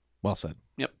 Well said.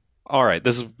 All right,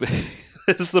 this is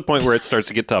this is the point where it starts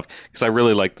to get tough because I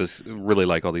really like this. Really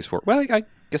like all these four. Well, I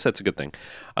guess that's a good thing.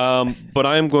 But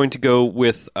I am going to go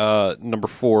with number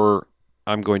 4.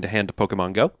 I'm going to hand to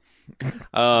Pokemon Go,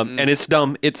 and it's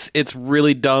dumb. It's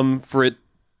really dumb for it.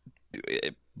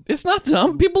 It's not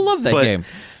dumb. People love that But- game.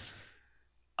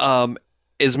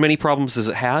 As many problems as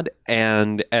it had,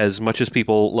 and as much as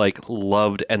people like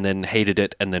loved and then hated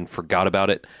it and then forgot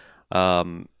about it,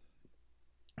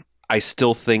 I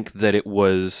still think that it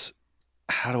was.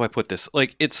 How do I put this?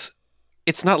 Like it's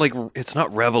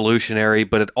not revolutionary,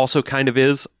 but it also kind of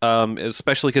is,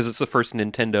 especially because it's the first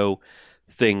Nintendo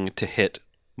thing to hit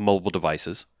mobile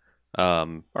devices.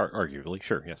 Arguably,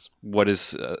 sure, yes. What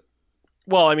is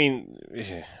Well, I mean,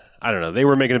 I don't know. They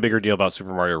were making a bigger deal about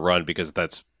Super Mario Run because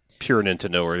that's pure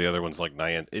Nintendo, or the other one's like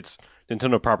Niantic. It's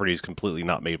Nintendo property is completely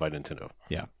not made by Nintendo.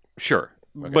 sure,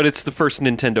 Okay. but it's the first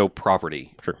Nintendo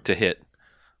property Sure. to hit.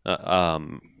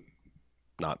 Not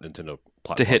Nintendo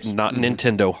platforms. To hit not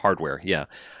Nintendo hardware, yeah.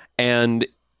 And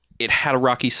it had a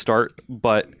rocky start,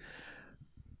 but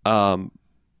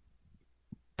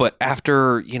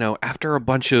after a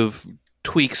bunch of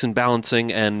tweaks and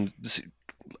balancing and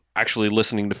actually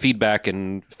listening to feedback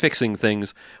and fixing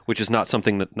things, which is not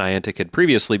something that Niantic had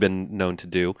previously been known to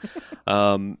do.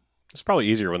 It's probably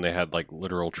easier when they had like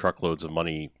literal truckloads of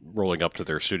money rolling up to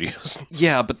their studios.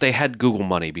 Yeah, but they had Google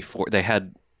money before. They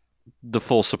had the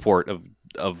full support of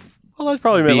Well, that's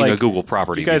probably meant being like, a Google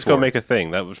property. you guys before. go make a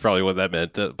thing. That was probably what that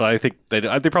meant. But I think they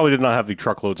probably did not have the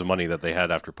truckloads of money that they had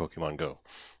after Pokemon Go.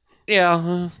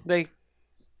 Yeah, they.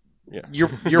 Yeah.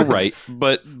 You're right,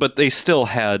 but they still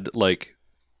had like,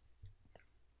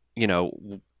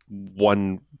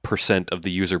 1% of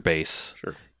the user base.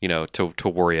 Sure. To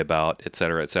worry about, et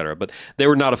cetera, et cetera. But they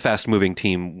were not a fast moving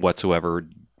team whatsoever,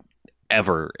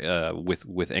 ever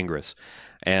with Ingress,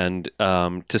 and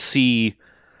to see.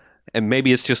 And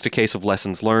maybe it's just a case of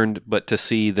lessons learned, but to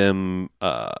see them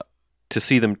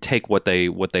take what they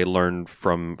learned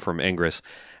from Ingress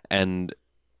and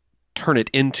turn it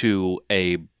into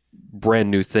a brand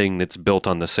new thing that's built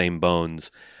on the same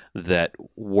bones that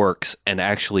works and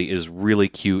actually is really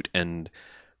cute and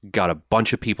got a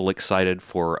bunch of people excited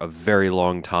for a very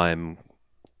long time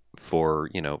for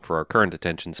our current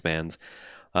attention spans.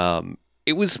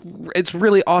 It's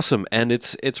really awesome, and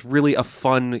it's really a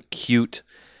fun, cute,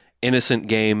 innocent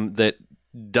game that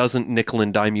doesn't nickel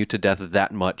and dime you to death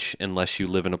that much unless you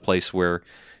live in a place where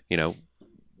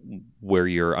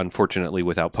you're unfortunately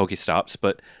without Pokestops.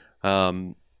 But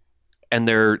and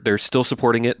they're still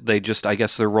supporting it. I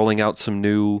guess they're rolling out some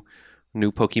new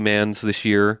Pokemans this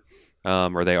year,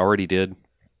 or they already did.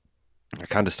 I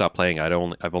kind of stopped playing. I've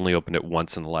only opened it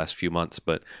once in the last few months,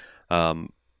 but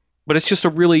it's just a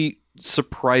really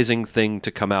surprising thing to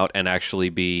come out and actually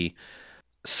be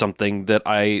something that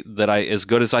I as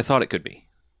good as I thought it could be,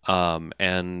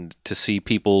 and to see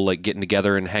people like getting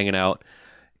together and hanging out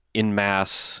in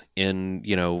mass in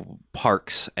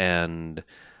parks and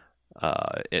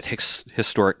at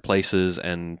historic places,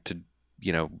 and to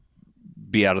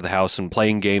be out of the house and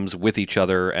playing games with each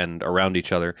other and around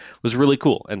each other was really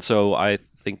cool. And so I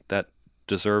think that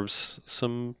deserves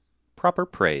some proper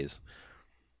praise.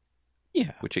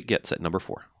 Yeah. Which it gets at number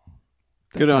 4.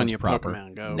 Good on sounds you, proper.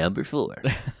 Pokemon Go. Number 4.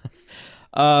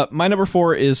 My number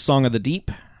 4 is Song of the Deep,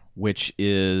 which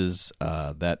is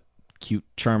that cute,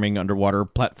 charming underwater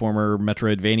platformer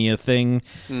Metroidvania thing.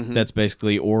 Mhm. That's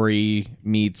basically Ori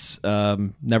meets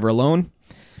Never Alone.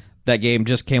 That game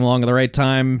just came along at the right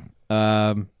time.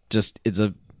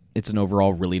 It's an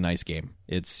overall really nice game.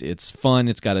 It's fun.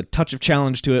 It's got a touch of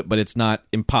challenge to it, but it's not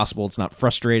impossible. It's not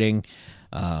frustrating.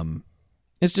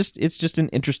 It's just an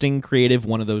interesting, creative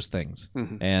one of those things.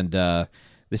 Mhm. And there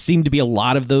seem to be a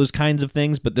lot of those kinds of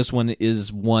things, but this one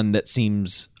is one that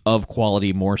seems of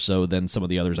quality more so than some of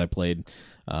the others I played.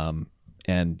 And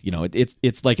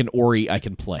it's like an Ori I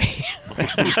can play.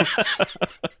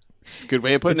 It's a good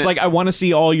way of putting It's it. like, I want to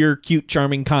see all your cute,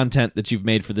 charming content that you've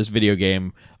made for this video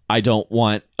game. I don't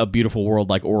want a beautiful world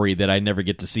like Ori that I never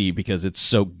get to see because it's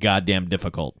so goddamn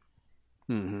difficult.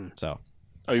 Mm-hmm. So,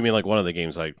 Oh, you mean like one of the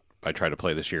games I tried to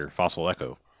play this year, Fossil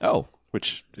Echo, oh,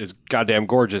 which is goddamn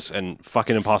gorgeous and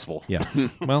fucking impossible. yeah.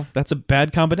 Well, that's a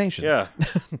bad combination. Yeah.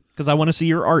 Because I want to see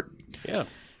your art. Yeah.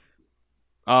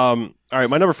 All right,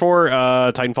 my number 4,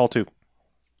 Titanfall 2.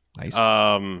 Nice.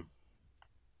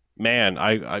 Man,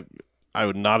 I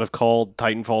would not have called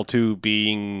Titanfall 2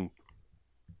 being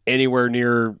anywhere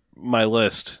near my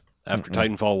list after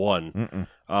Titanfall 1.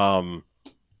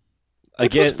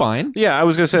 Which was fine. Yeah, I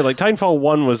was going to say, like, Titanfall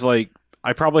 1 was like,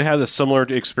 I probably had a similar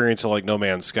experience to like No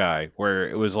Man's Sky, where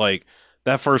it was like,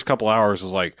 that first couple hours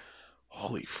was like,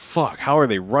 holy fuck, how are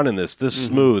they running this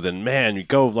smooth? And man, you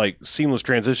go like seamless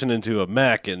transition into a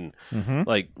mech and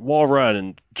like wall run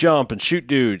and jump and shoot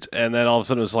dudes. And then all of a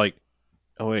sudden it was like,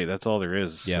 oh wait, that's all there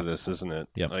is to this, isn't it?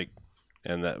 Yep. Like,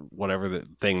 and that whatever the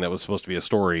thing that was supposed to be a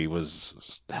story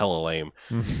was hella lame.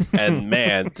 And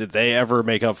man, did they ever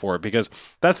make up for it? Because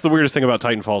that's the weirdest thing about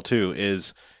Titanfall 2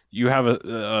 is you have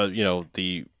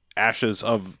the ashes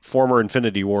of former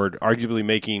Infinity Ward arguably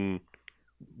making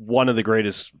one of the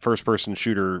greatest first-person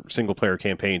shooter single-player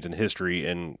campaigns in history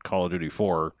in Call of Duty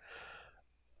 4.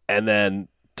 And then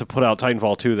to put out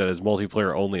Titanfall 2 that is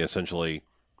multiplayer only, essentially,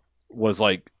 was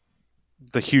like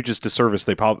the hugest disservice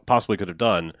they possibly could have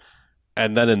done.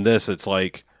 And then in this, it's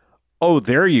like, oh,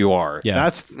 there you are. Yeah.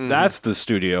 That's the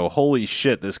studio. Holy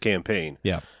shit, this campaign.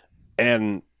 Yeah.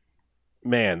 And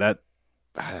man, that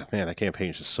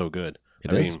campaign is just so good.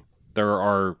 It is. mean, there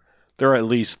are at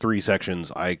least 3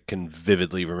 sections I can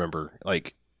vividly remember,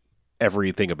 like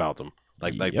everything about them.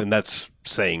 Like, Yep. and that's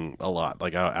saying a lot.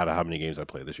 Like out of how many games I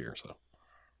played this year. So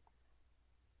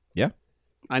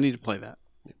I need to play that.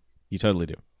 You totally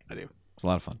do. I do. It's a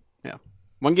lot of fun.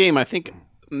 One game I think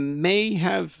may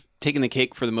have taken the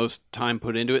cake for the most time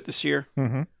put into it this year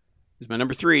Mm-hmm. is my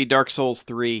number 3, Dark Souls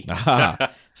 3.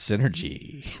 Aha.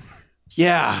 Synergy.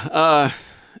 Yeah.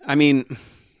 I mean,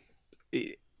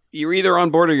 you're either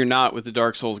on board or you're not with the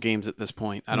Dark Souls games at this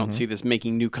point. I don't see this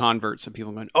making new converts of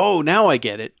people going, oh, now I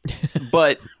get it.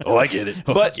 But oh, I get it.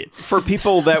 but for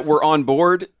people that were on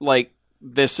board, like,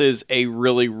 this is a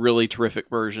really, really terrific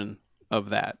version of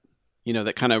that. You know,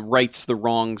 that kind of rights the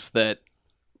wrongs that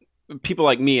people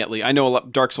like me, at least. I know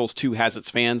Dark Souls 2 has its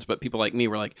fans, but people like me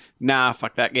were like, nah,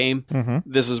 fuck that game. Mm-hmm.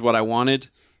 This is what I wanted.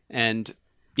 And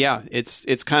yeah,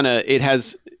 it's kind of, it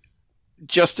has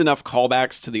just enough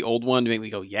callbacks to the old one to make me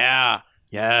go, yeah,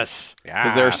 yes.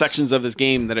 Because there are sections of this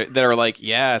game that are like,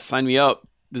 yeah, sign me up.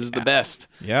 This is the best.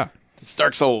 Yeah. It's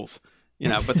Dark Souls. You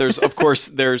know, but there's, of course,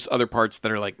 there's other parts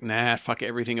that are like, nah, fuck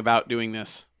everything about doing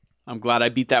this. I'm glad I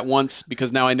beat that once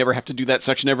because now I never have to do that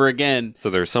section ever again. So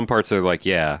there's some parts that are like,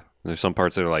 yeah. There's some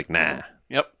parts that are like, nah.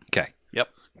 Yep. Okay. Yep.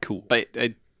 Cool. But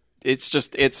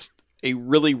it's a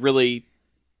really, really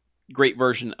great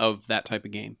version of that type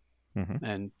of game. Mhm.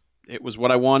 And it was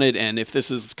what I wanted. And if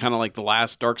this is kind of like the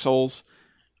last Dark Souls,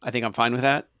 I think I'm fine with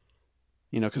that.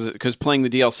 You know, because playing the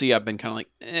DLC, I've been kind of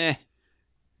like,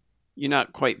 you're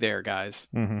not quite there, guys.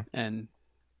 Mm-hmm. And,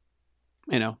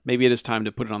 you know, maybe it is time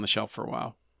to put it on the shelf for a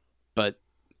while. But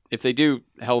if they do,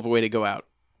 hell of a way to go out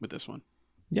with this one.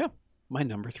 Yeah. My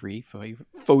number 3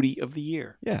 Fody of the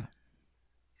year. Yeah.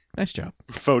 Nice job.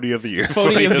 Fody of the year.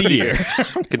 Fody of the year.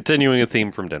 Continuing a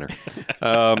theme from dinner.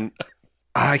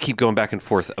 I keep going back and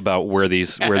forth about where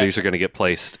these are going to get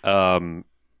placed. But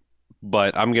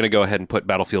I'm going to go ahead and put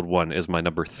Battlefield 1 as my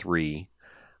number 3.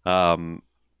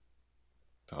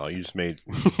 Oh, you just made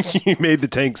you made the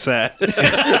tank sad.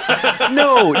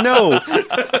 No.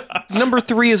 Number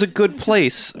 3 is a good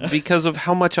place because of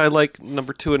how much I like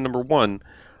number 2 and number 1.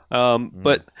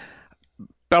 But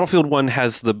Battlefield 1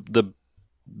 has the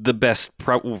best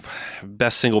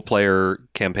single player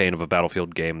campaign of a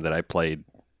Battlefield game that I played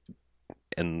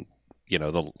in,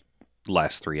 the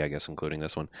last 3, I guess, including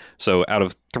this one. So out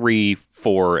of 3,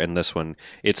 4, and this one,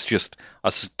 it's just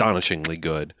astonishingly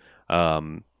good.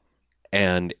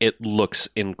 And it looks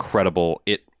incredible.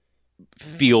 It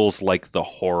feels like the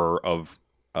horror of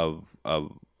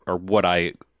or what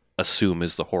I assume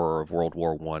is the horror of World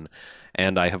War I,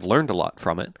 and I have learned a lot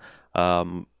from it.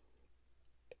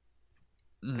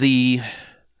 The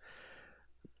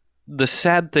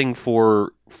sad thing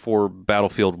for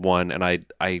Battlefield 1, and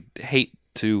I hate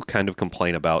to kind of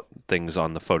complain about things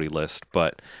on the Fody list,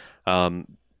 but the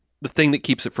thing that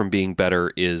keeps it from being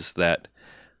better is that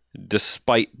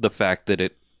despite the fact that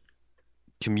it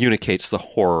communicates the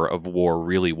horror of war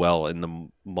really well in the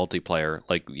multiplayer,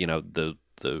 like, the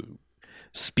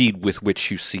speed with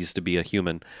which you cease to be a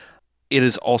human,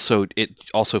 it also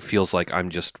feels like I'm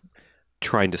just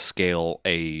trying to scale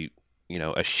a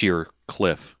sheer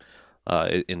cliff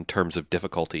in terms of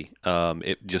difficulty.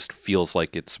 It just feels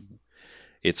like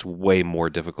it's way more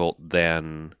difficult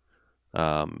than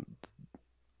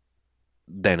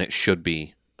it should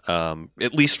be,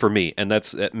 at least for me. And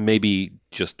that's maybe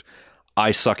just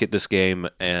I suck at this game,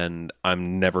 and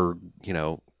I'm never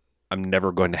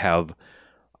going to have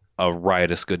a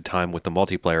riotous good time with the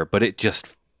multiplayer. But it just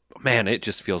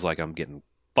feels like I'm getting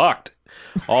fucked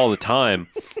all the time,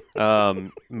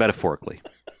 metaphorically.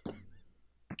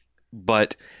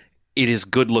 But it is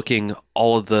good looking.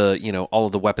 All of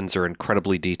the weapons are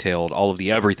incredibly detailed. All of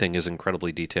the everything is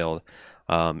incredibly detailed.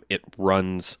 It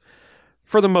runs,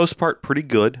 for the most part, pretty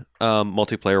good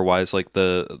multiplayer wise. Like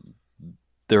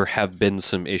there have been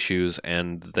some issues,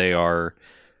 and they are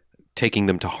taking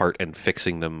them to heart and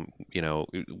fixing them.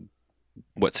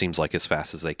 What seems like as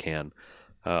fast as they can.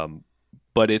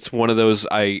 But it's one of those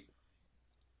I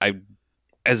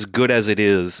as good as it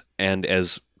is, and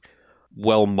as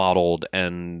well modeled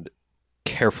and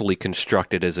carefully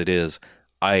constructed as it is,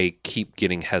 I keep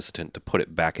getting hesitant to put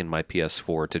it back in my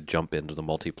PS4 to jump into the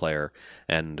multiplayer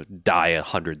and die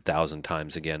 100,000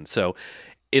 times again. So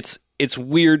it's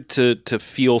weird to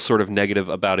feel sort of negative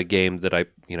about a game that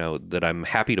that I'm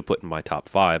happy to put in my top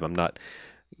 5. I'm not,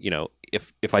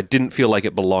 if I didn't feel like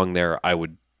it belonged there, I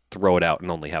would throw it out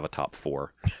and only have a top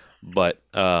 4. But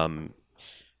because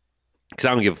I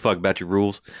don't give a fuck about your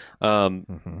rules.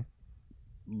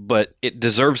 But it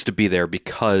deserves to be there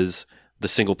because the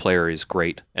single player is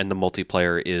great and the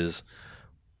multiplayer is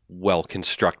well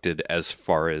constructed as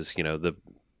far as, the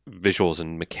visuals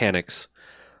and mechanics.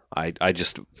 I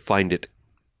just find it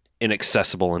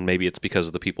inaccessible, and maybe it's because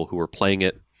of the people who are playing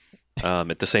it.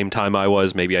 At the same time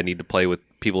maybe I need to play with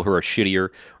people who are shittier,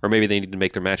 or maybe they need to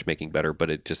make their matchmaking better, but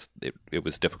it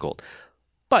was difficult.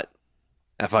 But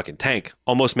that fucking tank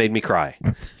almost made me cry.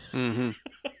 Mm-hmm.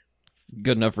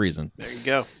 Good enough reason. There you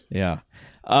go. Yeah.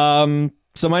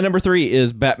 So my number 3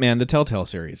 is Batman: The Telltale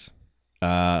Series.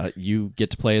 You get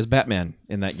to play as Batman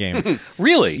in that game.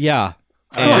 Really? Yeah.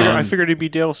 I figured it'd be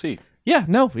DLC. Yeah,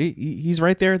 no, he's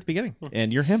right there at the beginning,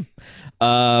 and you're him.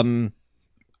 I'm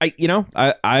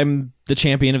the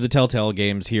champion of the Telltale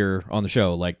games here on the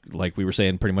show. Like we were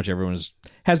saying, pretty much everyone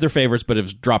has their favorites, but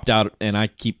have dropped out, and I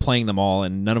keep playing them all,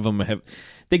 and none of them have.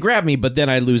 They grab me, but then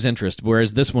I lose interest.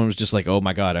 Whereas this one was just like, oh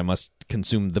my god, I must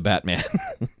consume the Batman.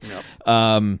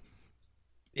 Yep.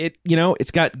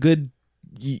 It's got good.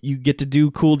 You get to do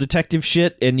cool detective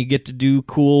shit, and you get to do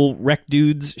cool wreck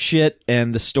dudes shit,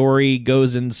 and the story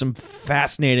goes in some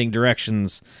fascinating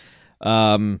directions.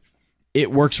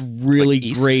 It works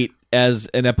really great as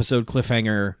an episode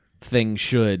cliffhanger thing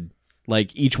should.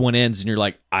 Like, each one ends, and you're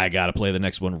like, I gotta play the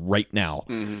next one right now.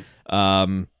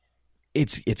 Mm-hmm.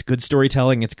 It's good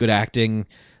storytelling. It's good acting.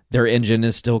 Their engine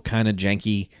is still kind of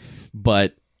janky,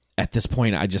 but at this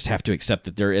point, I just have to accept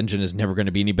that their engine is never going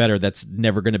to be any better. That's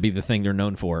never going to be the thing they're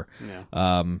known for.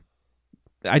 Yeah.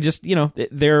 I just,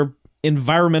 their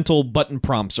environmental button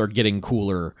prompts are getting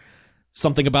cooler.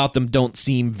 Something about them don't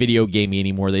seem video gamey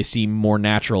anymore. They seem more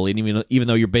natural. And even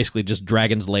though you're basically just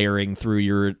dragons layering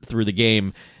through the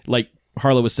game, like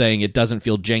Harlow was saying, it doesn't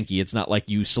feel janky. It's not like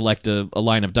you select a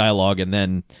line of dialogue and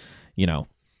then,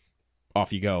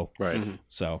 off you go. Right. Mm-hmm.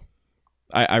 So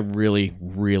I really,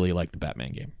 really like the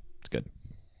Batman game. It's good.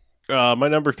 My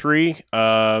number 3,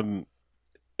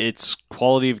 it's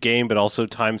quality of game, but also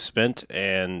time spent,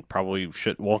 and probably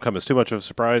won't come as too much of a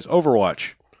surprise.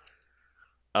 Overwatch.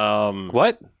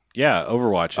 What? Yeah,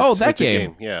 Overwatch. That it's a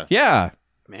game. Yeah. Yeah.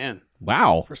 Man,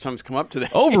 Wow. first time it's come up today.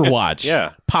 Overwatch.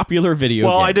 Yeah. Popular video game.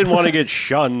 Well, I didn't want to get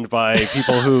shunned by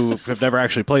people who have never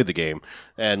actually played the game,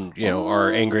 and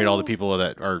are angry at all the people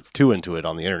that are too into it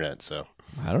on the internet. So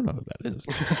I don't know who that is.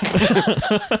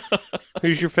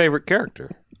 Who's your favorite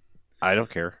character? I don't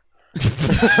care.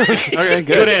 Okay,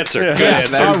 Good answer. Yeah. Good Yeah,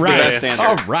 answer. that is All the right. best answer.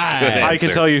 All right. Good I can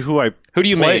answer. tell you who Who do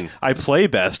you play. mean? I play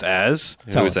best as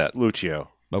Tell Who us. is that? Lucio.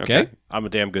 Okay. I'm a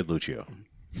damn good Lucio.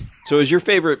 So is your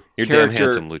favorite You're damn character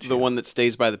handsome, Lucio. the one that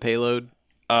stays by the payload?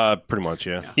 Pretty much,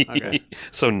 yeah. Okay.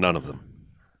 So none of them.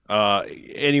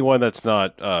 Anyone that's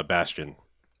not Bastion.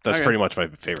 That's Okay. pretty much my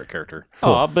favorite character.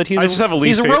 Oh, but I just have a least.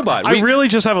 He's a favorite. robot. I really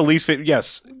just have a least favorite.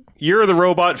 Yes, you're the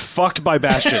robot fucked by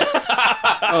Bastion.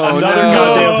 Oh, Another no.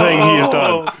 goddamn thing he has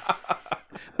done.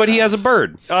 But he has a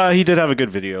bird. He did have a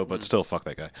good video, but still, fuck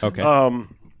that guy. Okay. No,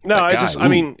 That I guy. just, Ooh. I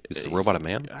mean, Is the robot a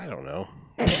man? I don't know.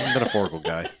 I'm a metaphorical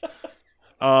guy.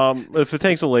 If the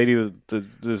tank's a lady,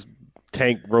 this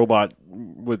tank robot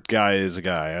with guy is a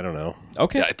guy. I don't know.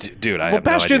 Okay. Yeah, dude, I Well, have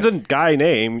Bastion's no a guy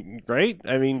name, right?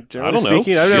 I mean, I generally don't know.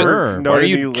 speaking, I've never Sure. known Why are any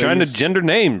you trying to ladies- gender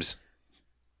names?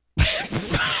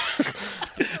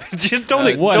 Just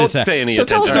don't What don't is that? pay any So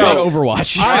tell us attention. about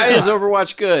Overwatch. Why is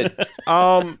Overwatch good?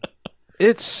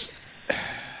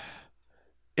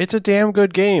 It's a damn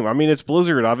good game. I mean, it's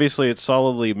Blizzard. Obviously, it's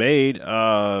solidly made.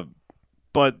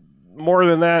 But more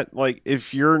than that, like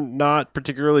if you're not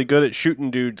particularly good at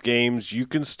shooting dude games, you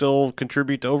can still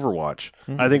contribute to Overwatch.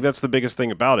 I think that's the biggest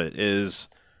thing about it is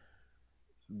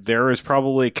there is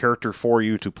probably a character for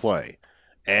you to play,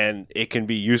 and it can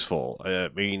be useful. I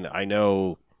mean, I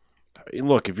know.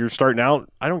 Look, if you're starting out,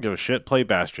 I don't give a shit. Play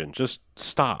Bastion. Just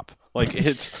stop. Like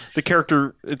it's the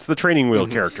character. It's the training wheel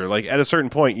character. Like at a certain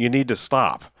point, you need to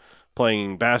stop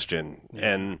playing Bastion,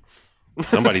 and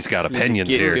Somebody's got opinions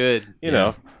Get here. good. you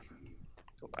know.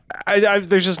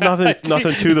 There's just nothing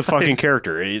to the fucking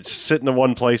character. It's sit in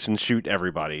one place and shoot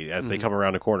everybody as they come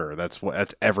around a corner. That's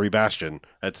every Bastion.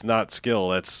 That's not skill.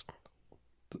 That's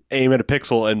aim at a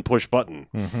pixel and push button.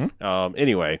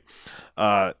 Anyway,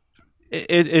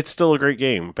 it's still a great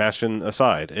game. Bastion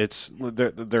aside,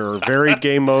 there are varied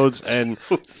game modes and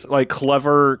like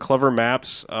clever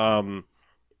maps.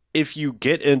 If you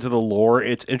get into the lore,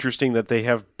 it's interesting that they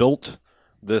have built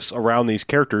this around these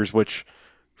characters, which,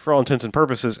 for all intents and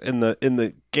purposes, in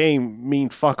the game mean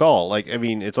fuck all. Like, I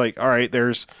mean, it's like, all right,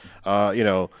 there's,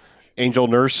 Angel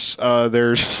Nurse.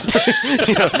 There's,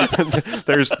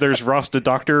 there's Rasta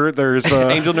Doctor. There's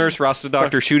Angel Nurse, Rasta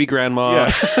Doctor, Shooty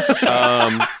Grandma,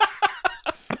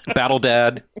 Battle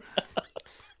Dad.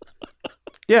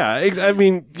 Yeah, I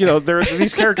mean,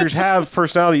 these characters have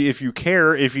personality if you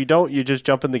care. If you don't, you just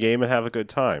jump in the game and have a good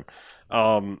time.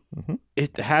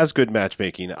 It has good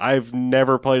matchmaking. I've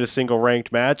never played a single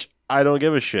ranked match. I don't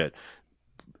give a shit.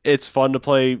 It's fun to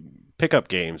play pickup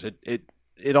games.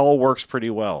 It all works pretty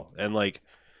well, and like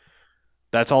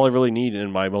that's all I really need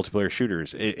in my multiplayer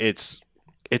shooters. It's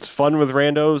fun with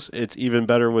randos. It's even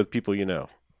better with people you know.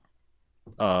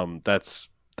 That's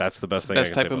the best thing.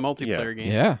 Best I can type of say about- multiplayer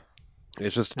game. Yeah.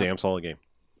 It's just a damn solid game.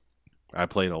 I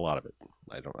played a lot of it.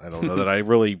 I don't know that I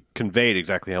really conveyed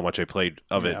exactly how much I played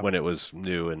of it when it was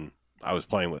new and I was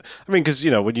playing with. I mean, because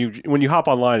when you hop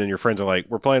online and your friends are like,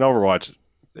 "We're playing Overwatch,"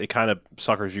 it kind of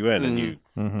suckers you in and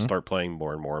you start playing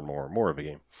more and more and more and more of a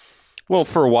game. Well,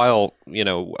 for a while,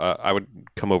 I would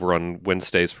come over on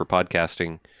Wednesdays for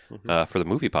podcasting for the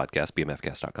movie podcast,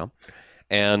 bmfcast.com.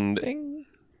 And Ding.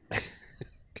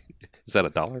 is that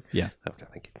 $1? Yeah. Okay,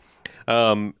 thank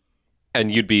you. And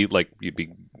you'd be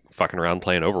fucking around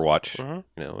playing Overwatch,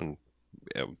 and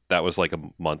that was like a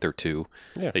month or two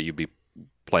that you'd be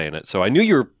playing it. So I knew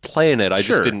you were playing it. I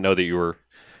just didn't know that you were.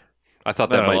 I thought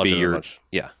that might be your. Much.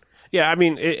 Yeah. Yeah, I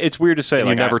mean, it's weird to say. And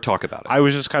like, you never talk about it. I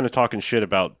was just kind of talking shit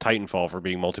about Titanfall for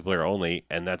being multiplayer only,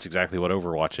 and that's exactly what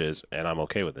Overwatch is, and I'm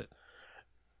okay with it.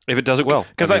 If it does it well,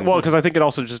 Because I think it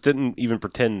also just didn't even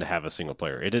pretend to have a single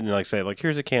player. It didn't say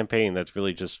here's a campaign that's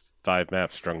really just 5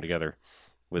 maps strung together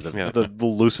with the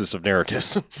loosest of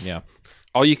narratives. Yeah.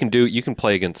 all you can do, you can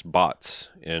play against bots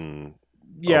in.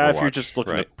 Yeah, if you're Overwatch, just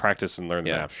looking right? to practice and learn the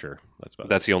Yeah. maps, sure. That's about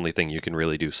That's the only thing you can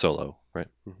really do solo, right?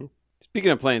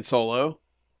 Speaking of playing solo,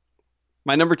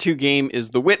 my number 2 game is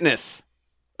The Witness.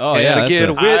 Oh yeah. That's get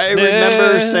a- a I remember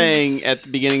Witness. saying at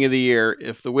the beginning of the year,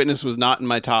 if The Witness was not in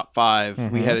my top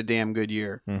 5, we had a damn good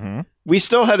year. Mhm. We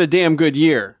still had a damn good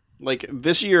year. Like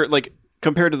this year, like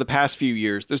compared to the past few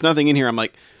years, there's nothing in here. I'm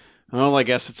like, well, I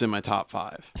guess it's in my top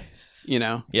 5. You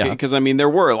know, Yeah. Because I mean, there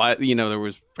were a lot. You know, there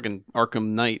was fucking Arkham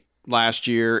Knight last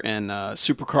year, and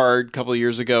Supercard a couple of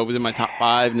years ago was in my top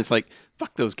 5, and it's like,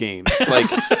 fuck those games. Like,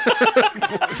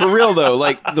 for real though,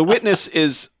 like The Witness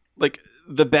is like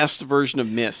the best version of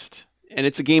Myst, and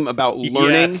it's a game about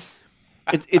learning. Yes.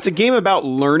 It's a game about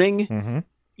learning. Mhm.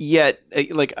 Yet,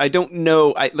 like, I don't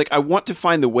know. I want to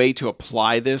find the way to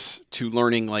apply this to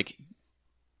learning like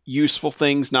useful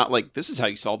things. Not like this is how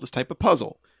you solve this type of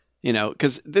puzzle. You know,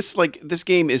 because this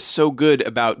game is so good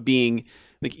about being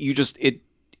like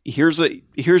here's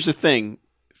a thing,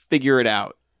 figure it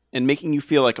out, and making you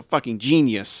feel like a fucking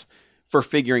genius for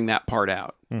figuring that part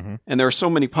out. Mhm. And there are so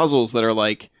many puzzles that are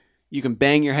like you can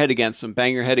bang your head against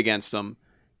them,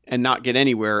 and not get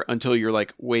anywhere until you're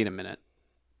like, wait a minute.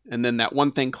 And then that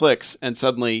one thing clicks, and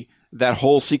suddenly that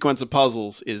whole sequence of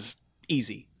puzzles is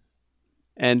easy.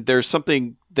 And there's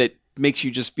something that makes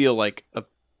you just feel like a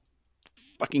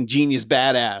fucking genius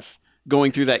badass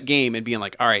going through that game and being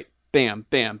like, all right, bam,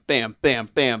 bam, bam, bam,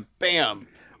 bam, bam.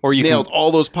 Or you Nailed can,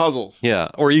 all those puzzles. yeah,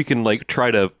 or you can like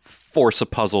try to force a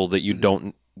puzzle that you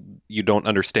don't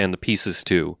understand the pieces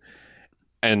to,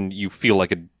 and you feel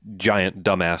like a giant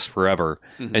dumbass forever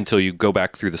until you go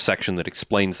back through the section that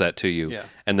explains that to you,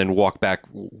 and then walk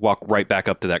right back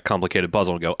up to that complicated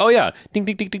puzzle and go, oh yeah, ding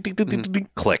ding ding ding ding ding ding, ding,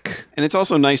 click. And it's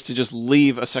also nice to just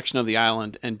leave a section of the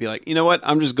island and be like, you know what,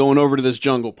 I'm just going over to this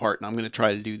jungle part and I'm going to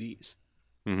try to do these.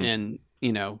 And,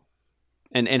 you know,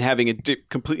 and having a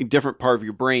completely different part of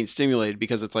your brain stimulated,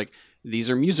 because it's like,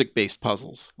 these are music-based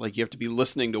puzzles. Like, you have to be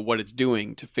listening to what it's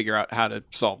doing to figure out how to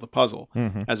solve the puzzle,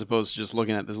 as opposed to just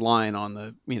looking at this line on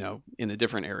the, you know, in a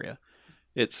different area.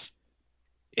 It's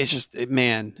just,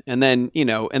 man. And then, you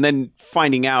know, and then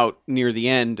finding out near the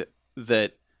end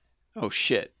that, oh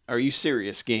shit, are you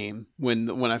serious, game?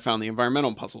 When I found the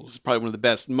environmental puzzles, it's probably one of the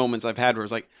best moments I've had where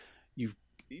it's like,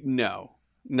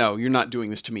 no, you're not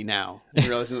doing this to me now. You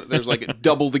realize that there's like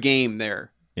double the game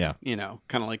there. Yeah. You know,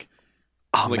 kind of like,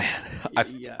 Oh like,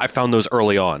 man, I found those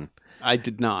early on. I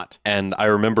did not. And I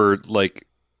remember, like,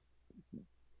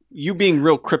 you being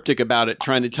real cryptic about it,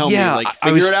 trying to tell me, like, I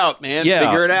figure was- it out, man. yeah,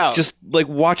 Figure it out. Just like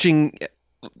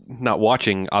not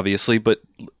watching, obviously, but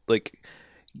like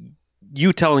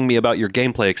you telling me about your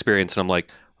gameplay experience, and I'm like,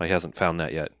 well, he hasn't found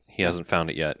that yet. He hasn't found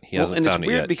it yet. He hasn't and it's found it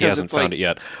weird yet. He because hasn't it's found like- it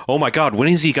yet. Oh my god, when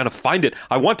is he going to find it?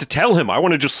 I want to tell him. I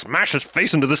want to just smash his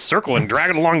face into this circle and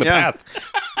drag it along the Yeah. path.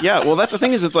 Yeah, well, that's the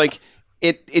thing, is it's like,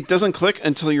 it doesn't click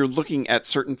until you're looking at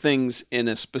certain things in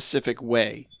a specific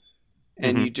way.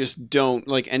 And you just don't,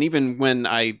 like, and even when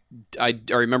I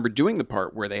remember doing the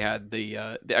part where they had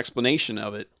the explanation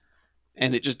of it,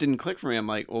 and it just didn't click for me. I'm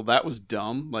like, well, that was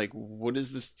dumb. Like, what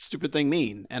does this stupid thing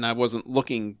mean? And I wasn't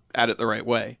looking at it the right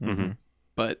way.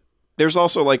 But there's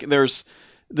also, like,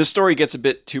 the story gets a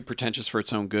bit too pretentious for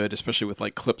its own good, especially with,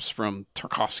 like, clips from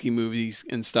Tarkovsky movies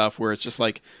and stuff, where it's just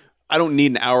like, I don't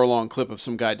need an hour-long clip of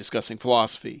some guy discussing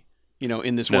philosophy, you know,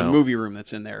 in this one No. movie room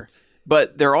that's in there.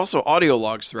 But there are also audio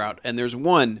logs throughout, and there's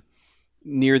one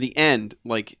near the end,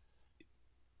 like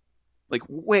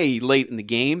way late in the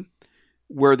game,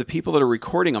 where the people that are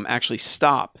recording them actually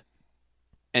stop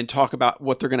and talk about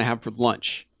what they're going to have for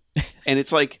lunch. And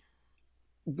it's like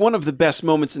one of the best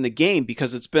moments in the game,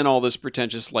 because it's been all this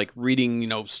pretentious, like, reading, you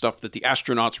know, stuff that the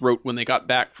astronauts wrote when they got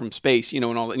back from space, you know,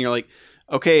 and all that. And you're like,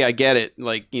 okay, I get it.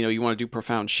 Like, you know, you want to do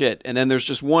profound shit. And then there's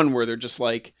just one where they're just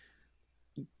like,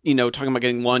 you know, talking about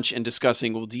getting lunch and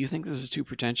discussing, well, do you think this is too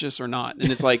pretentious or not?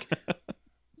 And it's like,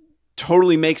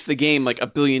 totally makes the game like a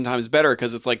billion times better,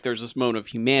 because it's like there's this moment of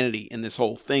humanity in this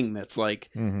whole thing that's like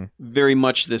very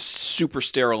much this super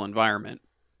sterile environment.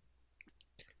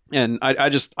 And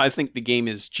I think the game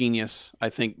is genius. I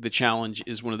think the challenge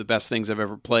is one of the best things I've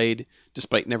ever played,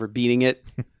 despite never beating it.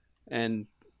 And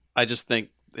I just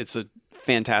think it's a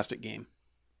fantastic game.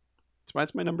 That's why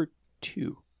it's my number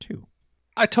 2.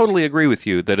 I totally agree with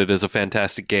you that it is a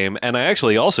fantastic game, and I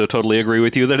actually also totally agree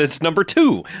with you that it's number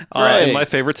 2 in my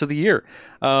favorites of the year.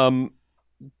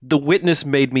 The Witness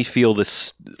made me feel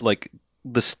this, like,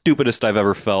 the stupidest I've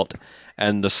ever felt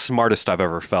and the smartest I've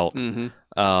ever felt.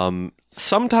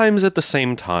 Sometimes at the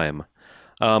same time.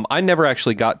 I never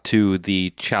actually got to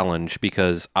the challenge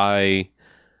because I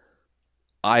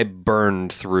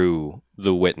burned through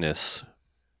The Witness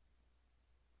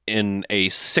in a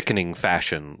sickening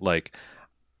fashion. Like,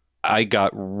 I got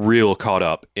real caught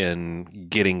up in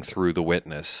getting through The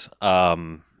Witness.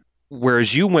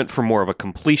 Whereas you went for more of a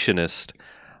completionist,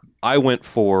 I went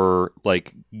for,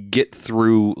 like, get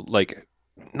through, like,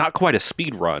 not quite a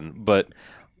speed run, but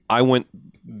I went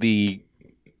the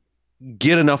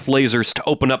get enough lasers to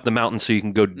open up the mountain so you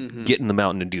can go get in the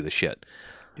mountain and do the shit.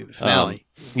 Do the finale.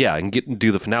 Yeah, and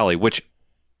do the finale, which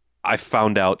I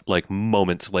found out, like,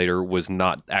 moments later was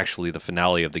not actually the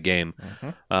finale of the game.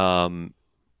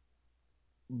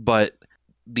 But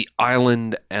the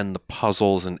island and the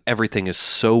puzzles and everything is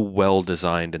so well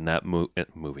designed in that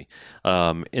movie.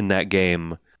 In that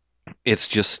game,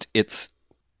 it's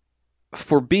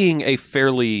for being a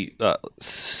fairly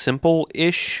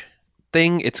simple-ish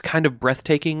thing, it's kind of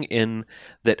breathtaking in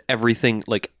that everything,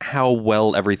 like, how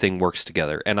well everything works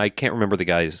together. And I can't remember the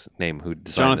guy's name who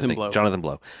designed the thing. Jonathan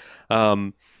Blow.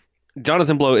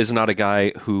 Jonathan Blow is not a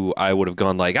guy who I would have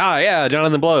gone like, yeah,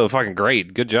 Jonathan Blow, fucking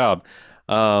great, good job.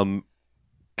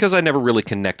 Because I never really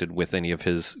connected with any of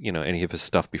his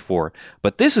stuff before.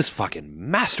 But this is fucking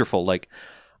masterful. Like,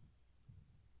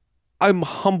 I'm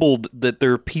humbled that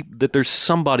there's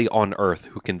somebody on Earth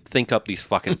who can think up these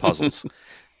fucking puzzles.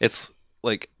 It's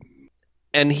like,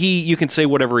 and you can say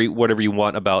whatever you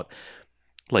want about,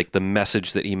 like, the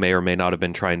message that he may or may not have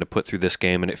been trying to put through this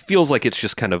game, and it feels like it's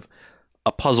just kind of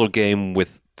a puzzle game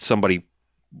with somebody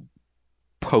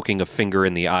poking a finger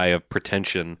in the eye of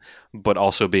pretension, but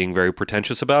also being very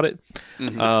pretentious about it.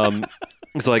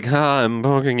 It's like, I'm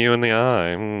poking you in the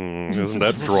eye. Isn't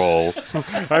that droll?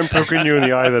 I'm poking you in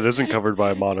the eye that isn't covered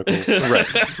by a monocle. Right.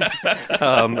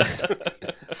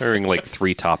 Wearing like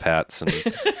 3 top hats and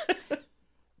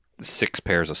 6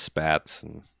 pairs of spats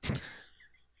and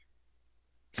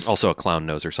also a clown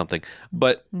nose or something.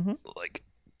 But like,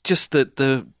 just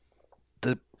the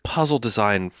puzzle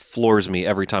design floors me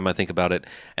every time I think about it.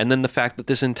 And then the fact that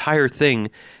this entire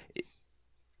thing,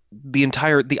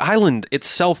 the island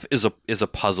itself is a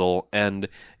puzzle, and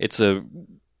it's a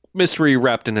mystery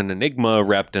wrapped in an enigma,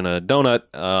 wrapped in a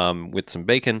donut with some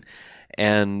bacon,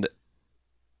 and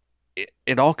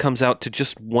it all comes out to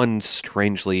just one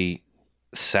strangely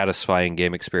satisfying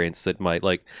game experience that might,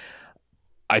 like,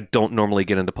 I don't normally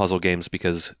get into puzzle games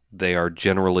because they are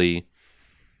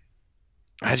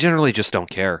I generally just don't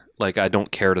care. Like, I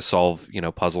don't care to solve,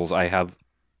 puzzles. And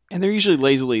they're usually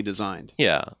lazily designed.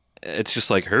 Yeah. It's just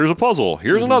like, here's a puzzle,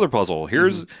 here's another puzzle,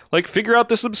 here's, like, figure out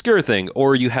this obscure thing.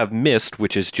 Or you have Myst,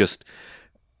 which is just...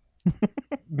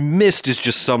 Myst is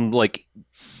just some, like,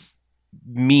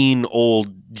 mean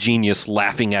old genius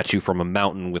laughing at you from a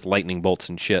mountain with lightning bolts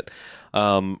and shit.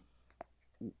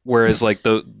 Whereas, like,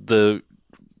 the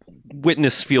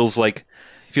Witness feels like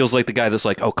the guy that's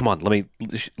like, oh, come on, let me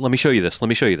show you this. Let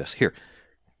me show you this. Here,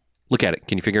 look at it.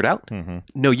 Can you figure it out? Mm-hmm.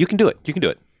 No, you can do it. You can do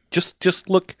it. Just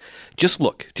look. Just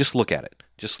look at it.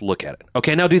 Just look at it.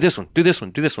 Okay, now do this one. Do this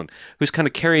one. Do this one. Who's kind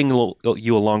of carrying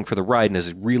you along for the ride and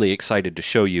is really excited to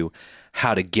show you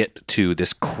how to get to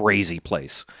this crazy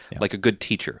place, like a good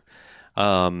teacher.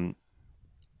 So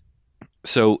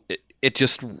it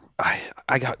just,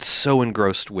 I got so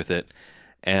engrossed with it,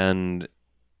 and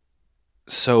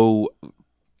so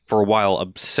for a while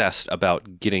obsessed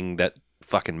about getting that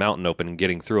fucking mountain open and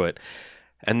getting through it.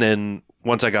 And then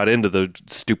once I got into the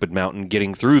stupid mountain,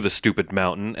 getting through the stupid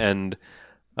mountain, and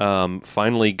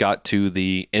finally got to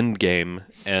the end game,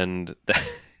 and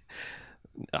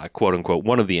quote unquote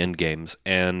one of the end games,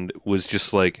 and was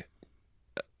just like,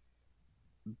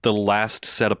 the last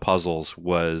set of puzzles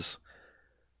was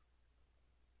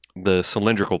the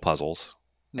cylindrical puzzles,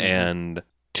 and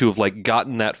to have, like,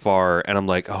 gotten that far, and I'm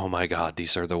like, oh my god,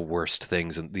 these are the worst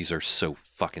things, and these are so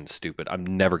fucking stupid. I'm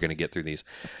never going to get through these.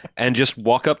 And just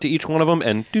walk up to each one of them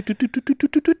and... Yep.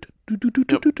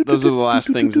 Those are the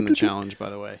last things in the challenge, by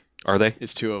the way. Are they?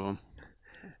 It's 2 of them.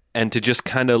 And to just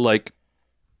kind of, like,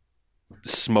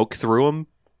 smoke through them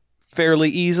fairly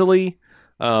easily.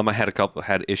 I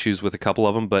had issues with a couple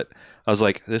of them, but I was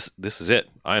like, this is it.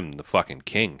 I'm the fucking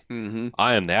king. Mm-hmm.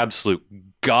 I am the absolute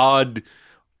god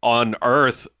on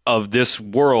earth of this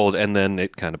world. And then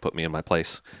it kind of put me in my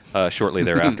place shortly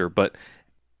thereafter. But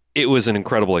it was an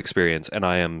incredible experience, and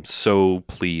I am so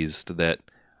pleased that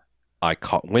I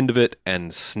caught wind of it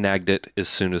and snagged it as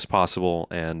soon as possible,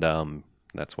 and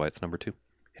that's why it's number 2.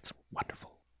 It's wonderful.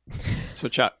 So,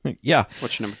 Chuck, yeah,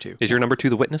 what's your number 2? Is your number 2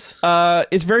 The Witness?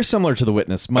 It's very similar to The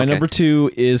Witness. My number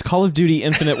 2 is Call of Duty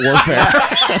Infinite Warfare.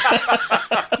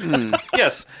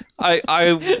 Yes, I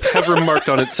have remarked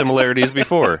on its similarities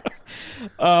before.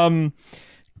 Call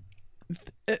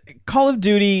of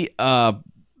Duty,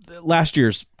 last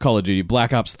year's Call of Duty,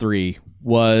 Black Ops 3,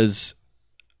 was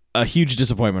a huge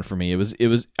disappointment for me. It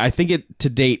was. I think to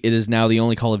date, it is now the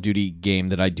only Call of Duty game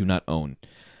that I do not own.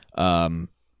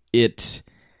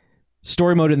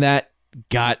 Story mode in that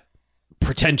got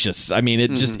pretentious. I mean,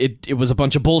 it just it was a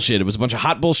bunch of bullshit. It was a bunch of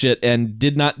hot bullshit, and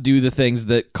did not do the things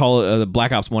that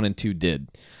Black Ops 1 and 2 did.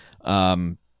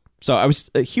 So I was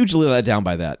hugely let down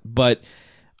by that. But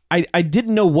I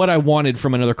didn't know what I wanted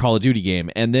from another Call of Duty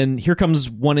game, and then here comes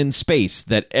one in space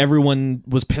that everyone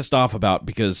was pissed off about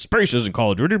because space isn't Call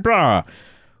of Duty, blah.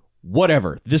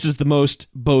 Whatever. This is the most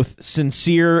both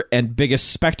sincere and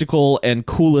biggest spectacle and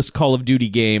coolest Call of Duty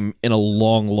game in a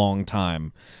long, long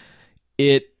time.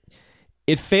 It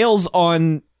fails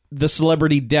on the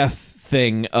celebrity death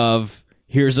thing of,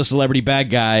 here's a celebrity bad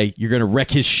guy, you're going to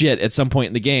wreck his shit at some point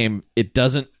in the game. It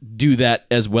doesn't do that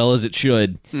as well as it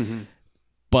should.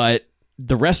 But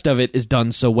the rest of it is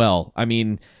done so well. I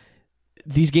mean,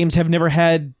 these games have never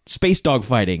had space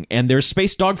dogfighting, and there's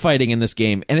space dogfighting in this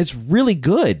game, and it's really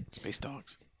good. Space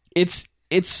dogs. It's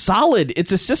solid.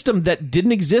 It's a system that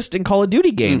didn't exist in Call of Duty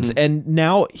games, and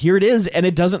now here it is, and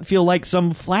it doesn't feel like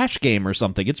some Flash game or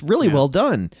something. It's really well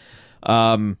done.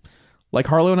 Like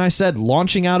Harlow and I said,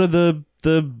 launching out of I'm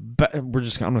going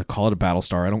to call it a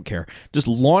Battlestar. I don't care. Just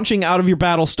launching out of your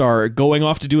Battlestar, going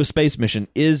off to do a space mission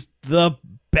is the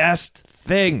best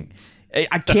thing.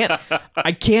 I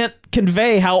can't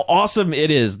convey how awesome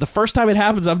it is. The first time it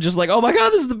happens, I'm just like, oh my god,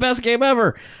 this is the best game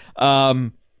ever.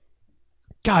 God,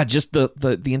 just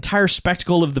the entire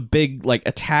spectacle of the big, like,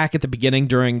 attack at the beginning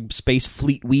during Space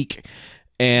Fleet Week,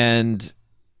 And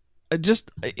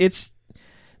it's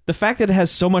the fact that it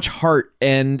has so much heart,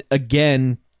 and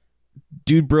again,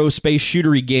 dude bro space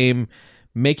shootery game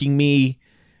making me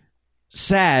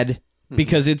sad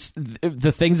because it's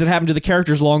the things that happen to the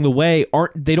characters along the way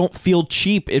they don't feel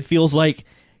cheap. It feels like,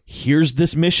 here's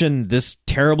this mission, this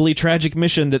terribly tragic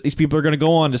mission that these people are going to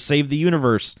go on to save the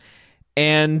universe.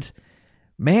 And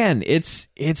man, it's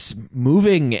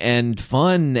moving and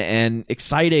fun and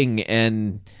exciting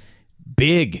and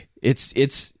big. It's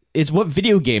what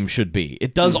video games should be.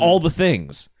 It does all the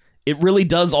things. It really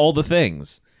does all the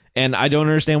things. And I don't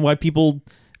understand why people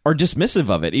are dismissive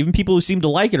of it. Even people who seem to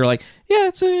like it are like,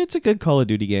 yeah, it's a good Call of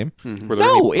Duty game.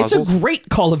 No, it's a great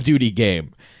Call of Duty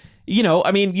game. You know,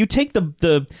 I mean, you take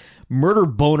the murder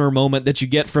boner moment that you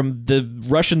get from the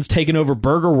Russians taking over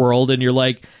Burger World, and you're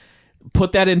like,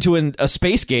 put that into a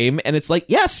space game, and it's like,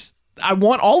 yes, I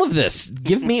want all of this.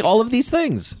 Give me all of these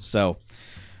things. So,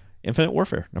 Infinite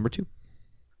Warfare, number 2.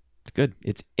 It's good.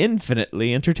 It's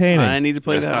infinitely entertaining. I need to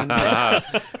play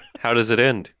that. How does it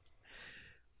end?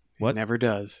 What? It never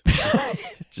does.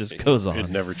 It just goes on. It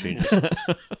never changes.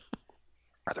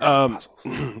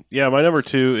 Yeah, my number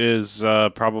 2 is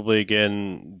probably,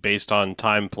 again, based on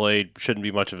time played. Shouldn't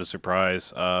be much of a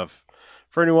surprise.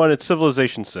 For anyone, it's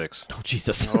Civilization 6. Oh,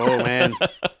 Jesus. Oh, man.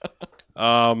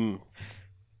 I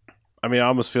mean, I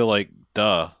almost feel like,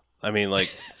 duh. I mean, like,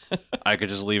 I could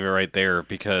just leave it right there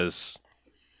because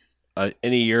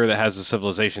any year that has a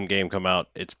Civilization game come out,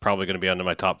 it's probably going to be under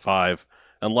my top 5,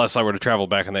 unless I were to travel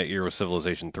back in that year with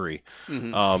Civilization 3.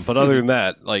 But other than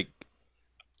that, like,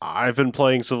 I've been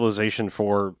playing Civilization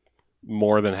for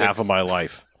more than half of my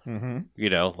life. You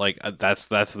know, like, that's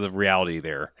the reality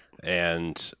there.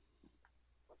 And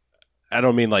I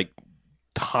don't mean like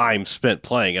time spent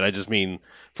playing it. I just mean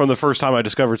from the first time I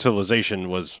discovered Civilization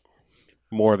was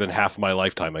more than half my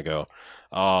lifetime ago.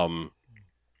 And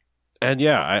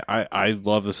yeah, I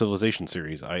love the Civilization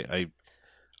series. I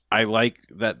like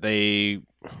that they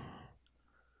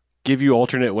give you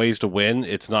alternate ways to win.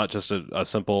 It's not just a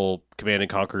simple Command and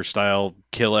Conquer style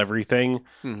kill everything.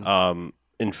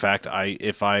 In fact,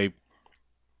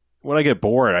 when I get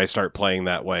bored, I start playing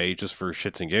that way just for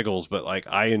shits and giggles. But like,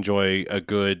 I enjoy a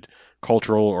good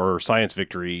cultural or science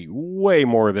victory way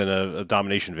more than a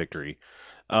domination victory.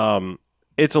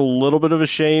 It's a little bit of a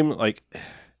shame, like,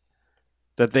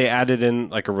 that they added in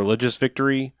like a religious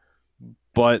victory,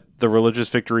 but the religious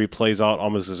victory plays out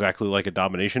almost exactly like a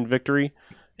domination victory,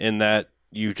 in that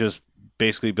you just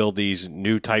basically build these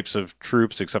new types of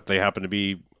troops, except they happen to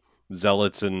be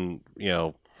zealots and, you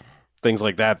know, things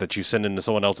like that you send into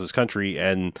someone else's country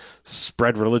and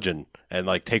spread religion and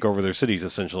like take over their cities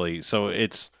essentially. So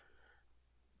it's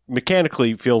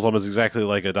mechanically feels almost exactly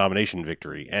like a domination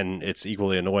victory, and it's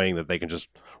equally annoying that they can just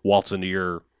waltz into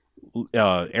your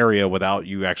area without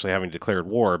you actually having declared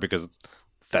war, because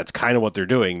that's kind of what they're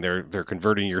doing. They're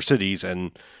converting your cities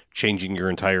and changing your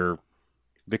entire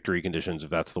victory conditions if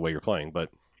that's the way you're playing. But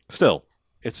still,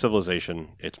 it's Civilization.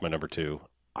 It's my number 2.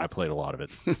 I played a lot of it.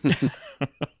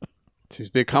 Seems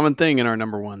to be a common thing in our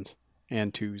number 1s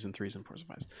and 2s and 3s and 4s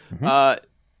and 5s.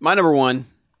 My number 1,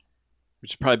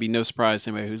 which would probably be no surprise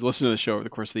to anybody who's listened to the show over the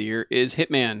course of the year, is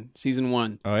Hitman Season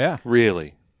 1. Oh, yeah.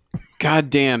 Really? God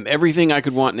damn, everything I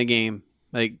could want in a game.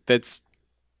 Like,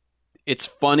 it's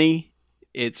funny,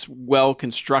 it's well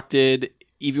constructed.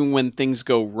 Even when things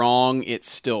go wrong, it's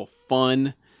still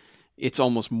fun. It's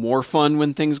almost more fun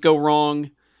when things go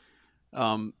wrong.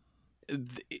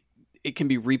 It can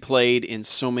be replayed in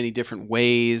so many different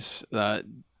ways.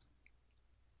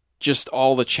 Just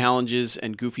all the challenges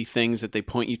and goofy things that they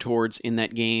point you towards in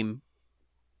that game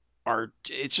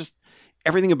it's just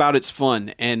everything about it's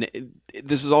fun. And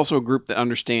this is also a group that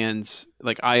understands,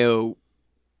 like IO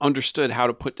understood how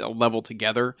to put a level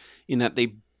together, in that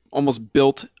they almost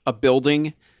built a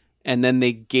building and then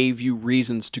they gave you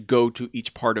reasons to go to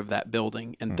each part of that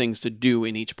building and things to do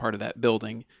in each part of that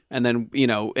building. And then, you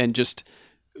know, and just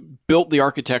built the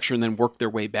architecture and then worked their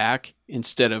way back,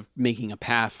 instead of making a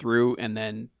path through and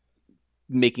then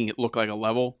making it look like a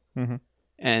level.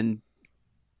 And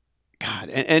God,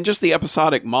 and just the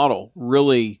episodic model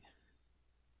really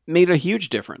made a huge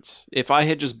difference. If I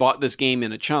had just bought this game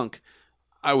in a chunk,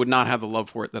 I would not have the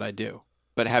love for it that I do.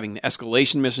 But having the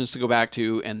escalation missions to go back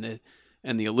to, and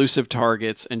the elusive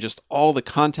targets, and just all the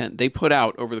content they put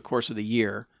out over the course of the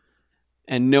year,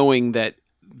 and knowing that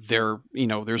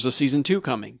there's a season 2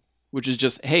 coming, which is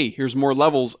just, hey, here's more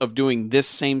levels of doing this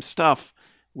same stuff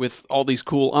with all these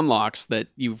cool unlocks that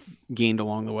you've gained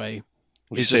along the way.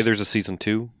 Would you It's say just- there's a season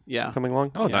 2 Yeah. coming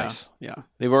along? Oh, Yeah. nice. Yeah.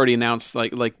 They've already announced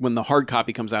like when the hard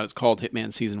copy comes out, it's called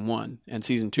Hitman Season 1, and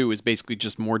Season 2 is basically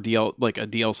just more like a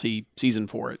DLC season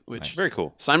for it, which Very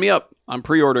cool. sign me up. I'm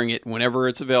pre-ordering it whenever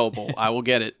it's available. I will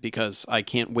get it because I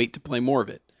can't wait to play more of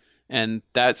it. And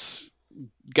that's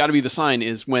got to be the sign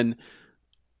is when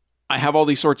I have all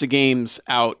these sorts of games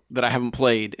out that I haven't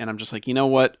played and I'm just like, you know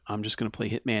what? I'm just going to play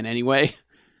Hitman anyway.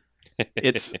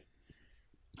 It's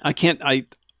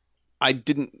I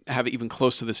didn't have even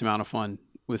close to this amount of fun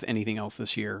with anything else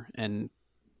this year, and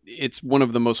it's one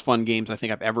of the most fun games I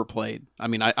think I've ever played. I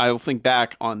mean, I'll think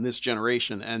back on this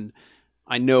generation, and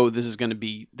I know this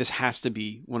has to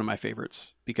be one of my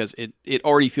favorites because it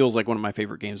already feels like one of my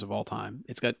favorite games of all time.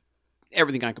 It's got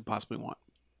everything I could possibly want.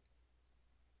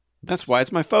 That's why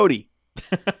it's my Fody.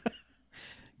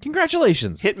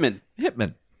 Congratulations, Hitman.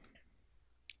 Hitman.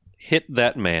 Hit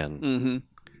that man. Mm-hmm.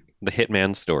 The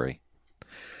Hitman story.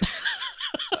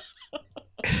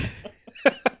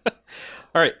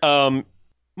 All right.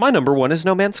 My number one is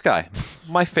No Man's Sky,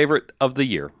 my favorite of the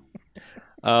year.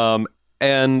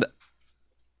 And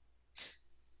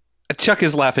Chuck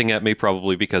is laughing at me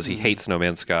probably because he hates No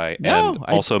Man's Sky, No, and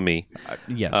also me.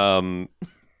 Yes.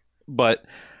 But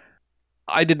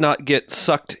I did not get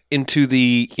sucked into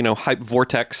the hype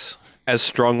vortex as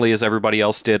strongly as everybody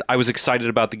else did. I was excited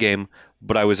about the game,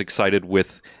 but I was excited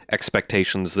with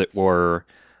expectations that were,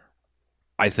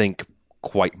 I think,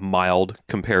 quite mild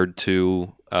compared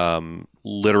to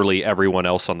literally everyone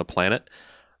else on the planet.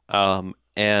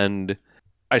 And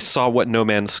I saw what No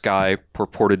Man's Sky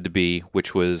purported to be,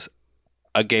 which was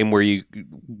a game where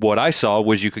what I saw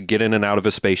was you could get in and out of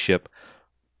a spaceship,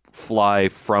 fly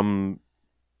from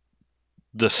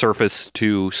the surface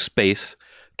to space,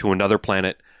 to another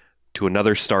planet, to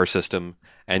another star system,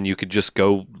 and you could just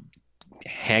go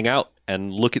hang out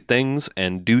and look at things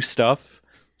and do stuff.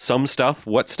 Some stuff,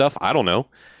 what stuff, I don't know.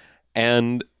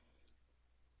 And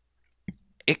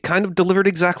it kind of delivered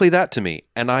exactly that to me.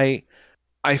 And I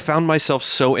found myself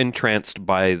so entranced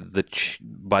by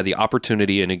the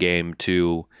opportunity in a game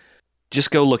to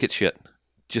just go look at shit.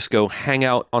 Just go hang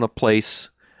out on a place.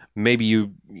 Maybe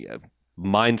you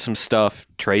mine some stuff,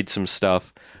 trade some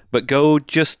stuff, but go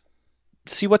just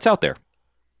see what's out there.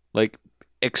 Like,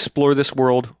 explore this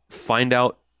world, find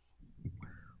out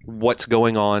what's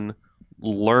going on,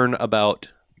 learn about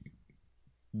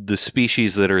the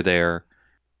species that are there,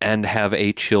 and have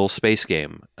a chill space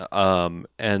game.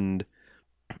 And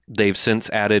they've since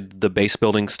added the base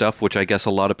building stuff, which I guess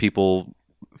a lot of people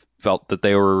felt that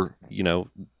they were,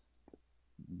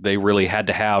 they really had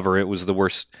to have, or it was the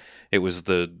worst. It was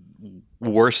the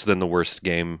worse than the worst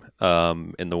game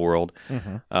in the world.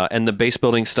 Mm-hmm. And the base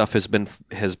building stuff has been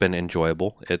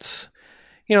enjoyable. It's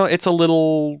it's a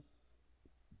little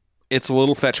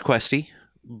fetch questy,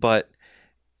 but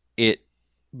it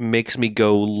makes me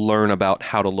go learn about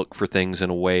how to look for things in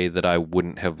a way that I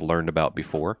wouldn't have learned about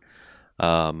before.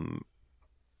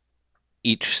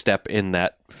 Each step in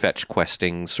that fetch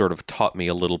questing sort of taught me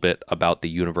a little bit about the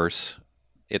universe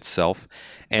itself,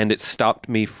 and it stopped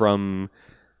me from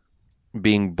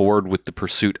being bored with the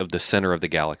pursuit of the center of the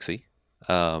galaxy.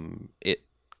 It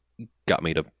got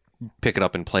me to pick it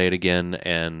up and play it again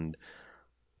and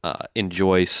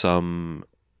enjoy some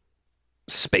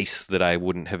space that I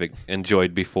wouldn't have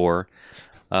enjoyed before.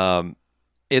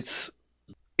 It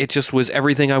just was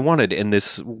everything I wanted in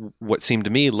this, what seemed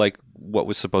to me like what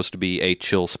was supposed to be a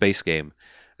chill space game.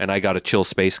 And I got a chill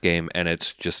space game, and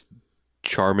it's just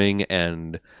charming,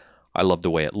 and I love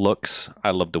the way it looks. I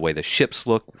love the way the ships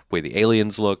look, the way the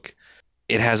aliens look.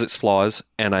 It has its flaws,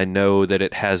 and I know that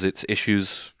it has its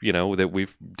issues, that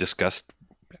we've discussed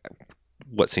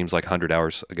what seems like 100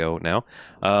 hours ago now.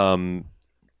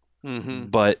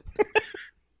 But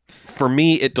for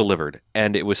me, it delivered,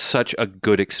 and it was such a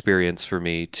good experience for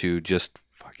me to just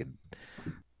fucking.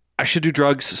 I should do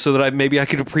drugs so that maybe I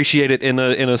could appreciate it in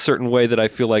a certain way that I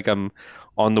feel like I'm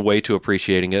on the way to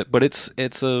appreciating it. But it's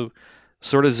a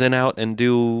sort of zen out and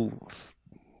do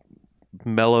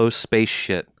mellow space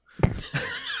shit.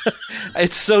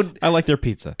 It's so. I like their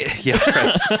pizza. Yeah,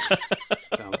 right.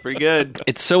 Sounds pretty good.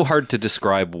 It's so hard to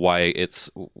describe why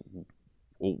this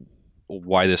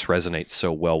resonates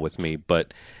so well with me,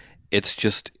 but it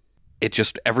just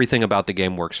everything about the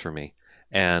game works for me,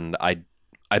 and I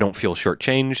don't feel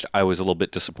shortchanged. I was a little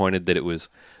bit disappointed that it was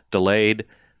delayed.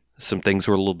 A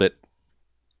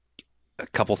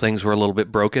couple things were a little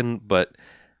bit broken, but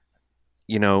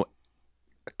a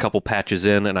couple patches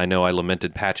in, and I know I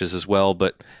lamented patches as well,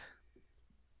 but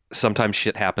sometimes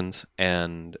shit happens,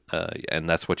 and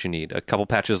that's what you need. A couple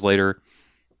patches later,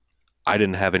 I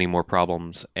didn't have any more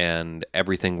problems, and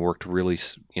everything worked really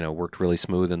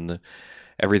smooth, and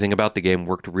everything about the game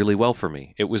worked really well for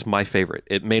me. It was my favorite.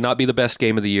 It may not be the best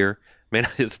game of the year.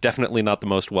 It's definitely not the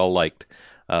most well liked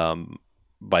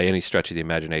by any stretch of the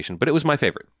imagination, but it was my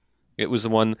favorite. It was the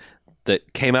one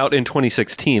that came out in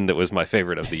 2016 that was my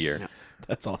favorite of the year.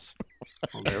 That's awesome.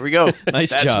 Well, there we go.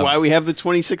 Nice That's job. why we have the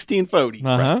 2016 Fody.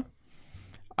 Uh-huh.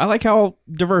 I like how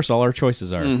diverse all our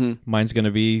choices are. Mhm. Mine's going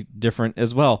to be different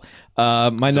as well. My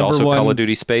Is it number also one, Call of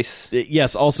Duty Space.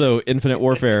 yes, also Infinite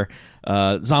Warfare,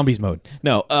 zombies mode.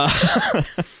 No,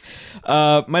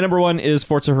 my number one is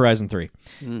Forza Horizon 3.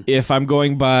 If I'm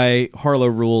going by Harlow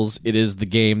rules, it is the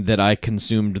game that I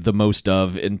consumed the most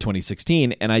of in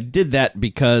 2016, and I did that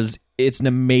because it's an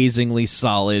amazingly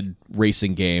solid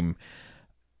racing game.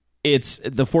 It's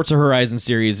the Forza Horizon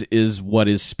series is what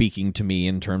is speaking to me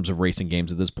in terms of racing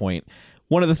games at this point.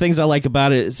 One of the things I like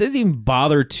about it is it didn't even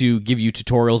bother to give you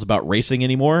tutorials about racing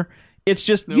anymore. It's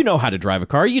just, you know how to drive a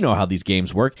car. You know how these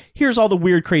games work. Here's all the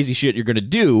weird, crazy shit you're going to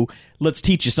do. Let's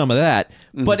teach you some of that.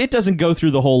 But it doesn't go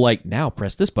through the whole, like, now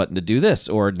press this button to do this,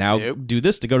 or now do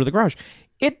this to go to the garage.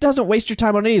 It doesn't waste your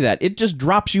time on any of that. It just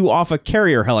drops you off a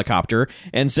carrier helicopter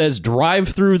and says, drive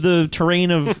through the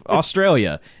terrain of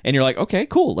Australia. And you're like, okay,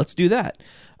 cool, let's do that.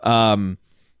 The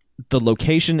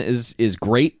location is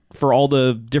great for all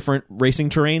the different racing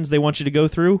terrains they want you to go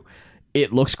through.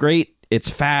 It looks great. It's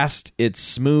fast. It's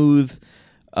smooth.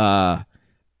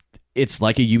 It's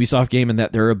like a Ubisoft game in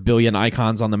that there are a billion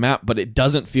icons on the map, but it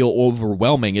doesn't feel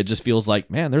overwhelming. It just feels like,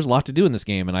 man, there's a lot to do in this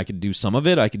game, and I could do some of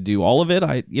it. I could do all of it.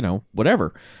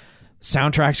 Whatever.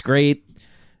 Soundtrack's great.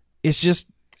 It's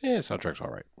just, Soundtrack's all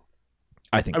right.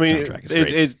 I think I the mean, soundtrack is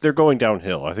great. they're going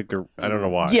downhill. I think I don't know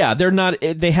why. Yeah, they're not.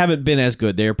 They haven't been as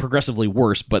good. They are progressively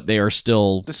worse, but they are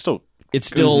still. It's still It's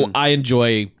still. I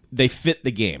enjoy. They fit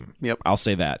the game. Yep. I'll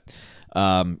say that.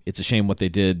 It's a shame what they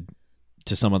did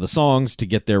to some of the songs to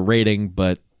get their rating,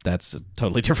 but that's a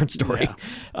totally different story.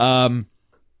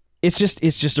 It's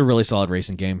just a really solid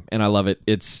racing game, and I love it.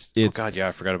 It's oh god, yeah,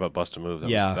 I forgot about Bust a Move.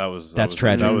 That's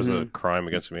tragic. That was a crime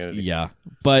against humanity. Yeah,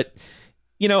 but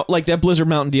like that Blizzard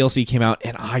Mountain DLC came out,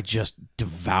 and I just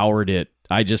devoured it.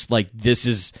 I just like this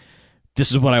is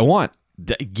what I want.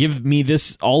 Give me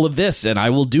all of this, and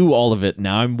I will do all of it.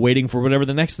 Now I'm waiting for whatever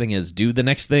the next thing is. Do the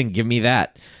next thing. Give me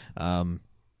that.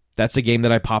 That's a game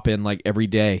that I pop in like every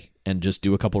day and just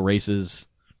do a couple races.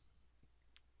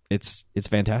 It's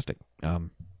fantastic.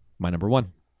 My number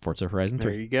one, Forza Horizon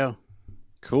 3. There you go.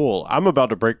 Cool. I'm about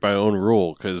to break my own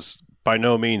rule because by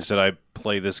no means did I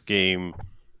play this game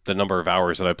the number of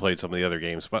hours that I played some of the other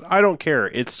games, but I don't care.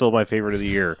 It's still my favorite of the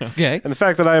year. Okay. And the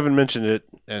fact that I haven't mentioned it,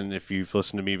 and if you've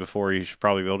listened to me before, you should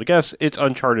probably be able to guess, it's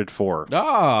Uncharted 4.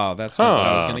 Oh, that's not what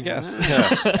I was going to guess.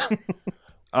 Yeah.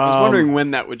 I was wondering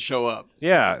when that would show up.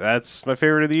 Yeah, that's my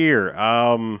favorite of the year.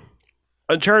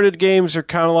 Uncharted games are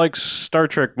kind of like Star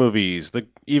Trek movies. The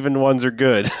even ones are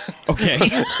good. Okay.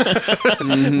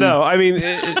 No, I mean,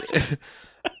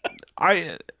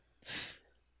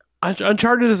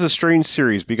 Uncharted is a strange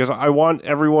series because I want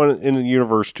everyone in the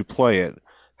universe to play it.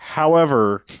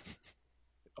 However,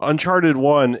 Uncharted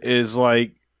 1 is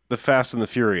like the Fast and the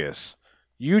Furious.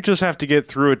 You just have to get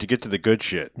through it to get to the good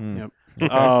shit. Yep.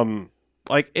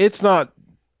 Like, it's not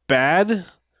bad.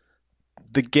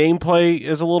 The gameplay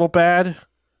is a little bad,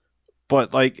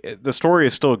 but like the story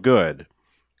is still good.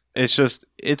 It's just,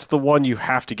 it's the one you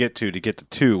have to get to get to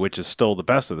 2, which is still the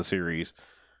best of the series.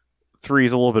 3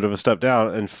 is a little bit of a step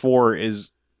down, and 4 is,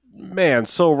 man,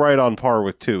 so right on par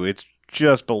with 2. It's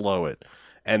just below it.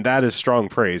 And that is strong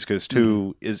praise, because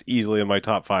 2 is easily in my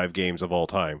top 5 games of all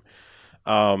time.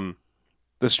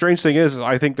 The strange thing is,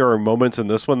 I think there are moments in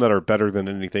this one that are better than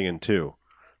anything in 2.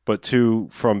 But 2,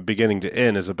 from beginning to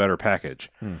end, is a better package.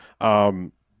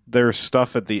 There's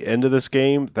stuff at the end of this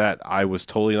game that I was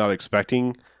totally not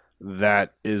expecting.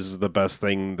 That is the best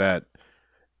thing that...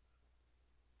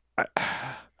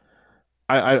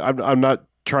 I'm not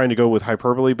trying to go with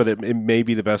hyperbole, but it may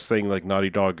be the best thing like Naughty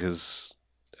Dog has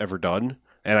ever done,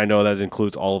 and I know that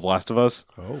includes all of Last of Us.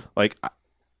 Oh, Like,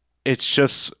 it's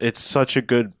such a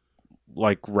good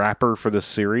like wrapper for this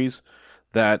series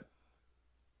that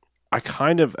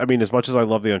I mean, as much as I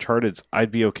love the Uncharted's,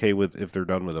 I'd be okay with if they're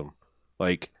done with them.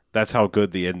 Like, that's how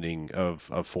good the ending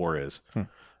of 4 is.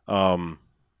 They're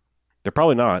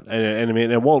probably not, and I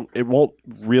mean, it won't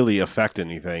really affect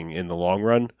anything in the long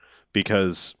run.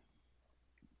 Because,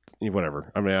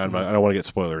 whatever. I mean, I don't want to get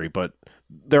spoilery, but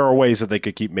there are ways that they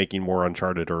could keep making more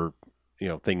Uncharted or,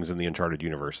 things in the Uncharted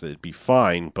universe. It'd be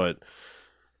fine, but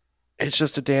it's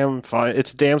just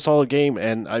it's a damn solid game,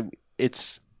 and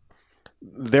it's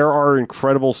there are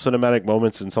incredible cinematic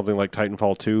moments in something like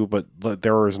Titanfall 2, but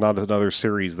there is not another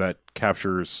series that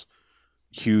captures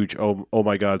huge, oh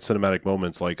my god, cinematic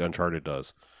moments like Uncharted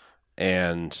does.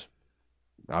 And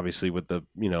obviously with the,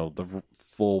 the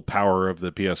full power of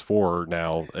the PS4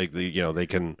 now, like they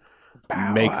can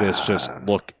make this just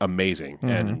look amazing.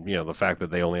 And, the fact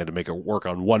that they only had to make it work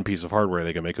on one piece of hardware,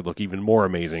 they can make it look even more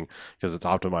amazing because it's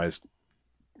optimized,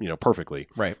 perfectly.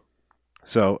 Right.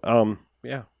 So,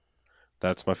 yeah,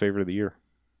 that's my favorite of the year,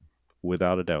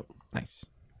 without a doubt. Nice.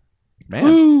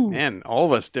 Man, Man, all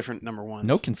of us different number ones.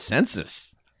 no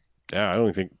consensus. Yeah, I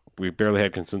don't think we barely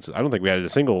had consensus. I don't think we had a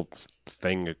single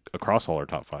thing across all our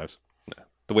top fives.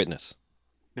 The Witness.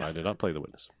 I did not play The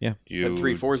Witness. Yeah. You Had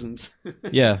 3 Forzans.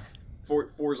 Yeah,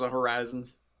 Forza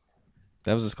Horizons.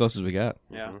 that was as close as we got.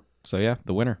 Yeah. So yeah,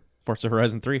 the winner, Forza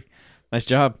Horizon 3. Nice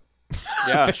job.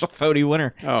 Yeah. Official Fody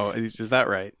winner. Oh, is that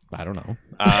right? I don't know.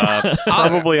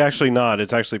 Probably actually not.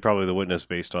 It's actually probably The Witness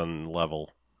based on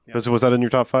level. Yeah. Was that in your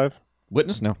top 5?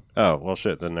 Witness? No. Oh, well,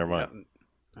 shit, then never mind.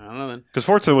 I don't know then. Because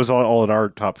Forza was all in our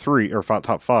top 3, or top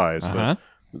 5s, Uh-huh.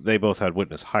 but they both had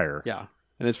Witness higher. Yeah.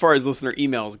 And as far as listener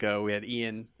emails go, we had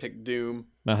Ian pick Doom,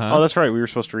 Uh-huh. Oh, that's right. We were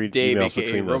supposed to read Dave, emails aka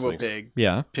between those things. RoboPig,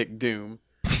 Yeah. picked Doom.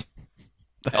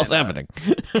 The hell's And, happening?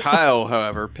 Kyle,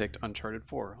 however, picked Uncharted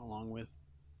 4 along with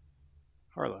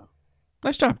Harlow.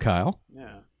 Nice job, Kyle.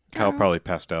 Yeah. Kyle probably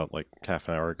passed out like half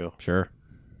an hour ago. Sure.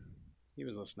 He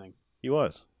was listening. He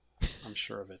was. I'm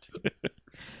sure of it.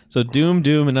 So Doom,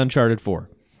 and Uncharted 4.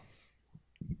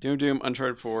 Doom,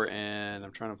 Uncharted 4, and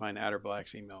I'm trying to find Adder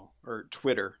Black's email or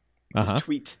Twitter. His Uh-huh.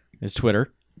 tweet. His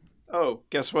Twitter. Oh,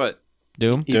 guess what?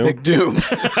 Doom. He picked Doom.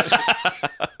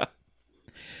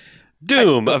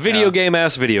 Doom, a video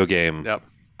game-ass video game. Yep.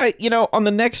 On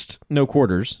the next No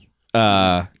Quarters,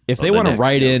 if they the want to next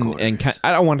write No in and Quarters.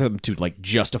 I don't want them to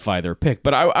justify their pick,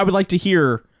 but I would like to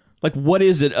hear what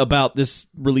is it about this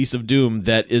release of Doom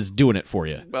that is doing it for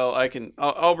you? Well,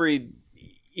 I'll read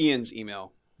Ian's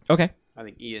email. Okay. I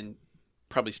think Ian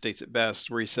probably states it best,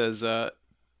 where he says,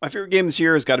 my favorite game this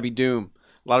year has got to be Doom.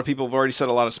 A lot of people have already said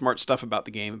a lot of smart stuff about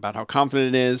the game, about how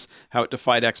confident it is, how it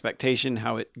defied expectation,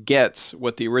 how it gets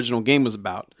what the original game was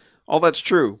about. All that's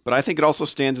true, but I think it also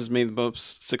stands as maybe the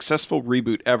most successful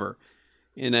reboot ever.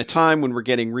 In a time when we're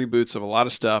getting reboots of a lot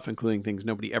of stuff, including things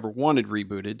nobody ever wanted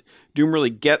rebooted, Doom really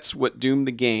gets what Doom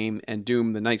the game and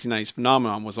Doom the 1990s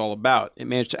phenomenon was all about. It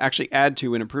managed to actually add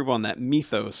to and improve on that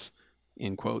mythos,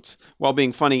 in quotes, while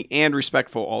being funny and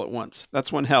respectful all at once.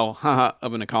 That's one hell, haha,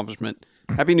 of an accomplishment.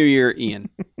 Happy New Year, Ian.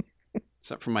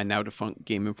 Except for my now defunct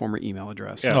Game Informer email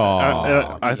address. Yeah,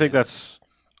 Aw. I think that's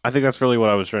really what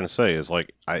I was trying to say. Is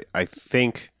I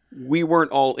think We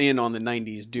weren't all in on the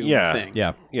 90s Doom Yeah. thing.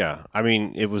 Yeah. yeah. I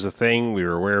mean, it was a thing. We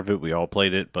were aware of it. We all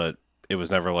played it, but it was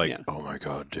never like, Yeah. oh my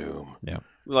god, Doom.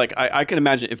 Like, I can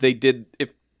imagine if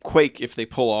they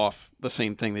pull off the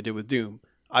same thing they did with Doom,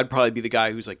 I'd probably be the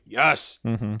guy who's like, yes,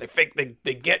 Mm-hmm.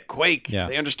 they get Quake. Yeah.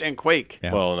 They understand Quake.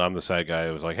 Yeah. Well, and I'm the sad guy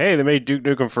who was like, hey, they made Duke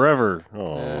Nukem Forever.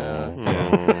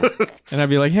 Oh, And I'd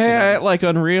be like, hey, I like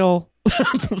Unreal.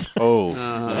 oh.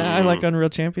 I like Unreal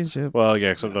Championship. Well, yeah,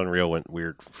 except Unreal went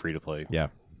weird, free to play. Yeah.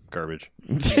 Garbage.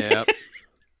 Yeah.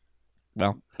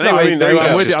 Well, But No, anyway, I mean, there you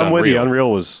I'm go. with you. Just I'm with you. Unreal.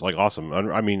 Unreal was like awesome.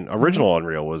 I mean, original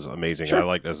Unreal was amazing. Sure. I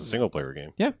liked it as a single player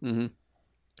game. Mm-hmm.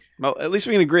 Well, at least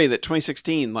we can agree that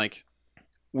 2016,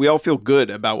 we all feel good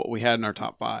about what we had in our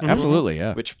top 5. absolutely,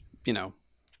 yeah. Which,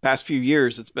 past few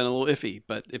years, it's been a little iffy,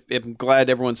 but I'm glad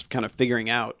everyone's kind of figuring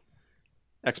out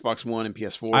Xbox One and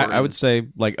PS4. I would say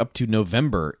up to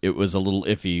November, it was a little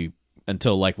iffy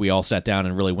until we all sat down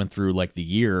and really went through the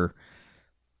year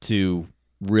to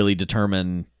really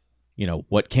determine,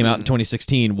 what came out in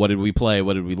 2016. What did we play?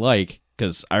 What did we like?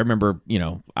 Because I remember,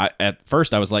 at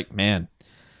first I was like, man,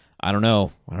 I don't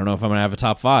know if I'm going to have a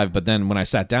top 5. But then when I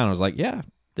sat down, I was like, yeah,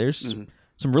 there's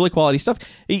some really quality stuff.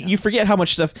 You forget how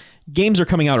much stuff games are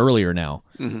coming out earlier now.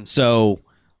 Mhm. So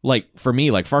for me,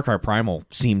 Far Cry Primal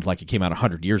seemed like it came out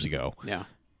 100 years ago. Yeah.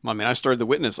 Well, I mean, I started The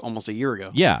Witness almost a year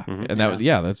ago. Yeah, Mhm. and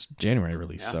that's January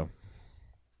release. Yeah. So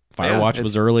Yeah, Firewatch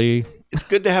was early. It's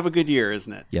good to have a good year,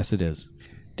 isn't it? Yes, it is.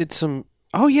 Did some...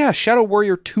 Oh, yeah, Shadow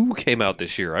Warrior 2 came out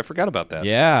this year. I forgot about that.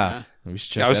 Yeah, we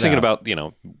should check I was that thinking out.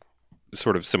 about,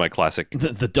 sort of semi-classic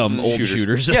the dumb old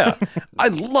shooters. Yeah. I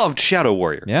loved Shadow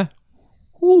Warrior. yeah.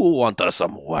 Who want us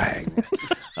some wang?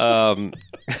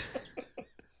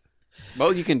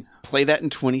 Well, you can play that in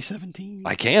 2017.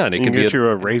 I can. It You can can be get you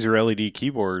a Razer LED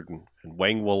keyboard and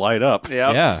Wang will light up.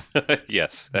 Yep. Yeah.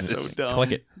 yes, that So is, dumb.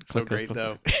 Click it. So Click, great, click,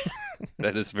 though.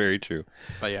 that is very true.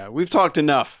 But yeah, we've talked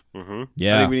enough. Mm-hmm. I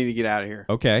Yeah. think we need to get out of here.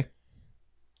 Okay.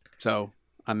 So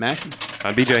I'm Mackie.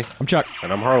 I'm BJ. I'm Chuck.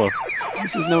 And I'm Harlow.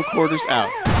 This is No Quarters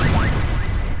Out.